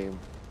the game.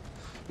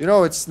 You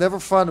know, it's never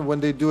fun when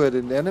they do it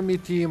in enemy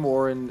team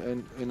or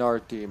in our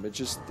team. It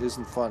just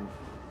isn't fun.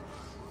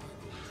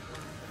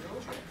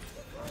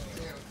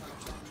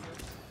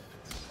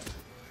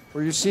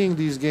 Were you seeing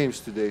these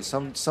games today?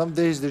 Some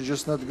days they're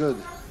just not good.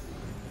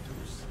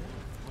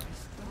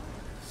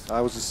 I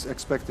was just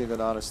expecting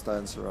an honest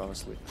answer,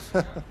 honestly.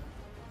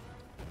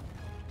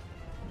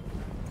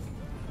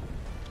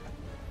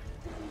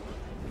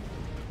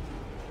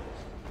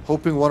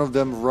 Hoping one of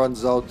them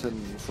runs out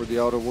and for the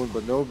outer wound,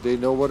 but nope, they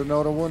know what an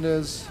outer wound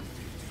is.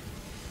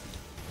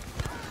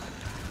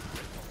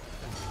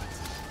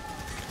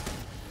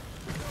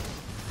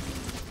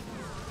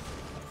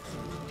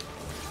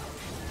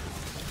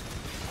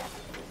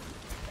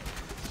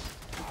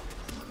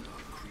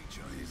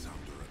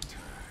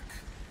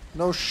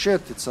 No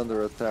shit, it's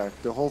under attack.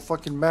 The whole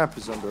fucking map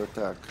is under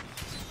attack.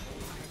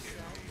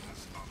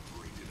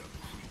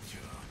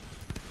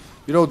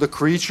 You know, the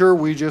creature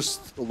we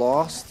just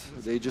lost,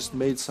 they just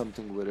made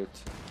something with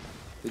it.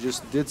 They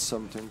just did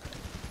something.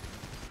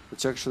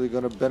 It's actually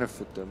gonna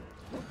benefit them.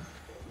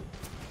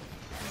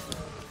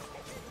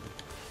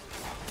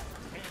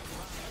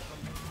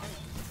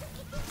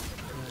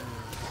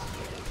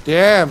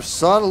 Damn,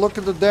 son, look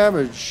at the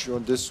damage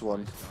on this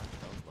one.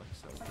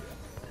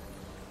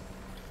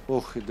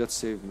 Oh, that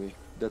saved me.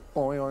 That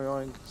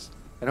boing.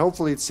 And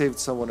hopefully it saved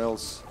someone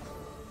else.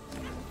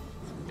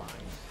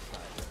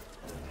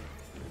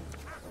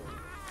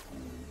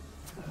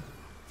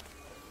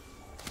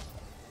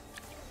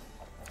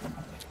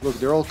 Look,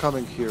 they're all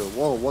coming here.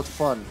 Whoa, what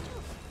fun.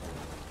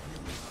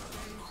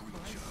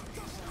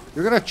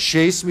 You're gonna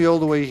chase me all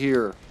the way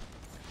here.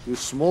 You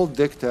small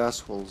dicked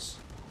assholes.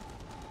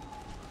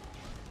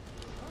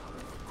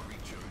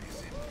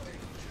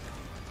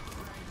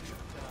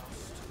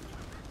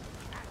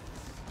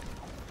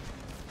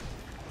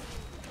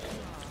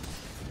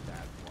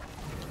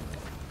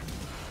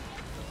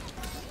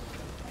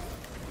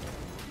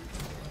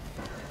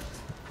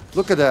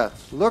 Look at that.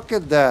 Look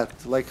at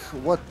that. Like,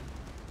 what?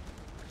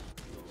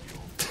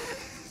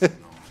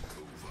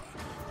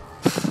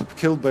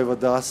 Killed by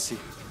Vadasi.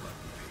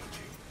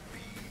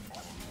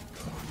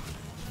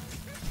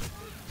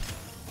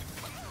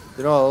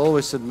 You know, I'll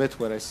always admit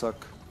when I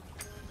suck.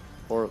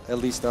 Or at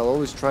least I'll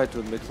always try to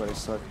admit when I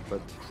suck,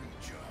 but...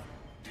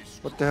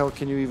 What the hell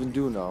can you even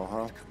do now,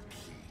 huh?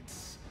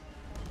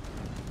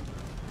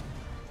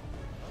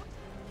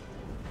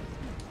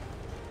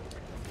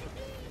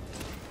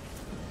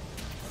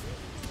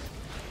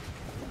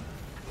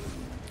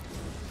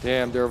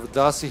 Damn, their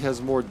Vadasi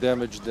has more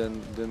damage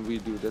than we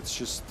do. That's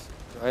just...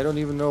 I don't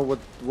even know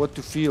what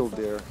to feel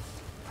there.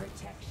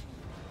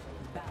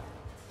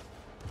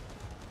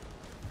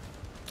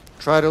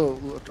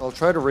 I'll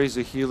try to raise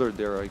a healer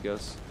there, I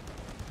guess.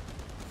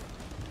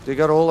 They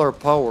got all our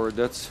power,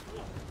 that's...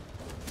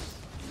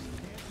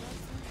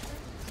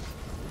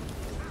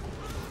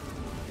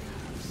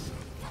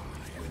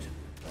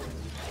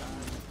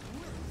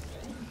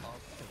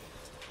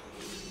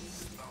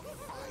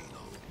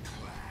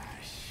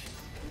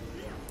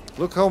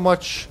 Look how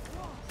much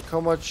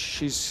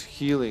she's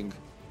healing.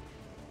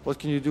 What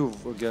can you do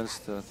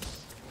against that?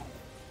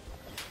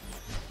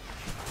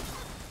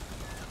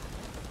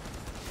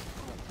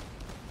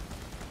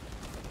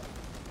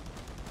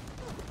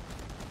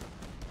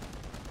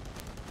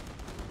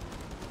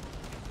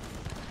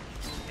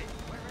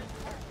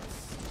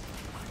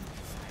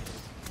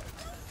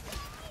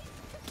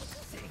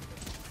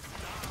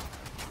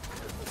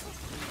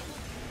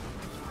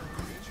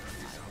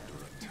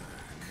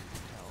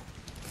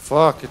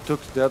 Fuck, it took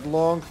that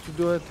long to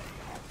do it?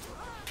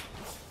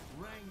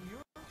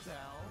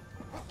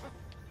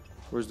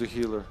 Where's the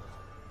healer?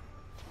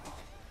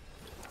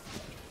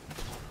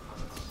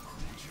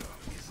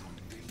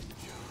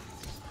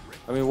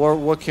 I mean,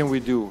 what can we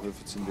do if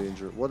it's in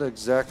danger? What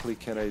exactly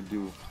can I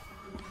do?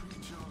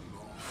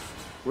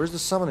 Where's the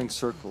summoning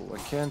circle? I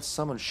can't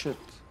summon shit.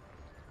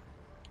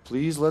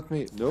 Please let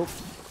me... Nope.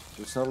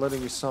 It's not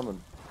letting me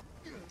summon.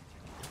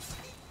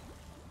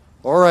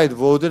 Alright,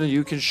 Woden,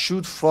 you can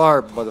shoot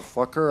far,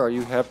 motherfucker. Are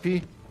you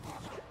happy?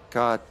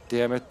 God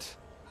damn it.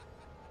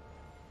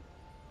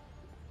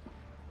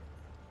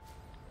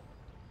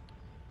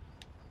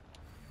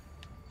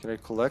 Can I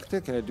collect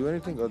it? Can I do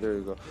anything? Oh, there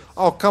you go.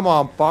 Oh, come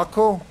on,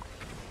 Paco.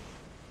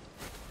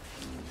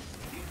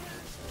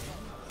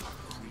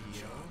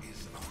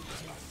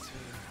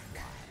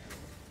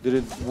 Did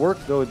it work?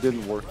 No, it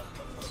didn't work.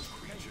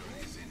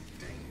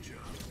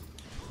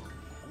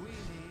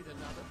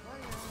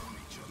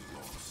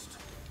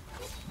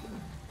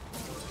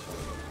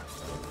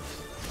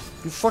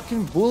 You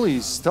fucking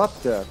bullies,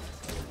 stop that.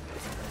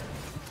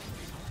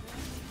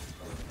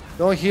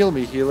 Don't heal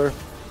me, healer.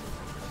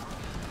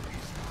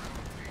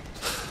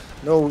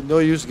 No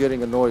use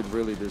getting annoyed,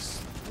 really.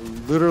 This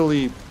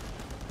literally,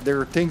 there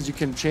are things you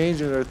can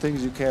change and there are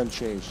things you can't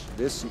change.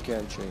 This you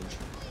can't change.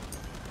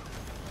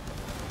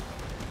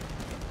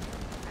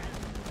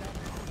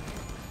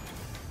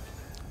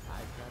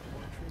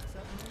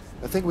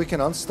 I think we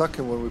can unstuck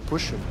him when we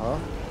push him, huh?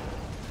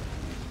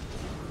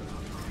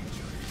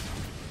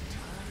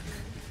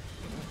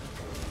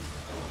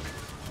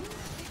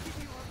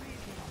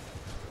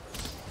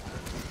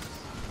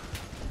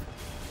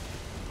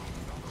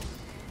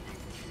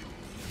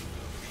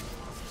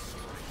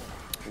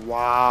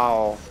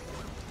 Wow.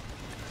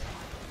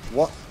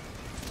 What?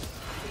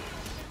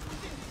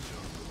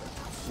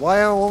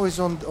 Why are you always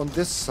on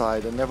this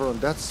side and never on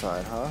that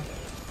side, huh?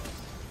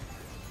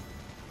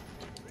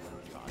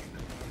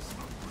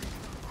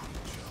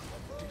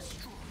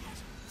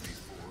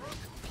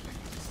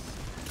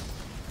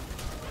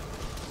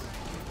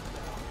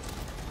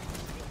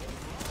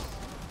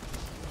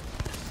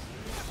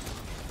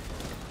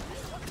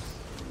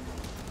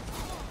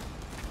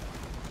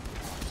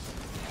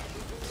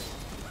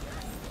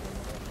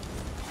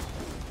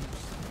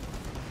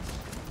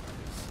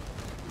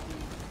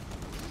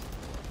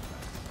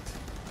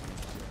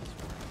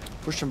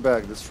 Push him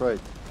back, that's right.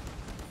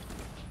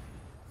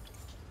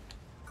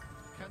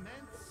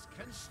 Commence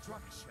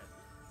construction.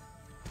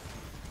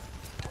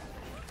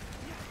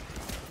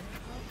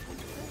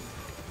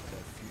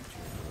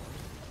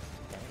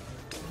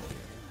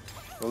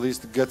 At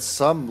least get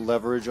some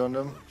leverage on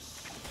them.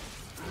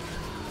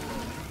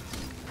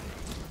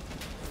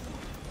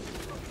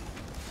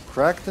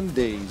 Cracked and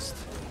dazed.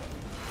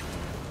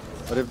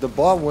 But if the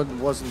bomb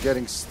wasn't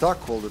getting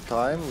stuck all the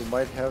time, we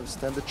might have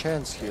stand a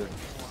chance here.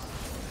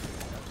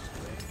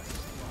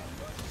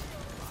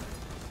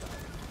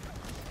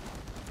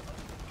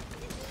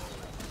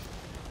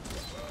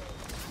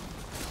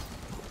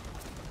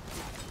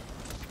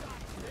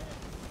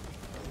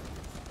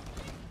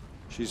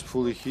 She's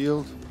fully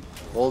healed.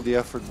 All the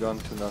effort gone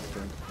to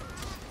nothing.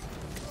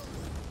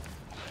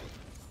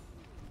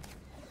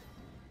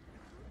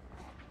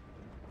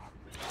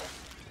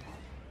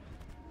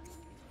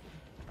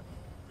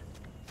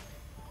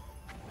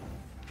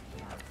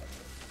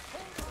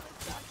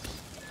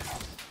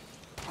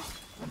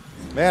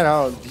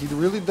 Man, he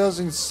really does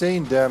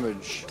insane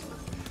damage.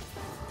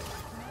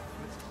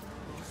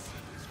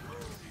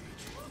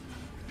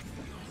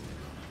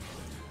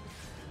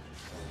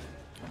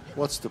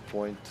 What's the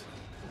point?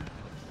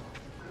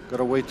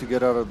 Gotta wait to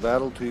get out of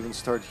battle to even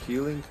start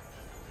healing.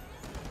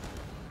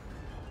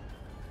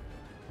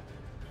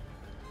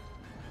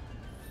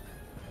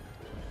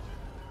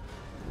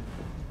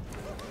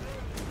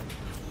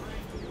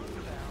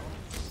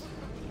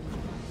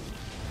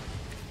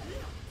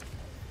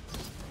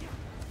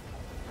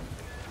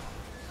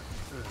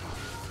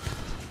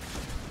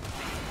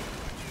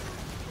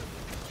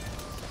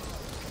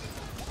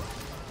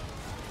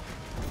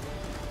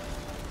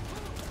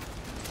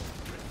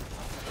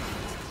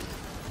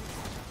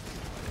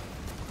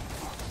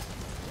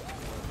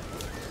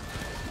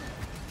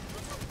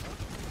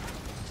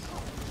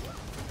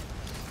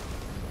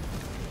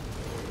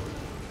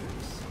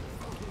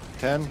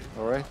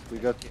 Alright, we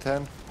got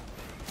 10.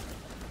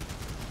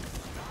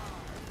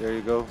 There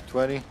you go,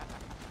 20.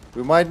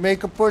 We might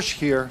make a push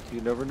here,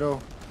 you never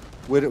know.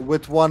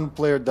 With one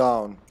player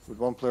down, with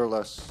one player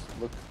less.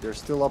 Look, they're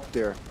still up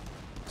there.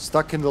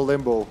 Stuck in the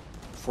limbo.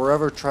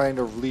 Forever trying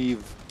to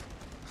leave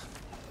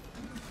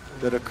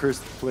that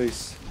accursed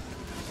place.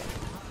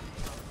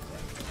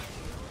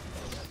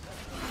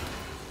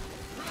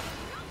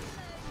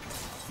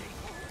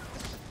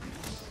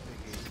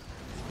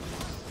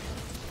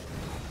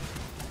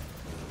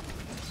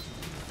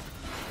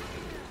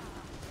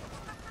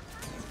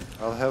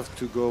 I'll have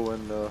to go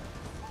and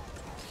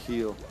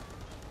heal.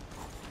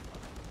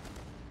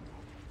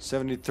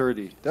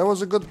 70-30. That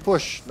was a good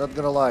push, not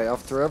gonna lie.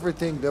 After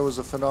everything, that was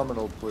a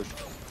phenomenal push.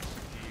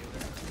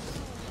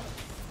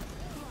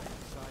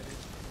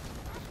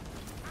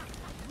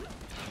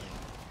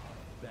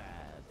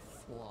 Bad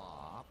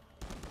flop.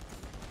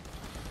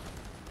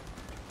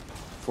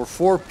 For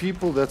 4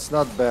 people, that's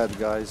not bad,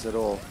 guys, at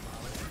all.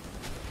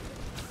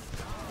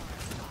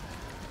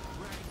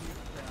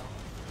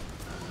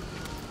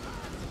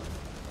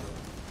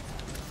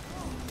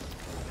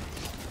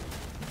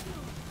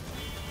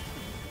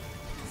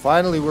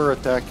 Finally, we're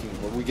attacking.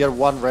 Well, we get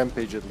 1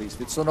 rampage at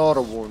least. It's an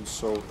auto wound,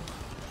 so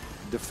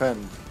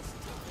defend.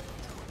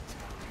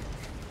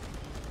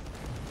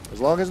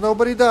 As long as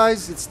nobody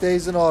dies, it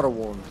stays an auto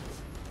wound.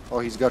 Oh,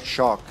 he's got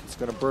shock. It's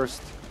gonna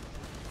burst.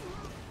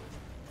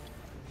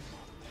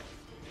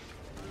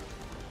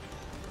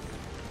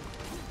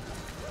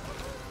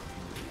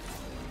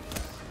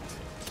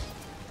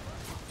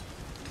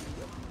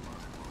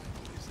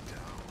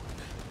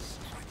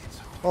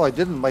 Oh, I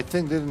didn't. My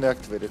thing didn't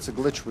activate. It's a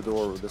glitch with the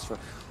aura. That's right.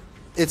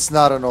 It's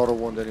not an auto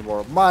wound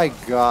anymore. My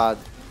God.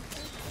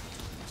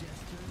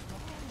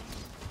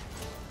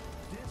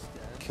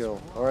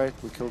 kill. Alright,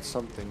 we killed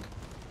something.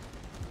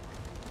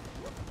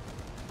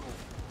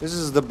 This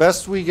is the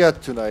best we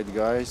get tonight,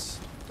 guys.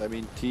 I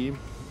mean, team.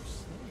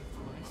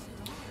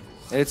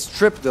 And it's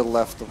Trip that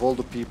left of all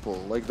the people.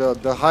 Like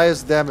the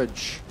highest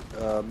damage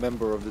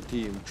member of the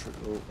team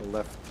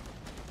left.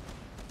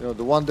 You know,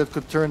 the one that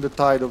could turn the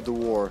tide of the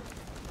war.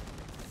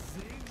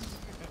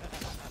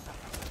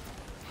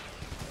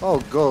 Oh,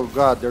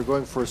 God, they're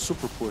going for a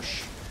super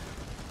push.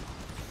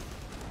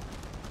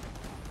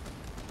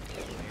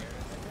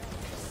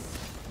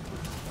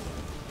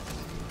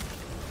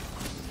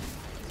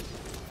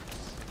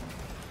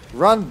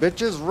 Run,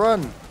 bitches,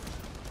 run!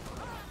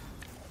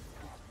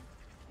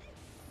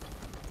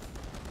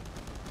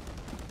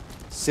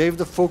 Save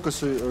the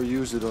focus or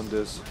use it on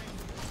this.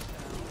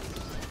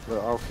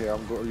 Well, okay,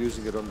 I'm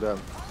using it on them.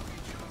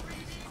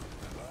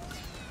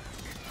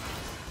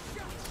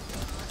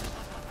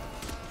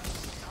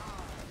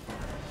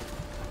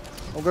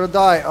 I'm gonna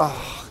die.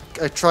 Oh,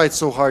 I tried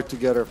so hard to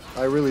get her.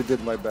 I really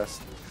did my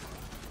best.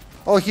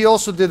 Oh, he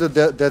also did a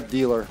dead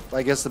dealer.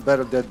 I guess a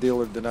better dead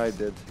dealer than I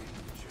did.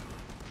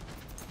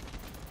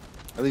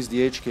 At least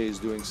the HK is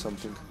doing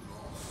something.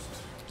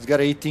 He's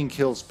got 18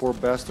 kills. Poor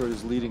bastard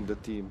is leading the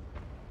team.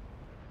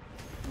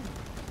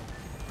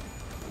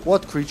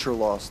 What creature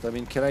lost? I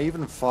mean, can I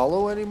even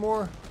follow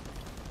anymore?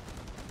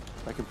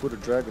 I can put a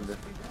dragon there.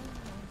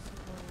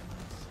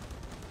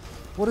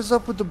 What is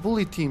up with the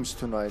bully teams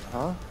tonight,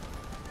 huh?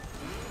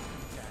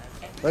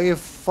 Like, if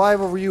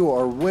 5 of you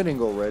are winning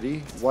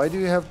already, why do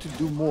you have to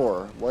do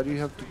more? Why do you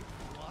have to...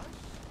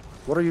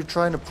 What are you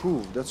trying to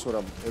prove? That's what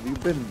I'm... Have you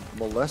been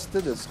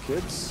molested as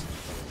kids?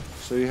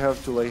 So you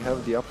have to, like,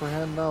 have the upper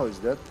hand now? Is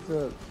that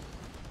the...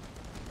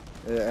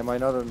 am I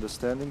not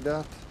understanding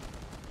that?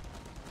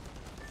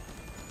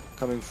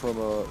 Coming from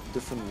a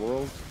different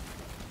world?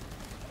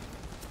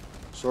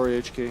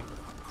 Sorry, HK.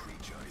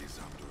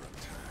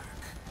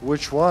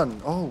 Which one?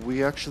 Oh,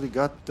 we actually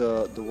got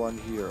the one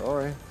here.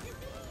 Alright.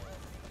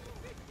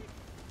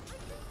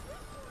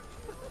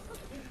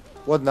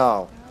 What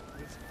now?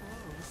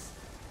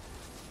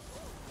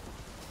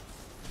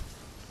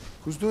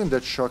 Who's doing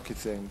that shocky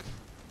thing?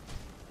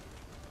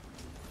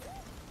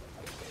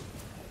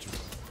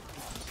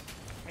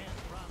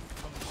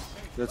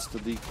 That's the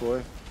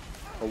decoy.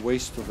 A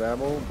waste of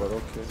ammo, but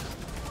okay.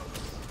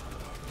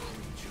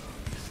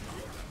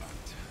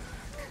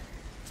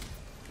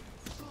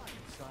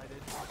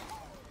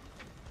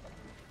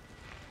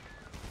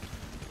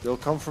 They'll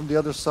come from the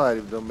other side.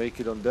 If they'll make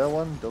it on that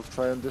one, they'll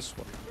try on this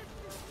one.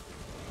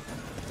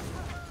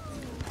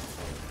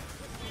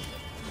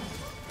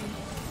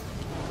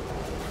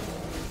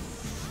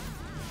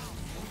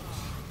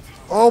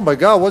 Oh my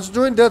god, what's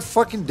doing that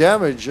fucking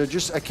damage?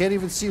 I can't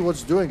even see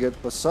what's doing it,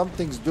 but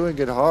something's doing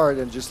it hard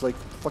and just like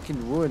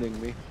fucking ruining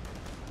me.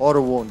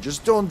 Auto wound,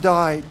 just don't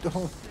die,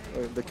 don't.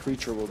 The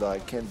creature will die,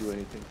 can't do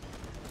anything.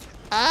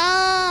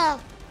 Ah!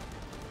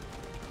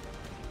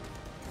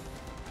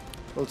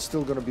 Well, it's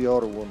still gonna be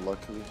auto wound,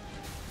 luckily.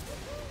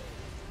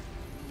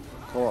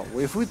 Come on,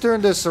 if we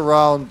turn this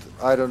around,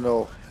 I don't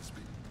know.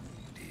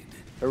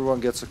 Everyone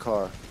gets a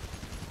car.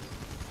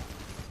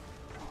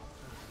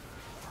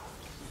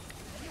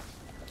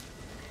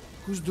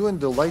 Who's doing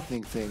the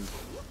lightning thing?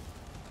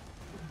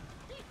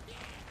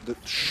 The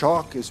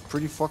shock is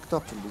pretty fucked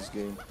up in this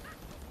game.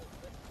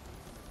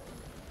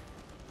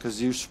 Because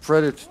you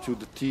spread it to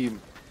the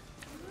team.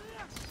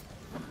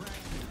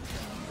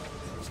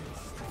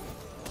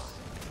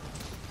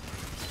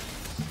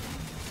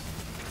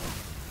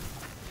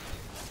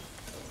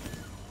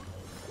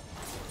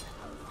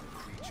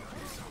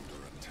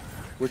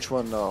 Which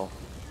one now?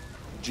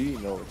 G?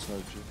 No, it's not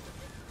G.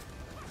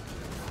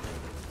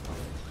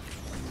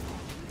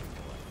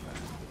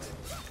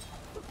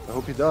 I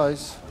hope he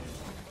dies.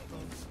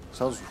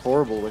 Sounds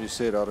horrible when you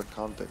say it out of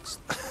context.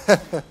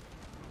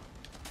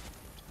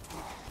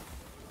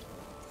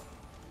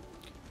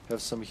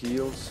 Have some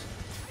heals.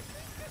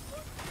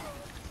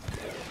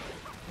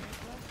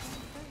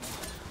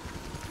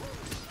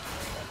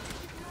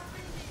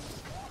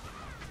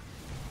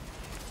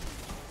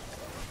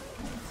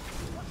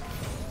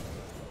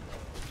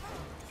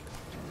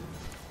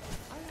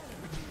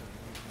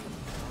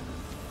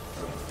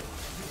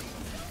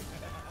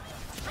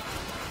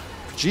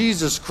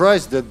 Jesus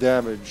Christ, that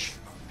damage.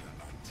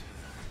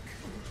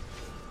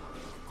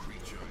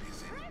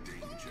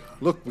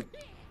 Look,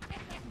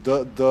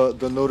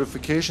 the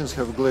notifications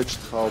have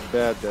glitched how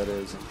bad that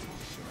is.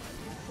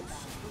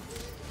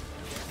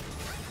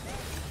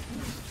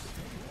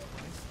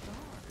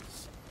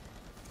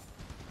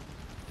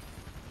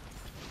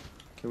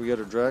 Can we get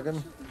a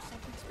dragon?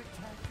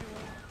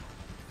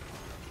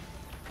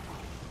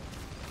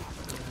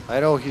 I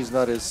know he's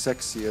not as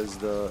sexy as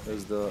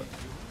the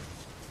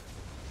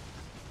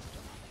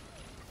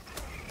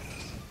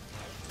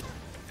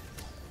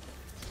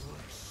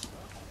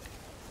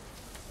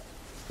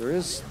There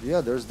is,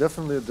 yeah, there's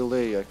definitely a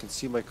delay. I can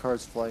see my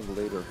cards flying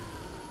later.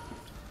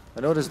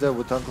 I noticed that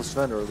with Uncle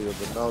Sven earlier,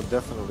 but now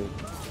definitely.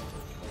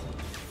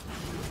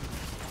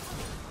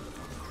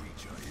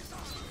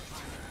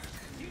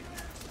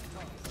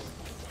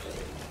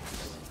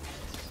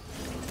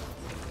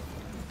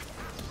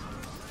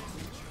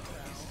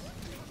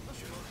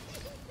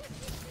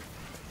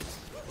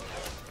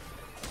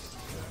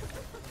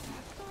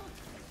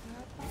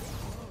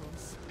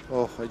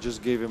 Oh, I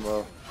just gave him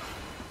a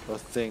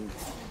thing.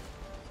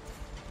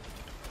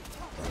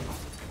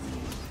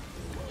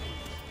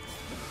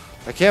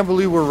 I can't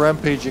believe we're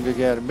rampaging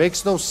again. It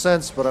makes no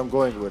sense, but I'm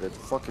going with it.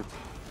 Fuck it.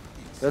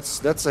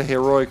 That's a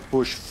heroic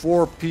push.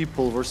 4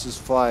 people versus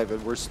 5,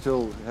 and we're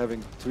still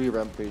having 3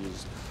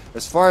 rampages.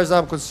 As far as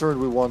I'm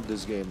concerned, we won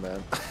this game,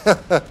 man.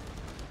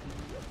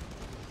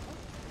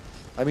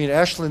 I mean,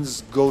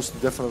 Ashland's ghost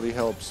definitely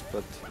helps,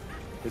 but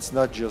it's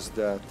not just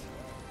that.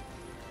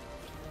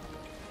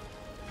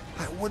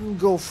 I wouldn't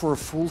go for a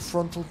full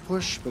frontal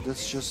push, but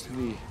that's just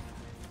me.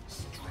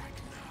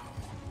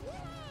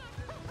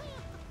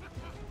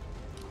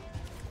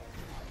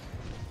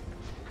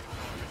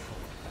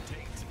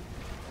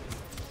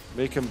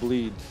 Make him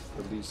bleed,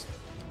 at least.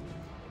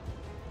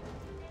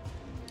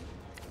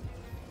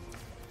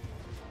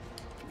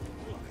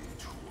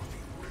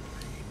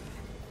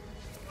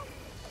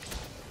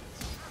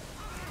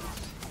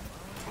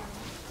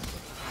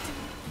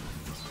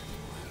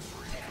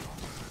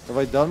 Have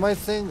I done my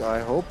thing? I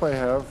hope I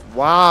have.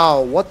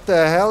 Wow, what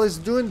the hell is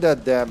doing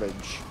that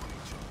damage?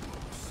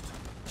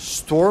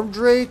 Storm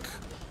Drake?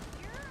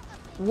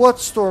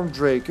 What Storm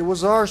Drake? It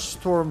was our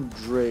Storm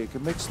Drake.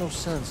 It makes no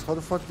sense. How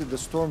the fuck did the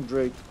Storm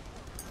Drake...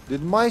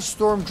 Did my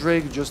Storm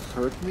Drake just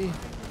hurt me?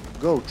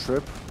 Go,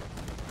 Trip.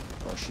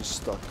 Oh, she's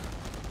stuck.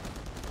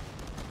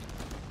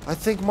 I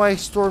think my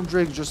Storm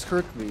Drake just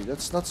hurt me.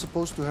 That's not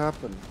supposed to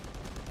happen.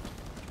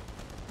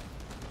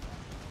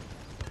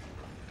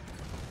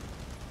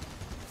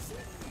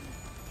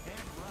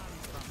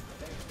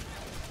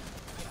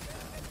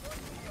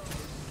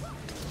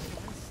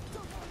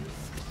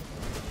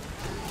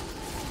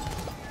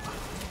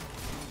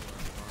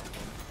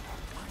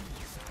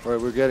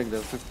 Alright, we're getting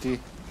them. 50.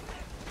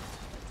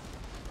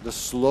 The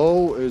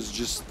slow is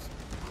just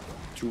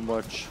too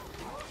much.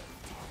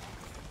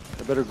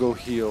 I better go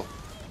heal.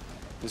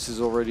 This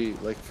is already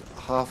like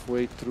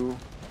halfway through.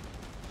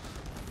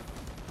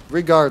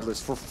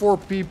 Regardless, for 4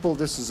 people,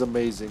 this is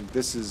amazing.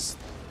 This is...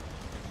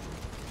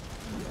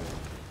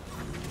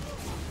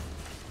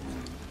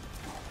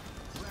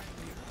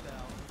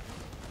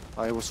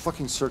 I was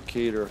fucking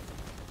Circader.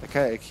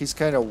 He's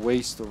kind of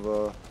waste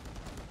of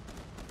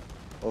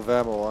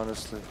ammo,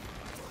 honestly.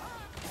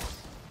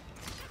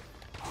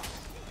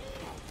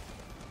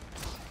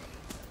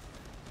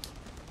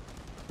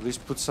 At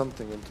least put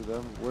something into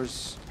them.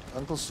 Where's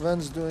Uncle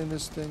Sven's doing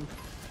this thing?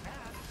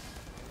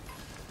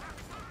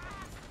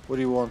 What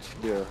do you want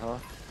there, huh?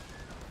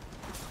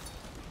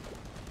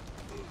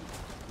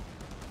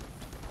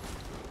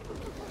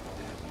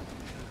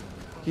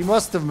 He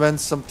must have meant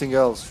something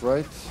else,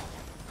 right?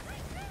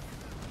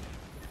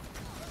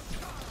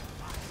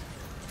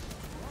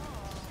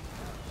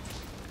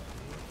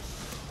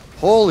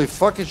 Holy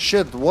fucking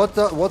shit,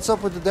 what's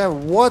up with the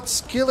damn...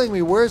 What's killing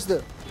me? Where's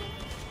the...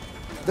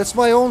 That's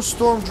my own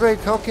Storm Drake,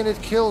 how can it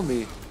kill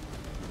me?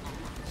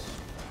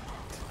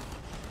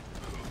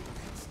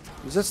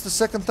 That's the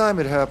second time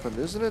it happened,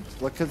 isn't it?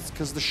 Like,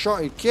 because the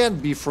shot... It can't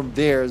be from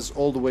theirs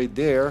all the way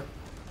there.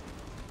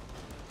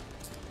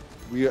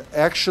 We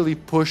actually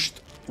pushed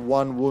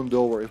 1 wound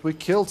over. If we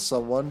killed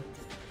someone,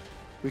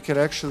 we can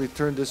actually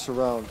turn this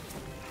around.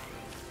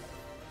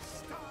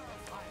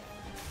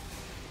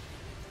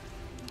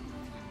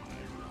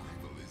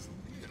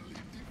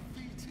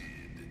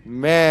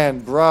 Man,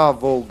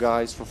 bravo,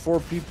 guys. For 4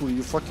 people,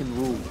 you fucking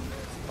rule.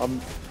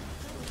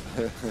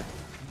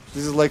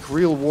 This is like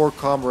real war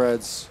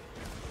comrades.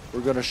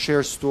 We're gonna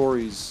share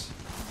stories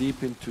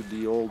deep into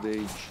the old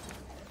age.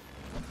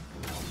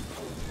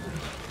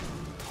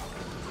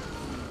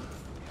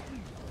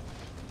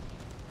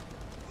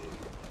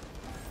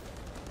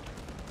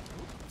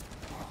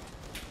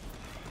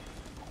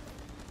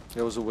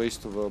 That was a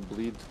waste of a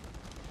bleed.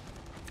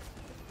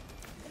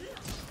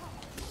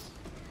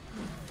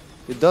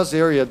 It does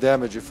area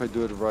damage if I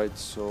do it right,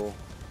 so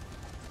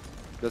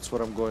that's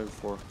what I'm going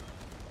for.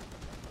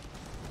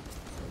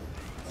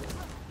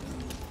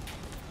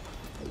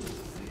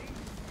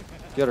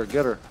 Get her,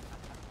 get her.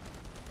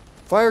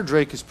 Fire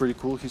Drake is pretty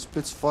cool. He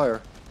spits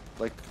fire,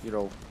 like, you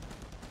know,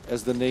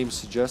 as the name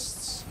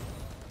suggests.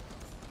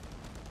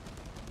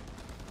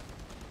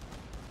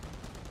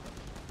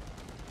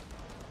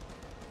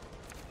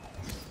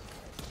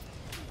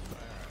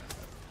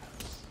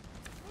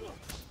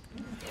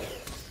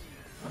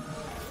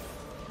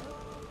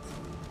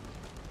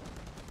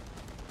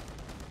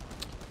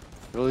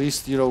 At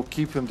least, you know,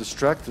 keep him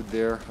distracted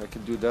there. I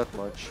can do that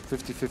much.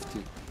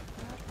 50-50.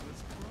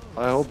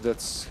 I hope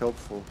that's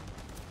helpful.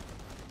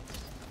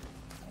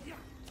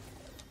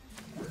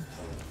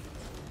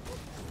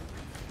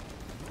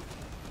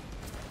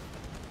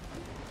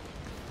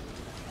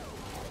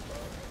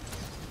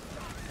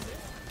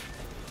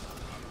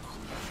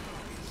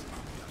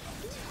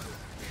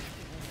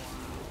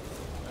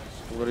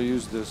 I'm gonna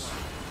use this.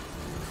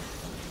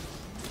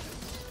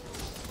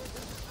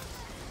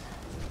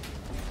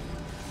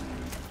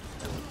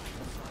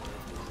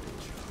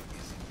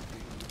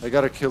 I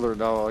got a killer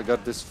now. I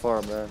got this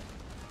far, man.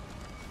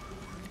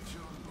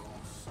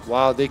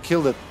 Wow, they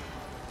killed it.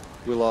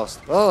 We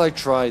lost. Oh, I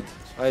tried.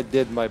 I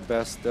did my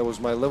best. That was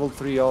my level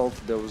 3 ult.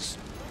 That was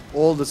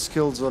all the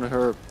skills on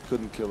her.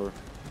 Couldn't kill her.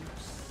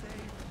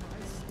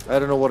 I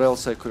don't know what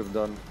else I could have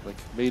done. Like,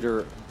 made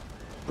her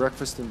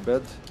breakfast in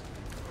bed.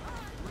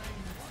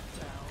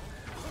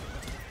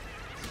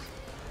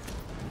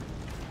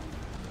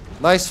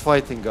 Nice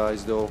fighting,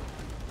 guys, though.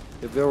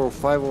 If there were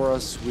 5 of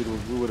us, we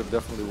would have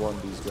definitely won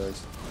these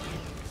guys.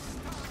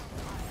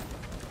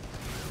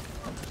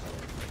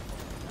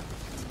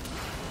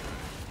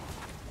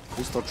 At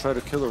least I'll try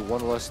to kill her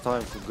one last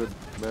time for good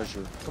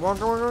measure. Come on,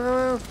 come on, come on, come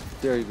on.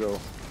 There you go.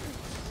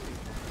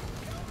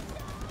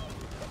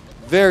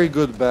 Very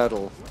good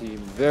battle, team.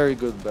 Very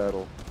good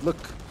battle. Look,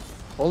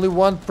 only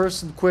one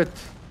person quit.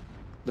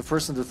 The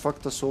person that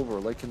fucked us over,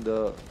 like in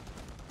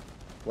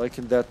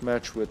that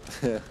match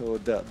with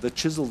the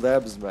chiseled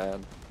abs,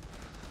 man.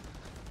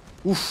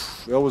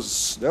 Oof, that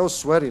was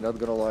sweaty, not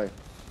gonna lie.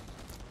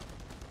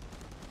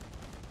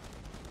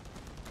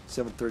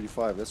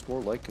 735, that's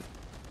more like it.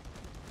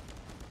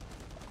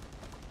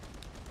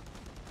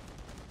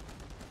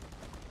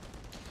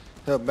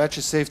 Yeah, match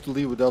is safe to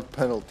leave without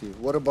penalty.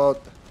 What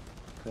about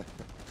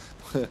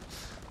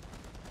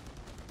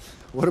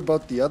what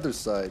about the other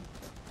side?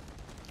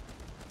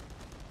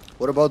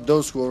 What about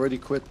those who already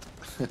quit?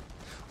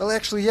 Well,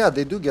 actually, yeah,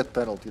 they do get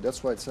penalty.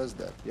 That's why it says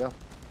that. Yeah,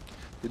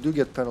 they do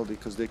get penalty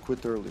because they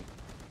quit early.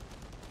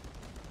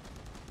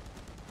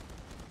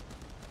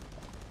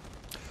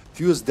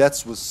 Fewest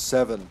deaths was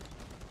 7.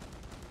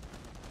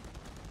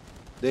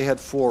 They had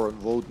 4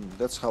 on Woden.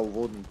 That's how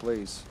Woden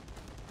plays.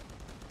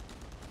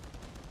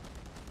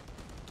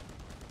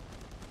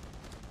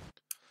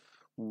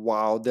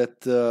 Wow,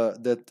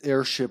 that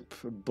airship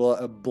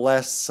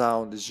blast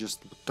sound is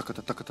just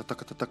takata takata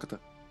takata takata.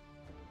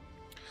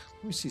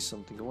 Let me see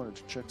something. I wanted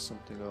to check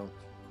something out.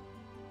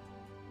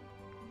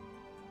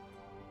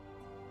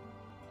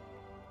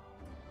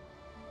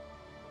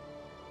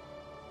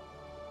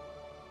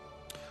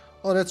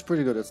 Oh, that's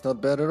pretty good. That's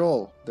not bad at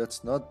all.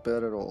 That's not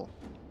bad at all.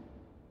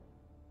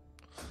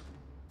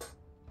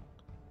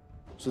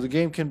 So the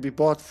game can be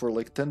bought for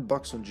like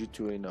 $10 on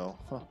G2A now.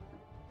 Huh.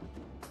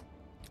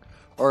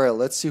 Alright,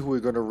 let's see who we're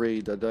gonna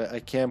raid. I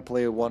can't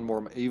play one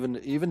more,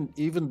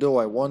 even though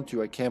I want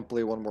to, I can't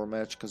play one more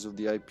match because of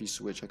the IP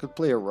switch. I could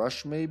play a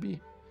rush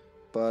maybe,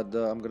 but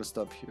I'm gonna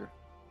stop here.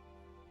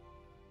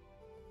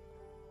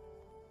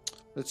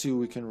 Let's see who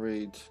we can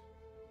raid.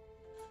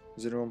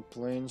 Is anyone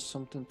playing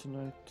something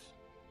tonight?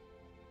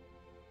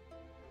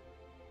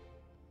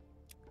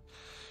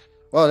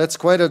 Wow, that's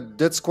quite a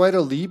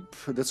leap.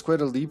 That's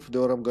quite a leap.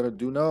 What I'm gonna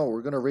do now,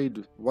 we're gonna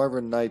raid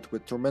Wyvern Knight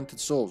with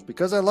Tormented Souls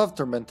because I love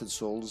Tormented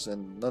Souls,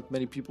 and not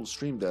many people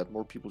stream that.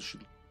 More people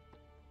should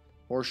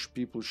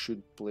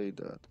play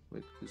that.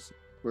 Wait,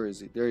 where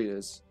is he? There he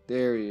is.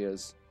 There he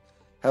is.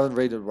 Haven't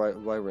raided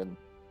Wyvern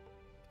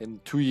in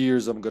 2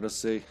 years, I'm gonna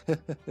say.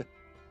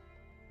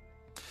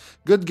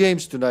 Good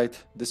games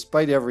tonight,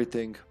 despite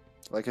everything.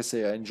 Like I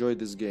say, I enjoyed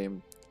this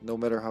game, no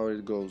matter how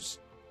it goes.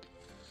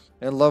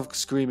 And love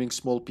screaming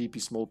small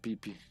peepee, small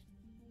peepee.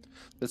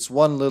 That's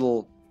one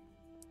little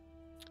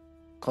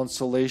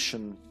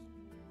consolation.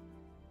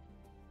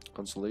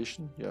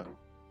 Consolation? Yeah.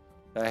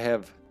 I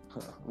have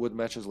with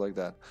matches like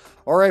that.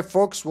 Alright,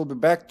 folks, we'll be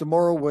back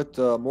tomorrow with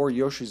more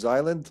Yoshi's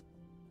Island.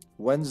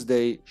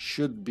 Wednesday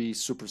should be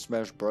Super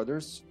Smash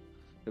Brothers,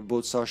 if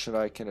both Sasha and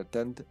I can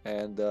attend.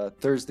 And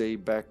Thursday,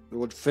 back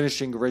with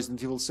finishing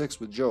Resident Evil 6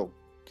 with Joe.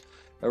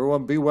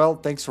 Everyone be well,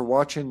 thanks for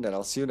watching, and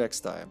I'll see you next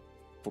time.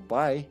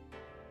 Bye-bye.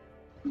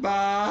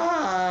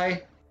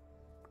 Bye.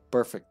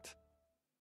 Perfect.